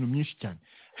imikino myinshi cyane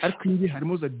ariko iyi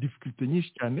harimo za difficulté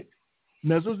nyinshi cyane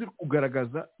nazo ziri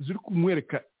kugaragaza ziri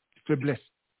kumwereka faiblesse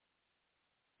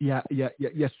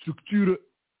ya structure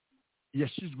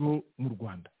yashizweho mu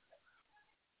Rwanda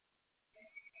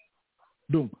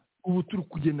donc ubu turi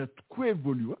kugenda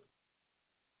twevolua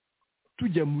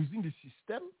tujya mu zindi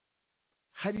système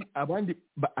hari abandi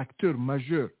ba acteurs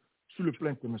majeurs sur le plan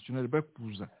international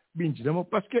bakuza binjiramo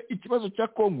parce que ikibazo cya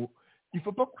Congo il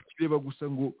faut pas kukireba gusa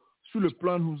ngo sur le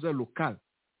plan local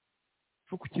il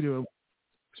faut kukireba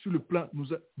sur le plan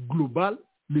global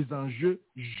les enjeux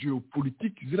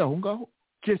géopolitiques ziri aho ngaho,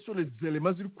 quels sont les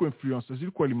éléments ziri influencer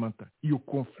ziri alimenter iyo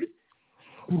conflit,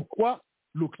 pourquoi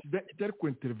l'Occident est-il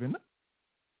intervenant.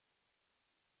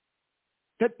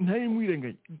 Ntaye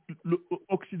mwirenganye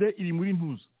l'Occident iri muri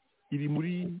ntuza, iri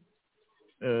muri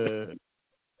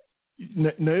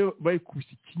nayo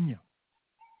bayikubise ikinya,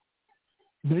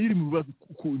 nayo iri mu bibazo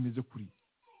uko imeze kuri.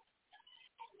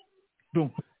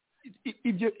 Donc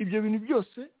ibyo bintu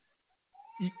byose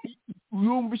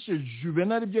yumvishe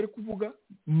Juvenal ibyo ari kuvuga,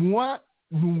 moi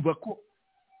numva ko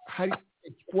hari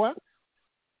espoir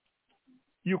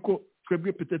yuko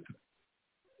twebwe peut-être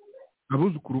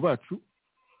abuzukuru bacu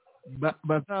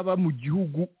bazaba mu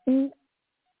gihugu où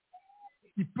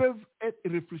ils peuvent être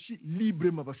réfléchis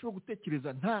librement, bashobora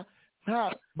gutekereza nta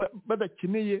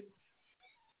badakeneye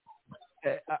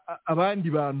abandi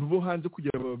bantu bo hanze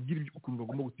kugira bababwire ukuntu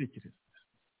bagomba gutekereza.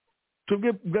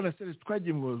 Twebwe bwana Serge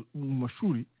twagiye mu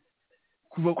mashuri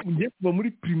kuva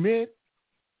muri primaire,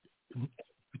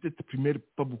 peut-être primaire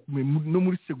pas beaucoup, mais no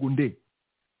muri secondaire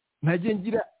nagiye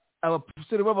ngira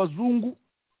abaprofesseur b'abazungu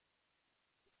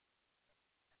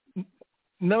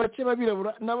n'abake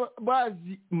babirabura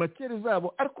bazi matière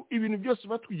zabo, ariko ibintu byose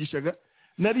batwigishaga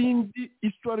nari nzi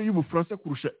histoire y'Ubufaransa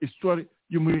kurusha histoire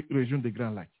yo muri region de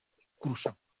Grand Lac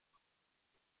kurusha.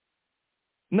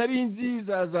 Nari nzi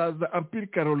za empire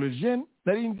carolingien,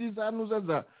 nari nzi za nuza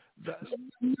za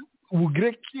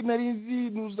ubugreki, nari nzi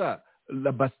nuza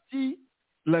la Bastille,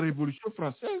 la Révolution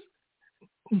française.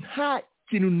 Nta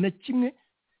kintu na kimwe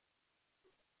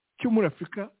cyo muri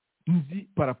Afurika nzi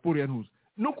par rapport ya nuza.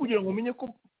 No kugira ngo umenye ko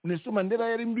Nelson Mandela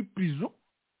yari muri prison,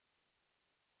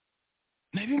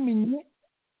 nabimenye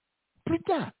plus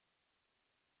tard.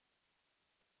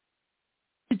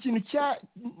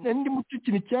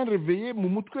 Ikintu cyanreveye mu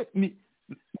mutwe ni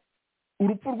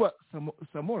urupfu rwa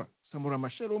Samora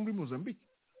Machel wo muri Mozambique.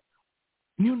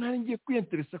 Niyo nari ngiye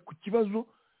kwiyinteresa ku kibazo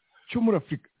cyo muri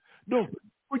Afurika. Donc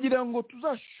kugira ngo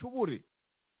tuzashobore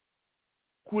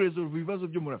kuresolve ibibazo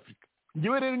byo muri Afurika,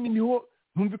 ngewe rero niho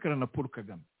ntumvikana na Paul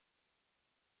Kagame,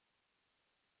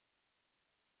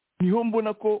 niho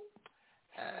mbona ko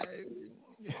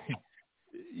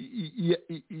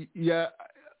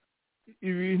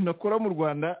ibintu akora mu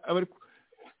Rwanda abari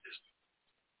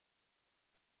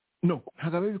no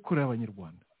ntabwo abikorera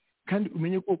abanyarwanda. Kandi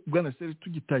umenye ko bwana Serge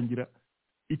tugitangira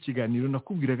ikiganiro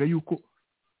nakubwiraga yuko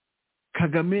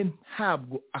Kagame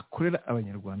ntabwo akorera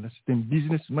abanyarwanda, c'est un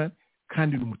businessman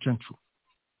kandi ni umucancuro.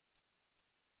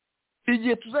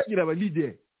 Igihe tuzagira aba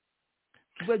leader,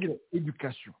 tuzagira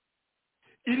éducation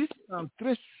iri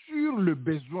centré sur le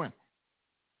besoin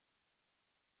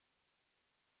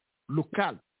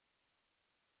local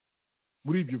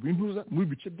muri ibyo bintu muri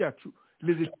bice byacu,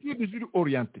 les études ziri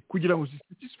orienté kugira ngo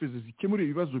zisatisfeze zikemure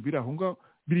ibibazo biri aho ngaho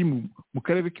biri mu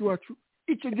karere k'iwacu.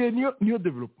 Icyo gihe niyo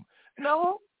development.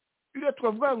 Naho biriya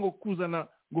twavuga ngo kuzana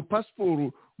ngo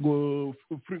passport ngo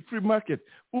free market,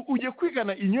 ujye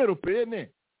kwigana Union Européenne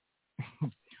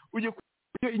ujye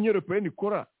kwiga Union Européenne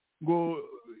ikora ngo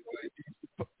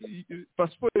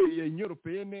passport ya Union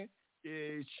Européenne,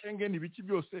 Schengen, ibiki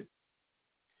byose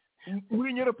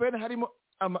muri Union Européenne harimo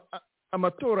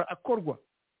amatora akorwa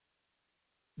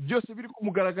byose biri ku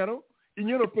mugaragaro.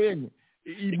 Union Européenne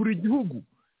buri gihugu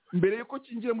mbere yuko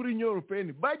kinjira muri Union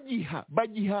Européenne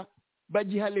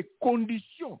bagiha les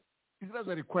conditions,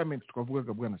 izaza requirements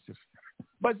twavugaga bwana Serge,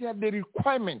 bagiha the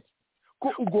requirements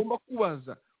ko ugomba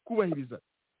kubahiriza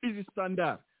izi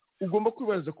standard, ugomba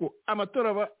kwibaza ko amatora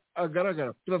aba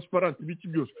agaragara transparent ibiki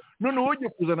byose. None woje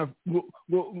kuzana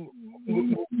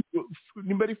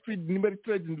nimbari free nimbari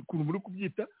trade ku muri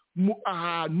kubyita mu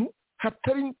ahantu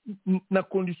hatari na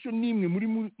condition nimwe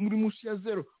muri munsi ya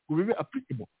zero ngo bibe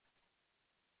applicable.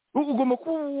 Ugomba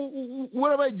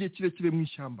warabaye igihe kirekire mu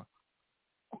ishyamba.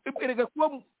 Erega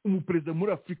kuba umuperezida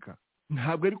muri Afurika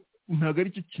ntabwo ari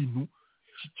iki kintu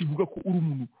kivuga ko uri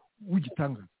umuntu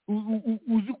w'igitangaza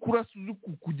uzi kurasa, uzi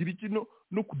kugira ikintu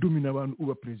no kudomina abantu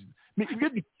uba perezida. Ni ibyo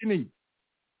dukeneye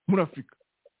muri Afurika.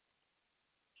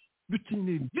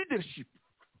 Dukeneye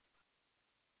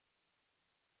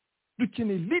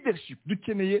leadership,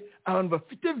 dukeneye abantu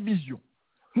bafite vision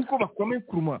nkuko bakomeye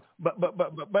kuruma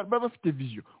bafite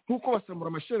vision, nkuko basamura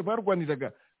Machel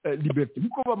barwaniraga liberté,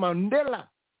 nkuko ba Mandela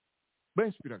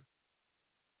inspiraga.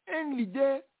 Un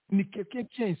leader ni quelqu'un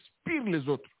qui inspire les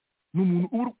autres, n'umuntu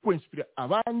uri kwinspira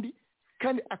abandi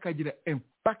kandi akagira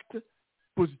impact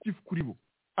positif kuri bo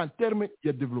en terme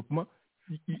ya development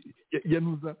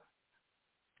yanuza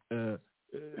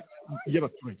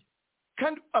y'abaturage,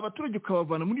 kandi abaturage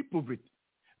ukabavana muri pauvreté.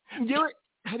 Ngewe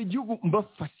hari igihugu mba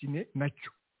fasciné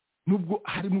nacyo, nubwo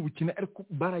harimo ubukene ariko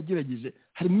baragerageje,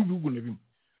 harimo ibihugu na bimwe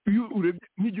iyo urebye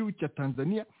nk'igihugu cya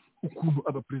Tanzania ukuntu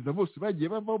abaperezida bose bagiye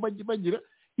bavaho bagira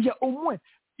ya umwe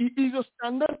izo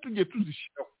standard tugiye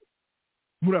tuzishiraho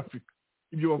muri Afrika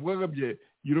ibyo bavugaga bya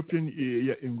European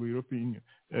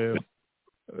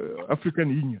African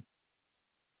Union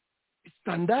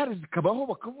standard zikabaho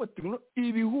bakavuga ati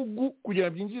ibihugu kugira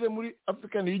byinjire muri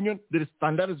African Union the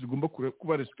standards zigomba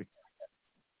kuba respect.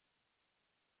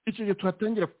 Icyo gihe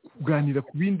twatangira kuganira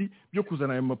ku bindi byo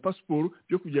kuzana ayo mapasiporo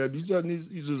byo kugira biza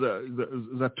izo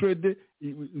za trade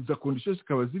za conditions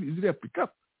zikaba ziri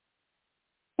applicable.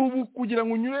 Ubu kugira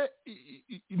ngo unyure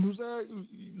intuza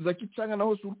za Kicanga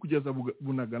naho suri kugeza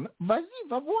Bunagana va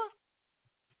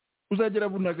uzagera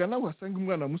Bunagana wasanga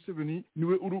umwana wa Museveni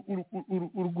niwe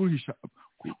urugurisha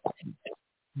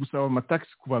gusaba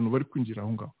amataxi ku bantu bari kwinjira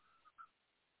aho ngaho.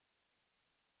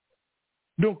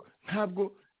 Donc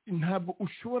ntabwo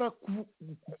ushobora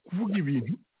kuvuga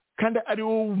ibintu kandi ari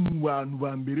wowe mu bantu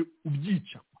ba mbere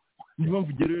ubyica. Niyo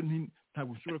mpamvu rero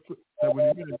ntabwo ushobora ntabwo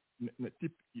na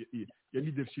type ya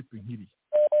leadership nk'iri.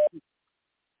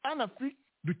 En Afrique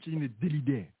dukeneye des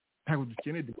leaders, ntabwo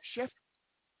dukeneye des chefs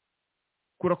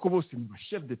kubera ko bose ni ba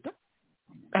chef d'etat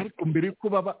ariko mbere yuko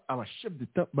baba aba chef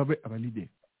d'etat babe aba leader.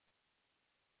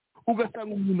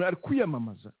 Ugasanga umuntu ari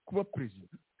kwiyamamaza kuba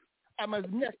president amaze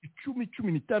imyaka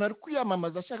 10-15 ari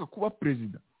kwiyamamaza ashaka kuba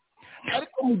perezida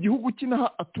ariko mu gihugu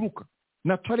kinaha aturuka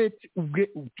na toilette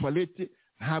toilette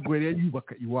ntabwo yari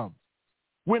yubaka iwabo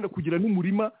wenda kugira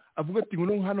n'umurima avuga ati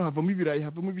ngo hano havamo ibirayi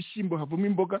havamo ibishyimbo havamo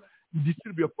imboga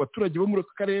distribuye ku baturage bo muri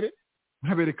aka karere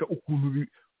nkabereka ukuntu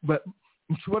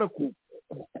nshobora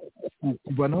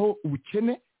kubanaho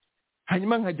ubukene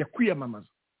hanyuma nkajya kwiyamamaza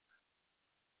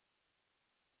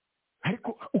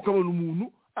ariko ukabona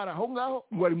umuntu ari aho ngaho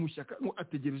ngo ari mu shyaka ngo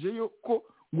ategereje yo ko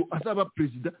ngo azaba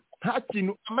perezida nta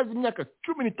kintu amaze imyaka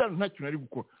 15 nta kintu ari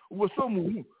gukora. Ubwo so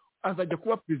umuntu azajya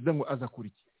kuba perezida ngo azakora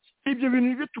iki? Ibyo bintu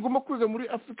nibyo tugomba kuza muri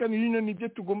African Union, nibyo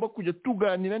tugomba kujya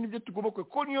tuganira, nibyo tugomba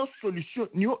ko niyo solution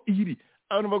niyo iri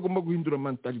abantu bagomba guhindura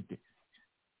mentalite.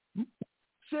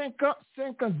 5 ans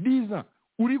 10 ans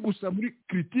uri gusa muri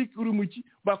critique uri mu ki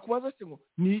bakubaza se ngo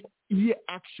ni iye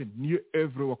action niyo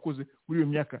œuvre wakoze muri iyo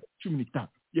myaka 15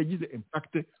 yagize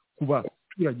impact ku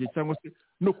baturage cyangwa se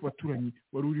no ku baturanyi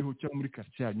wari uriho cyangwa muri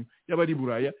quartier yanyu yaba ari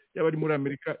Buraya yaba ari muri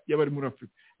Amerika yaba ari muri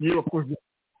Afrika niyo wakoze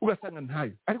ugasanga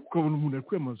ntayo ariko ukabona umuntu ari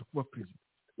kwiyamamaza kuba president.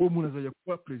 Uwo muntu azajya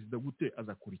kuba president gute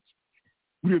azakora iki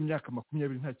muri iyo myaka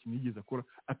 20 nta kintu yigeze akora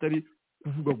atari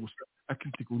kuvuga gusa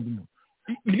akritika undi muntu.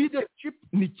 Leadership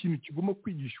ni ikintu kigomba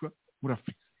kwigishwa muri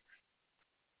Afrika.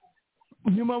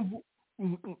 Niyo mpamvu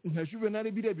nka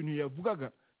Juvenal biriya bintu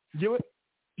yavugaga jewe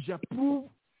j'approuve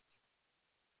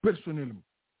personnellement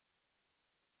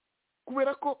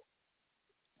kubera ko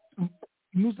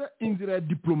nuza inzira ya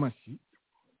diplomatie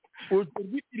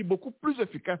aujourd'hui il est beaucoup plus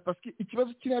efficace parce que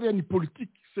ikibazo kiri hariya ni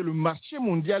politique, c'est le marché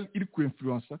mondial iri ku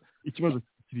influence ikibazo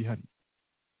kiri hariya,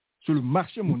 c'est le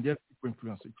marché mondial iri ku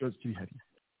influence ikibazo kiri hariya.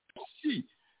 Si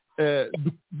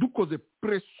dukoze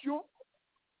pression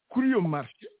kuri iyo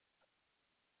marché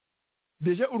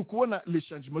déjà uri kubona les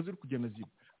changements ziri kugenda ziba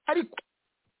ariko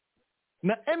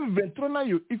na M23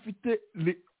 nayo ifite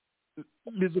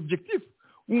les objectifs.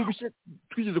 Umubishe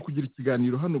twigeze kugira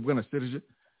ikiganiro hano bwana Serge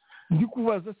ndi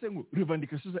kubaza se ngo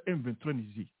revendication za M23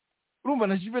 nizi urumva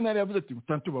na Juvenal yavuze ati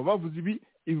utantu bavuze ibi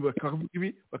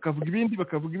bakavuga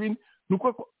ibindi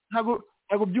nuko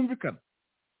ntago byumvikana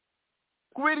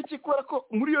kubera iki kubera ko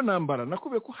muri iyo ntambara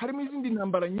nakubeye ko harimo izindi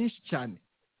ntambara nyinshi cyane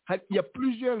ya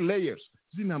plusieurs layers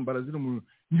z'intambara ziri mu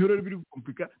niyo rero biri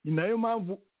gukomplika. Ni nayo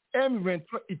mpamvu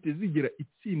M23 itezigera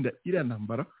itsinda iriya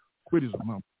ntambara kubera izo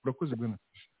mpamvu. Urakoze bwana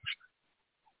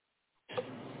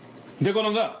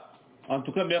Ndegononga. En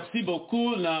tout cas, merci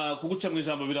beaucoup na kuguca mu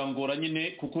ijambo birangora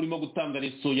nyine kuko urimo gutanga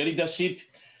reso ya leadership.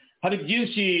 Hari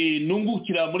byinshi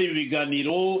nungukira muri ibi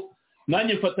biganiro,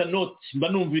 nanjye mfata note mba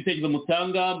numva ibitekerezo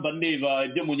mutanga, mba ndeba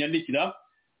ibyo munyandikira.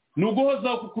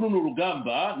 Nuguhoza kuri runo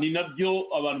rugamba ni nabyo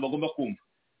abantu bagomba kumva.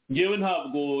 Ngewe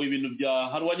ntabwo ibintu bya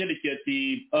harwanyandikiye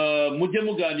ati mujye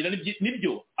muganira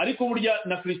nibyo ariko burya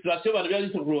na frustration abantu byaje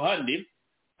ku ruhande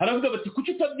haravuga bati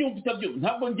kuki utabyumva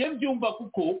ntabwo ngiye mbyumva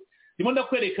kuko ndimo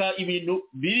ndakwereka ibintu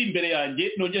biri imbere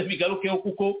yanjye nongera bigarukeho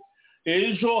kuko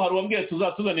ejo hari uwambwiye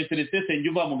tuzatuzane Celestin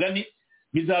Njumva mugani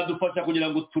bizadufasha kugira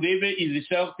ngo turebe izi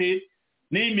sharte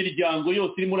n'imiryango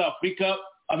yose iri muri Afrika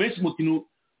abenshi mutinu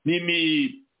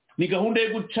ni gahunda yo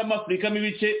gucama Afrika mu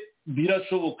bice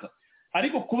birashoboka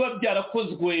ariko kuba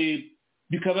byarakozwe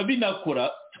bikaba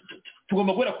binakora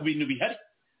tugomba guhera ku bintu bihari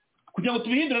kugira ngo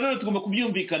tubihindura none tugomba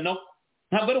kubyumvikanaho.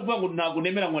 Ntabwo ari ukuvuga ngo ntabwo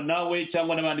nemeranywa nawe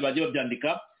cyangwa n'abandi bagiye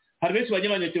babyandika. Hari benshi bagiye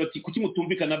banyandika bati kuki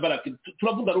mutumvikana Baraki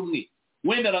turavuga rumwe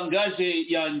wenda rangaje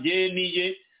yanjye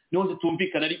niye niho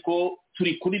zitumvikana ariko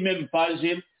turi kuri meme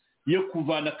page yo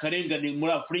kuvana akarengane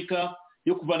muri Afurika,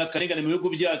 yo kuvana akarengane mu bihugu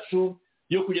byacu,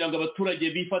 yo kugira ngo abaturage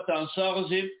bifata en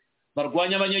charge,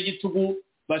 barwanye abanyagitugu,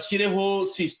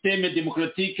 bashyireho systeme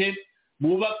démocratique,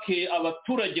 bubake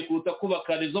abaturage kuruta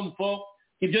kubaka les hommes forts.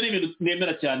 Ibyo ni ibintu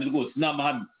nemera cyane rwose, ni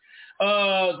amahame.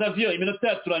 Xavier, iminota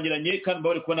yaturangiranye kandi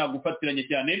bari kuba nagufatiranye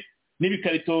cyane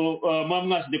n'ibikarito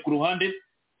mwashyize ku ruhande.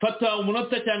 Fata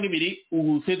umunota cyangwa ibiri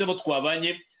usezemo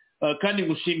twabanye, kandi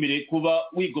ngushimire kuba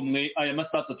wigomwe aya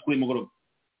masaha atatu kuri mugoroba.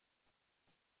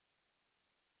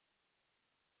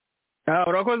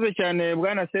 Urakoze cyane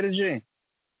bwana Serge.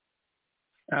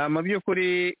 Mu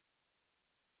by'ukuri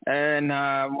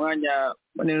nta mwanya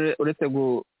uretse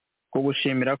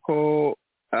kugushimira ko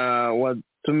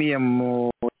watumiye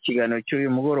mu kiganiro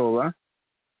cy'uyu mugoroba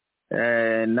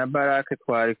na Barake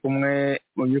twari kumwe.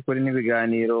 Mu by'ukuri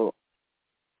n'ibiganiro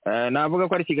navuga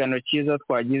ko ari ikiganiro cyiza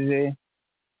twagize,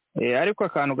 ariko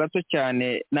akantu gato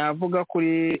cyane navuga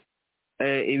kuri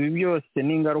ibi byose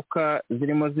n'ingaruka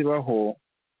zirimo zibaho.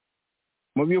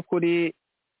 Mu by'ukuri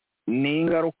ni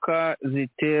ingaruka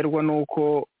ziterwa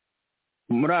n'uko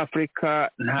muri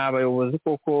Afurika nta bayobozi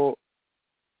koko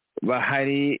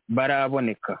bahari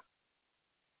baraboneka.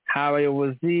 Nta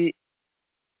bayobozi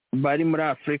bari muri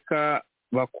Afurika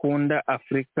bakunda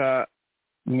Afurika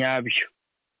nyabyo.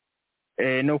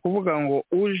 Ni ukuvuga ngo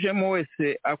ujemo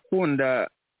wese akunda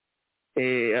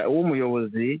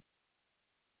w'umuyobozi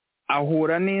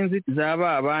ahura n'inzitizi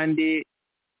z'aba abandi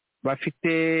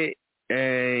bafite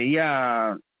ya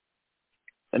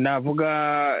navuga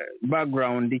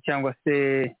background cyangwa se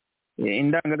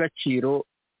indangagaciro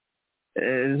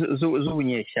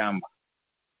z'ubunyeshyamba.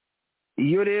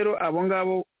 Iyo rero abo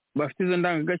ngabo bafite izo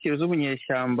ndangagaciro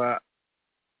z'ubunyeshyamba,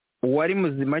 uwari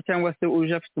muzima cyangwa se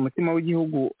uje afite umutima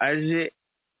w'igihugu aje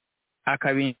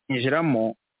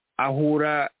akabinjiramo,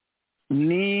 ahura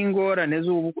n'ingorane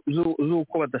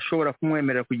z'uko badashobora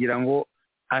kumwemerera kugira ngo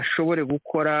ashobore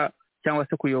gukora cyangwa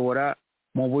se kuyobora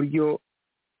mu buryo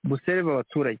busereva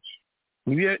abaturage.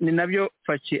 Ni nabyo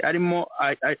Fatshi arimo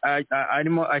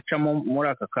acamo muri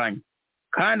aka kanya.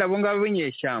 Kandi abo ngabo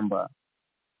b'inyeshyamba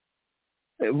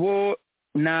bo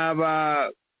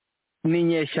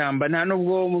n'inyeshyamba nta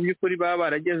nubwo mu by'ukuri baba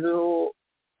baragezeho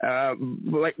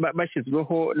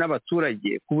bashyizweho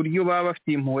n'abaturage ku buryo baba bafite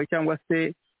impuhwe cyangwa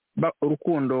se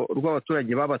urukundo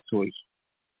rw'abaturage babatoye,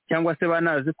 cyangwa se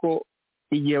banazi ko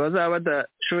igihe bazaba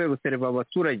badashoboye gusereva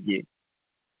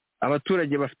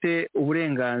abaturage bafite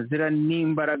uburenganzira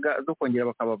n'imbaraga zo kongera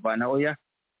bakabavana. Oya,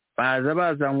 baza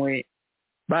bazanywe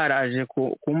baraje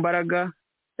ku mbaraga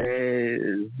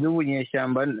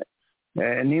z'ubunyeshyamba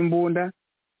n'imbunda,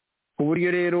 ku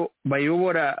buryo rero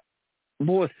bayobora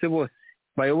bose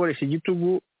bayoboresha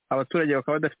igitugu, abaturage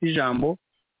bakaba badafite ijambo.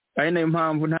 Ari nayo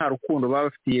mpamvu nta rukundo baba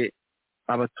bafitiye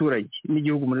abaturage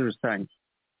n'igihugu muri rusange.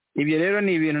 Ibyo rero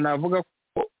ni ibintu navuga ko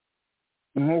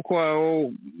nk'uko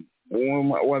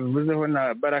wabivuzeho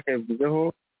na Baraka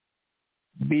yabivuzeho,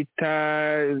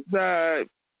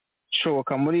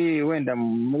 bitazashoboka wenda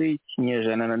muri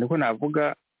kinyejana niko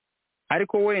navuga,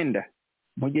 ariko wenda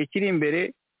mu gihe kiri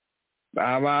imbere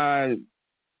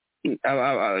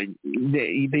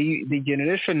the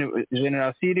generation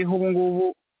iriho ubu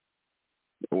ngubu,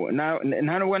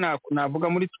 nta nubwo navuga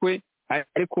muri twe,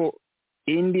 ariko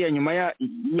indi ya nyuma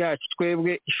yacu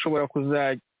twebwe ishobora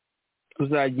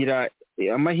kuzagira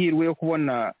amahirwe yo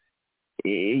kubona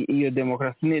iyo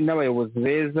demokarasi n'abayobozi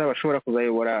beza bashobora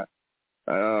kuzayobora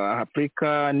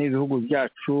Afurika n'ibihugu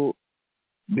byacu,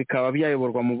 bikaba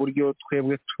byayoborwa mu buryo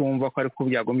twebwe twumva ko ariko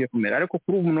byagombye kumera. Ariko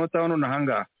kuri ubu munota none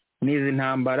ahangaha ni izi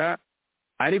ntambara,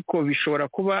 ariko bishobora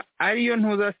kuba ariyo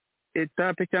ntuza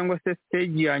etape cyangwa se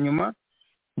stage ya nyuma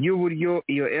y'uburyo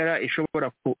iyo era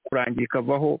ishobora kurangira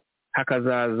ikavaho,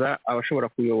 hakazaza abashobora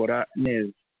kuyobora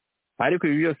neza. Ariko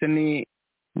ibi byose ni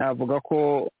navuga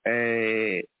ko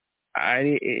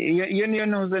iyo niyo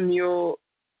ntuza niyo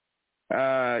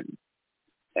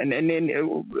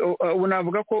ubu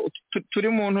navuga ko turi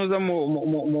mu ntuza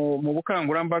mu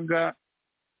bukangurambaga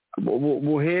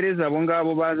buhereza abo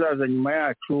ngabo bazaza nyuma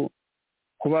yacu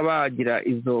kuba bagira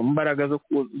izo mbaraga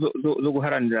zo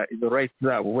guharanira izo rights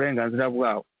zabo, uburenganzira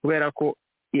bwabo, kubera ko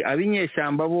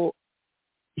abinyeshyamba bo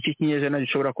iki kinyejana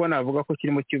gishobora kuba navuga ko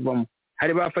kirimo kivamo.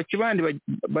 Hari bafashe bandi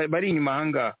bari inyuma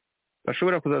ahangaha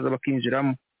bashobora kuzaza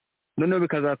bakinjiramo, noneho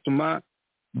bikazatuma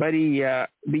bariya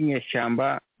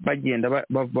binyeshyamba bagenda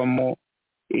bavamo,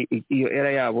 iyo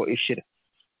era yabo ishira.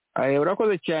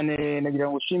 Urakoze cyane, nagira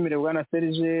ngo ushimire bwana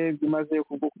Serge bimaze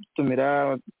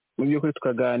kudutumira mu by'ukuri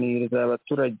tukaganiriza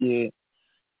abaturage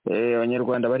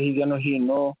abanyarwanda bari hirya no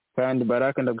hino. Kandi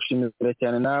Baraka ndagushimira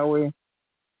cyane nawe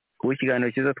ku kiganiro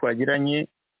cyiza twagiranye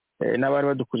n'abari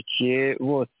badukurikiye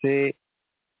bose.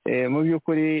 Mu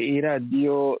by'ukuri iyi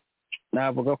radiyo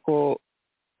navuga ko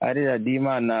ari radiyo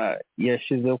Imana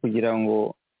yashizeho kugira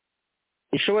ngo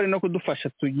ishobore no kudufasha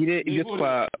tugire ibyo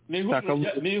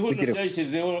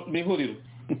twashyizeho n'ihuriro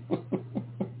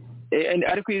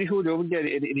ariko iri huriro burya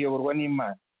riyoborwa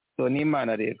n'Imana, so ni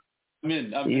Imana rero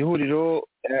ihuriro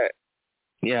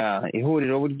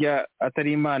ihuriro burya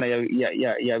atari Imana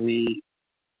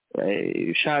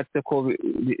yabishatse ko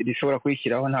rishobora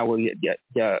kuyishyiraho ntabwo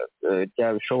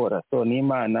ryabishobora, so ni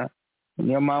Imana.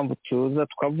 Niyo mpamvu tuza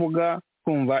tukavuga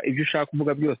kumva ibyo ushaka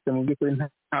kuvuga byose, mu by'ukuri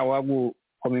nta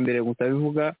wagukoma imbere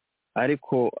utabivuga,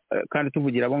 ariko kandi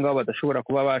tuvugira abo ngabo badashobora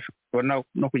kuba bashobora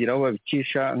no kugira aho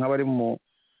babicisha nk'abari mu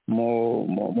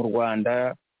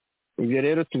Rwanda. Ibyo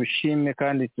rero tubishime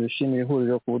kandi tubishimira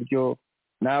ihuriro ku buryo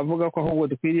navuga ko ahubwo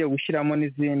dukwiriye gushyiramo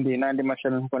n'andi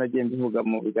mashami nk'uko nagiye mbivuga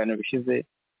mu biganiro bishize,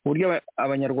 ku buryo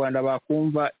abanyarwanda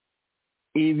bakumva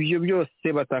ibyo byose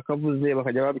batakavuze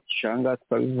bakajya babicanga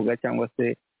tukabivuga, cyangwa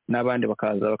se n'abandi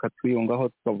bakaza bakatwiyungaho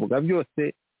tukavuga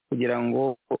byose kugira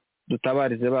ngo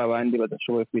dutabarize ba bandi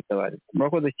badashoboye kwitabariza.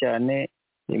 Murakoze cyane,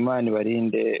 Imana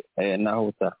ibarinde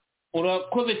naho utaha.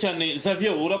 Urakoze cyane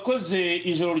Xavier, urakoze,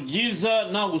 ijoro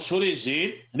ryiza nawe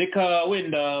ushoreje. Reka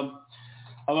wenda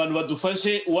abantu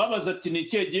badufashe, uwabaza ati ni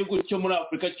ikihe gihugu cyo muri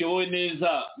Afurika kiyobowe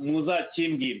neza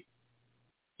muzakimbwira.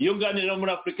 Iyo nganira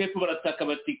muri Afurika y'Epfo barataka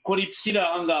bati kora ipsira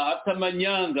ahangaha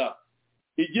atamanyanga.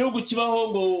 Igihugu kibaho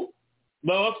ngo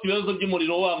baba bafite ibibazo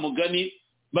by'umuriro wa mugani,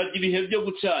 bagira ibihe byo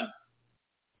gucana.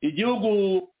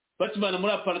 Igihugu bakimana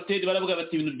muri apartheid baravuga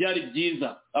bati ibintu byari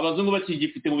byiza, abazungu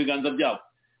bakigifite mu biganza byabo.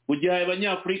 Ugihaye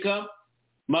abanyafurika,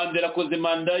 Mandela akoze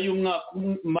manda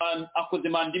akoze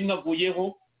manda imwe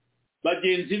avuyeho,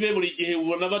 bagenzi be buri gihe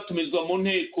ubona batumizwa mu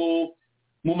nteko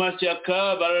mu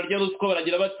mashyaka, bararya ruswa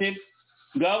baragira bate.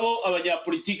 Ngabo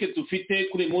abanyapolitike dufite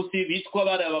kuri munsi bitwa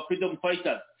bari aba freedom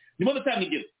fighters. Nimo batanga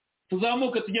ingero,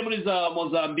 tuzamuke tujye muri za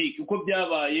Mozambique uko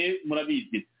byabaye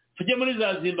murabizi, tujye muri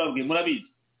za Zimbabwe murabizi,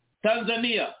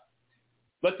 Tanzania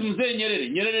bati muzeye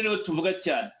Nyerere niwe tuvuga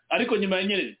cyane, ariko nyuma ya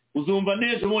Nyerere uzumva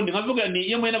neza ubundi nkavuga ni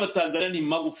iyo mwe n'abatanzania ni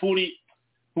Magufuli,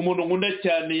 umuntu nkunda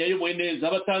cyane yayoboye neza.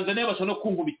 Abatanzania bashobora no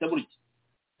kunkubita burya,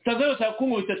 Tanzania bashaka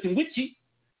kunkubita ati ngwiki,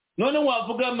 none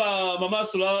wavuga mama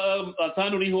sura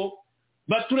atanu uriho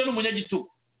bature n'umunyagitugu.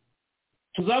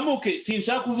 Tuzamuke,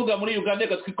 sinshaka kuvuga muri Uganda,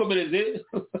 reka twikomereze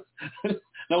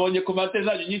nabonye komate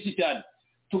zanyu nyinshi cyane.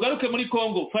 Tugaruke muri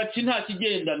Congo, Fatshi nta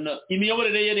kigendana,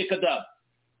 imiyoborere yereka da.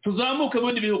 Tuzamuke mu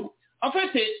bindi bihugu.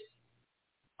 Afite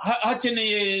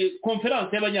hakeneye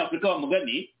konferanse y'abanyafurika ba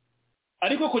mugani,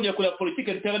 ariko kongera kureba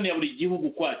politike iterane ya buri gihugu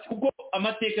kwacyo, kuko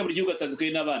amateka ya buri gihugu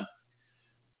atandukanye n'abandi,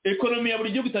 ekonomi ya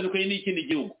buri gihugu itandukanye n'ikindi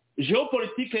gihugu,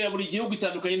 geopolitike ya buri gihugu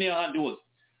itandukanye n'ahandi hose.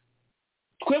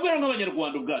 Twebwe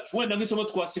nk'abanyarwanda ubwacu wenda nk'isomo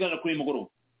twasigana kuri mugoroba,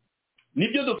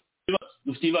 nibyo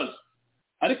dufite ibibazo,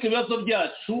 ariko ibibazo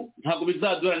byacu ntabwo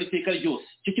bizadura n'iteka ryose.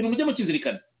 Icyo kintu mujye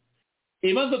mukizirikana.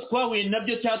 Ibibazo twahuye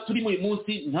nabyo cyangwa turi uyu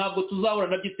munsi ntabwo tuzahura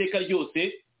nabyo iteka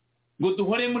ryose ngo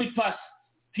duhore muri pasi.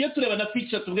 Tujye tureba na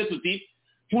picture tuvuge tuti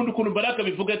nkunda ukuntu Baraka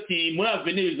bivuga ati muri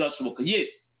avenir bizashoboka, yes,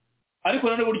 ariko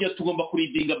none burya tugomba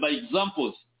kuridinga by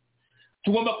examples.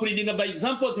 Tugomba kuridinga by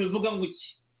examples bivuga ngo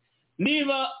iki,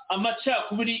 niba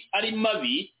amacakubiri ari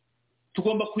mabi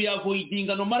tugomba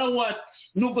kuyavoidinga no matter what,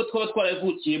 nubwo twaba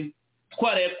twarayavukiyemo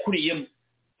twarayakuriyemo.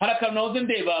 Hari akantu nahoze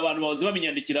ndeba abantu bahoze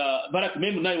bamenyandikira Baraka,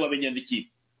 meme nawe wabenyandikiye,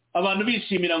 abantu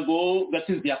bishimira ngo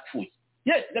Gatsinzi yapfuye.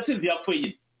 Yes, Gatsinzi yapfuye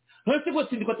nyine, ntose ko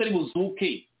sindi ko atari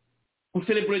buzuke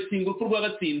gucelebrating urupfu rwa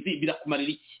Gatsinzi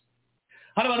birakumarira iki?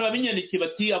 Hari abantu babenyandikiye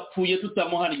bati apfuye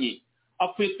tutamuhannye,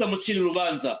 apfuye tutamucira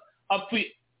urubanza,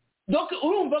 apfuye. Donc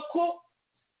urumva ko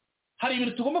hari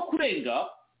ibintu tugomba kurenga.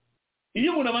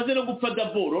 Iyo umuntu amaze no gupfa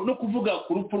daboro no kuvuga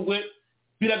ku rupfu rwe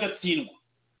biragatsindwa,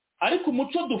 ariko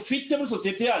umuco dufite muri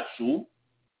sosiyete yacu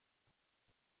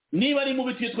niba ari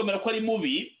mubi tujye twemera ko ari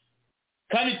mubi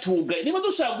kandi tugaye. Niba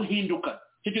dushaka guhinduka,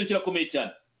 icyo kintu kirakomeye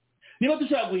cyane. Niba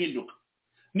dushaka guhinduka,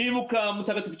 nibuka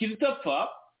Mutagatifu Kizito apfa,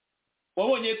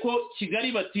 wabonye ko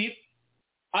Kigali bati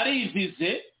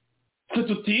arizize, twe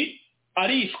tuti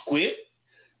arishwe,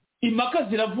 impaka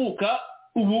ziravuka.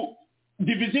 Ubu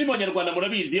diviziyo y'Abanyarwanda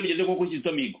murabizi iyo bigeze nko kuri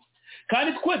Kizito Mihigo,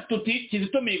 kandi twese tuti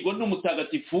Kizito Mihigo ni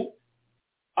umutagatifu.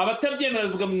 Abatabyemera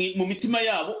bivuga mu mitima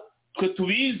yabo, twe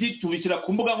tubizi, tubishyira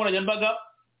ku mbuga nkoranyambaga,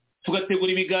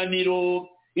 tugategura ibiganiro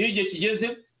iyo igihe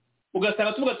kigeze,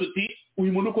 ugasanga tuvuga tuti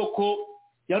uyu muntu koko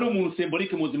yari umuntu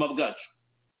symbolique mu buzima bwacu.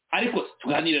 Ariko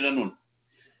tuganire nanone,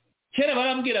 kera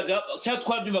barambwiraga cyangwa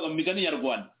twabyumvaga mu migani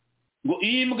nyarwanda ngo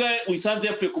iyo imbwa uyisanze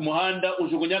yapfuye ku muhanda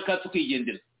ujugunya akatsi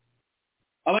ukigendera.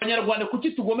 abanyarwanda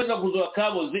kuki tugomeza kuzura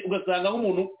kaboze ugasanga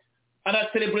nk'umuntu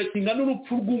aracelebratinga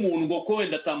n'urupfu rw'umuntu ngo ko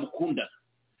wenda atamukunda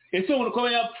ese umuntu ko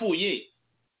aba yapfuye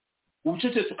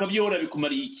ubucece tukabyihora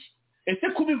bikumariye iki ese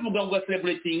kubivuga ngo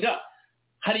celebratinga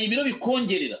hari ibiro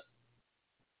bikongerera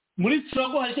muri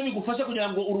struggle hari icyo bigufasha kugira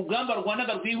ngo urugamba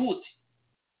rwanaga rwihute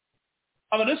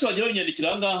abantu benshi bagiye babinyandikira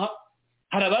aha ngaha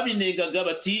hari ababinengaga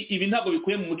bati ibi ntabwo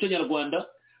bikuye mu muco nyarwanda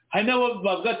hari nabo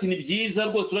bavuga ati ni byiza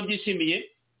rwose urabyishimiye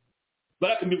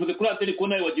baraka mbivuze kuri ateri ko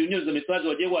nawe wagiye unyuza message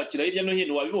wagiye wakira hirya no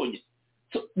hino wabibonye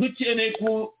dukeneye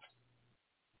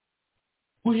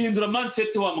guhindura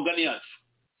mindset wa mugani yacu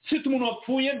si umuntu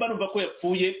wapfuye mbanumva ko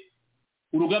yapfuye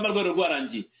urugamba rwe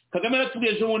rwarangiye Kagame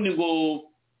yaratubwiye ejo bundi ngo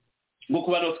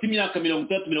ku bantu bafite imyaka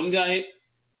 30 mirongahe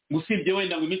gusibye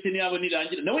wenda ngo imitsi yabo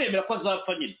nirangira nawe yemera ko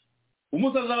azapfa nyine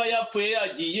umunsi azaba yapfuye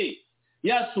yagiye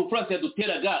ya souffrance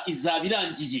yaduteraga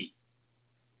izabirangiye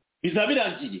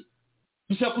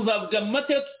dushaka kuzavuga mu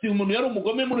mateka tuti umuntu yari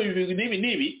umugome muri ibi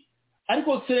nibi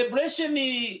ariko celebration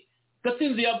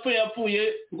Gatsinzi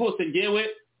yapfuye rwose ngewe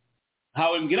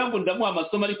ntawe mbwira ngo ndamuha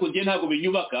amasomo ariko ngiye ntabwo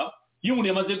binyubaka iyo umuntu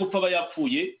yamaze gupfa aba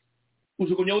yapfuye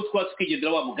ujugunya utwatsi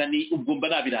kwigendera wa mugani ubwo mba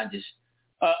nabirangije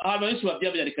abantu benshi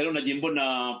babyabirarika rero nagiye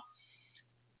mbona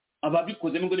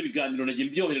ababikozemo ngo n'ibiganiro nagiye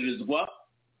byohererezwa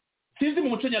sinzi mu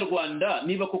muco nyarwanda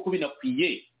niba koko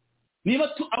binakwiye niba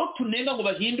aho tunenga ngo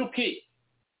bahinduke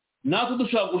natwe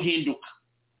dushobora guhinduka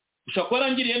ushobora kuba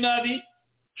warangiriye nabi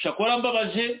ushobora kuba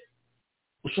warambabaje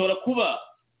ushobora kuba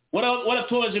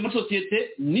waratubabaje muri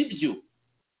sosiyete nibyo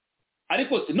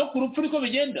ariko se no ku rupfu niko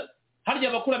bigenda harya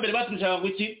abakurambere baturushaka ngo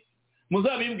iki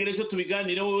muzabimbwire ejo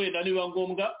tubiganireho wenda niba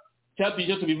ngombwa cyangwa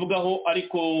icyo tubivugaho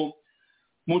ariko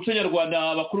mu muco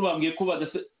nyarwanda abakuru bambwiye ko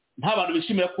nta bantu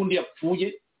bishimira ko undi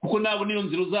yapfuye kuko nabo niyo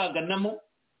nzira uzaganamo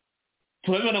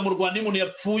turabibona mu Rwanda iyo umuntu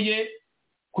yapfuye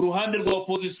ku ruhande rwa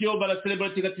opposition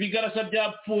baracelebratinga ati bigarasha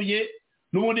byapfuye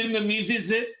n'ubundi rimwe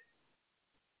mwizize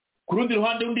ku rundi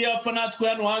ruhande undi yapfa natwe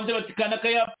hano hanze bati kanaka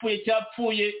yapfuye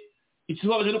cyapfuye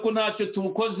ikibabaje nuko ntacyo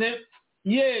tubukoze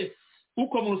yes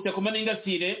uko mu rusya koma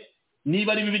n'ingasire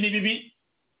niba ari bibi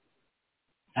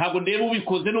ntabwo ndeba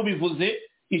ubikoze n'ubivuze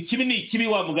ikibi ni ikibi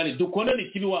wa mugani dukonda ni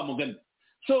ikibi wa mugani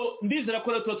so ndizera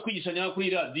ko rero tuba twigishanya kuri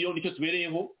radio nicyo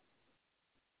tubereyeho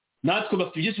natwe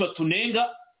bafite byinshi batunenga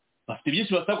bafite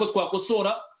byinshi basaba ko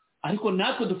twakosora ariko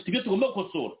natwe dufite ibyo tugomba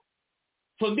gukosora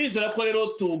so ndizera ko rero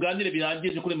tuganire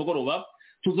birangije kuri mugoroba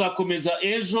tuzakomeza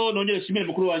ejo nongere shimire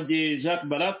mukuru wanjye Jacques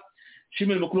Barak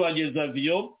shimire mukuru wanjye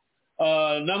Zavio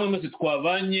namwe mwese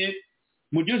twabanye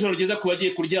mu gihe ijoro ryiza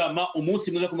kubagiye kuryama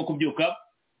umunsi mwiza kuma kubyuka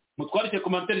mutwarike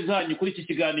commentaire zanyu kuri iki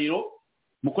kiganiro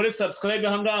mukore subscribe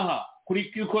aha ngaha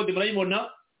kuri code murayibona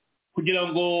kugira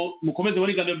ngo mukomeze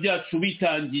muri ibiganiro byacu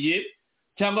bitangiye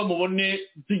cyangwa mubone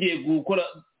tugiye gukora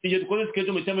iyo dukoze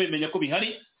schedule mu cyangwa bimenya ko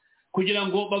bihari kugira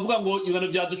ngo bavuga ngo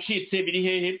ibiganiro byaducitse biri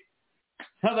hehe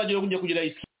ntazagire kujya kugira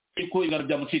ko ibiganiro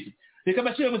byamucitse reka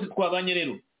bashire mwese twabanye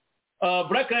rero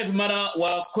Black Lives Matter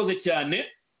wakoze cyane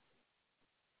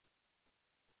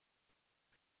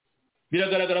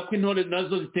biragaragara ko intore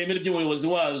nazo zitemera iby'umuyobozi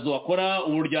wazo akora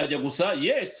uburyarya gusa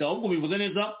yes ahubwo bivuze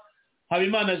neza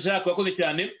Habimana Jacques wakoze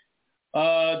cyane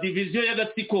division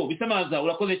y'agatsiko bisamaza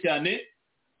urakoze cyane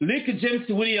Rick James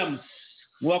Williams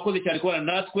wakoze cyane kubana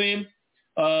natwe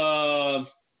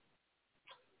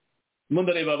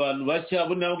ndareba abantu bashya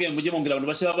bo nabwiye mujye mungira abantu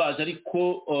bashya baje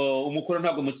ariko umukoro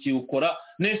ntabwo mukiwukora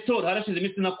Nestor harashize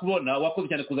iminsi nakubona wakoze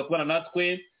cyane kuza kubana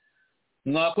natwe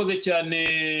mwakoze cyane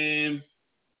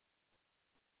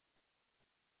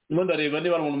ndareba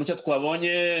niba ari umuntu mucya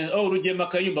twabonye Rugema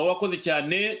Kayumba wakoze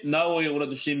cyane nawe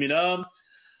uradushimira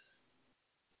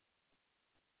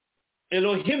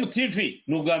Elohim TV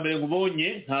n'ubwa mbere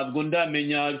ngubonye ntabwo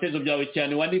ndamenya ibitezo byawe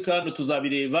cyane wandika hano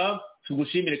tuzabireba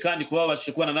tugushimire kandi kuba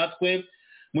babashije kubana natwe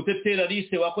Mutetera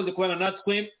Alice wakoze kubana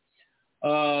natwe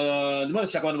ndimo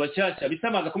ndashaka abantu bashyashya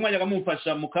bisamaza ko mwajyaga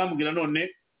mumfasha mukambwira none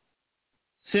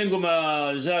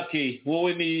Sengoma Jacques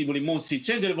wowe ni buri munsi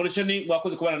Change Revolution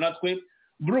wakoze kubana natwe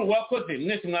Bro wakoze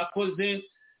mwese mwakoze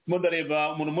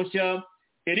ndareba umuntu mushya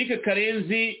Eric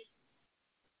Karenzi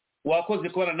wakoze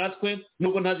kubana natwe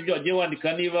nubwo ntazi ibyo wagiye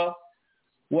wandika niba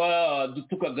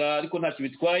wadutukaga ariko ntacyo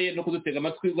bitwaye no kudutega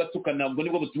amatwi ugatukana ubwo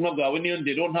nibwo butumwa bwawe niyo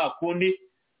ndero nta kundi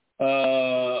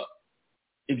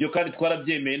ibyo kandi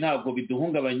twarabyemeye ntabwo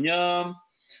biduhungabanya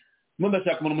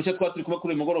ndashaka umuntu mushya twaturi kuba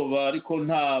kuri mugoroba ariko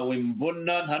ntawe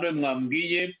mbona nta nawe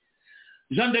mwambwiye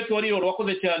Jean Deke Warrior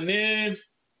wakoze cyane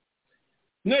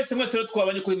mwese rero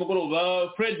twabanye kuri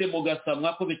mugoroba Fred Mugasa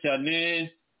mwakoze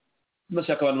cyane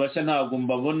ndashaka abantu bashya ntabwo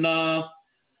mbabona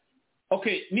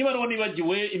okay niba rero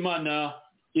nibagiwe Imana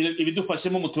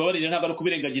ibidufashemo mutubabarire ntabwo ari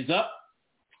kubirengagiza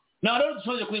naho rero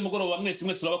dusoje kuri uyu mugoroba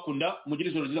mwese turabakunda mugire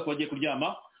ijoro ryiza ku bagiye kuryama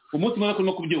umunsi mwiza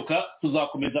kurimo kubyuka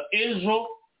tuzakomeza ejo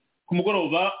ku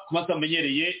mugoroba ku masaha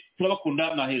amenyereye turabakunda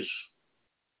na hejo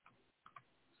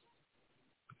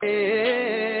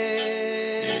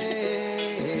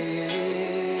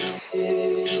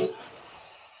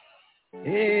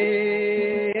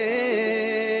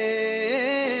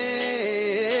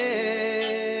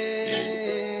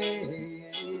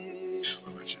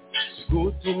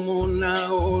gutumuna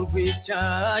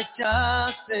urw'icyaha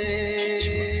cyase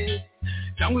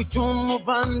cyangwa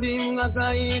icy'umuvandimwe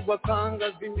agahigwa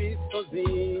akangazwa imisozi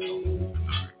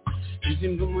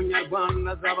izindi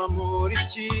umunyarwanda azaba muri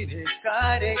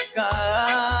kirekareka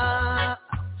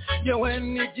yewe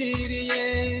nigiriye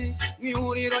mu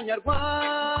ihuriro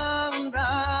nyarwanda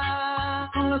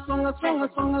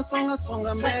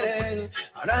songa mbere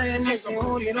araye neza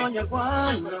ihuriro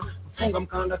nyarwanda funga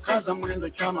mkanda kaza mwendo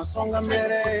chama songa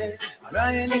mbere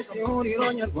araye neza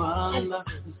ihuriro nyarwanda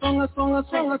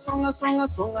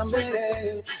songa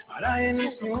mbere araye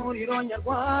neza ihuriro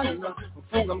nyarwanda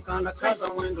funga mkanda kaza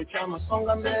mwendo chama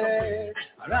songa mbere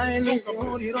araye neza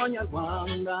ihuriro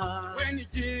nyarwanda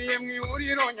wenigiye mu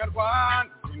ihuriro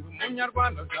nyarwanda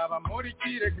umunyarwanda azaba muri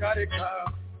kirekareka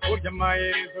burya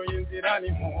amaherezo y'inzira ni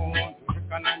mpundu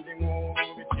reka ndi nk'ubu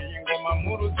biciye ingoma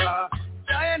muruza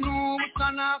cyaye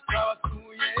n'ubusana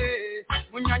bw'abatuye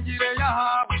mu nyangire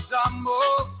yahawe ijambo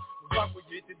uva ku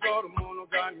giti dore umuntu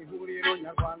ugana ihuriro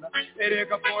nyarwanda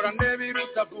erega kora ndebe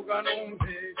irutavuga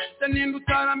numve se ninde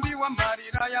utarambiwe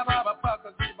amarira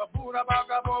y'ababapfakazi bavura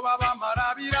abagabo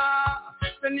b'abamarabira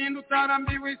se ninde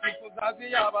utarambiwe isi kuzazi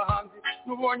y'abahanzi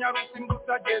n'ubonye arusimba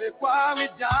utagere kwawe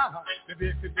ibyaha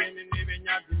bebese binini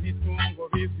binyaga imitungo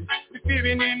bizi bifi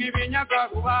binini binyaga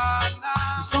rubanda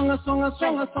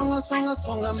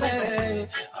songa mbere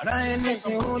araye neza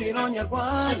ihuriro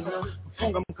nyarwanda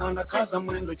funga mukanda kaza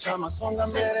mwendo chama songa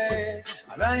mbere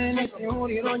araye neza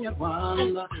ihuriro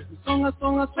nyarwanda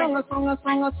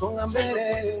songa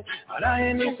mbere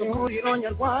araye neza ihuriro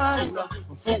nyarwanda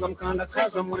funga mukanda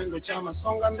kaza mwendo chama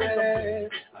songa mbere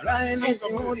araye neza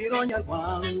ihuriro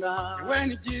nyarwanda we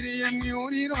nigiriye mu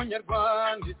ihuriro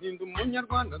nyarwanda izindi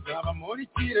umunyarwanda azaba muri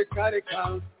kirekareka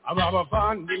aba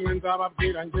bavandimwe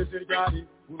nzababwira ngeze ryari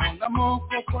urondamo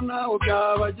koko nawe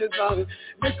byabageza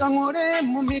reka nkore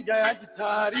mu mirya ya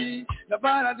gitari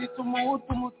ndabaraditse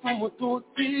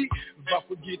umututsi va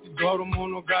ku giti dore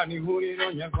umuntu ugana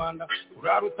ihuriro nyarwanda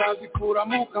urara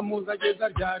utazikuramo ukamuza ageza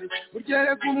ryari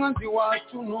uryereka umwanzi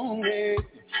wacu n'umwe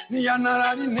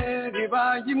niyanararine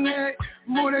ribaye imwe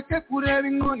mureke kureba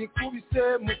inkoni kubise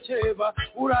mukeba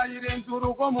urayirenza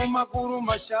urugo mu maguru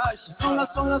mashyashya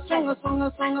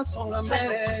songa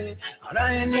mbere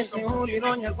araye neza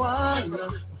ihuriro nyarwanda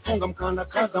funga mkanda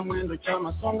kaza mwendo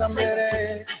chama songa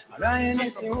mbere araye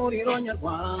neza ihuriro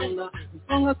nyarwanda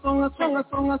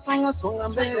songa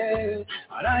mbere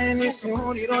araye neza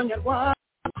ihuriro nyarwanda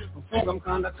funga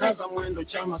mkanda kaza mwendo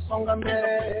chama songa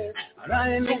mbere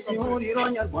araye neza ihuriro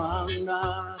nyarwanda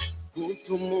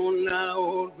gutumuna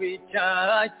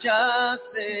urw'icyaha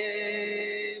cyase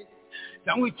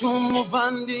cyangwa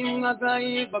icy'umuvandimwe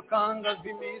agahigwa akangazwa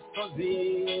imisozi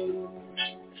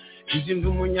izindi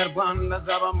umunyarwanda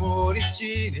azaba muri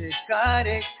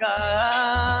kirekareka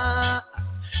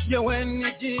yewe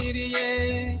nigiriye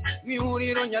mu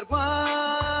ihuriro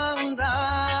nyarwanda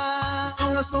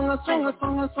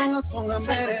songa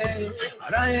mbere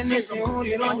araye neza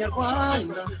ihuriro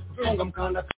nyarwanda funga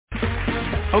mkanda.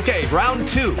 Okay, round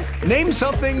 2. Name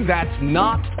something that's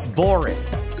not boring.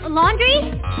 A laundry?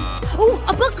 Ooh,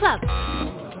 a book club.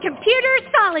 Computer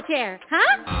solitaire,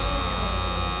 huh?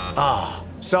 Ah,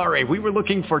 sorry, we were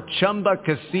looking for Chumba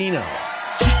Casino.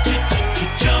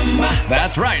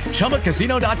 That's right,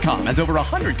 ChumbaCasino.com has over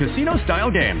 100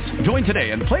 casino-style games. Join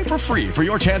today and play for free for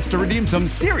your chance to redeem some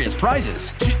serious prizes.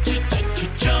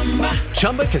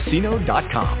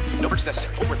 ChumbaCasino.com. No purchase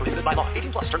necessary. Void where prohibited by law.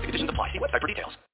 18+ terms and conditions apply. See website for details.